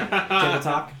 Okay. Table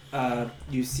talk.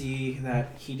 You see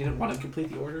that he didn't want to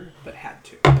complete the order, but had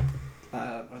to.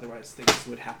 Otherwise, things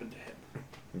would happen to him.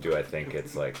 Do I think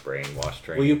it's like brainwash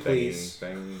training? Will you please?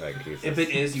 Thing? Like if it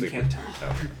is, you can't tell.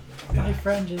 Oh. My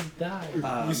friend just died.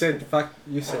 You said fuck.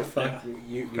 You said fuck.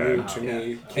 You to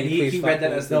me. And he read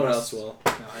that as no the one best, else will.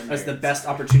 as the best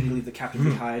opportunity to leave the captain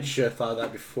behind. Should have thought of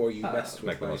that before you messed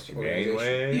Like with the my most humane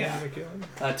way.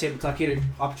 Yeah. Table talk. He had an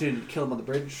opportunity to kill him on the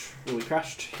bridge when we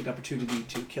crashed. He had an opportunity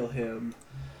to kill him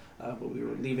when we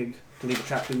were leaving, to leave the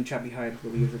trap behind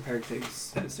when we were repairing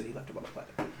things, and instead he left him on the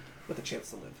planet with a chance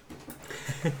to live.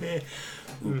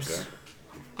 Oops.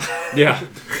 Yeah.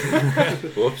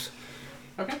 Whoops.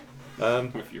 Okay.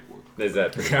 Is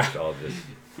that pretty much all just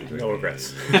No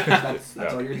regrets. That's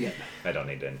all you're getting. I don't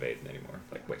need to invade anymore.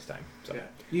 Like waste time. So.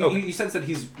 Yeah. You sense that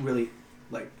he's really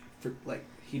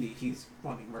he's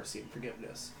wanting mercy and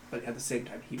forgiveness, but at the same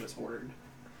time he was ordered.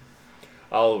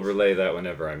 I'll relay that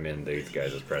whenever I'm in these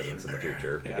guys' presence in the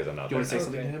future because I'm not. Do you want to say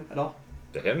something to him at all?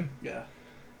 To him? Yeah.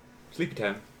 Sleepy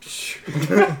time.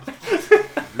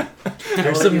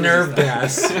 There's some nerve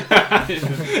gas.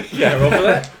 Yeah, roll for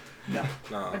that. No.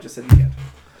 No. I just said you can't.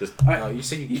 No, you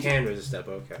said you can resist that,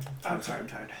 but okay. I'm sorry, I'm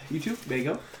tired. You two may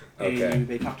go. Okay. And you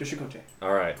may talk to Chakotay.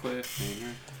 All right.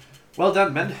 Well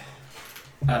done, men.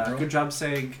 Good job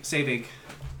saving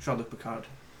Jean-Luc Picard.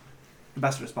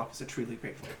 Ambassador Spock is truly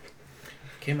grateful.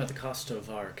 Came at the cost of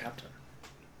our captain.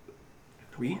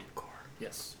 Reed?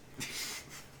 Yes.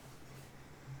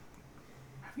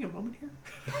 Having a moment here?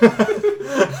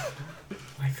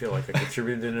 I feel like I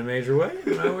contributed in a major way,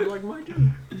 and I would like my due.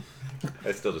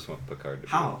 I still just want Picard to.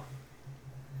 How?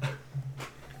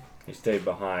 He stayed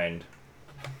behind.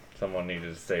 Someone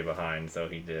needed to stay behind, so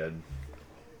he did.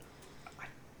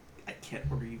 I can't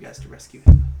order you guys to rescue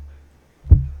him.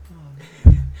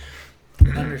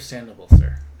 Understandable,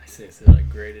 sir. I say it's like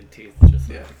grated teeth, just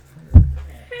like.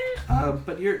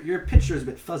 But your picture is a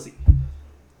bit fuzzy.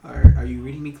 Are you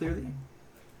reading me clearly?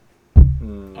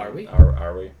 Are we?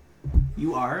 Are we?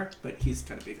 You are, but he's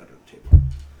kind of big under the table.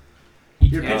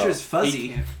 Your picture is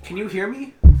fuzzy. Can you hear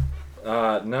me?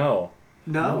 No.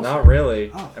 No? Not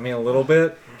really. Oh. I mean, a little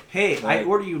bit. Hey, I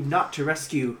order you not to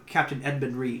rescue Captain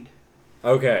Edmund Reed.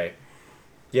 Okay.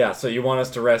 Yeah, so you want us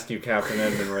to rescue Captain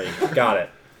Edmund Reed. Got it.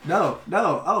 No.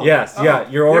 Oh. Yes, oh. yeah,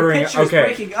 you're ordering. Your picture's Okay.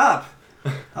 breaking up.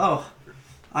 Oh.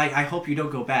 I hope you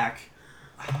don't go back.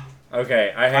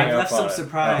 Okay, I hang I've up left on some it.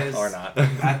 surprise Or not.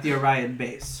 at the Orion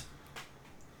base.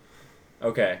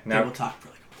 Okay, They now. will talk for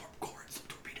like a warp core and some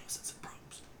torpedoes and some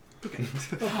probes.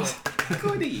 Okay.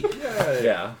 Goody.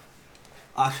 Yeah.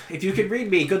 If you can read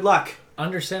me, good luck.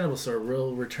 Understandable, sir.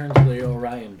 We'll return to the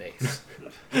Orion base.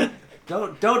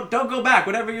 Don't go back.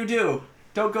 Whatever you do,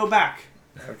 don't go back.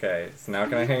 Okay, so now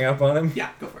can I hang up on him? Yeah,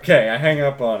 go for it. Okay, I hang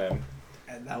up on him.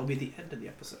 And that will be the end of the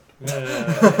episode.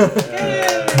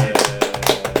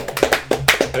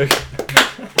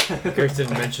 Chris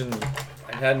didn't mention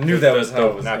I knew that was how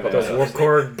it was Not going. gonna the warp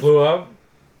core blew up.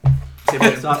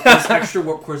 There's extra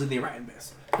warp cores in the Orion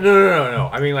base. No.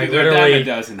 I mean, like, They're down literally, a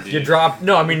dozen, dude. you dropped.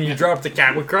 No, I mean, you dropped the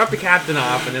cap. We dropped the captain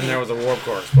off, and then there was a warp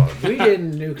core explode. We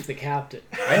didn't nuke the captain.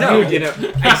 I know. You know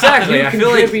exactly. You I feel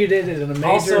like. contributed it in a major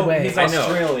Also, way. he's I know.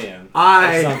 Australian.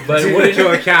 But it wouldn't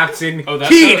kill a captain. Oh,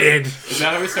 that's He how- did. Is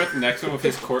that how we start the next one with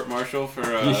his court martial for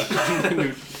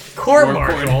Court War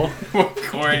martial.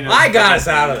 coin? I got us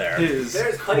out of there.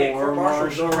 There's plenty of court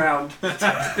martials around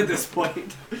at this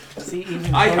point. See,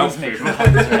 even I Cody's helped making people.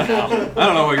 puns right now. I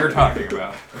don't know what you're talking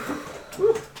about.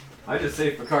 I just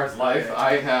saved Picard's life.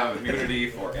 I have immunity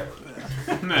forever.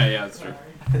 Yeah, that's true.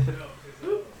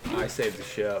 I saved the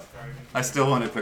ship. I still wanted